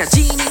geeky? Like a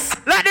genie.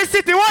 Like the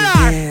city, what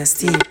on? Yeah,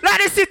 steam.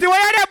 Like the city,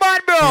 what are they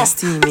bad, bro? Yeah,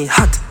 steamy,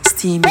 hot,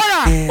 steamy.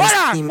 What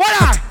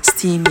on?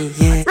 Steamy,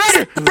 yeah.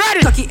 Ready.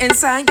 Cocky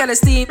inside, girl,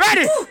 steam.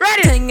 Ready.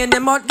 Thing in the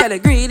mouth, girl,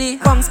 greedy.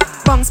 Bungs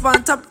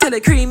on top till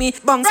it creamy.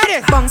 Bungs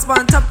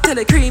on top till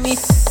it creamy.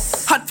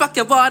 Hot fuck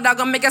your water,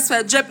 gon' make a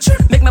sweat drip.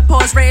 Make my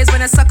paws raise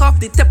when I suck off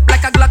the tip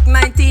like a Glock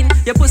 19.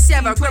 Your pussy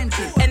have a grip,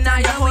 and now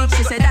your whole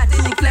she said that's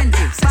too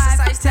plenty.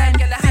 Size 10,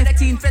 girl, I had a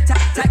teen fit.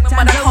 Like my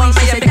mother called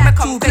me, you make me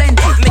come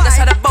plenty. Make us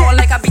had a ball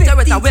like I beat her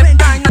with a whip. 9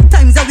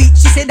 times a week,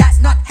 she said that's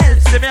not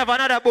healthy. Let me have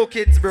another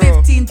bookings, bro.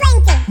 15,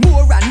 20,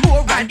 more and.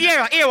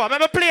 Here, I'm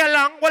gonna play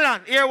along. Hold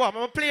on, I'm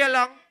gonna play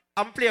along.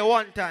 I'm gonna play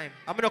one time.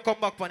 I'm gonna come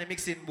back on the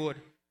mixing board.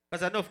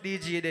 There's enough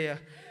DJ there.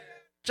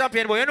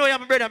 Champion boy, you know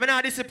I'm a brother. I'm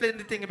not disciplined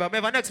the thing about. I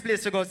have a next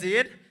place to go see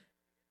it.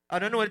 I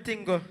don't know what the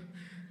thing go.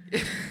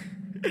 I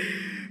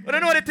don't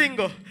know what the thing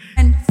go.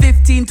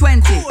 15,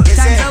 20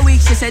 times a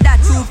week, she said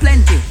that too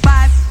plenty.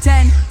 5,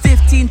 10,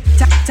 15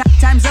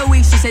 times a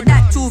week, she said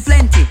that too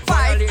plenty.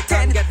 5,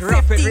 10,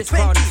 15,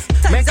 20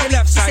 times a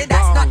week, she said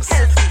that's not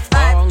healthy.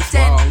 5,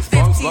 10,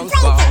 15,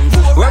 20.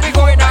 Where we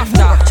going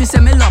after? She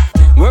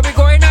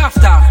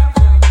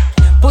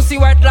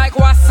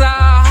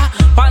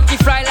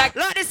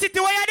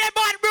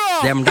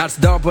that's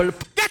double.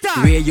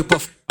 Where you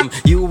perform,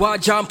 you are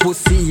jump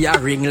pussy, a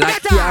ring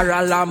like your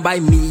alarm by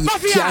me.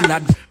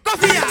 Cannot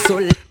so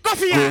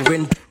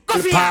going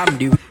palm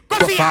the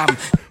palm.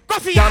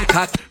 Damn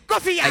cock,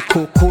 like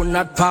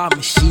coconut palm.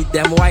 Sheet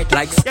them white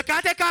like. You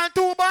can't take on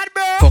too bad,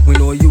 bro. Fuck me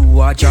know you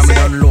are jamming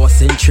on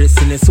lost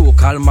interest in the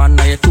so-called man.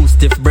 Now you two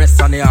stiff breasts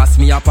and they ask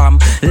me a palm.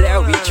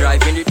 Let we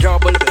drive in the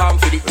double palm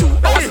for the 2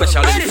 hour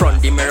special in the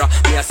front the mirror.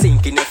 Me a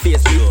sink in the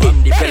face with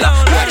in the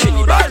fella. Me a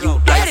Trinidad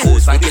you like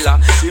force and killer.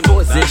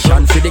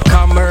 Position for the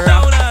camera.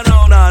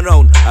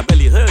 Round. I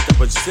belly hurt up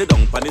when she sit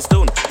down on the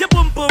stone. You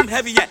boom boom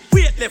heavy yet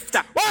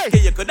weightlifter. Hey,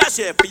 you could dash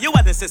here for you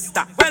and the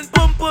sister. When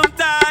boom boom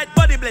tight,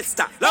 body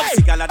blister. Love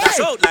cigar dash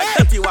out like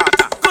dirty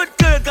water. Good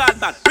girl gone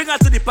bad, bring her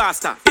to the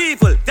pastor.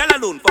 Evil, tell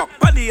alone, fuck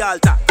on the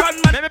altar.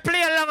 Gunman. Let me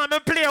play along and me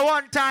play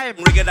one time.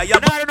 Regular, you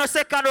know no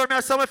second round,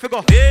 me somewhere for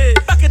go. Hey,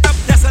 back it up,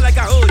 that's like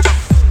a whole jump.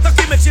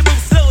 Tucky make she move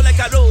slow like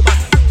a robot.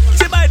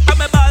 She bite from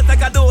my balls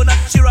like a donut.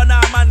 She run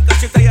her man cause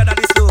she tired of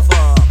the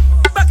sofa.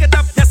 Back it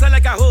up, that's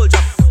like a whole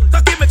jump.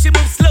 Tucky make she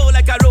move slow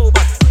like a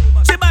robot.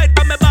 She bite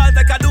from my balls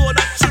like a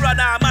donut. She run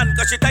her man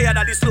cause she tired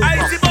of the sofa.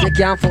 You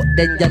can't fuck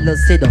then you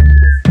just sit down.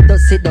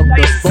 Just sit down,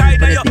 just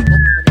bounce for the dick.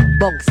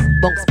 Bounce,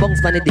 bounce,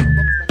 bounce for the dick.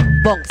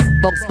 Bounce,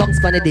 bounce, bounce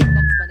for the dick.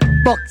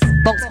 Bounce,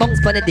 bounce, bounce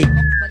for the dick.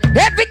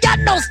 Every girl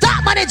now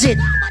start manage it.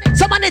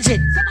 So manage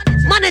it,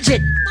 manage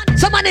it,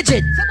 so manage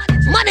it,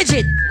 manage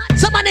it,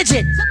 so manage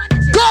it.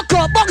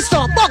 Go, bounce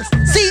down, bounce.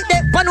 See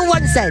that pan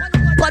one side,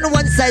 pan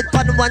one side,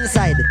 pan one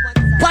side,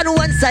 pan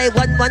one side,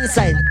 one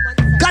side.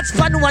 Catch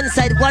pan one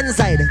side, one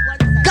side.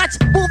 Catch,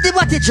 move the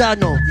body jar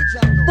now.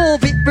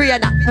 Move it,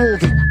 Brianna,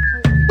 move it.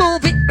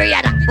 Move it,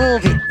 Brianna,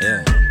 move it.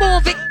 Yeah.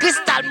 Move it,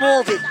 Crystal,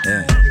 move it.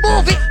 Yeah.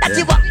 Move it, that's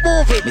it, what,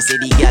 move it. Me say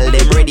the girl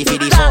them ready for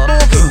the fuck.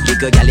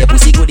 Lick a girl your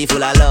pussy goody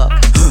full of love.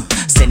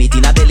 Send it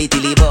in a belly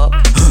till it up.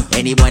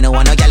 Any boy no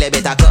want no girl you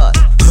better cut.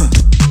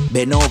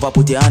 Bend over,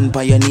 put your hand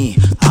on your knee.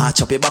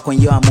 Chop it back when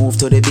you move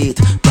to the beat.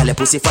 Girl your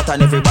pussy fat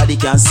and everybody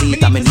can see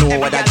it. I mean know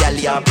what that girl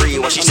you breathe.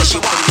 What she say she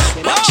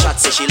want. Back shot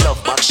say she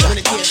love back shot.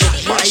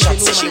 Back shot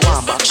say she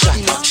want back shot.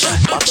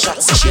 Back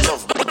shot say she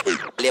love.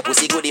 Girl your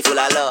pussy goody full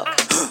of love.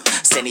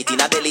 Send it in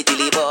a belly till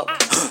it up.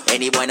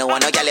 Any boy no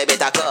want no girl you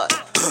better cut.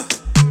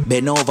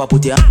 Bend over,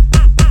 put your.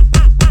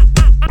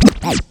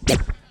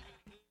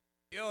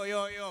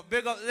 Yo,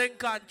 big up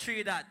Lincoln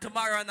Tree that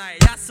tomorrow night.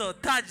 That's so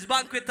Taj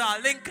Banquet or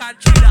Lincoln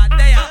Tree that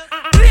there.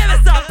 Play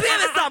this up.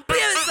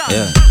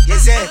 Yeah.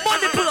 Yes, sir.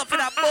 Money pull up for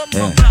that bum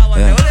flower.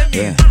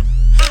 Yeah.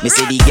 Me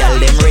say the girl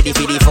them ready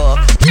for the fuck.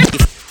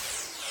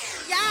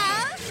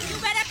 Yeah, you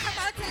better come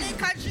out to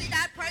Lincoln Tree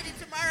that party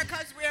tomorrow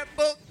cause we're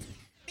booked.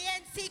 Me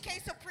and CK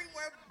Supreme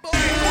we're booked.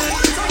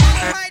 So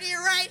we're party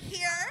right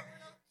here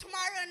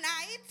tomorrow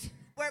night.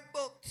 We're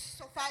booked.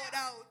 So follow it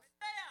out.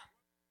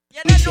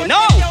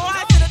 No!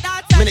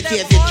 I'm gonna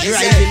care if you're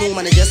driving home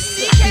and just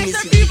slap me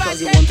because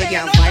you want to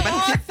get on vibe.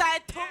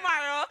 Outside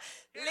tomorrow,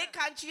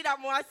 Lincoln Tree that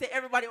want to say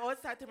everybody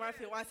outside tomorrow if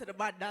you want to see the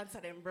bad dancer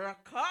them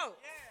broke out.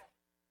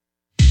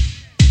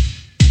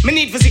 Me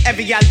need to see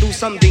every girl do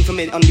something for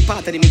me on the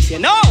part of the mix here.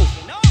 No!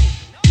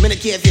 I don't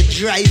care if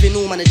you're driving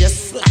home and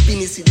just slapping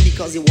me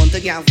because you want to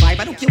get a vibe.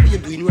 I don't care what you're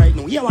doing right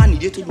now. Yeah, what I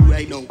need you to do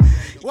right now.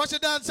 Watch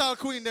your dancehall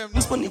queen them.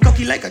 Spun your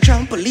cocky like a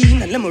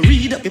trampoline and let me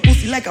read up your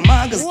pussy like a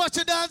magazine. Watch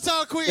your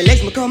dancehall queen. Your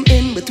legs me come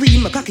in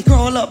between, my cocky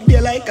crawl up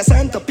there like a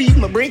centipede.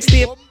 My brakes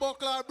stay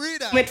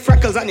with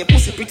freckles on your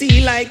pussy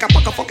pretty like a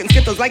pack of fucking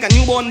skittles like a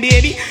newborn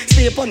baby.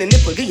 Stay up on the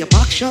nipple, get your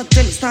back shot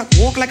till you start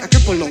walk like a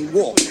cripple now.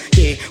 Walk,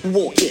 yeah,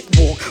 walk,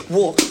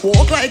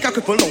 walk like a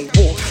cripple now.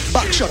 Walk,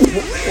 back shot,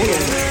 walk, hold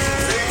on.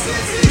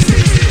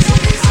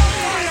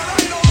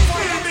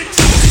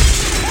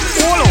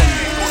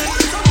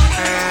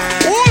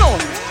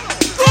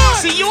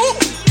 See you?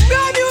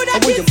 I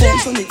want your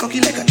bones on me cocky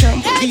like a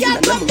trampoline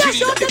and let me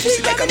read up your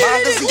pussy like a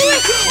magazine.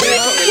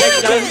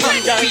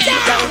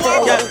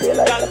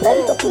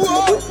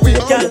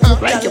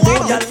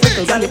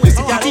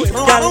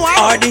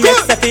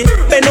 RDX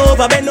bend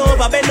over, turn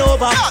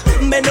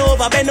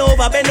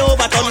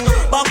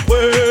back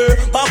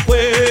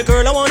way,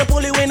 girl. I wanna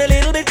pull you in a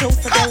little bit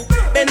closer, girl.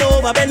 Bend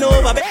over, bend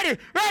over, turn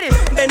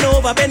back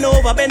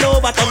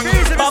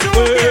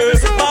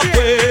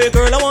way,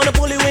 girl. I wanna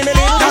pull you in a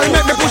little bit closer.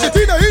 Make me push it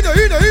in.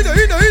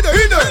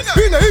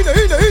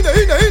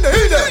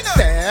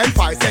 10,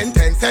 5 cent,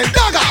 10 cent,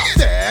 dagger.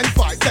 10,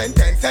 5 cent,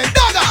 10 cent,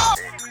 dagger.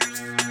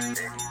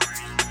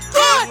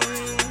 Good.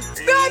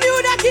 Brand new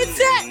that kid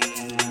said.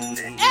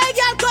 Hey,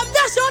 girl, come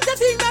dash out the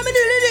thing, man. Me do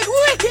it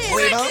wicked.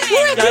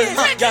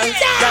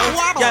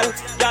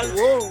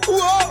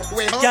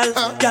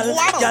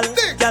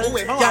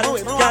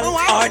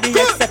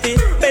 RDX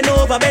bend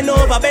over,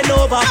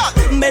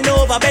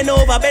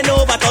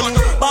 turn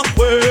back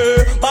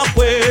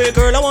way,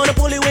 girl. I wanna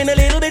pull you in a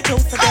little bit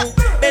closer, girl.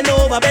 Bend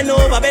over, girl.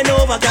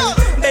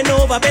 Bend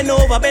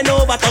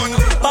over, turn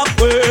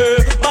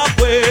back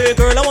way,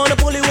 girl. I wanna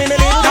pull you in a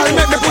little bit.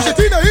 Make me push it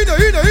in.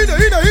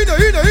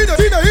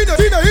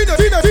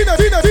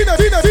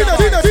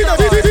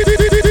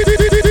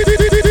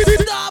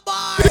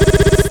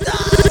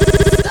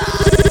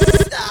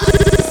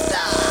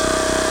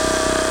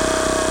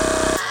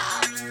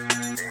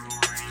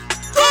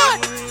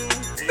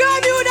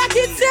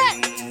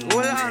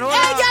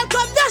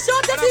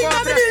 go on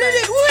for that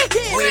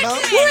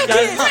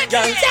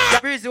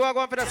side. Breezy, what go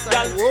on for that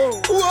side?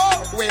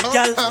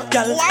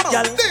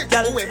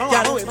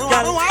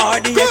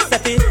 RDX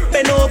set it.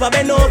 Bend over,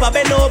 bend over,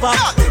 bend over.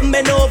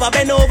 Bend over,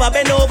 bend over,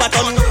 bend over.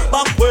 Turn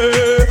back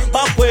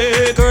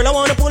way. Girl, I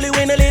wanna pull you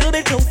in a little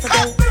bit closer,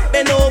 girl.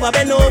 Bend over,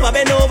 bend over,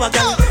 bend over,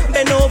 girl.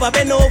 Bend over,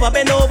 bend over,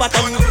 bend over.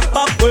 Turn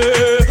back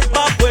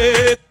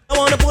way. I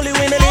wanna pull you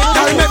in a little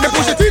bit. Make me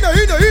push it in.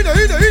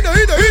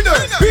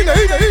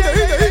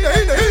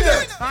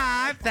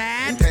 5,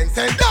 10, 10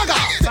 cent dagger.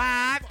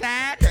 5,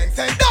 10, 10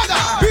 cent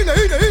dagger.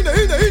 Dagger.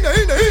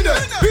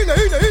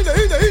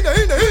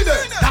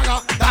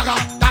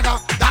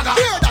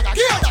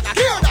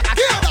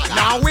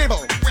 Now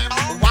wibble.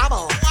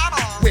 Wobble.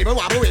 Wibble,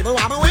 wobble, wibble,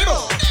 wobble,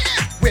 wibble.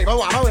 Wibble,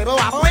 wobble, wibble,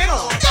 wobble,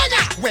 wibble.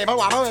 Wibble,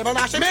 wobble, wibble,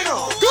 mash and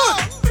wiggle. Good.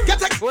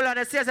 Get it. Hold on,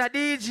 it says a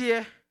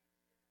DJ.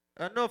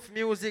 Enough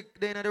music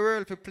there in the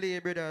world to play,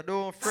 brother.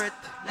 Don't fret.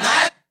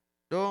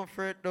 Don't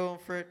fret.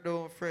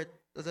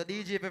 There's a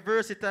DJ for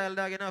versatile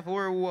dog enough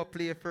where who will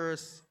play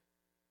first.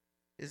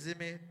 You see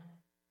me?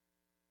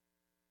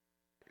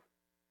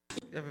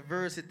 You have a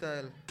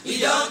versatile. We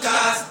don't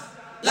cast.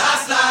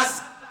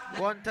 Last.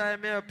 One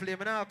time here play,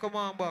 me now come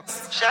on back.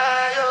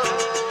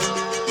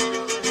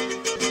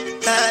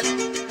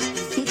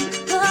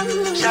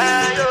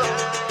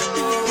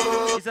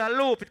 It's a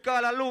loop, it's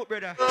called a loop,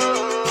 brother.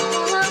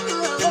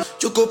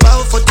 You go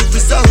bow for the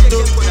result,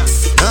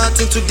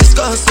 nothing to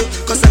discuss,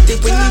 cause I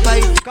take win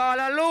by. Call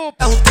a loop.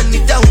 Out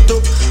any doubt,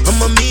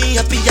 I'm a me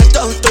happy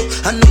adult,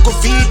 I no go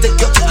feed the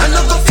girl,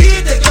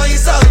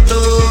 it's out,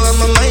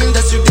 I'm a mind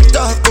that's you the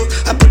talk,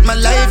 I put my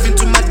life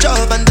into my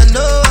job and I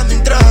know I'm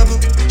in trouble.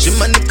 She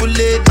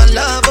manipulate my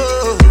love,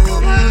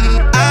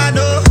 I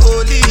know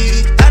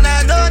holy, and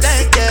I know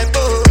that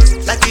Kempo,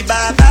 like the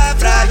Baba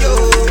Frayo,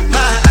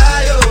 my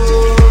ayo,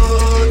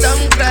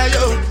 don't cry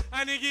yo.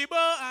 Anigibo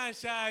and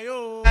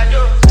Shayo.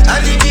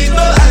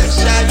 Anigibo and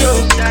Shayo.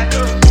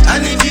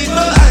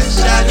 Anigibo and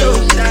Shayo.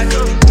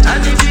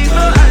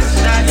 Anigibo and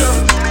Shayo.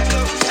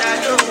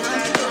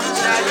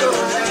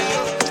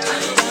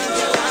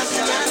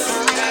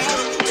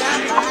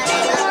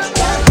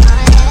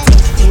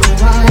 You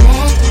want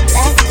it,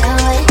 let's do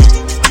it.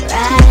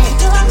 Ride it,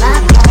 my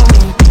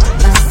pony,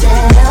 my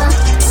settle,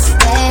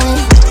 stay,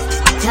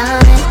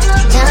 coming,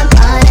 jump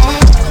on it.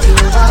 You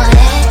want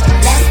it,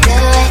 let's do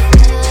it.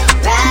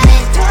 Ride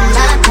it,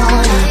 my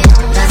pony,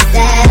 my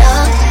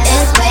settle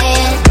is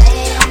waiting,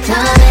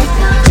 coming,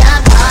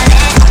 jump on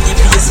it.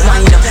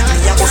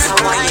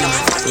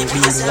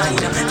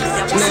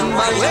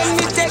 Remember when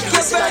we take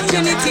your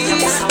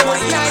virginities,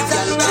 those nights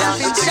at the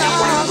ramping shop.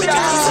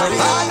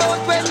 All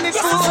out when we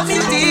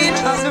 14,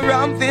 as the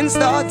ramping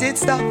started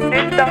stop.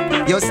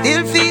 You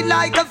still feel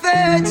like a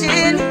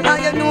virgin,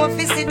 and you know if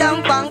you sit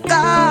down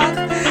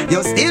Bangkok.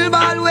 You still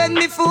ball when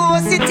me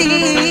force it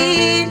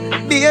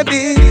in.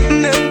 Baby,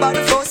 remember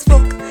the first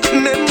fuck,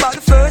 remember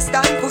the first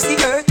time pussy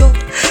hurt up.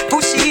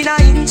 Push in a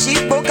inch,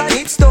 it broke and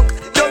it stuck.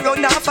 You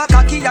run off a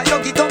cocky and you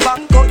get up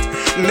and cut.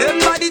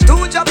 Remember the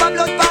 2 drop of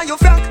blood by your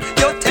frack.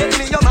 You tell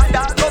me your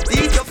mother go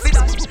beat your feet.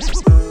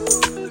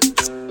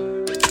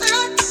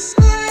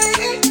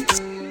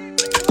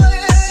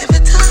 Every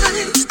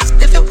time,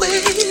 every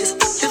ways,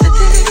 every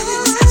day,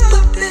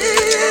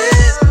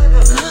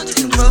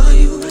 nothing but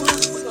you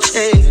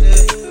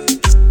change.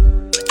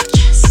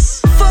 Yes.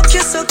 Fuck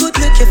you so good,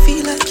 make you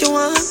feel like you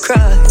wanna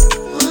cry.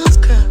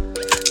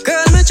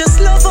 Girl, me just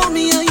love on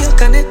me and you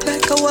connect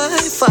like a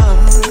Wi-Fi.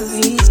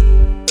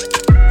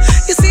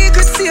 You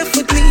secret safe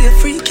with me, a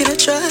freak in a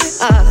try.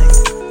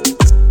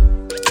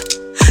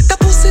 The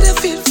pussy that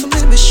feel for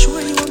me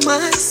sure you on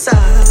my side.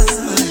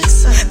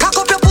 Cock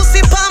up your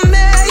pussy pa me,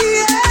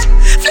 yeah.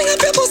 Fling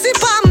up your pussy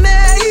pa me,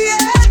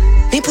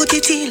 yeah. Me put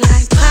it in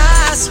like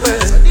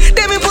password.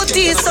 Then me put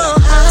it so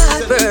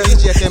hard, bro.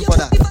 DJ Kempo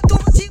that.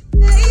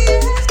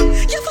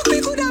 You fuck me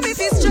good and me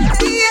feel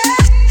straight, yeah.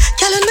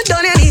 Girl, and me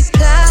done any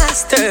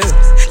plaster.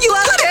 You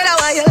are the better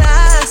while you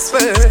last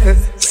word.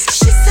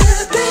 She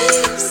said,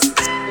 babes.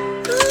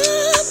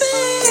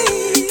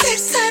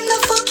 Next time the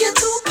fuck you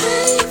too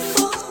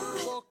painful.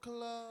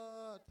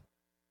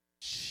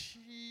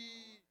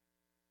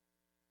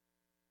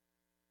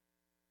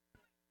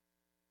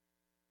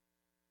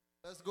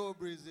 Let's go,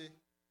 Breezy.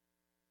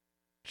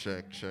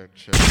 Check.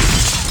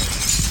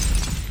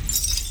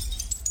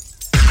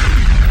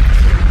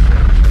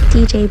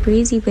 DJ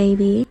Breezy,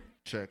 baby.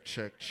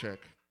 Check.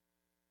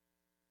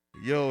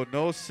 Yo,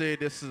 no say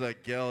this is a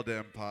girl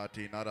them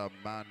party, not a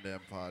man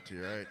them party,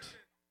 right?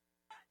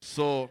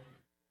 So,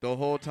 the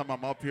whole time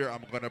I'm up here,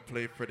 I'm gonna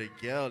play for the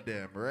girl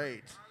them,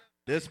 right?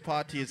 This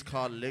party is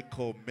called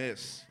Likkle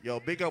Miss. Yo,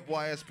 big up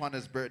YS on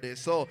his birthday.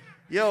 So,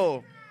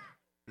 yo,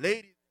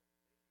 ladies.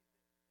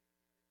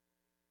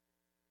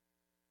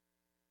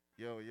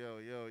 Yo.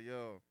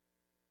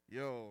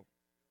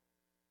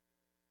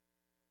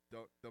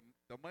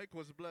 The mic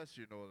was blessed,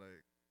 you know,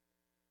 like.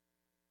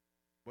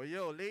 But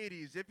yo,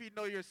 ladies, if you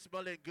know you're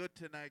smelling good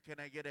tonight, can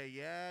I get a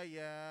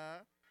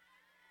yeah?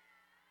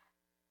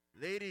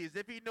 Ladies,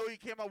 if you know you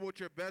came out with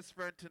your best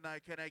friend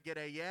tonight, can I get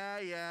a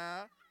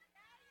yeah?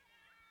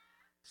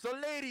 So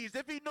ladies,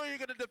 if you know you're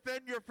gonna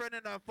defend your friend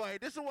in a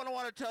fight, this is what I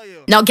want to tell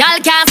you. No girl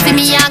can't see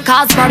me and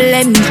cause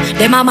problem.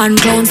 Them a man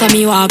clowns so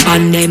me walk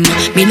on them.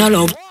 Me no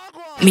love,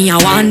 me I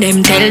want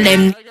them, tell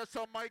them. I got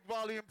some mic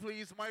volume,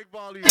 please, mic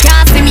volume.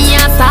 Can't see me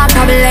and start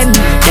problem.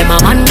 Them a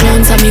man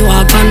clowns so me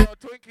walk on.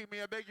 Twinkie,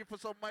 me I beg you for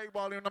some mic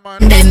volume, man.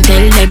 Them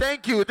tell them.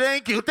 Thank you.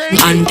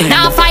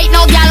 Now fight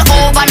no girl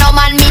over no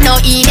man, me no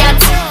idiot.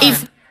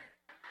 If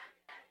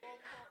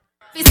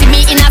you see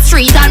me in a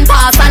street and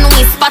pass and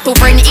whisper to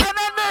friend if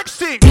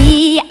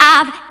we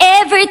have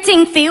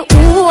everything for you.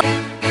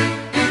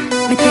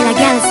 Me tell a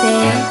girl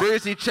say,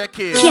 Breezy, check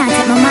it. Can't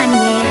take my money,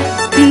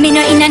 yeah. Me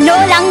no in a no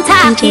long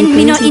talking,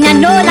 me no in a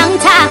no long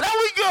talk. There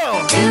we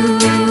go.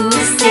 To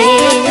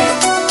say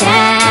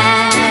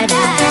that I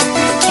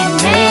can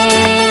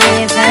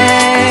never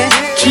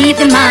keep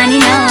the money,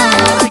 no.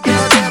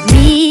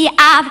 We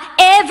have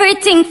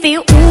everything for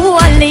you,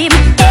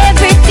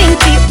 everything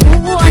for you.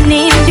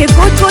 The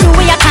good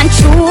way I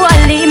control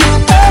him.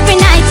 Every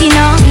night, you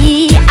know, we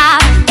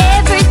have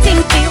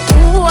everything for you,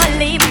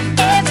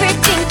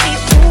 everything for you.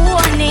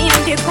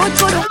 The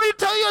good. Let me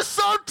tell you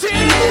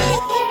something.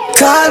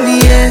 Call me,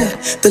 yeah.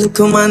 The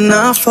little man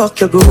now fuck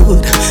you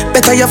good.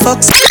 Better you fuck.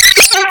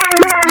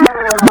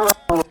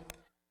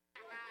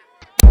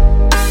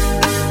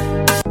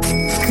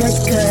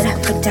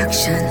 Good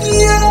production.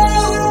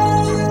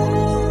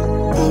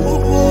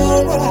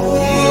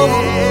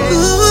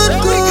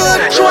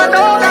 She want a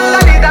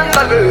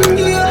dangle.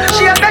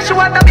 She a say she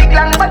want a big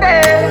long body.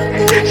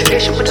 She say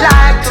she would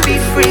like to be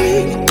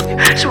free.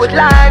 She would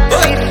like to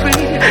be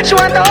free. She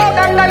want a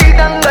dangle.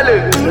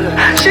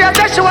 She a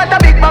say she want a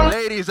big bang.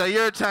 Ladies, are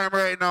your time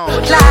right now.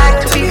 Would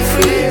like to be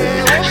free.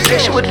 She say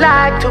she would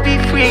like to be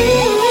free.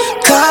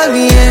 Call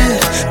me, yeah.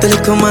 The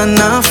little man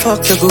now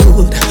fuck you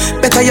good.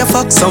 Better you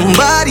fuck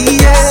somebody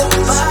else.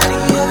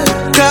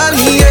 Call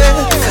me,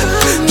 yeah.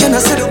 Can I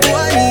say the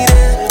boy need it?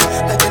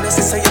 Like when I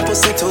say your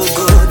pussy too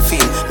good,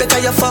 feel. Better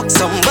you fuck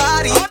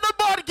somebody. On the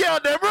body, girl,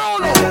 they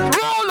roll up.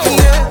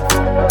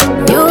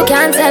 Yeah. you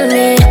can't tell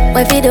me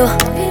where fi do,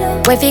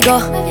 where fi go,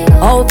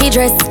 how fi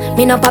dress.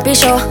 Me no papi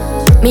show.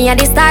 Me a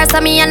the star,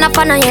 so me a no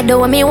fan of you.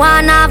 Do me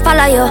wanna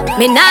follow you.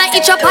 Me nah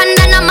itch up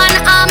under no man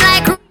arm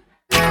like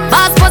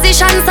boss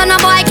position, so no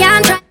boy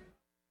can't try.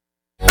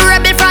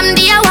 Rebel from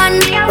day one.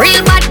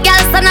 Real bad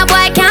girl, so no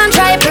boy can't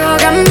try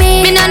program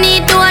me. Me no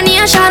need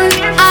donation.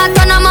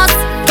 Autonomous,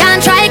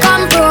 can't try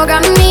come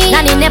program me.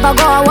 Nanny never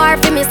go a war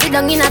for me. Sit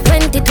down in a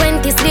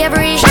 2020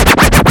 slavery.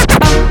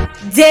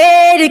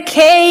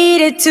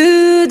 Dedicated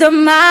to the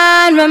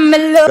man when me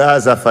love.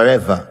 Gaza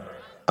forever.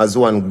 As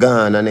one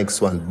gone, the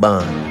next one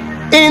born.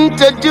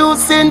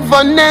 Introducing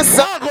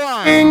Vanessa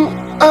King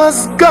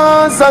as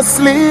Gaza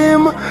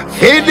Slim.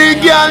 Hey the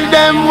girl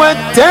them what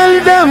tell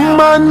them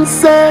man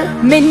say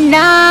Me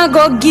nah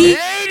go give,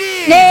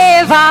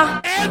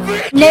 never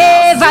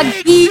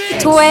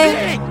give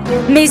away.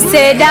 Me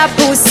say that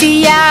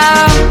pussy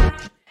out.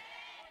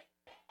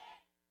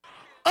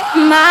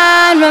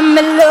 Man when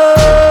me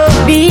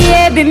love,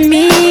 baby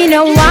me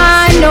no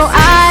want no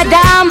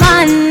other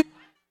man.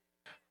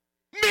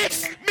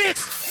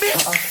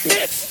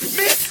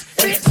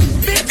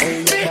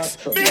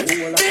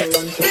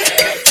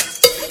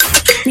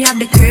 Me have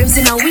the curves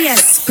in a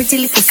waist, pretty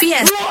little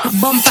face.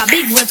 Bumper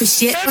big, where to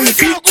shit on the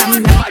feet.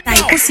 I'm like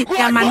tight pussy,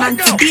 yeah, my man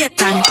to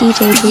date and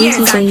DJ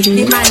Breezy baby.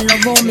 The man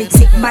love how me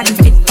tick body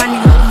fit funny.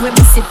 Love where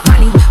me sit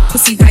funny.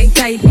 Pussy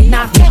tight, me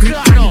not to grip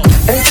funny.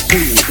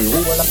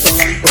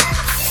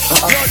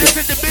 Yo, this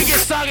is the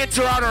biggest song in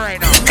Toronto right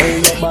now.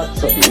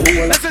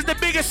 This is the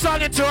biggest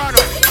song in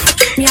Toronto.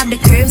 Me have the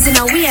curves in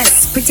a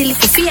waist, pretty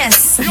little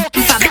face. Yo,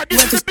 this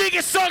is the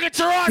biggest song in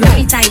Toronto.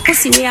 Very tight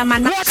pussy, where my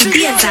man to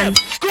date and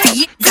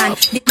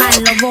the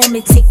man love how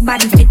me tick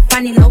body fit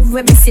funny. Love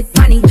where me sit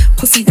funny.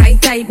 Pussy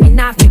tight, me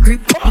not to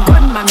grip.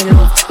 Gun mommy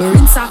love, we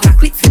rinse off a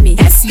quick for me.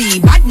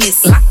 SB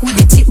badness, lock with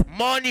the tip.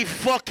 Money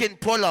fucking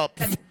pull up.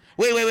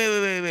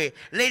 Wait.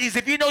 Ladies,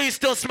 if you know you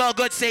still smell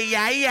good, say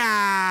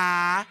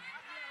yeah.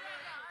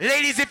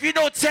 Ladies, if you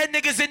know 10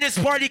 niggas in this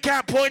party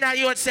can't point at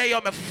you and say,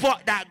 yo, man,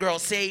 fuck that girl,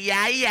 say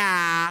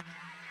yeah.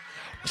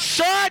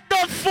 Shut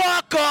the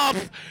fuck up.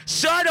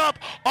 Shut up.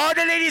 All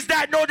the ladies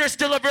that know they're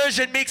still a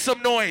virgin, make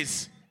some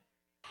noise.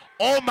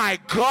 Oh my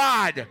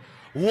God.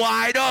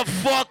 Why the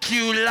fuck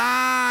you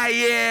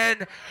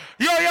lying?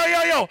 Yo,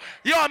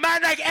 a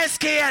man like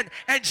SKN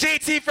and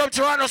JT from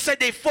Toronto said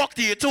they fucked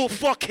you. You too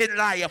fucking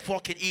lie, you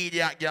fucking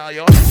idiot, girl,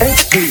 yo. You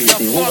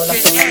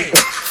fucking hey.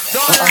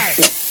 Don't lie.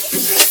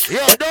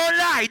 Yo, don't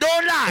lie.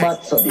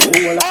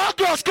 All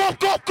girls, go.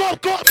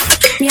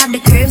 Me have the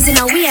curves in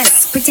a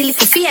waist, pretty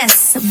little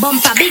face.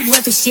 Bumper big,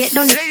 where to shit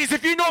down. Ladies,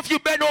 if you know if you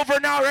bend over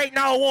now, right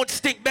now, it won't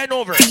stink. Bend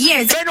over. For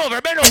years. Bend over.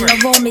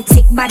 Love how me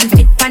tick body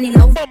fit funny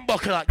love.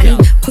 Bumbuckler, girl.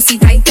 Pussy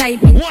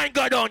tight, me. One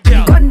gun on,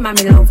 girl. Gun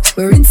mommy love,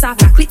 we rinse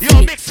off a quick.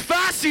 Yo, mix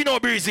fast, you know,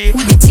 Breezy.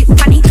 With the tip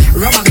funny,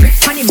 rubber grip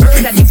funny,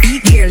 murder the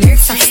big girl.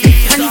 Lyrics are stick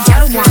funny,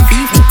 girl want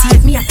beef,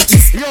 take me at the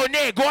kiss. Yo,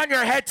 Nate, go on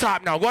your head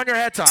top now. Go on your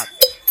head top.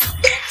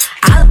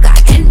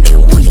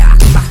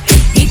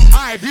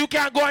 Alright, if you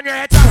can't go on your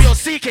head top, yo,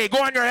 CK,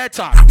 go on your head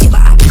top.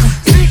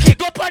 CK,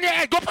 go up on your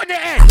head, go up on your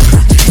head.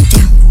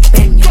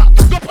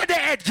 Go up on the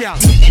head, girl.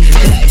 Go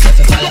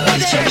up on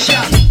the head,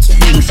 girl.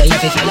 So you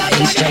follow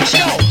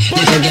instruction.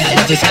 Little girl,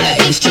 you follow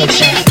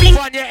instruction. Go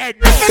on your head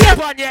now.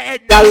 Go on your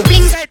head now.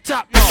 Head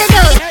top now.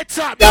 Head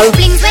top now.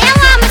 Bling where you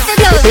want me to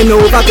do. Bend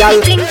over,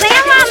 girl. Bling where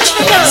you want me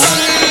to do.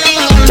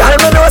 Girl,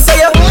 me know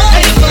say you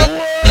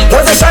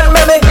position,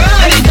 baby.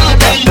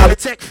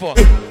 Take four.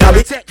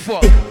 Take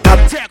four.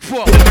 Take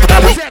four.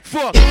 Take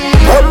four.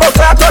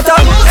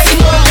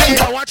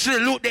 I want you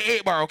to loot the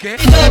 8 bar, okay?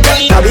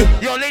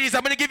 Yo, ladies,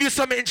 I'm gonna give you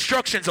some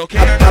instructions, okay?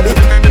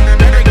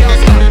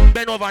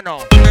 Bend over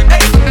now.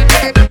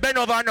 Bend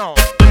over now.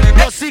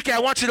 Yo, CK, I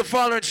want you to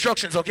follow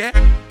instructions, okay?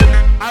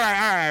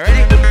 Alright,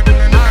 ready?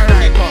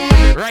 Alright,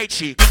 come. Right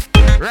cheek.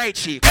 Right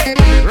cheek.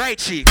 Right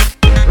cheek.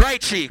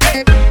 Right cheek.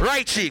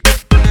 Right cheek.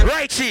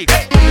 Right cheek.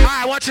 Alright,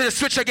 I want you to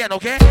switch again,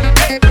 okay?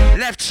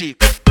 Left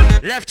cheek.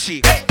 Left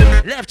cheek.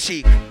 Left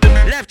cheek.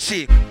 Left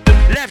cheek.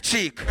 Left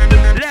cheek.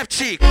 Left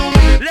cheek.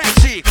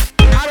 Left cheek.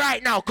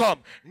 Alright, now come.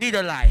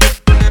 Needle lie.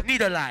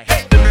 Needle lie.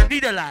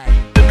 Needle lie.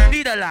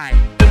 Needle lie.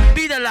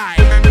 Needle lie.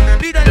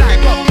 Needle lie.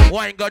 Come.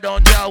 Wine go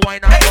down, girl. Wine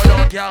and go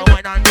down, girl.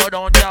 Wine and go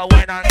down, girl.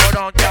 Wine and go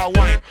down, girl.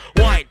 Wine.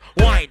 Wine.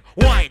 Wine.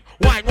 Wine.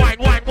 Wine. Wine.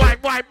 Wine. Wine.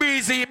 Wine.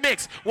 Breezy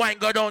mix. Wine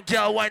go down,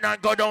 girl. Wine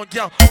and go down,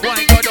 girl.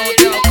 Wine go down,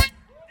 girl.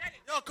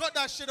 Yo, cut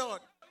that shit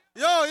out.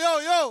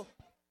 Yo.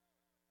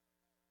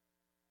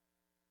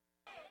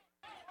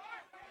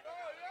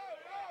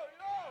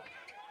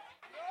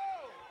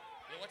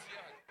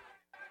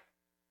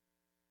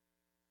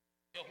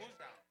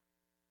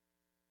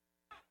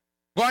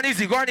 Go on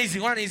easy, go on easy,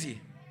 go on easy.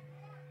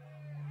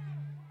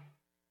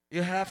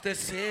 You have to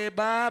say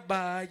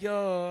bye-bye,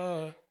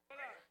 yo.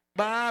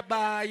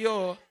 Bye-bye,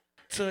 yo.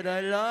 To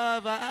the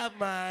love of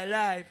my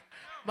life.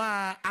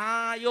 My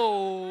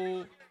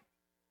yo.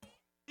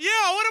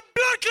 Yo, what a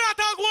blood clot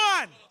dog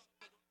one.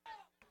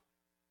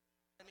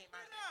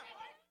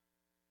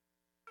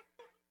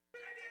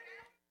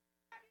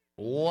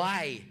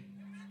 Why?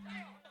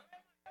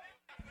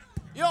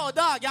 Yo,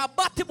 dog, you're a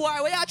batty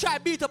boy. Where you try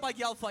to beat up a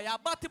girl for? You're a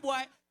batty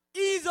boy.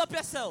 Ease up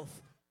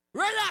yourself.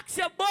 Relax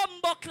your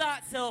bumbo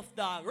clot self,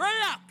 dog.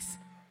 Relax.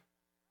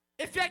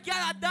 If your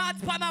girl a dance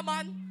pan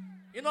man,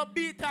 you know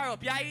beat her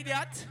up. You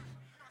idiot.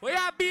 Where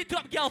you beat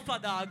up girl for,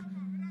 dog?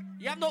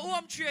 You have no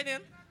home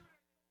training.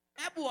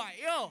 Hey boy,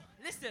 yo,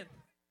 listen.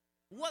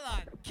 Hold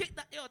on. Kick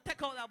that, yo,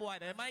 take out that boy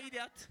there. Am I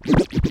idiot?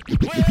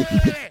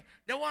 Wait.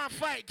 They want to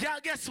fight. Girl,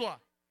 guess what?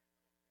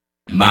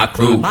 My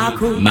crew,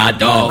 my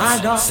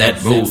dogs,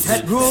 set rules,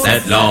 set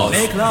laws.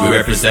 We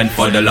represent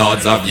for the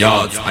lords of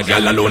yards. A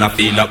gal alone I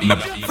feel up my.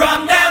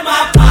 From them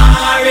a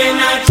power in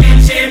a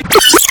chin.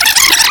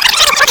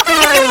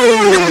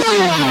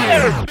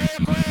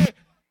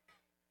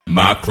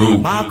 My crew,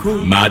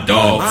 my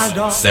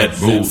dogs, set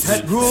rules,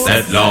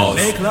 set laws.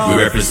 We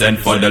represent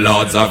for the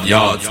lords of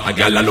yards. A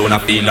gal alone I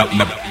feel up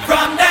my.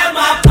 From them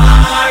a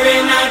power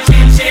in a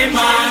chin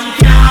man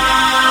can.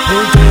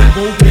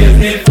 Give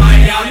me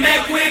fire,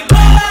 make we golden.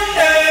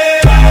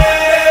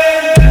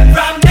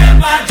 From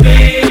them a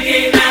drink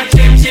in a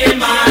chin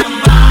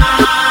man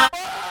bar.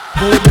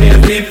 Give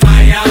me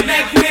fire,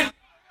 make we.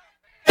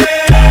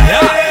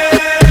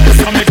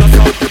 So make us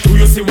up, do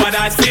you see what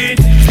I see?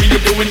 Really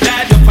doing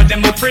that, up for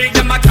them a freak,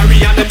 them a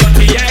carry on the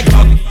dirty egg.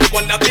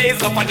 One of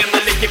these, up for them a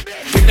lick it.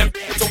 With them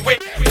to wait,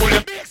 pull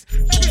them.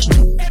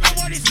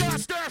 Everybody start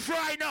stir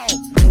fry now.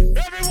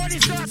 Everybody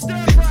start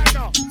stir fry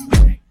now.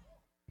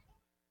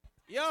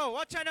 Yo,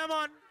 watch out,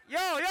 man.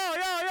 Yo.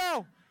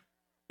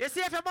 You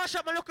see if you mash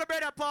up my local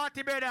brother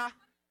party, brother.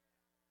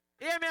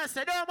 Hear me, I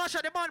say, don't mash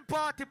up the man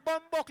party,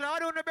 bum buckler. How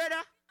do you know,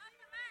 brother?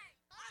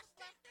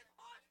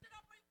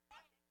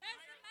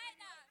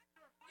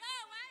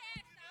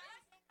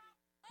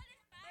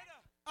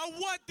 And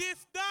what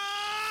this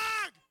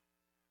dog?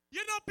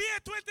 You don't pay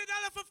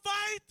 $20 for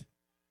fight?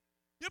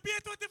 You pay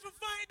 $20 for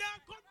fight,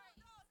 dog? Come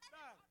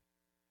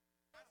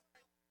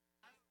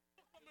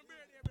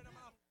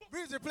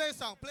Breezy, play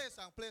song.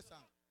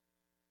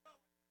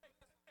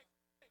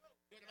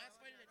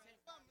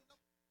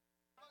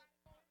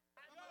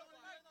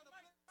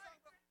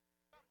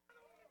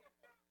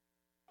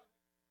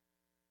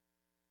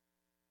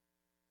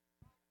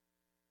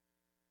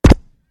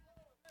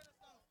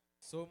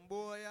 Some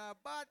boy a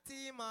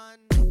batty man.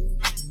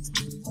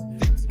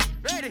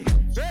 Ready.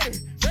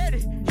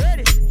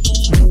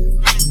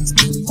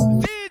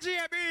 DJ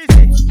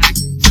Breezy.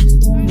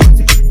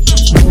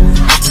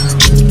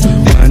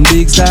 One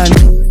big stand.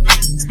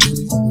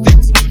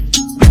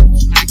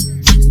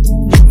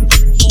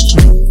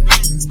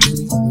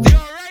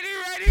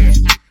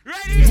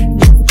 Ready.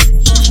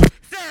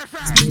 Stir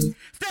fry.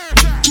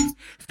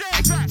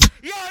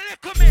 Yo,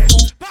 Likkle miss.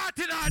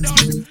 Party not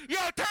done. Yo,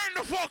 turn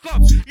the fuck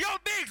up. Yo,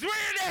 Biggs, ready.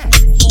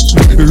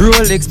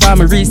 Rolex for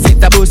my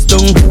receipt a bust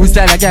down. We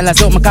style a gal a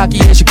suck my cocky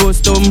and she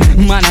custom.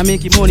 Man I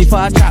make money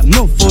fast trap,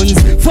 no funds.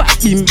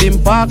 Fat bim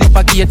park up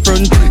a gate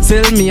front.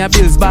 Sell me a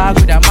bills bag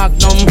with a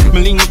magnum.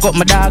 Me link up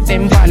my dog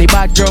them funny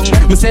bad drunk.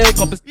 Me sell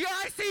couple. Yo,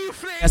 I see you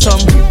flame. some.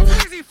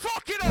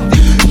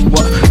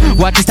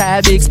 What is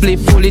style, big split,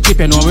 fully chip,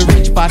 you know we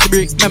rich, pass the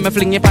brick. Let me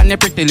fling it on the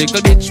pretty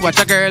little bitch. Watch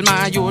a girl,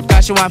 my youth,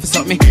 cause she want to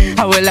suck me.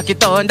 I will lock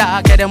it on,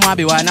 dog, get them want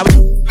be one.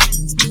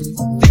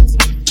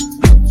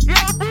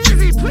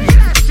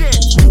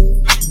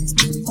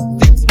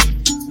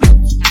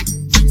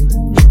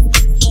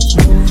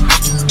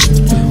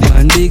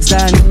 One big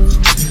sun,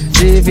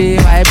 TV,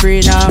 I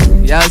bring up.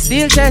 Yo,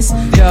 steel chest,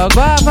 yo,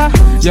 guava,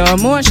 yo,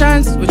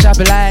 emotions. We chop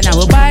a line, I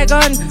will buy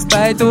gun.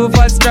 Buy 2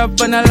 for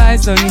strap on a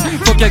license.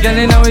 Fuck your girl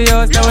in our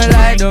house, now we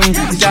lie down.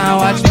 You can't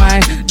watch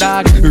my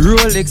dog.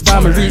 Rolex, for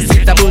my wrist,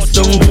 it a bust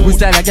down. We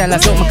style a girl, I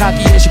suck my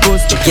cocky, yeah, she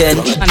goes to again.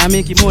 And I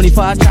make it money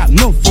fast, trap,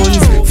 no funds.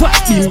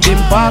 Fuck him,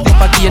 them park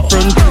up a gate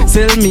front.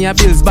 Sell me a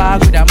bills bag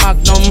with a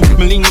magnum.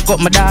 Me link up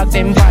my dog,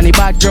 them funny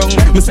bad drunk.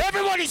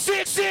 Everybody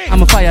sing.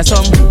 I'm a fire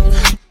song.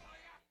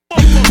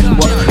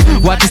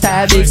 What is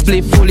that big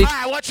split fully?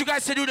 I want you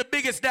guys to do the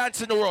biggest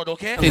dance in the world,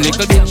 okay? The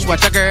little bitch,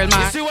 watch a girl,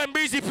 man. You see when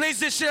Breezy plays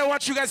this shit, I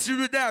want you guys to do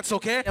the dance,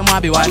 okay? Them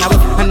want be one,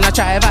 and I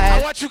try vibe.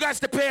 I want you guys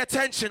to pay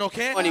attention,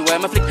 okay? Money where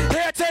my flick.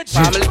 Pay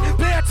attention. Family.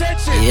 Pay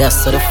attention.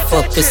 Yes, so the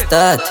fuck is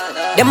that?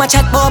 Them a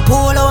chat about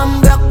polo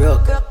and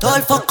broke.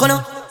 Tall fuck on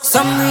no.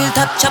 Some real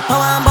top chopper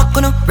and buck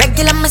on no.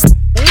 Regular miss.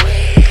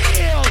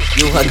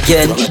 You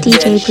again.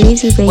 DJ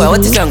Breezy, baby. Well,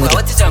 what is wrong with you?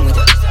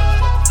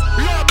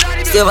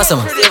 Stay over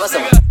some.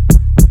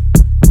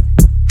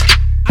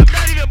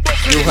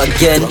 You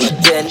again.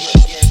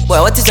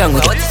 Boy, what is wrong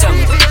with you?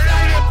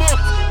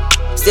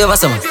 Stay over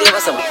some.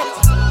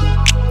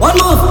 One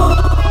more.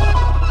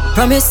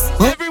 Promise.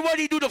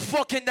 Everybody do the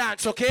fucking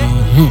dance, okay?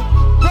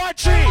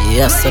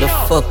 Yes, so the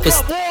fuck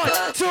is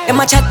that? Them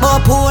a chat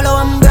about polo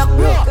and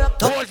broke.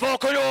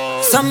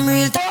 Some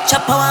real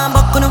chopper and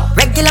buck on no.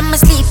 Regular my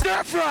sleep.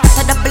 That's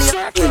a W.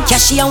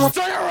 Cashy and whoop.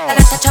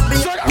 That's a chopper.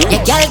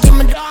 Yeah, girl, give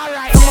me the.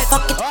 I'ma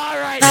fuck it.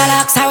 I'll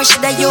ask her, she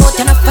the youth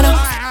and a funnel.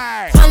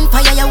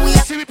 Fire your way.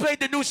 See, we played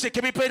the new shit.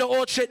 Can we play the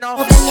old shit now?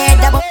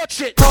 Old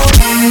shit.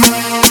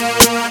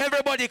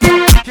 Everybody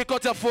come. Kick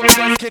out your foot.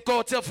 Kick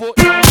out your foot.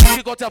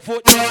 Kick out your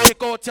foot.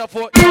 Kick out your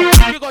foot.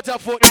 Kick out your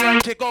foot.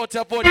 Kick out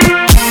your foot. Kick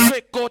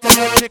out your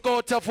foot. Kick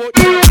out your foot.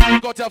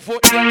 Kick out your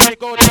foot.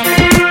 Kick out your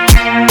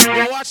foot.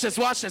 Yo, watch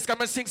this.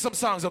 Come and sing some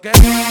songs, okay?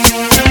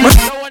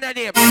 No one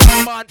name.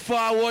 Bad man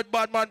forward,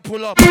 bad man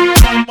pull up.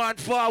 Bad man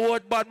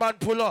forward, bad man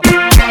pull up.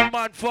 Bad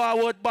man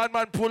forward, bad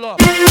man pull up.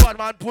 Bad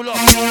man pull up.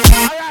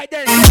 All right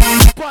then.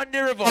 Pon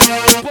the river,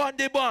 pon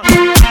the bank,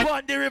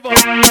 pon the river,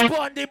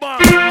 pon the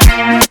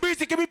bank.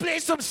 Breezy, can we play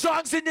some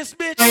songs in this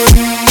bitch?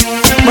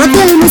 But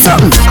tell me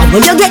something. And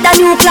when you get the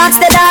new clocks,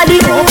 the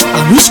daddy.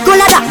 I wish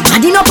color that,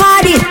 and in a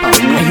party.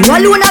 And you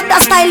alone have the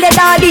style, the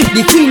daddy.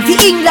 The queen for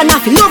England, I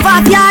feel love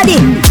off yardy.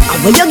 And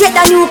when you get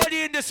the new.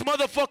 Nobody in this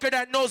motherfucker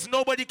that knows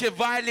nobody can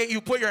violate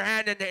you, put your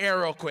hand in the air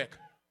real quick.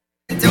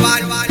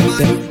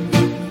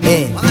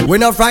 We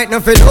not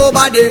frightened for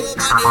nobody,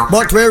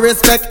 but we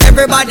respect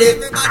everybody,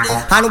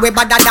 and we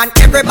better than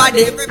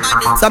everybody.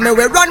 So me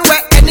we run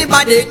where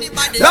anybody.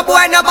 No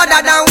boy no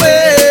better than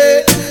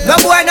we. No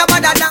boy no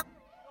better than.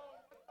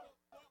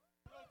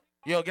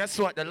 Yo, guess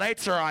what? The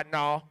lights are on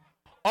now.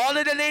 All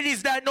of the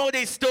ladies that know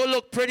they still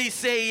look pretty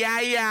say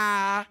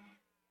yeah.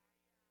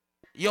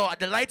 Yo,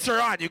 the lights are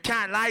on. You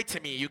can't lie to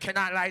me. You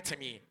cannot lie to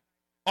me.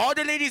 All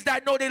the ladies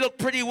that know they look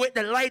pretty with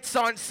the lights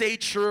on say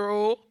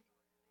true.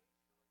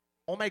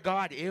 Oh my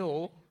God,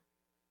 ew.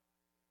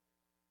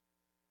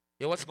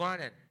 Yo, what's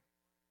going on?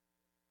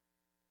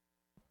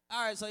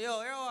 Alright, so yo,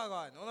 here we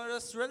go. Wanna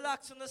just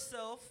relax on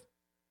yourself.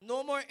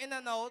 No more in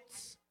and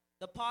outs.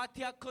 The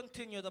party will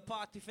continue. The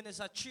party finish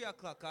at 3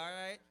 o'clock,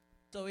 alright?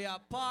 So we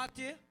have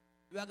party.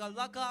 We are gonna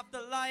lock off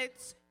the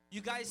lights.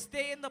 You guys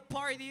stay in the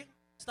party.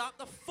 Stop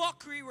the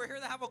fuckery. We're here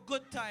to have a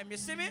good time. You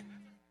see me?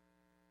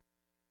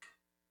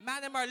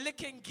 Man, them are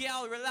licking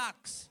gal,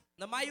 relax.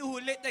 The man who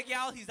lit the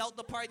gal, he's out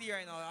the party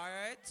right now,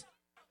 alright?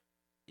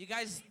 You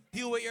guys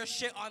deal with your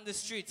shit on the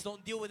streets.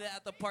 Don't deal with it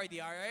at the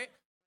party, alright?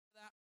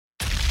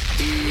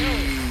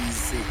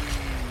 Easy.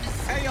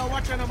 Hey yo,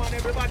 watch on man,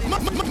 everybody.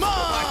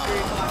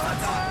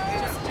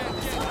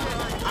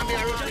 I'm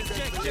here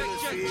representing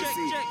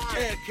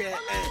AKA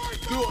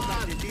Close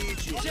on the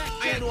DJ.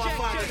 I know I'm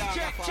father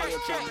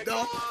dog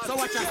though. So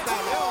watch us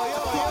start.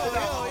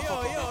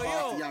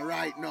 Yeah,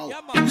 right now.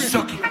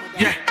 Suck it,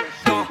 yeah,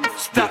 don't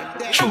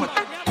stop, short,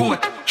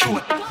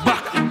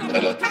 back.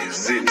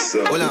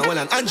 Hold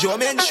on, Anjo,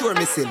 I'm sure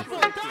missing.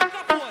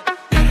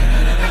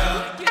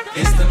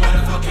 It's the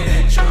motherfucking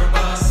intro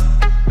boss.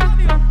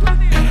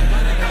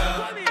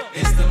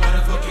 It's the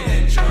motherfucking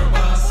intro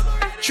boss.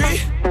 3,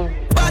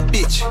 bad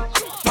bitch,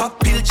 pop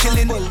pill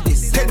chillin'.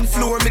 10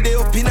 floor, me dey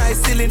up in high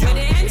ceiling.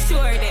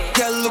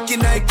 Girl look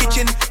in high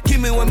kitchen, give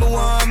me what me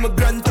want, my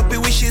grant up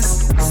your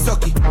wishes.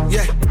 Suck it,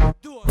 yeah.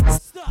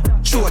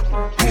 Short,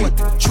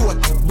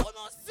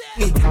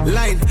 me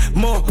line,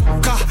 more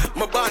car,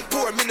 my band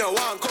poor, me no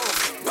want go.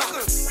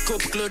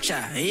 Cup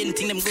clutcher,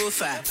 anything them go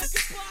for.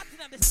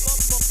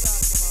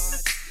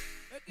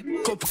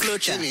 Cup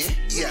clutcher,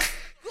 yeah.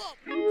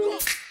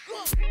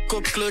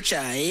 Cup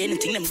clutcher,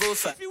 anything them go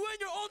for. If you wear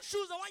your own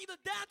shoes, I want you to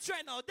dance dance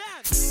right now,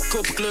 dance.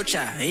 Cup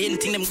clutcher,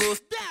 anything them go.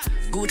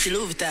 Gucci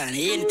Louis Vuitton,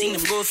 anything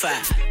them go for.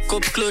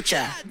 Cup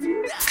clutcher.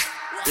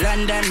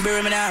 London,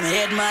 Birmingham,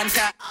 headman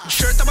top.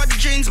 Shirt about the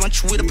jeans,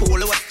 match with a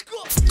polo.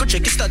 Go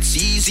check your stats,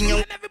 season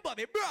young.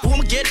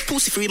 Who get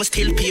pussy free, must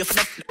still pay for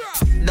that.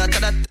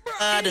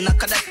 The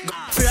knock of that.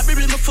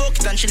 Probably my fuck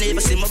it and she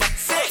never see my back.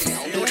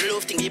 Do the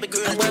love thing, give a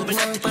girl a trouble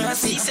that the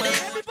pussy.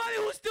 Everybody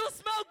who still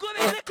smell good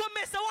in Likkle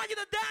Miss, I want you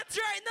to dance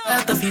right now.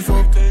 After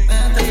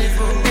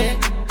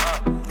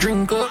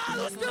drink up. All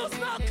who still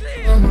smell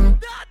clean.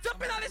 Dance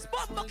up in all this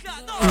bumper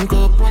clock. No.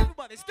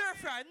 Everybody stir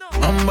fry, no.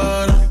 I'm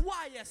bad.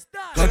 Why you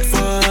start?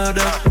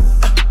 Godfather.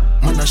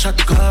 Man a shot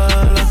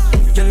caller.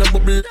 Yellow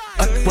bubble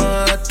hot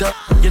water.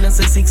 You know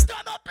say 6.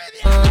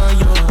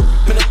 Yo.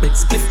 Me no big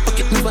split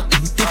pocket never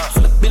empty.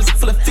 Full of bills,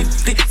 full of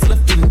 50, full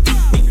of 20.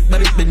 Big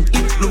body bend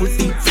it, Louis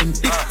V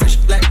Fendi. Fresh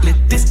like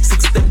lettuce,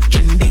 6 them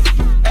trendy.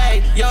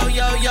 Hey, yo.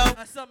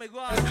 I saw me go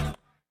on.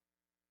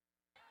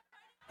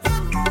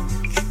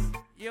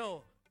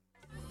 Yo,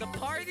 the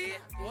party.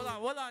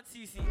 Hold on,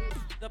 CC.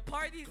 The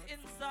party's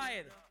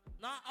inside,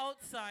 not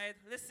outside.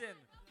 Listen.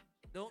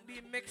 Don't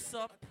be mixed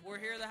up. We're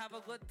here to have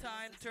a good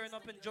time, turn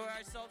up, enjoy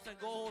ourselves, and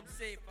go home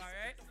safe,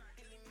 alright?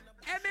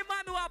 Every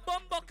man who a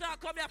bumbo clock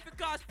come here to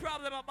cause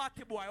problem about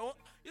the boy. Oh,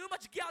 you know how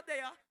much girl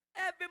there?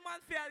 Every man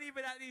fair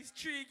leaving at least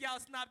 3 girl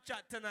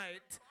Snapchat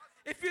tonight.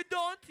 If you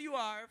don't, you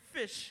are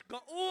fish. Go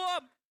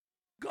home.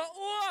 Go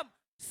home.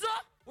 So,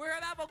 we're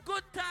gonna have a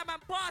good time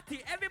and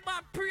party. Every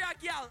man pre a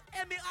girl.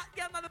 Every hot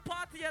girl at the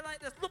party, you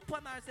like this. Look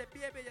on her and say,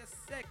 baby, you're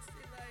sexy.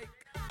 Like,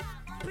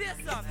 play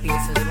something.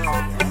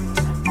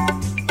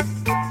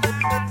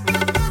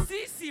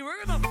 CC,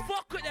 we're gonna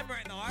fuck with them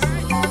right now,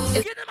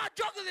 alright? Get them a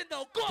juggling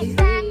though, go!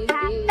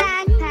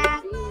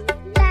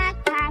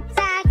 Backpack.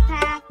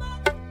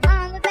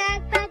 On the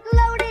backpack,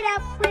 loaded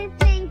up with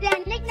things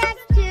and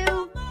knickknacks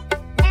too.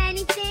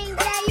 Anything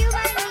that you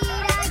might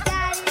need, I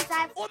got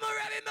inside. I'm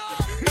already know!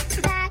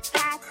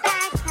 Backpack.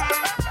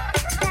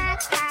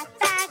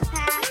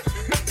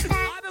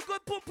 I'm a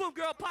good pum pum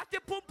girl, pat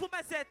your pum pum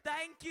and say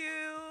thank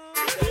you.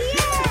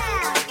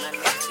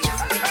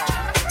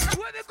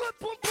 Where the good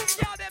pum pum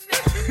girl them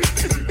there?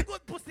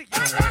 Good pussy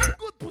girl.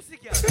 Good pussy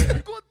girl.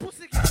 Good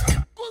pussy girl.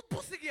 Good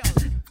pussy girl.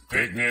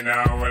 Pick me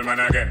now, well man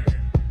again.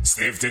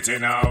 Stiff titty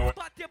now.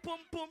 Pat your pum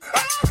pum.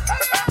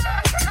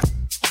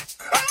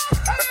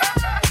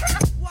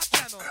 What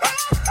kind of?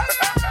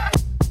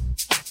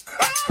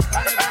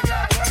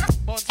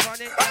 Bounce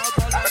funny, girl,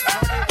 balance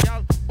funny,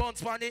 girl.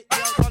 Bounce funny,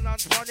 girl,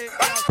 balance funny,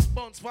 girl.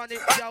 Bounce funny,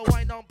 girl,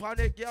 wine on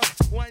funny, girl.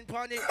 Wine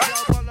funny,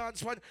 girl,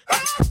 balance funny.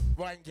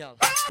 Wine girl,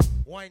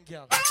 wine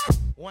girl,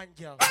 wine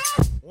girl,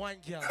 wine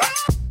girl,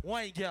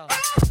 wine girl.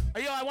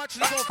 Hey, yo, I want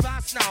you to go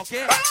fast now,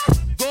 okay?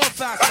 Go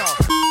fast now.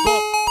 Go.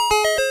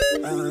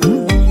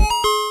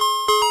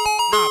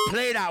 Nah,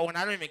 play that one.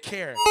 I don't even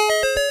care.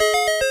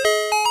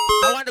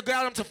 I want the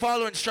girl to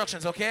follow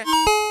instructions, okay?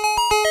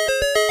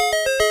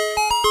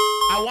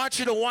 I want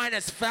you to whine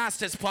as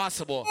fast as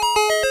possible.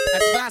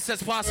 As fast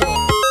as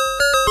possible.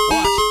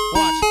 Watch.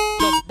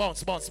 Just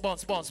bounce. Wine.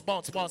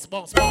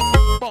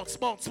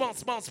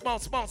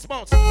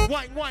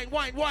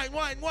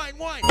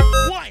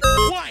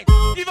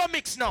 Give a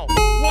mix now.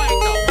 Wine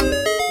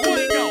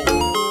now.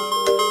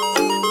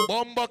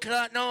 Bumbo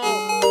clot now.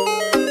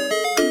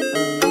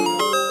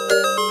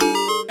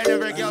 And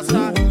every girl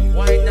start.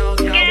 Wine now,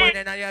 girl. Wine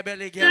in your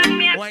belly, girl.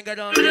 Wine go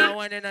down, girl.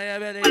 Wine in your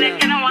belly,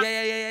 girl.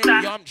 Yeah.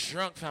 Yo, I'm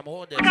drunk, fam.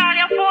 Hold this. Call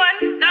your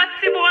phone,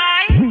 dirty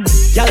boy.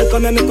 Y'all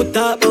come here, me could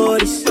talk about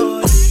this.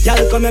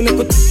 Y'all come here, me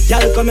could.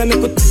 Y'all.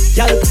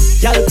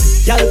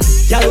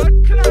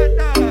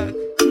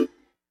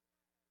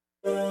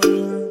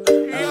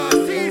 Yo,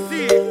 CC.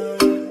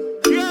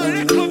 Yo,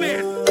 Likkle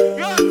Miss.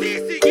 Yo,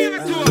 CC, give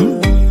it to him.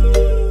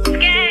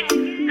 Gang,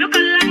 look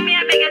along me, I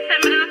beg you, send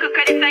me the look of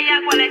credit, I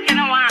go let you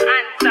know one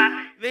answer.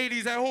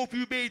 Ladies, I hope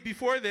you bathed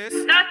before this.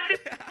 Dirty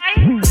boy.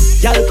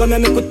 Y'all come here,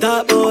 me could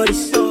talk about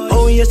this.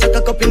 Oh, you suck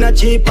a cup in a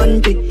cheap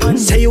panty.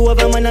 Say you have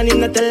a man and him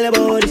not tell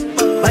about this.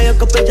 Buy a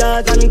couple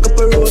jars and a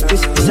couple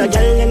roasties. This a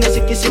girl and a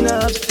sick in a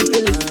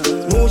obstacle.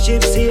 Smooth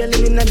ship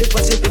sailing in the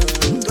Pacific.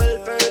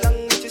 12 furlong,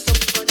 which is up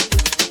funny.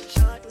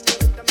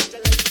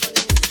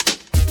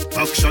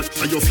 Back shot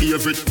for your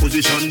favorite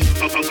position.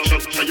 Back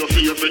shot for your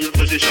favorite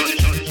position.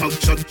 Back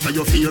shot for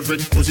your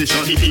favorite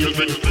position.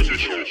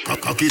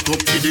 Cock it up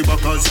to the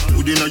backers.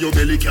 Good inna your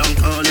belly, can't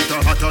call it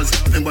a hatters.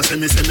 Remember say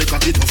me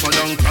cock it tougher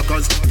than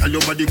crackers. Tell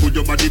your body good,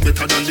 your body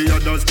better than the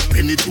others.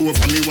 Penny it over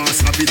me, want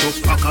slap it up,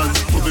 packers.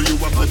 Bubble you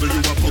a bubble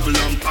and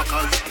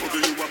packers.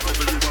 Bubble you a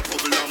bubble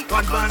and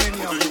packers.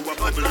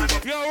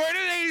 Yo, where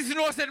the ladies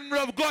know say them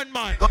love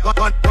gunman?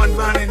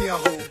 Gunman in your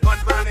home.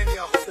 Gunman in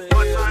your home.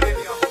 Gunman in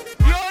your home.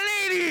 Yo,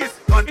 ladies,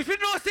 if you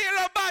know say you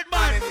love bad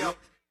man,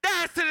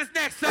 dance to this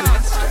next song.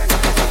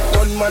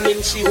 Gunman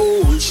in she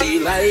hole, she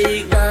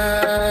like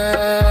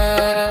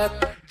that.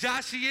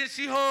 Joshy in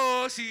she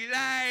hole, she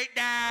like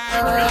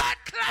that. Blood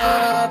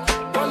clot.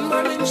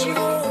 Gunman in she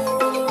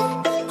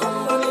hole,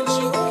 gunman in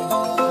she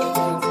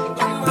hole.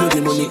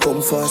 Bloody money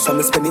come fast, so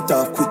me spend it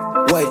off quick.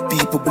 White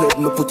people blood,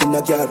 me put in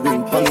a yard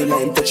ring. Pangy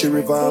line, touch a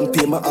river and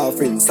pay my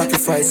offering.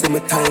 Sacrifice my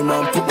time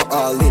and put my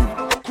all in.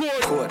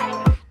 Code.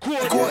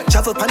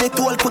 Travel pan it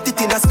all, put it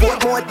in a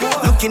sport mode.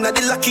 Looking at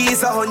the lucky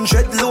is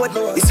 100 load.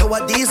 It's how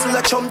a diesel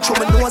a chum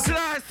my nose.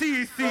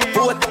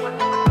 Boat,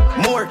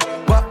 more,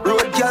 but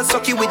road girl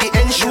sucky with the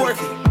ensure.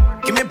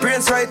 Give me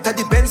brains right at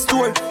the Benz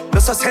store.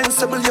 Not so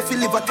sensible if you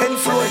live a 10th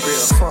floor.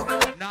 Fuck.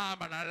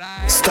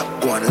 Stop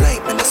going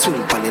light and I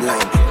swing on the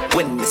line.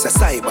 When Mr.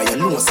 Cyber, you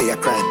know say a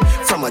crime.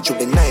 From a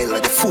juvenile,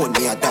 like the phone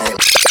me a dial.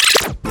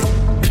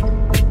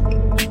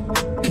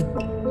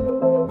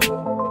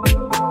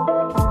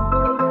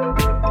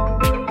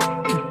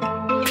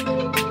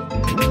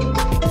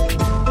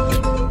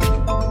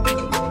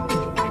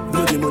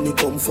 Bloody money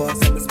come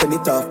fast, I'ma spend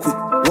it off quick.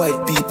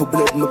 White people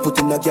blood, me put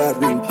in a yard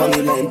ring.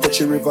 Pangy line,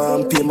 touch a river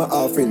and pay my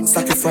offering.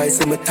 Sacrifice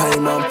my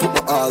time and put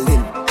my all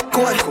in.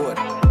 Code.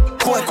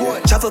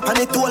 Travel pan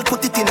it all,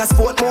 put it in a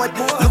sport mode.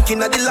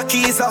 Looking at the lucky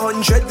is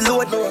 100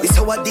 load. It's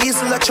how a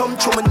diesel a chum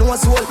my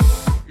nose hole.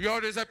 Yo,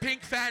 there's a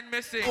pink fan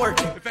missing.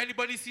 If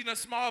anybody's seen a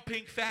small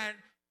pink fan,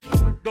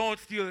 don't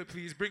steal it,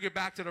 please. Bring it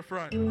back to the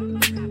front.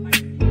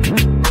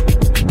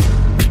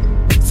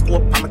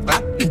 Scope on my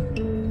clap.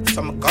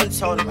 Some gun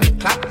sound on my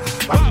clap.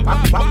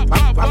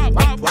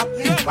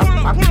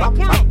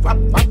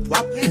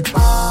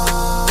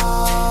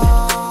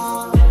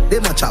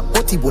 Dem a chop,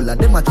 potty bola,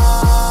 dem a chop.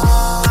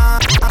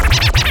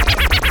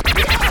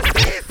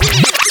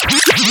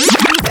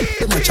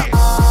 Dem a chop.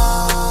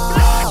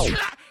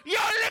 Yo,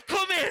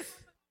 Likkle miss.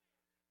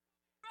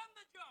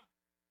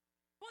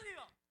 Pull you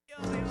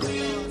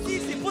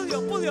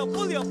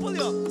up. What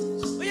do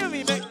you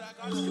mean, mate?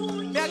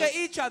 Me I got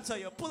each answer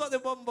you. Pull out the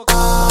bumbo.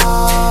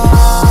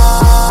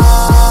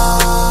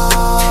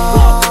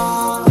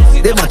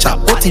 Dem a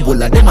chop, potty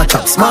bola, dem a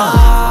chop smart.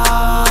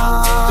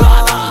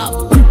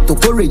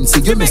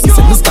 Cryptocurrency, you miss it,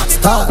 me start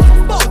start.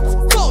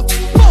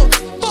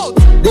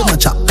 Dem a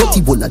chop,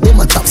 potty bola, dem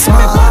a chop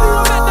smart.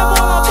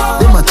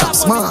 Dem a chop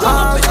smart.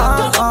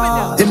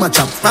 Dem a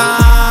chop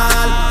smart.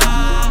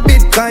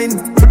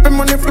 Bitcoin.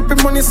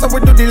 Flipping money, so we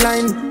do the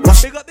line.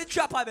 We got the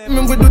trapper there.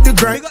 We do the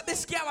grind. We got the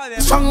scammer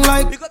there. Strong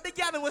like. We got the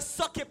guy that was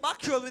sucking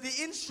back roll with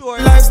the insure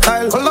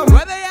Lifestyle.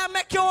 Whether you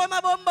make your own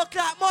bumbo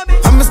clot, mommy.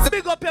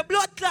 Big up your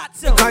blood clot,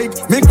 so. Like,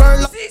 me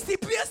girl. CC,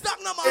 please stop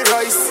no more.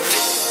 Rice.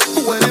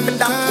 Who them in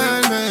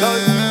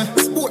that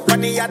sport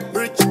money at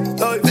bridge.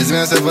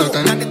 Business of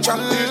welcome.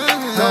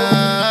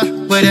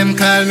 Where them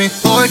call me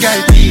poor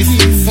girl thief.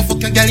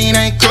 Fuck a girl in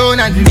a crown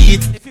and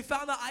beat. If you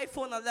found an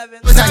iPhone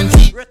 11,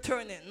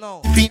 return it.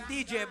 No.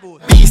 DJ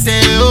booth.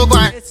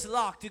 It's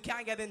locked. You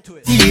can't get into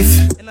it.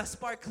 In a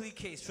sparkly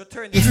case.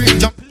 Return it.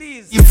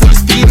 Please. You full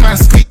speed, man.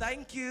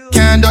 Thank you.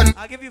 Can't done.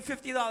 I'll give you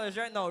 $50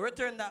 right now.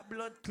 Return that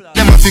blood clot.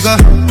 Them a figure.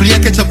 Play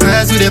catch up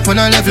class with it on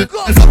a level.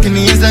 And fucking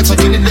me is like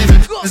fucking the devil.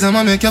 Cause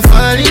I'ma make you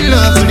fall in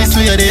love. When this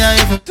way you're there,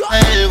 even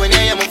when you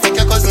hear me fuck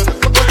your cousin. Some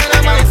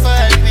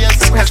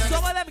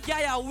of them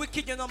guys are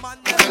wicked, you know, man.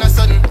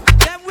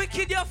 Them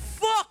wicked, you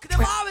fuck.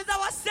 Them always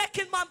our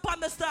second man on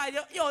the side.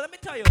 Yo, let me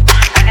tell you.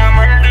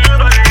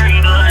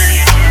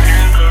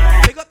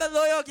 We got the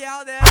loyal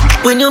girl there.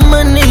 When your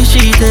money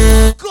she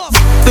there,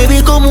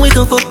 baby come we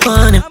can fuck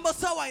on him.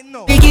 That's how I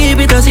know. We keep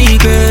it a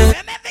secret.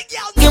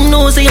 Him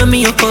know say I'm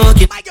in your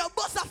pocket.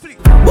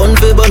 Bun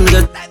for bun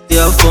get you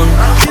have fun.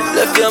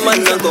 Left your man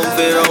and come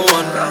for round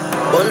one.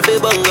 Bun for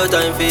bun got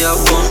time for your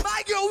fun.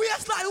 My girl,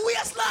 waistline.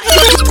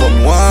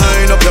 Come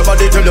wind up your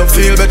body till you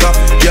feel better.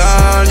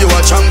 Girl, you a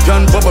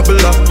champion, pop a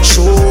pillar.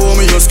 Show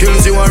me your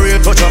skills, you a real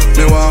toucher.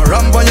 Me want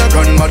ramp on your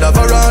grandmother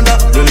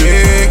veranda. You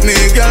make me,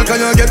 girl,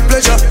 can you get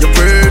pleasure? Your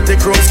pretty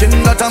chrome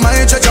skin, that a my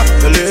treasure.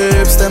 Your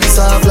lips, them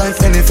soft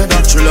like any feather.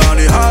 Chill on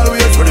the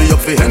hallway, for the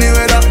up for any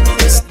weather.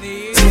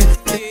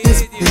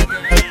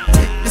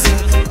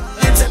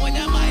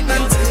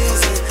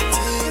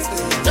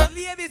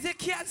 Ladies, you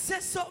can't say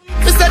something.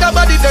 Instead of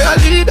body, they a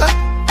leader.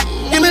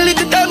 Give me a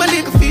little time, a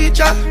little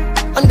feature.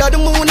 Under the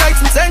moonlight,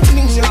 some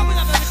sentiment.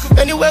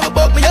 Anywhere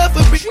about me, have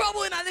a free.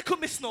 Trouble in a little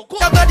miss no.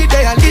 Your body,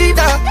 they a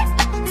leader.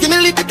 Give me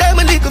a little time,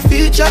 a little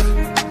feature.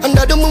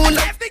 Under the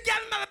moonlight. If the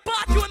girl in the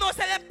party, you know,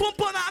 say that bump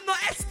on, I'm not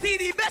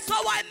STD. Best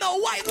how I know,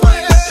 white.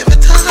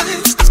 Every time,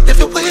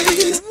 every way.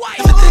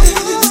 White.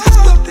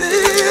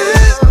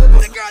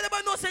 The girl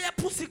never know, say your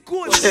pussy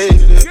good.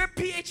 Your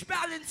pH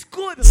balance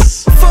good.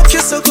 Fuck you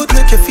so good,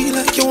 make you feel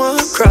like you want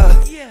to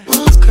cry. Yeah.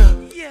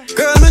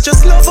 Girl, me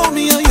just love on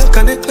me and you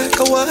connect like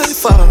a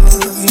Wi-Fi.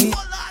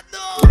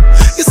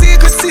 You see, you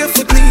could safe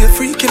with me, a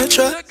freak in a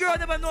trap. The girl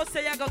never know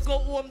say you gonna go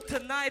home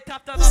tonight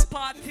after the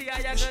party and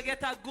you gonna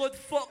get a good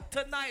fuck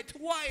tonight.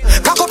 Why?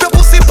 Cock up your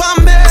pussy pa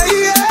me,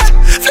 yeah.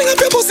 Fling up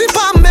your pussy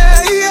pa me,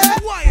 yeah.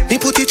 Why? Me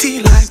put it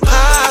in like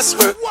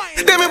password. Why?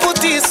 Then me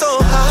put it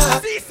so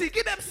hard. CC,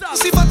 give them some.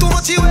 See for too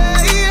much you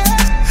way, yeah.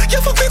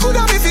 You fuck me good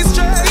up if it's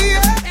straight,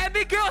 yeah.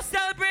 Every girl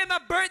celebrate my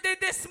birthday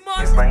this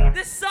month.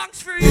 This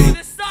song's for you.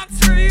 This song's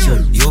for you.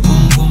 Your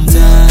boom boom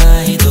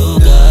tight, oh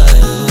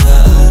God, oh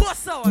God.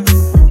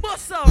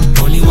 Bust out.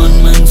 Only one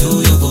man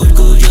do you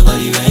good, your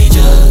body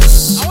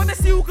righteous. I wanna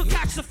see who can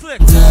catch the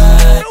flick.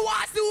 I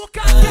wanna see who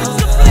can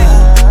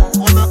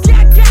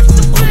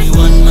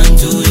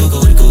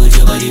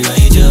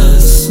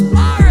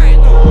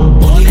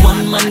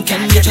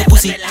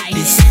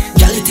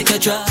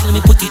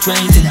it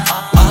right in.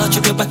 I'll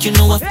trip your back, you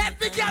know what.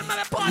 Every girl man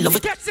a party, Love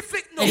it. catch the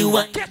flick no.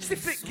 Anyone. Catch the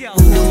flick, girl.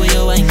 The way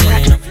you wine, girl,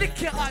 you know.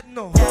 Flick your hand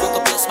no. Rock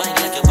up your spine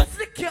like you want.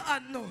 Flick your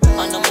hand no.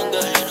 Man, I'm a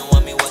girl, you know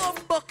what me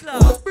want. Buckler,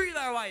 breathe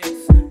her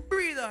wives.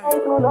 Breathe her.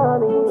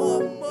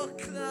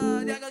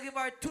 Buckler, they are gonna give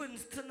her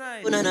twins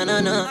tonight.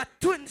 Na. A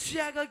twin she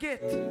a gonna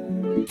get.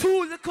 2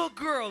 little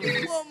girls.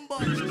 One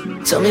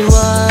boy. Tell me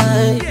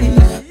why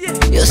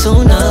you're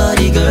so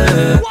naughty,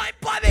 girl.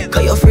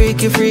 Cause you're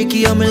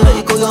freaky, I'm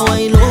like, oh, you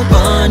ain't no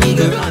bunny,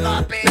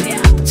 girl.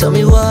 Tell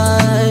me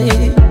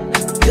why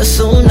you're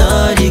so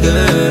naughty,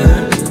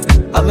 girl.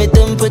 I made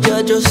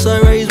temperature just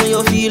rise when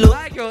you feel up.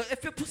 Right, girl,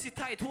 if your pussy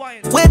tight,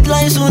 wine. Wet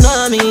like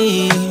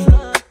tsunami.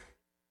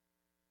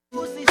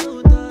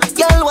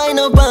 Girl, wine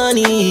up on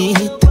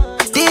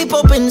it. Deep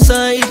up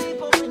inside.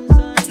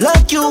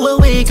 Like you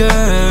away,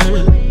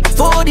 girl.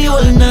 For the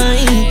whole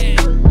night.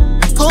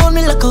 Hold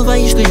me like a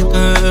vice grip,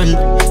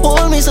 girl.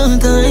 Hold me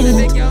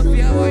sometimes. Girl,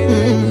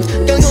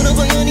 go down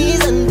for your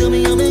knees and tell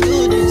me I'm a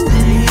good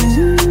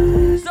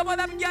things. Some of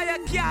them girls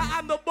you can't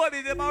have no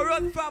body. They might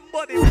run from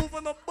body. Move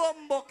on the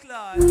bumbo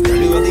class. Girl,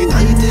 you are the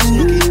tightest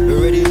nookie. You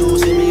already know,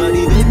 say me are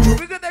the big.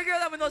 We got the girl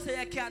that we know say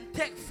you can't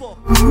take for.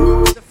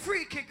 The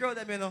freaky girl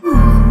that we know.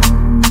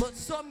 But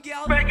some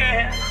girl.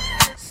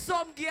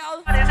 Some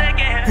girl.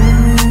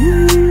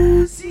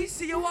 See,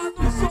 you want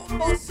to know something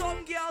about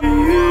some girl?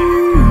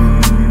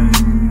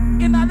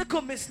 In a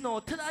little miss now,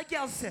 tell that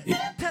girl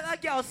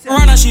say.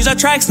 Runner, she's a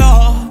track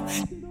star.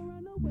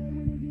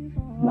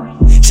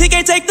 She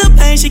can't take the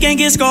pain, she can't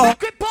get scarred.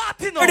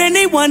 More than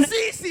anyone.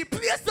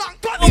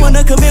 I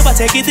wanna commit by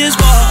taking this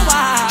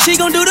far. She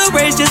gon' do the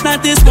race, just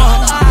not this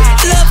one.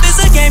 Love is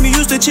a game you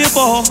used to cheer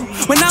for.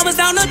 When I was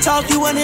down to talk, you wasn't